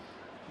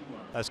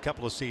 Last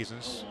couple of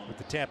seasons with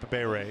the Tampa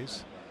Bay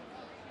Rays.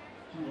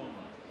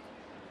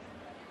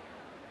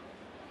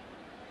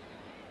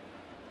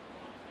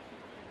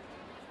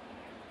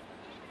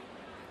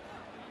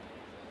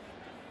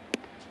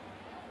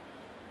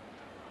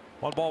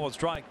 One ball, one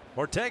strike.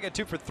 Ortega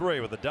 2 for 3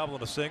 with a double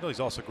and a single. He's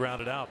also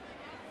grounded out.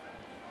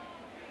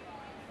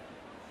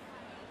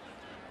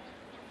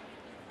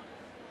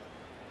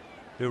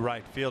 New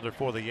right fielder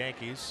for the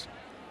Yankees.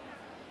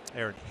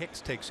 Aaron Hicks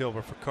takes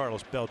over for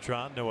Carlos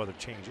Beltran. No other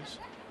changes.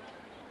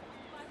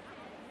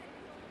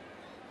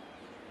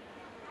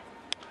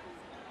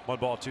 One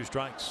ball, 2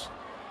 strikes.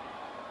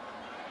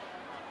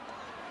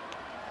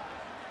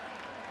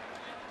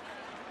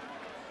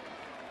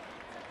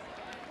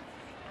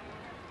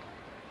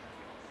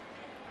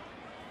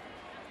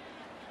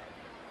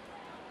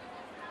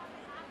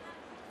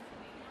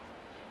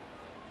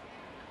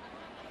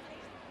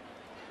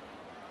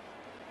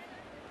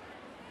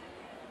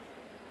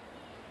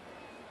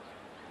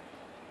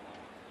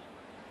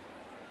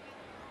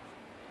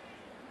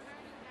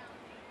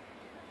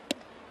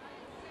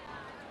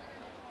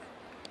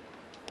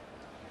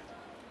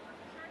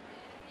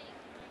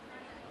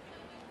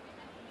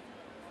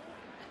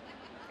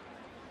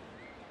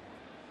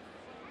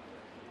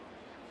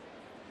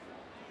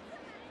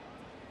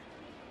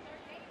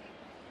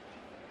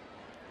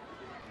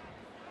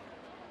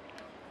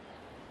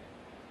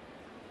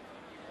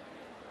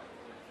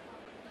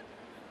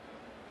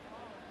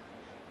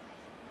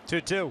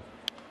 Two.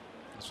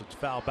 This one's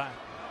foul back.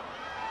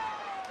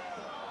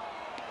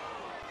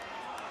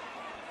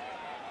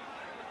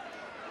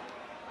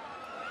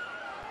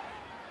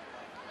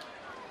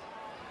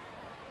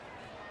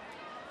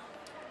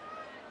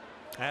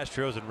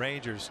 Astros and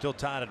Rangers still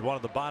tied at 1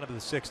 in the bottom of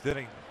the 6th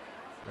inning.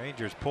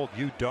 Rangers pulled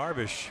Yu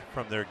Darvish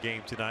from their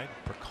game tonight.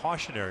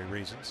 Precautionary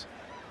reasons.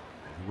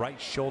 Right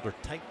shoulder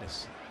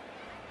tightness.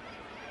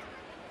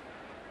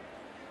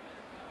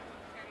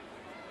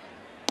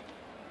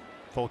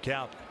 Full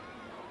count.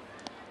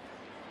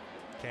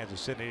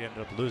 Kansas City ended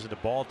up losing to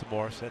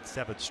Baltimore, so that's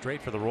 7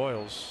 straight for the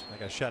Royals. They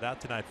got shut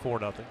out tonight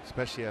 4-0.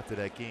 Especially after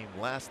that game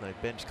last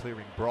night, bench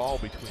clearing brawl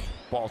between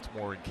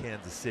Baltimore and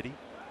Kansas City.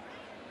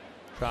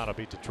 Toronto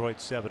beat Detroit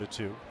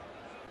 7-2.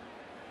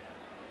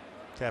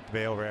 Tampa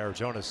Bay over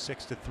Arizona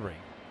 6-3.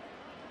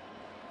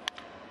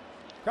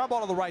 Ground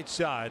ball to the right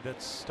side.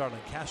 That's Starlin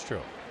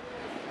Castro.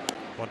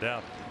 1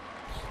 down.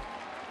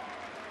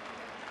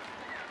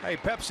 Hey,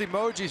 Pepsi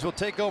Mojis will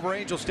take over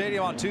Angel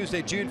Stadium on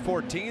Tuesday, June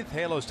 14th.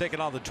 Halo's taking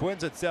on the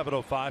Twins at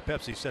 7:05.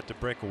 Pepsi set to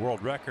break a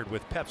world record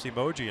with Pepsi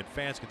Moji, and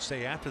fans can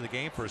stay after the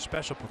game for a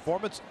special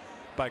performance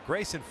by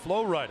Grayson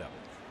Flowrider.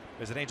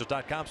 Visit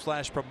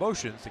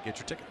angel.com/promotions to get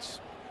your tickets.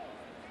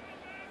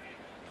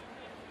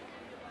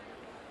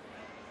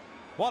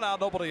 1 out,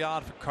 nobody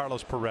on for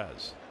Carlos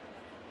Perez.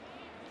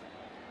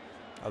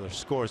 Other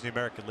scores in the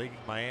American League: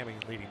 Miami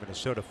leading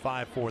Minnesota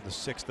 5-4 in the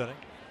 6th inning.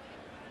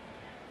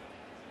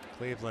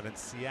 Cleveland and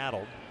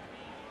Seattle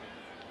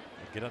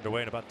get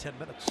underway in about 10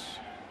 minutes.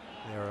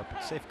 They're up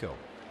at Safeco.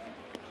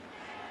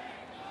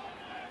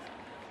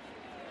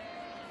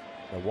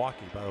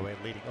 Milwaukee, by the way,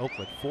 leading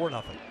Oakland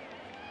 4-0.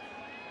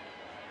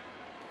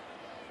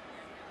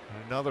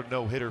 Another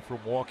no-hitter for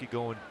Milwaukee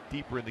going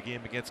deeper in the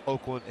game against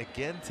Oakland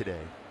again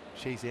today.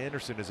 Chase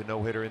Anderson is a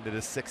no-hitter into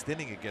the 6th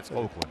inning against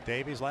Oakland.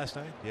 Davies last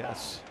night?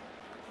 Yes.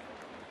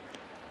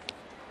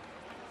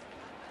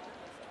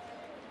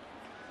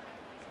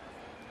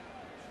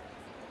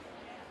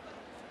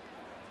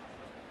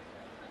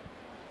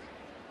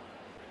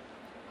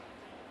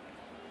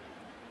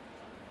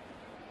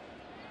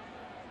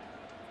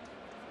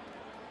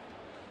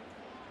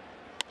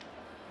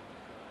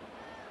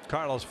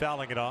 Carlos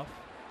fouling it off.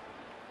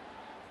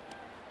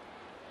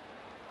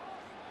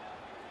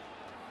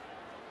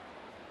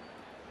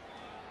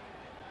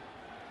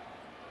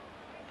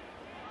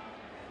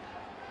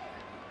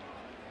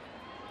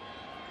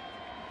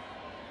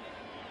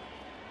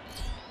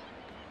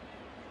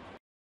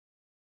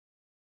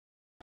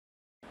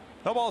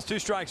 No balls, 2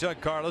 strikes on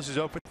Carlos. Is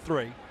open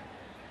 3.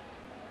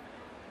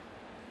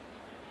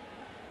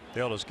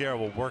 Dale Desguerra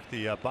will work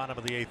the bottom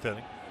of the 8th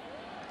inning.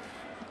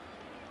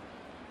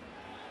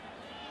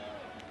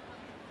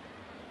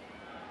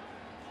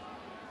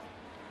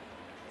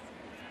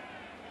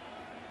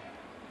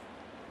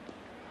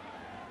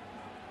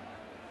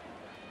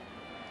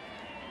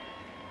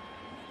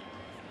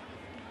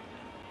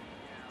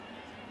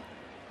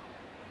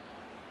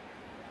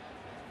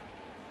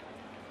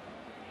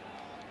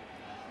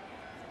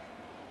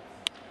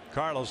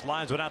 Carlos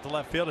lines one out to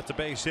left field. It's a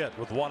base hit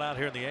with 1 out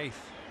here in the 8th.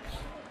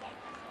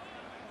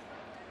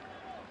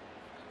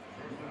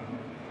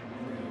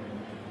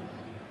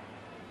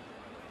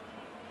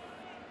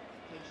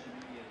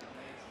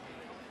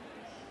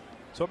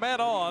 So man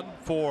on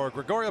for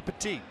Gregorio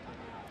Petit.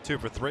 2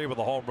 for 3 with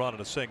a home run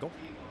and a single.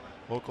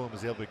 Oakland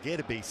was able to get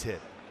a base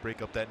hit,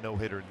 break up that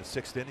no-hitter in the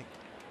 6th inning.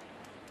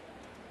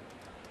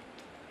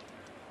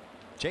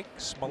 Jake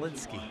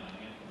Smolinski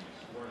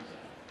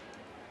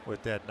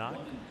with that knock.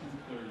 1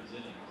 2/3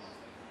 innings,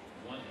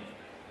 1 hit,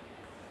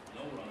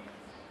 no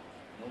runs,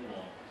 no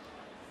walks,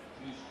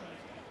 2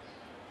 strikeouts.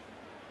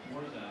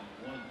 Swarzak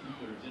 1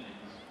 2/3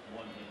 innings,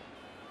 1 hit,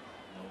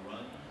 no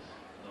runs,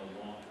 no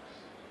walks,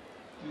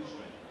 2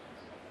 strikeouts.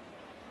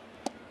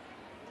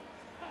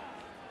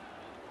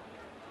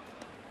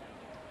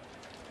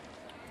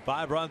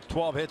 Five runs,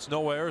 12 hits,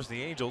 no errors.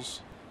 The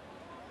Angels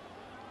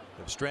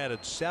have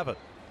stranded 7.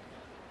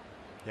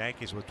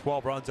 Yankees with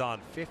 12 runs on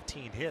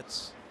 15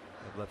 hits.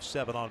 They've left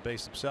 7 on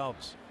base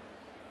themselves.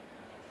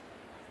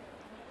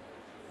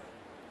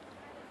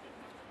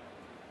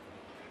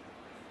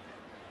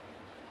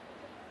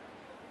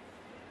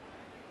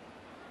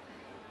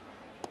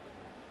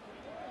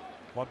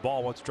 One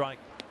ball, 1 strike.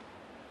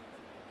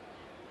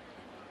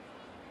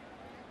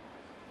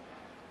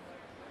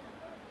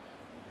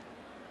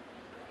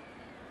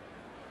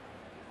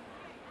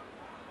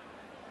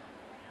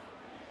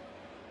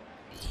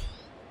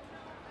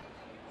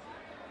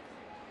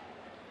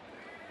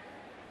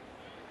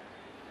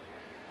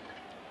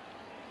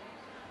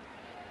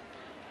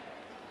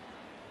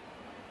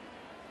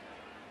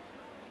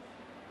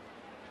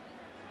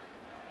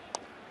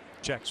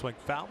 Check swing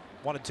foul.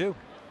 1-2.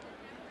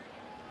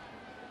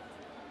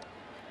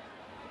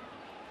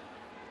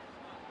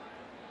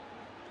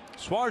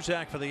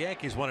 Swarzak for the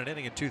Yankees won an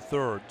inning in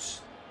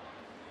 2/3.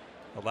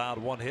 Allowed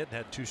 1 hit and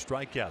had 2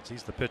 strikeouts.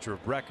 He's the pitcher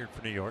of record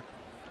for New York.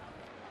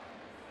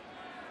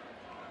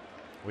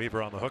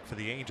 Weaver on the hook for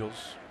the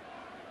Angels.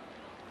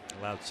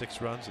 Allowed 6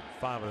 runs and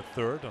 5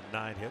 1/3 on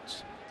 9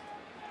 hits.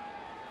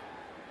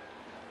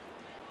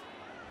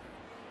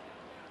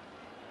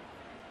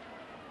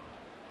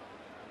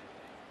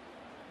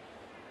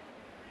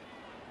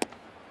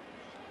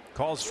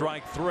 Called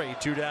strike 3,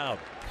 2 down.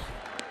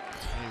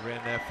 He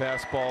ran that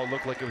fastball,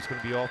 looked like it was going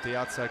to be off the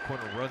outside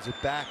corner, runs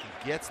it back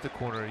and gets the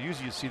corner.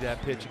 Usually you see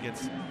that pitch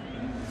against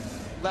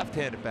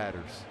left-handed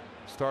batters.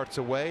 Starts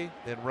away,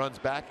 then runs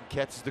back and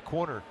catches the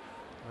corner.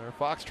 There are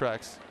Fox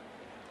tracks.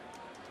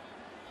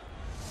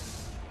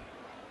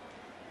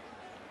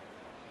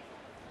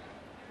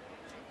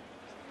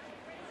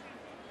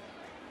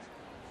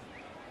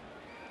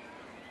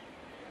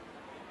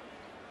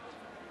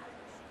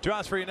 Two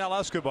outs for Yunel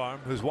Escobar,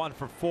 who's 1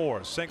 for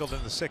 4, singled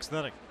in the 6th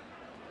inning.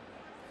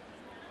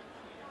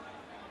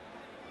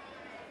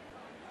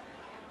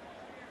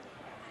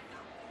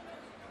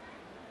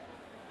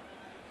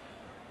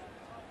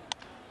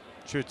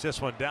 Shoots this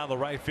one down the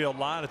right field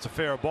line. It's a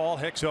fair ball.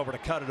 Hicks over to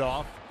cut it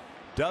off.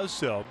 Does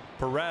so.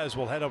 Perez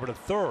will head over to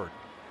 3rd.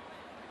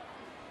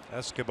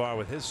 Escobar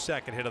with his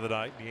 2nd hit of the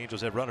night. The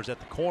Angels have runners at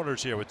the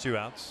corners here with 2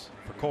 outs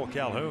for Cole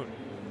Calhoun.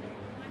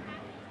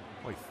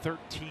 Only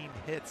 13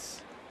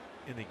 hits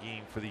in the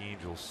game for the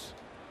Angels.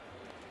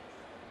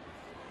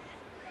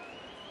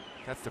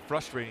 That's the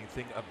frustrating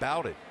thing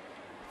about it.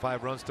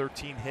 5 runs,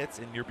 13 hits,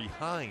 and you're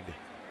behind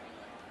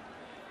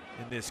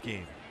in this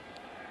game.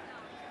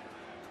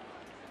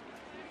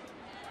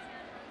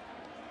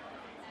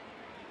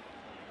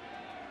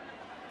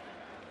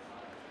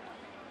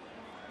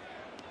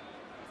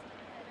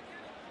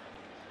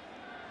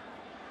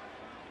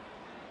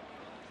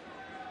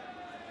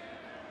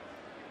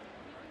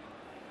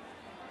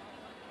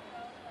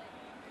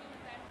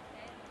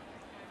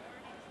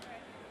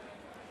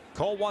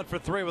 Cole 1 for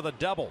 3 with a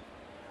double.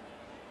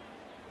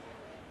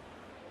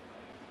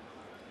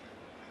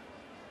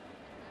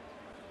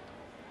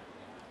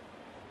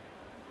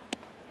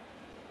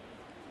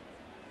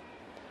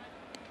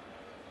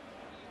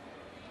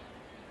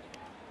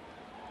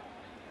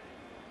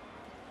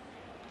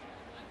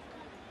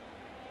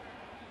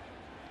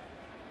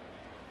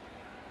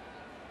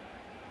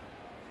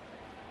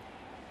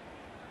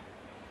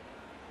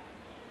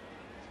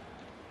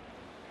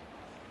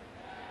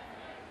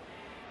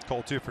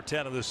 Cole 2 for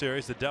 10 in the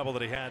series, the double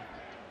that he had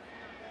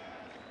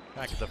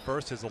back at the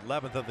first, his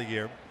 11th of the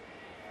year.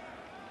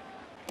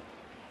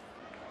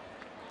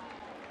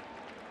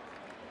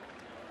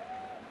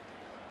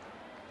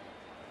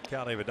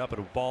 Count even up at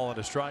a ball and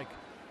a strike.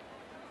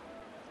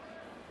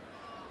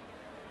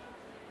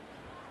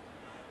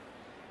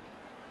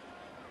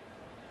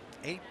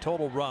 Eight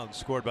total runs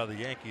scored by the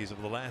Yankees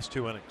over the last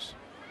 2 innings.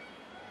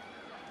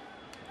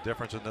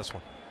 Difference in this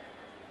one.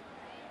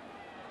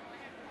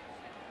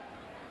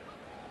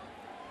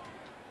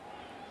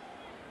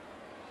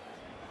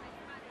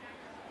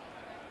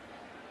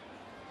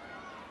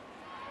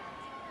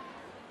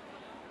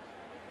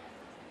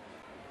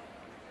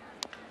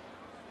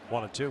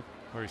 One and two.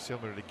 Very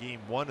similar to game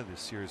 1 of this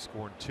series,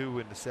 scoring 2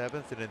 in the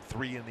 7th and then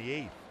 3 in the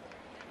 8th.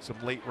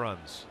 Some late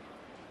runs,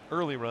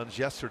 early runs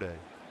yesterday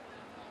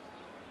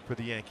for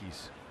the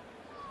Yankees.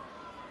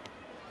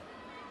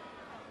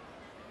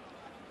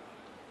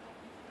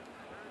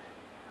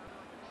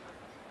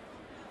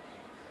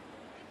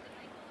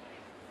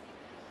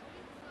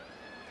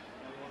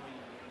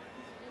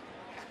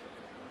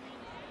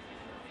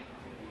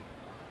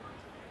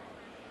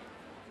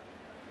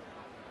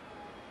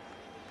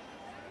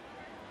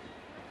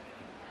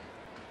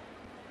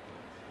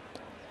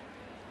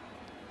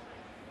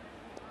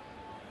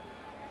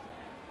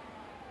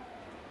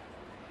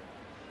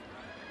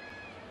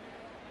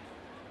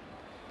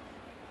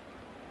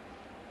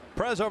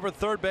 Perez over at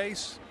third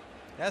base.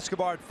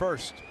 Escobar at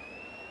first.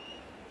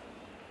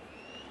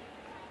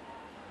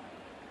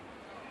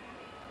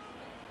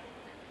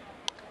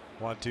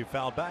 One, two,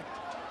 fouled back.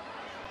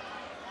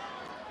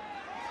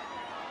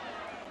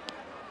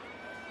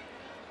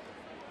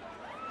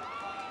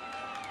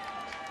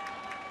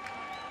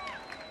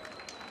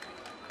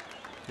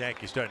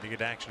 Yankees starting to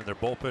get action in their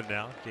bullpen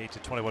now. 8 to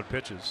 21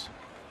 pitches.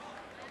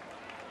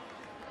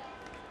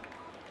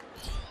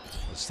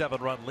 A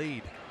 7-run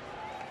lead.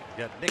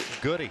 You got Nick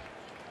Goody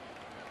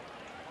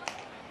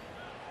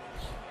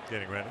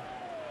getting ready.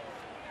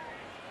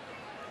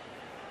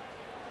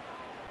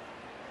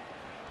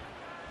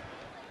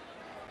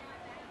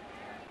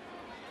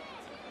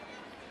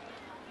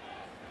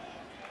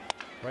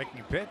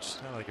 Breaking pitch.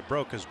 Sounded like it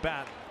broke his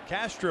bat.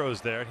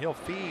 Castro's there. He'll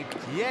feed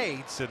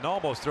Yates and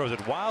almost throws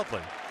it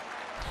wildly.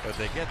 But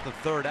they get the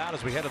third out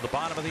as we head to the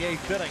bottom of the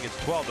 8th inning. It's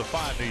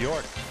 12-5 New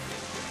York.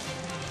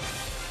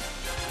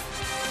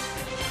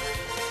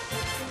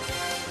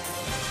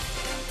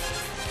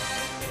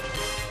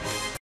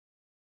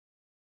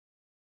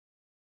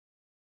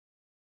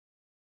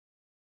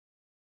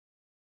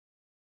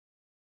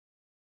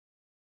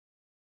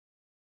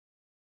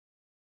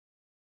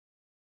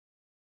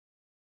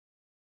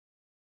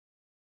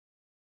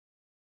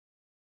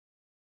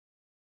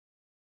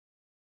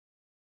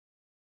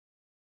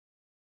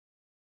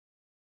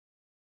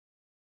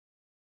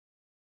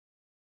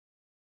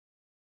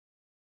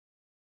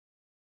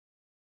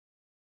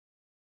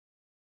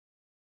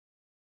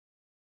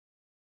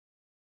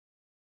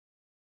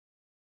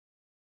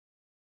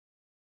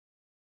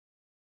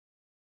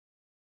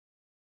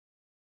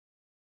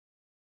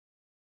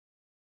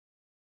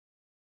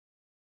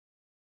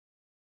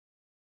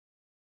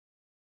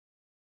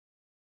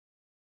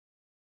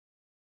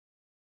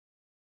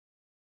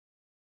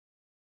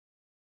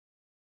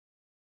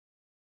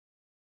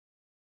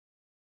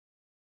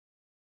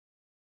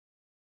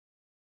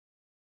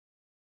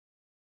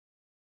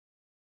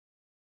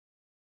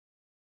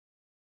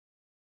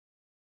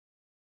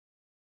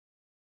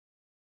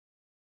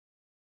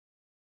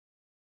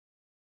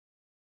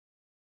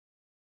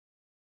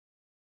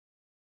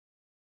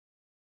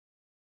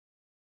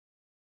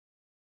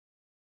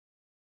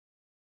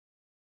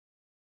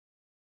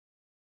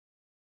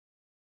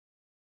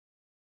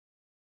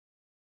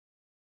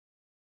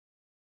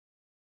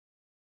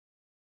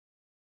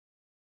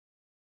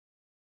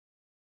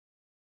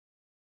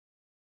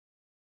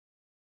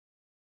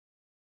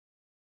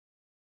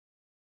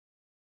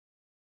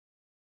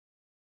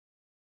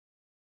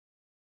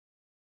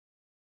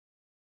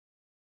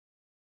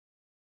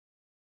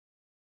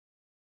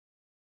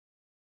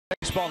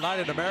 Baseball night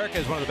in America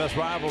is one of the best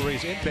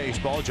rivalries in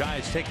baseball.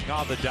 Giants taking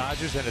on the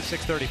Dodgers, and at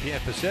 6:30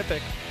 p.m.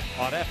 Pacific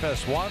on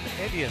FS1.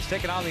 Indians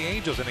taking on the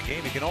Angels in a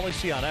game you can only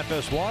see on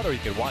FS1, or you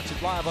can watch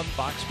it live on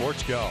Fox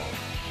Sports Go.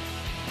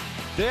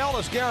 Dale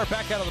Esguerra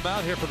back out of the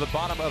mound here for the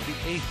bottom of the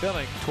 8th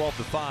inning.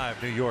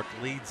 12-5. New York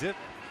leads it.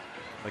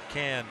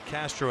 McCann,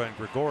 Castro, and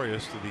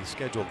Gregorius to the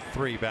scheduled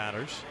 3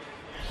 batters.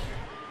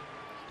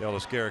 Dale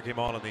Esguerra came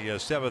on in the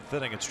 7th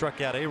inning and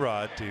struck out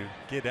A-Rod to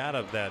get out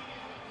of that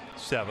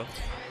 7th.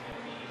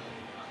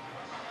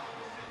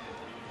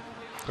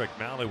 Craig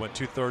Malley went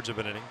 2/3 of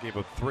an inning, gave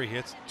up 3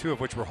 hits, 2 of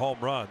which were home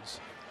runs.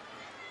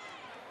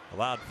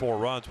 Allowed 4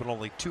 runs, but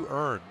only 2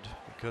 earned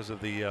because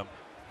of the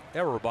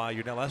error by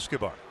Yunel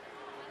Escobar.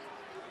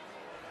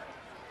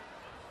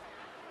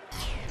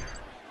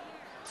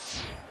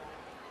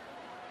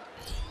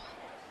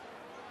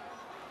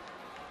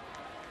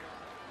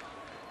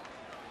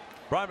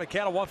 Brian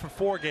McCann, a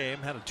 1-for-4 game,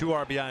 had a 2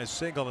 RBI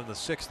single in the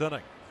 6th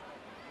inning.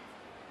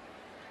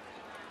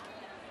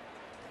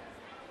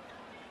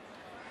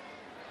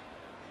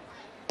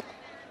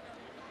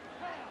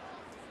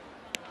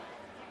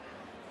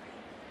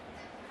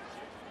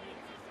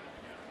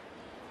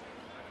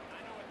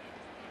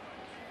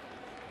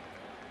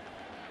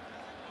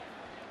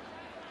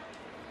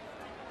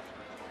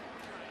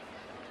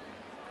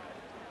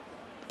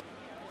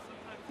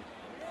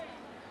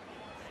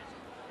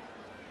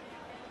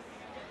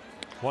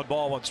 1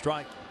 ball, 1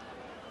 strike.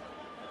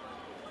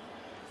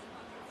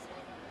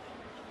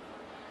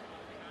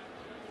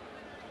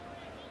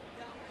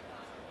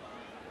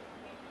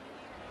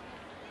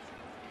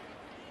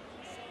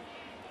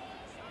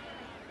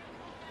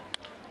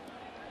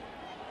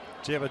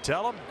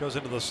 Giavatello goes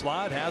into the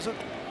slide, has it.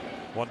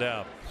 1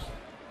 down.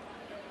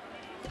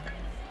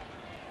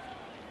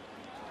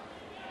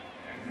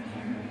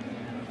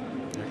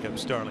 Here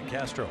comes Starlin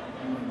Castro.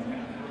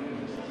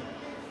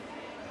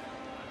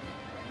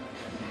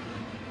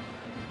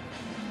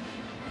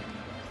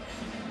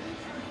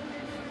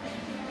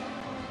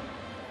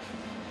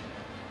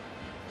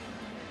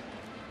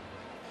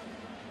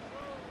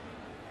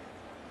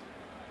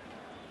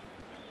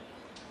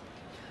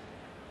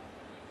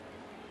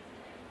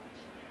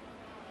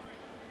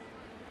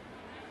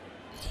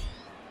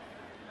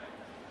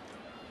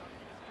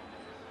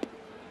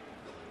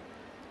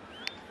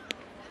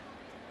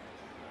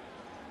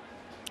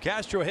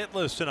 Castro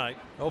hitless tonight,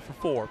 0 for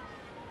 4.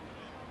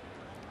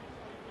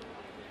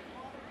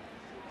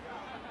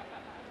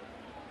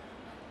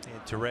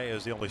 And Torrey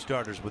is the only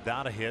starters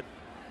without a hit.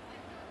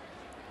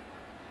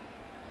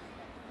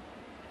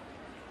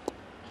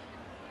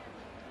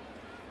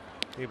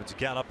 Evens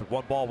account up at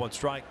 1 ball, 1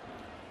 strike.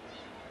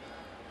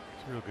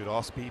 It's a real good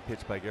off-speed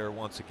pitch by Garrett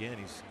once again.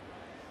 He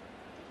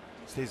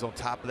stays on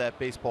top of that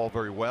baseball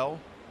very well.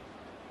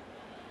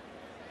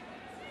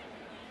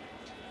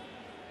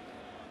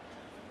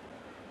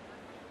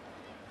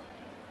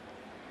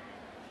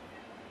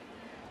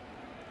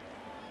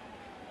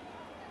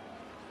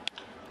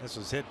 This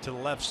is hit to the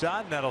left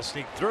side, and that'll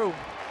sneak through.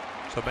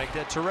 So make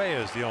that Torrey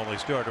is the only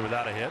starter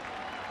without a hit.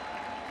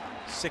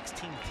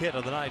 16th hit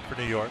of the night for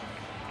New York.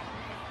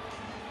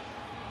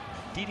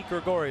 Didi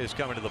Gregorius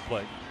coming to the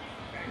plate.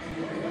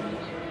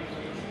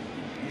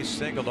 He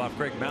singled off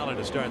Greg Malley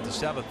to start the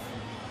 7th.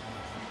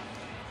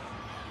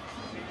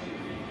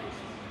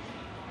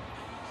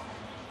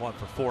 One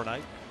for 4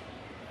 night.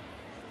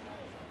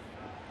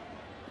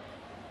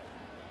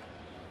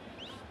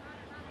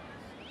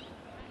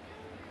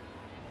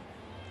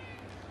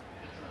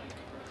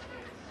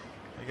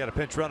 You got a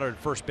pinch runner at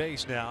first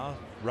base now.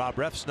 Rob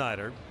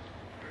Refsnyder.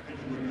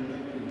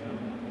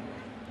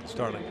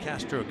 Starlin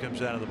Castro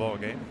comes out of the ball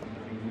game.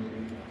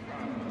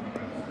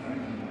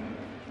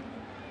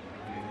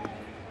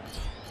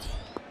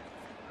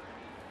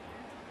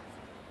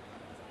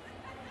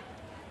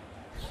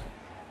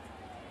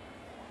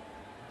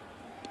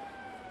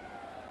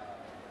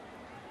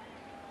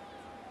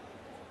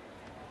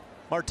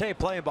 Marte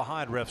playing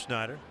behind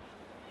Refsnyder.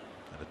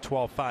 And a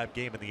 12-5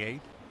 game in the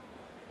 8th.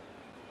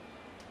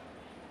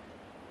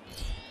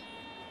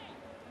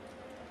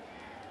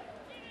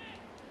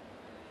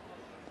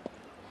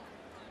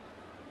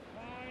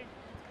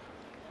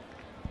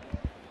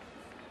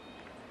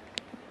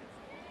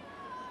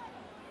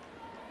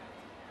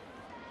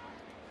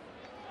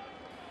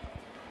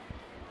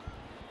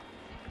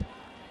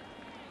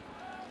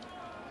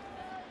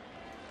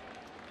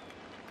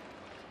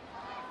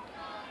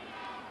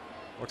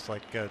 Looks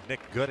like Nick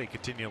Goody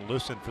continuing to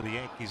loosen for the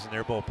Yankees in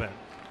their bullpen.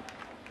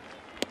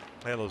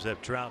 Halos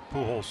have Trout,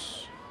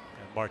 Pujols,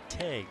 and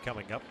Marte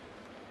coming up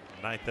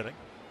in the 9th inning.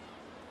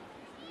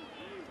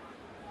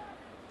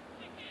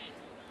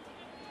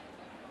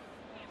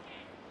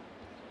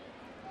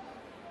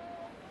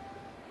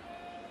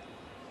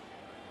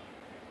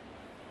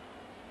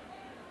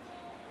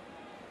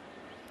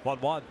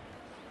 One.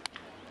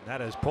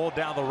 That is pulled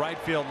down the right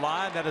field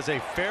line. That is a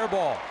fair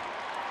ball.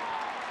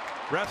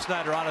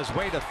 Refsnyder on his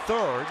way to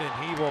 3rd,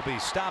 and he will be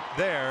stopped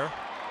there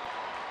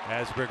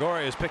as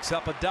Gregorius picks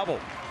up a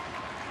double.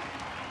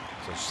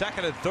 So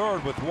 2nd and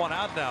 3rd with 1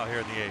 out now here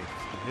in the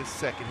 8th. His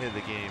 2nd hit of the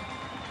game.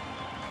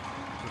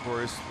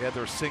 Gregorius had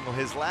their single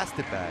his last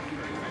at bat.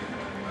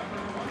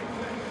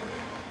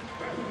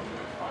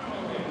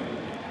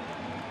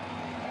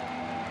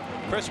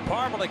 Chris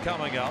Parmelee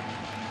coming up.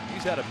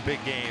 He's had a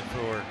big game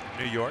for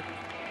New York.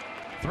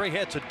 3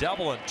 hits, a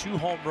double, and 2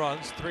 home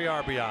runs, 3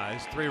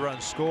 RBIs, 3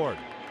 runs scored.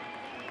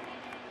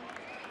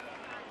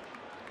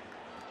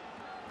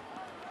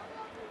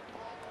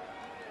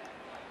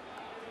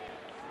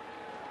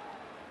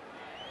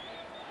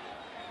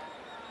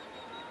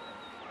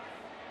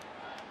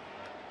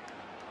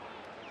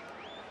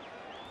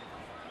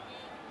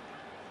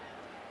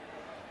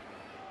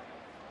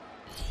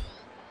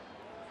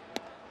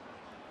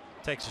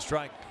 Takes a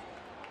strike.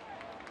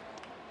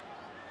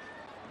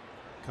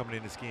 Coming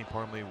in this game,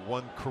 Parmelee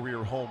 1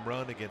 career home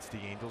run against the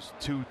Angels,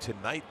 2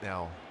 tonight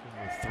now,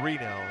 3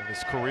 now in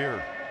his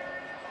career.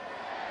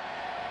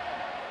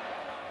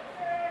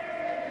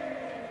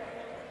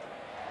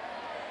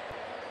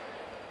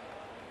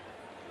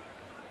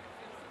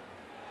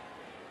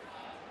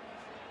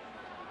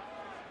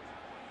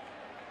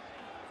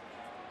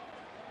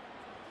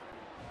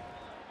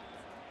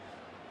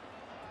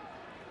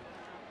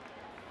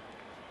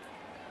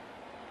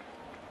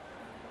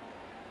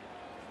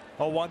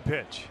 Oh, 1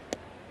 pitch.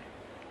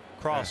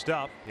 Crossed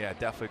up. Yeah,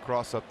 definitely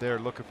cross up there,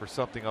 looking for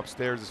something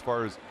upstairs as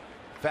far as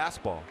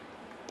fastball.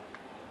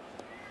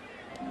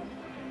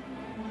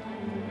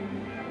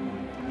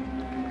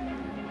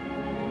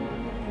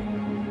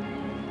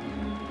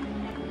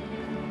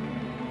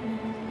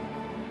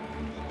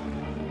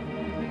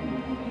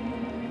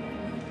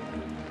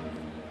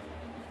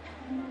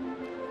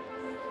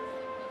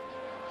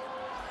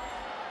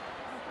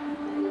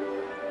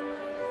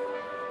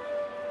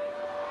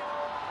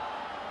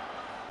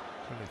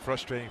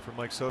 frustrating for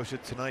Mike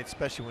Scioscia tonight,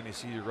 especially when you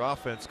see your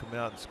offense come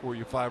out and score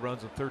you 5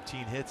 runs with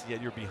 13 hits,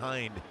 yet you're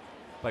behind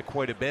by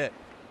quite a bit.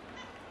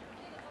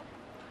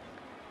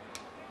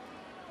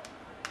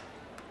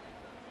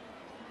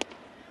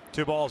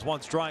 Two balls,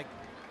 one strike.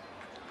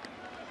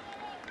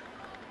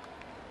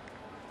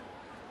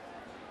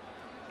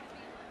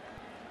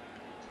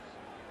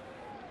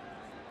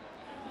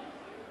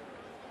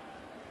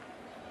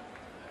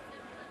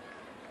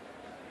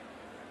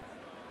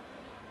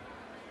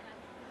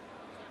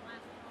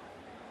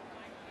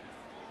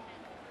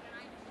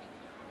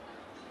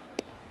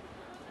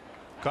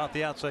 Caught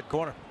the outside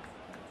corner.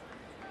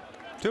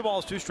 2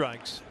 balls, 2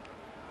 strikes.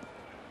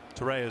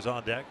 Torre is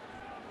on deck.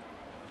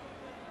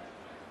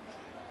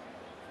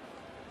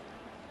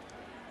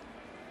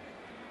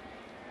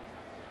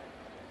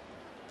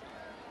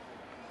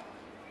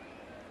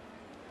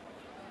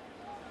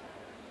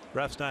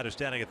 Ref Snyder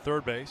standing at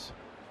third base.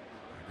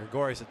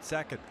 Gregorius at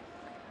second.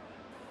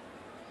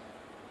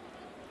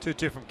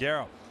 2-2 from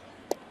Garrow.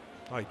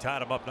 Oh, he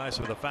tied him up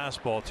nicely with a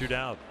fastball. 2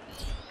 down.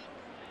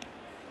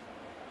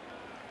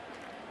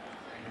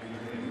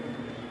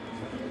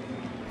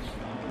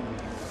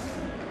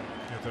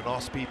 If an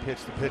off-speed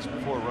pitch, the pitch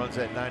before runs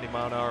that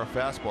 90-mile-an-hour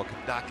fastball,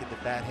 could not get the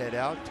bat head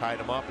out, tied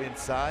him up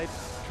inside,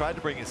 tried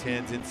to bring his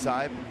hands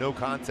inside, but no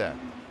contact.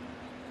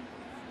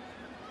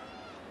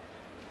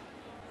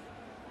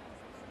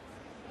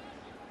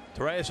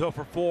 Torres 0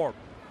 for 4.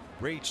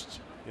 Reached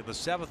in the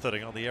 7th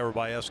inning on the error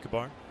by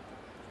Escobar.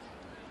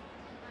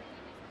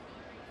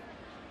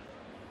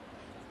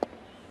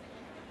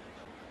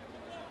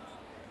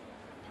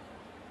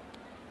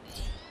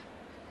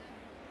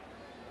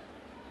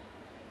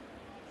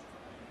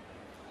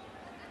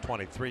 A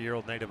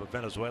 23-year-old native of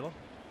Venezuela.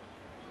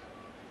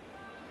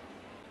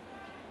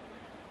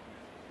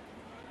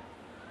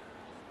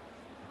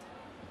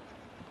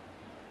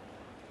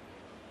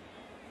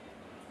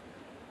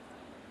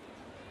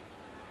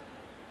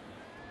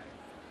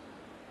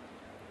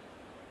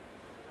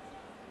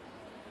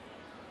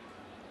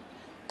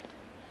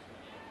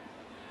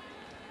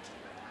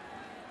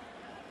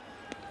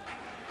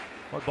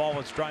 One ball,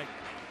 one strike.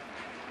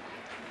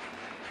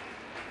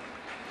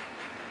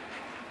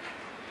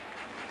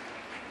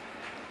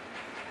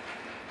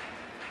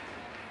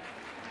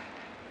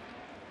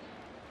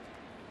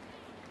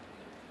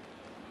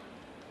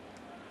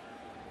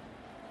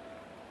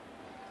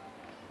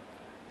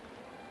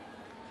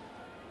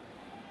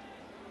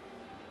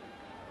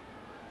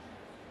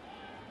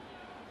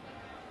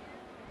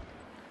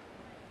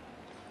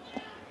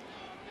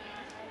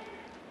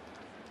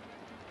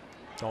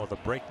 Going with a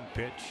breaking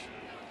pitch.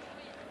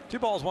 2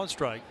 balls, 1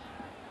 strike.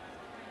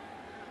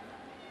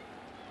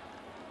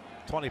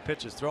 20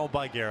 pitches thrown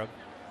by Garrett.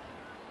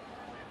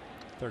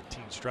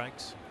 13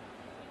 strikes.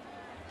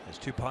 Has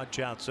 2 punch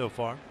outs so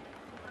far.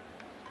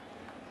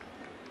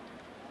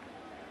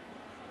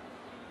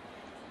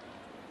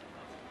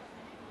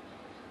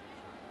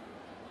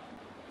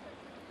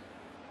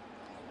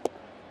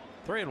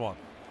 Three and 1.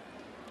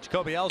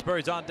 Jacoby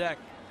Ellsbury's on deck.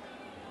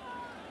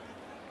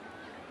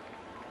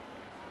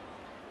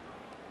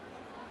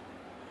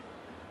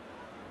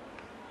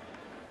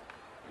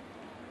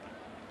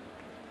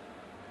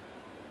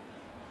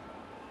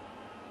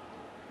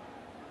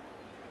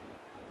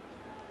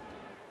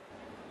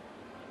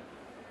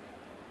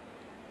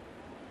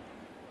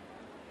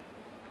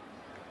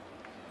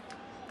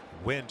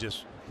 Wind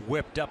just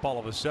whipped up all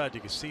of a sudden.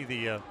 You can see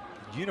the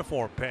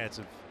uniform pants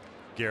of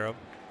Garrett.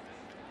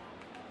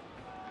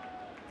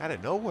 Out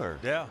of nowhere.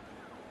 Yeah.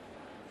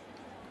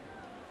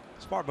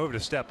 Smart move to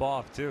step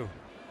off, too.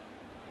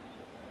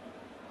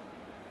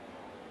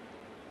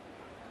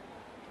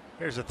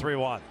 Here's a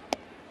 3-1.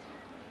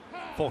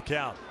 Full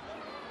count.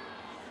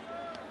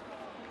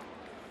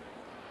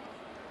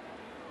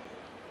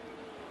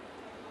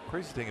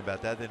 Crazy thing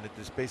about that, then it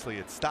just basically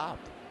it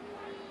stopped.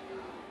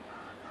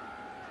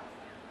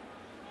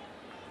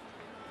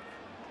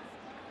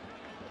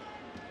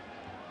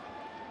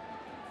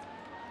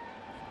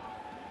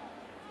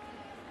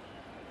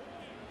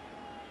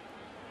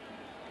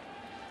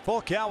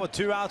 Full count with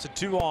 2 outs and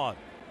 2 on.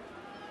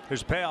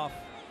 Here's a payoff.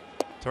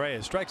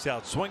 Torres strikes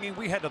out swinging.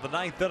 We head to the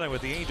 9th inning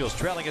with the Angels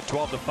trailing at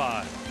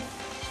 12-5.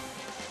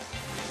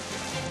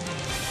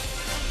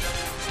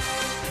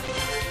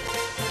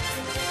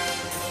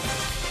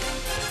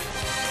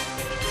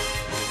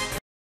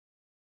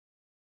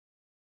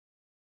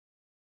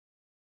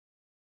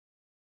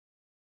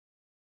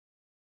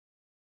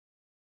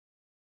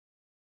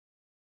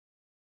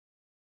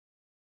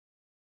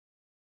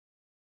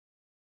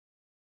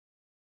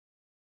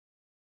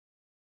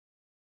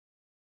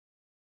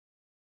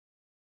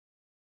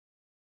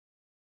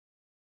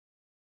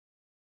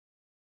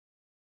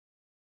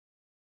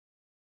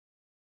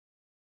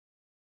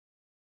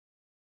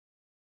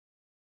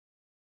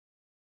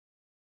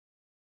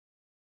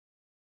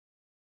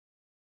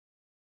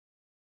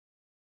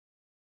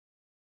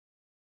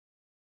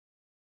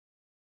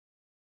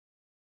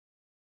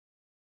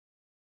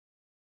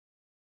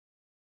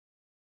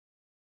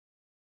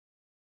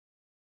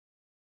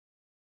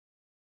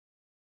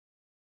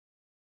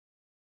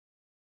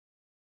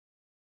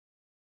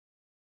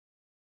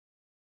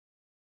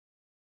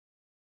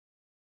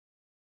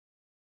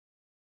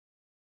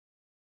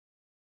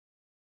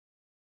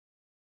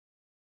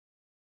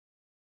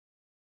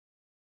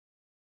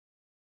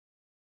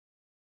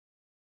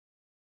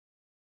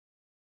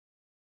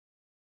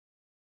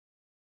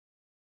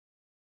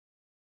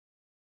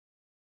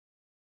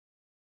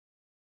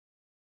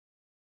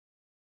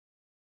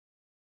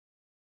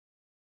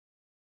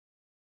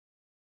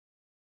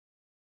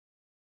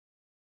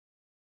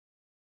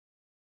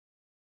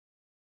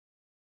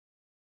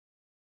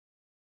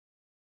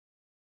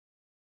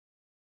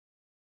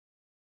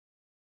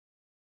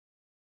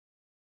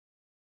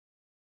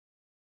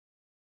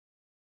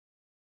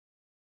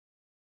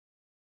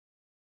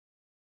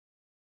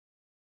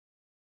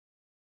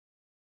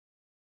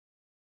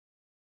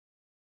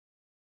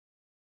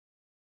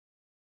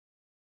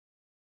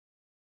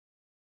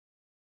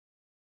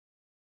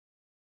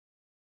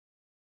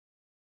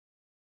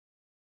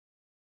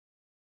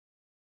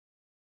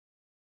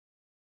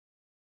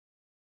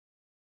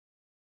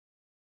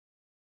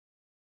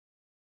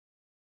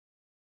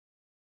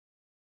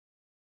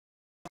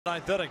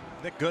 Ninth inning.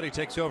 Nick Goody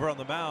takes over on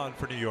the mound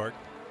for New York.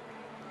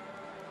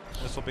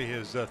 This will be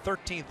his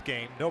 13th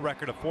game. No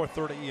record of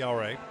 .430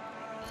 ERA.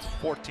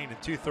 14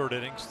 and 2/3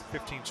 innings,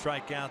 15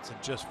 strikeouts,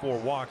 and just 4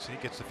 walks. He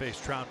gets to face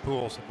Trout,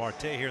 Pujols, and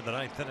Marte here in the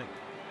 9th inning.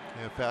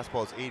 Yeah,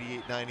 fastball is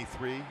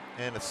 88-93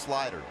 and a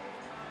slider.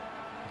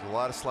 There's a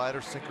lot of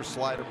sliders, sinker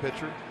slider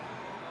pitcher.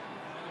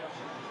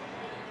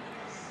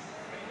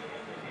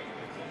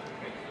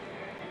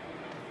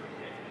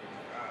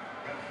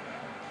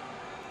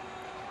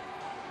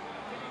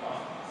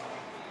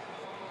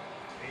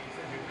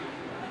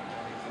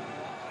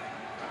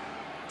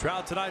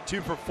 Trout tonight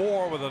 2 for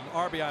 4 with an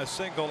RBI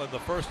single in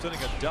the first inning,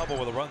 a double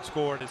with a run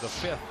scored in the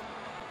 5th.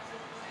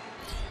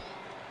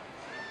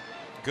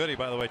 Goody,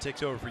 by the way,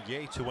 takes over for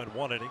Yates, who went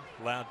 1 inning,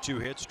 allowed 2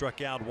 hits,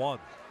 struck out 1.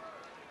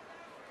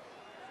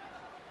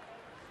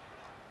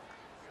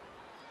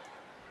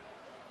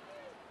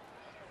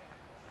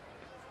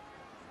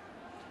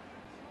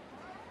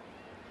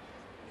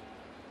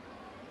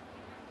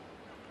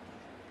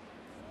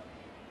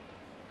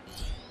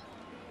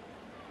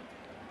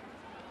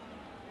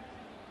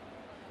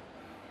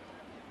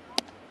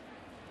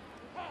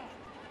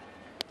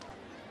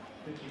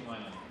 Pitching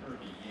line on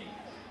Kirby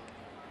Yates.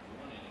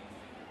 1 inning,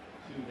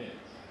 2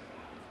 hits,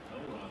 no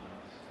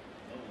runners,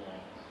 no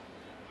walks,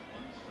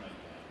 1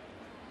 strikeout.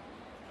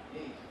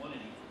 Yates, 1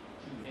 inning,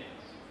 2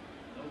 hits,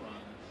 no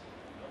runners,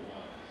 no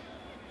walks,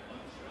 1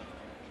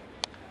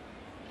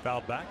 strikeout.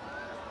 Fouled back.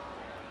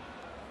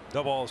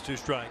 No balls, 2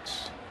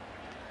 strikes.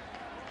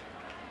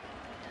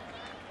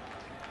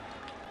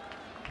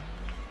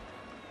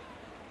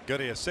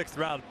 Goody, a 6th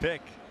round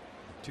pick,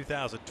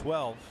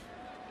 2012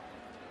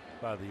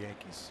 by the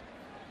Yankees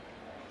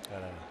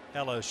at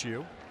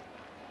LSU.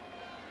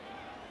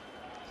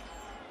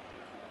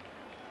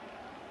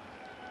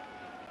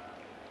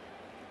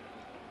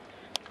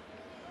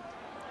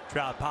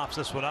 Trout pops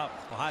this one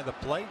up behind the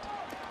plate.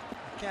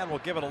 McCann will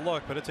give it a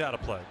look, but it's out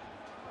of play.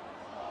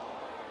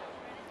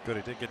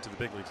 Goody did get to the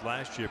big leagues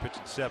last year,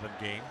 pitching 7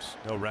 games,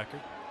 no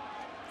record,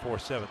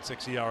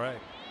 4.76 ERA.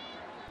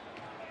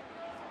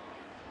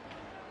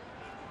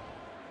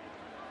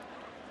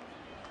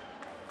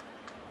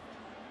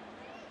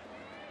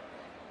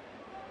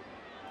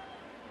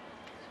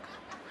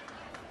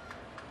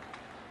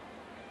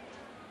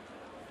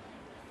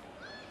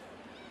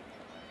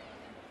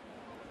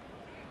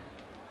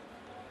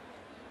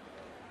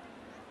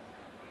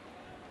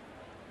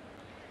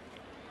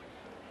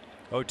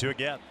 Oh, 2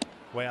 again,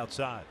 way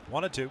outside.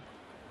 1-2.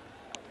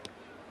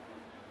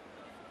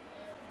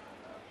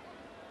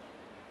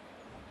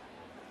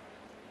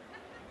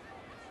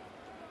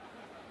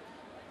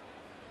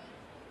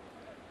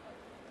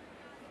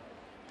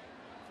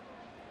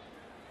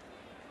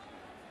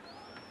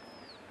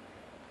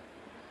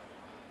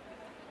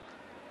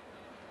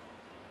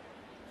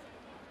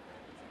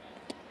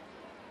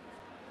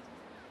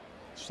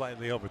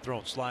 Slightly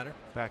overthrown slider.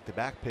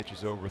 Back-to-back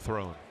pitches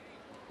overthrown.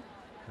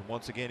 And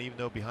once again, even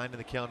though behind in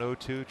the count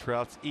 0-2,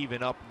 Trout's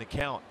even up in the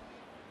count.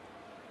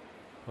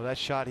 Well, that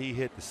shot he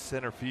hit the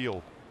center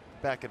field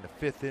back in the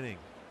 5th inning.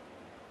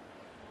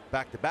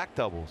 Back-to-back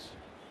doubles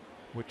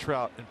with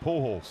Trout and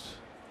Pujols.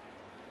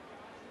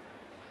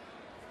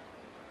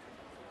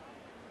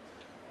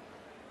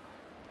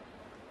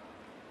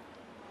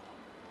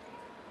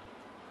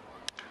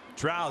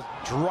 Trout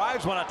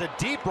drives one out to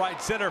deep right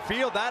center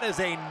field. That is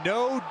a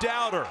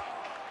no-doubter.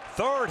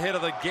 3rd hit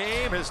of the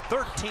game, his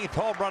 13th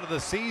home run of the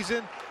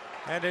season,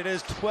 and it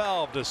is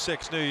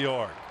 12-6 New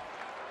York.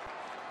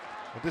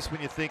 Well, this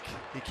when you think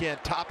he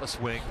can't top a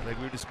swing,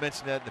 like we just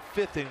mentioned that in the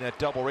 5th inning, that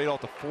double right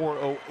off the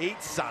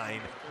 408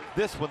 sign.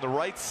 This one, the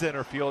right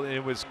center field, and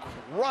it was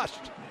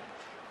crushed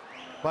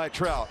by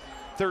Trout.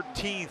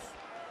 13th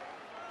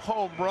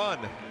home run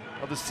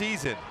of the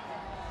season.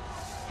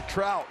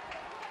 Trout.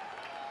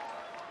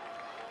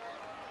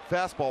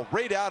 Fastball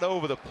right out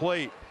over the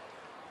plate.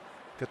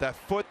 Got that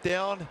foot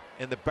down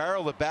and the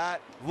barrel of the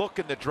bat,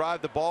 looking to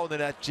drive the ball into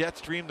that jet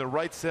stream to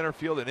right center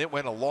field, and it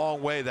went a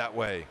long way that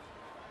way.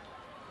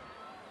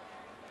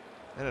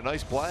 And a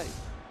nice play.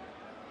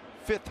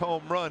 5th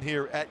home run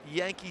here at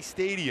Yankee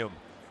Stadium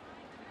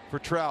for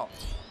Trout.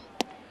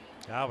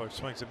 Albert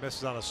swings and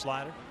misses on a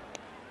slider.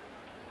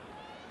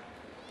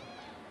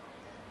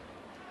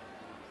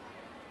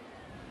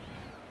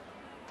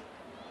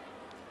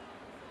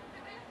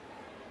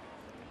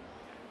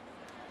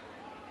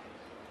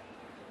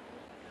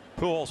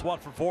 Pujols 1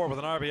 for 4 with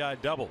an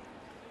RBI double.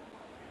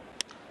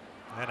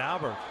 And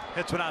Albert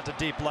hits one out to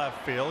deep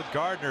left field.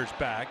 Gardner's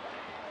back.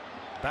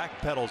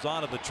 Backpedals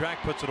onto the track,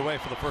 puts it away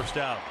for the first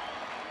out.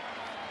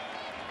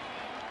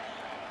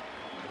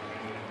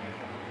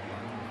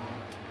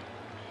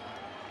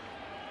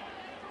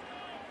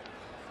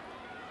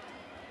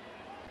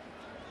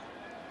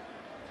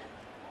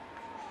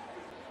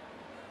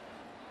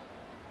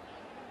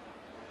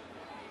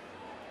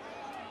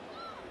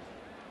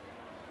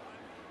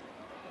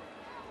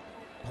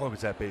 Boy,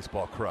 was that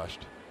baseball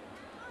crushed.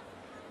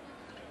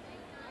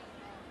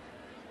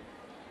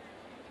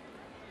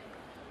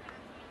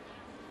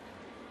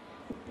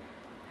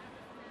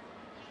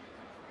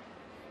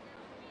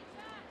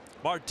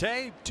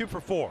 Marte, 2 for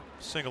 4.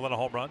 Single and a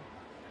home run.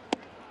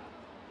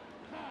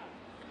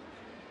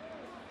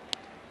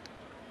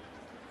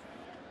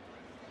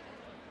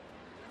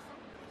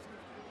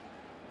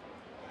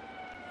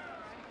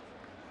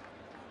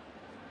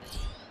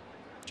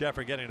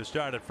 Jeffrey getting to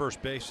start at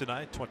first base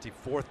tonight.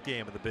 24th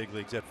game of the big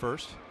leagues at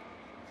first.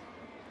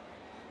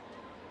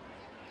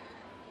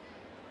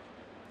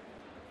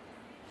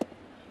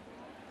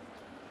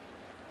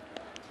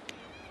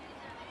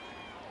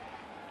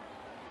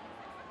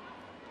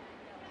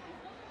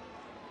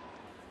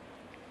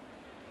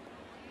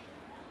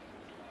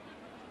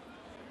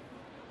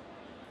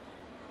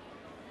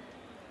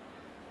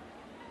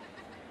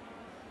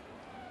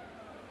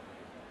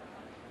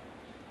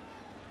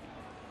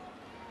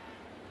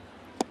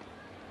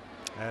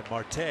 And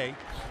Marte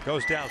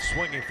goes down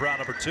swinging for out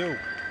number 2.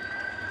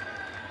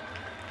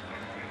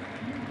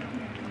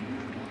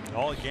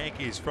 All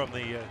Yankees from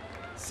the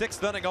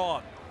 6th inning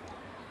on.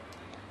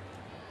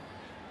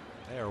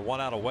 They are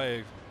 1 out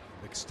away,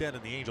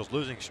 extending the Angels'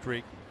 losing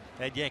streak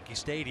at Yankee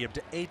Stadium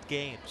to 8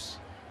 games.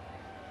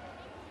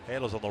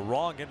 Halos on the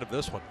wrong end of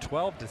this one,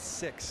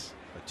 12-6.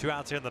 With 2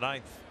 outs here in the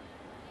 9th.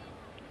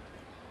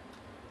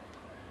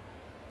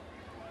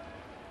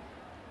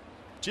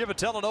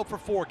 Giavatello, an 0 for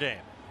 4 game.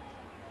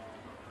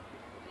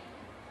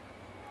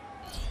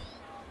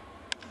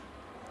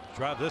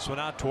 Drive this one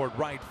out toward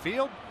right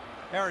field.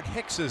 Aaron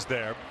Hicks is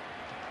there.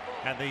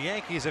 And the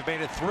Yankees have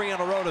made it 3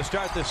 in a row to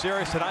start this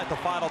series tonight. The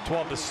final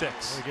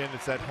 12-6. Again,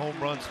 it's that home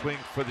run swing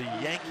for the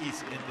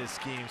Yankees in this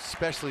game,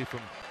 especially from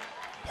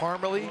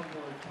Parmelee,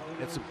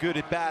 and some good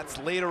at bats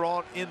later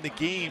on in the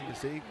game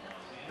as they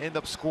end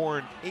up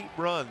scoring 8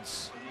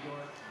 runs.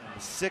 The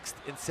 6th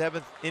and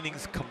 7th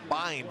innings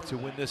combined to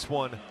win this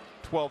one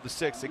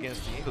 12-6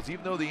 against the Angels.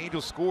 Even though the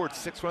Angels scored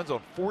 6 runs on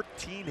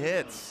 14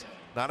 hits,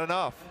 not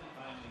enough.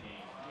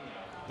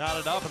 Not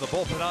enough, and the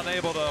bullpen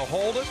unable to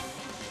hold it.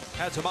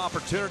 Had some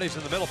opportunities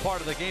in the middle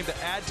part of the game to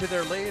add to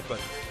their lead, but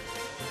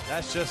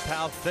that's just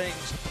how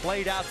things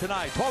played out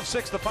tonight.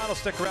 12-6 the final.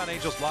 Stick around.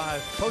 Angels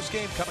Live post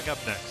game coming up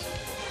next.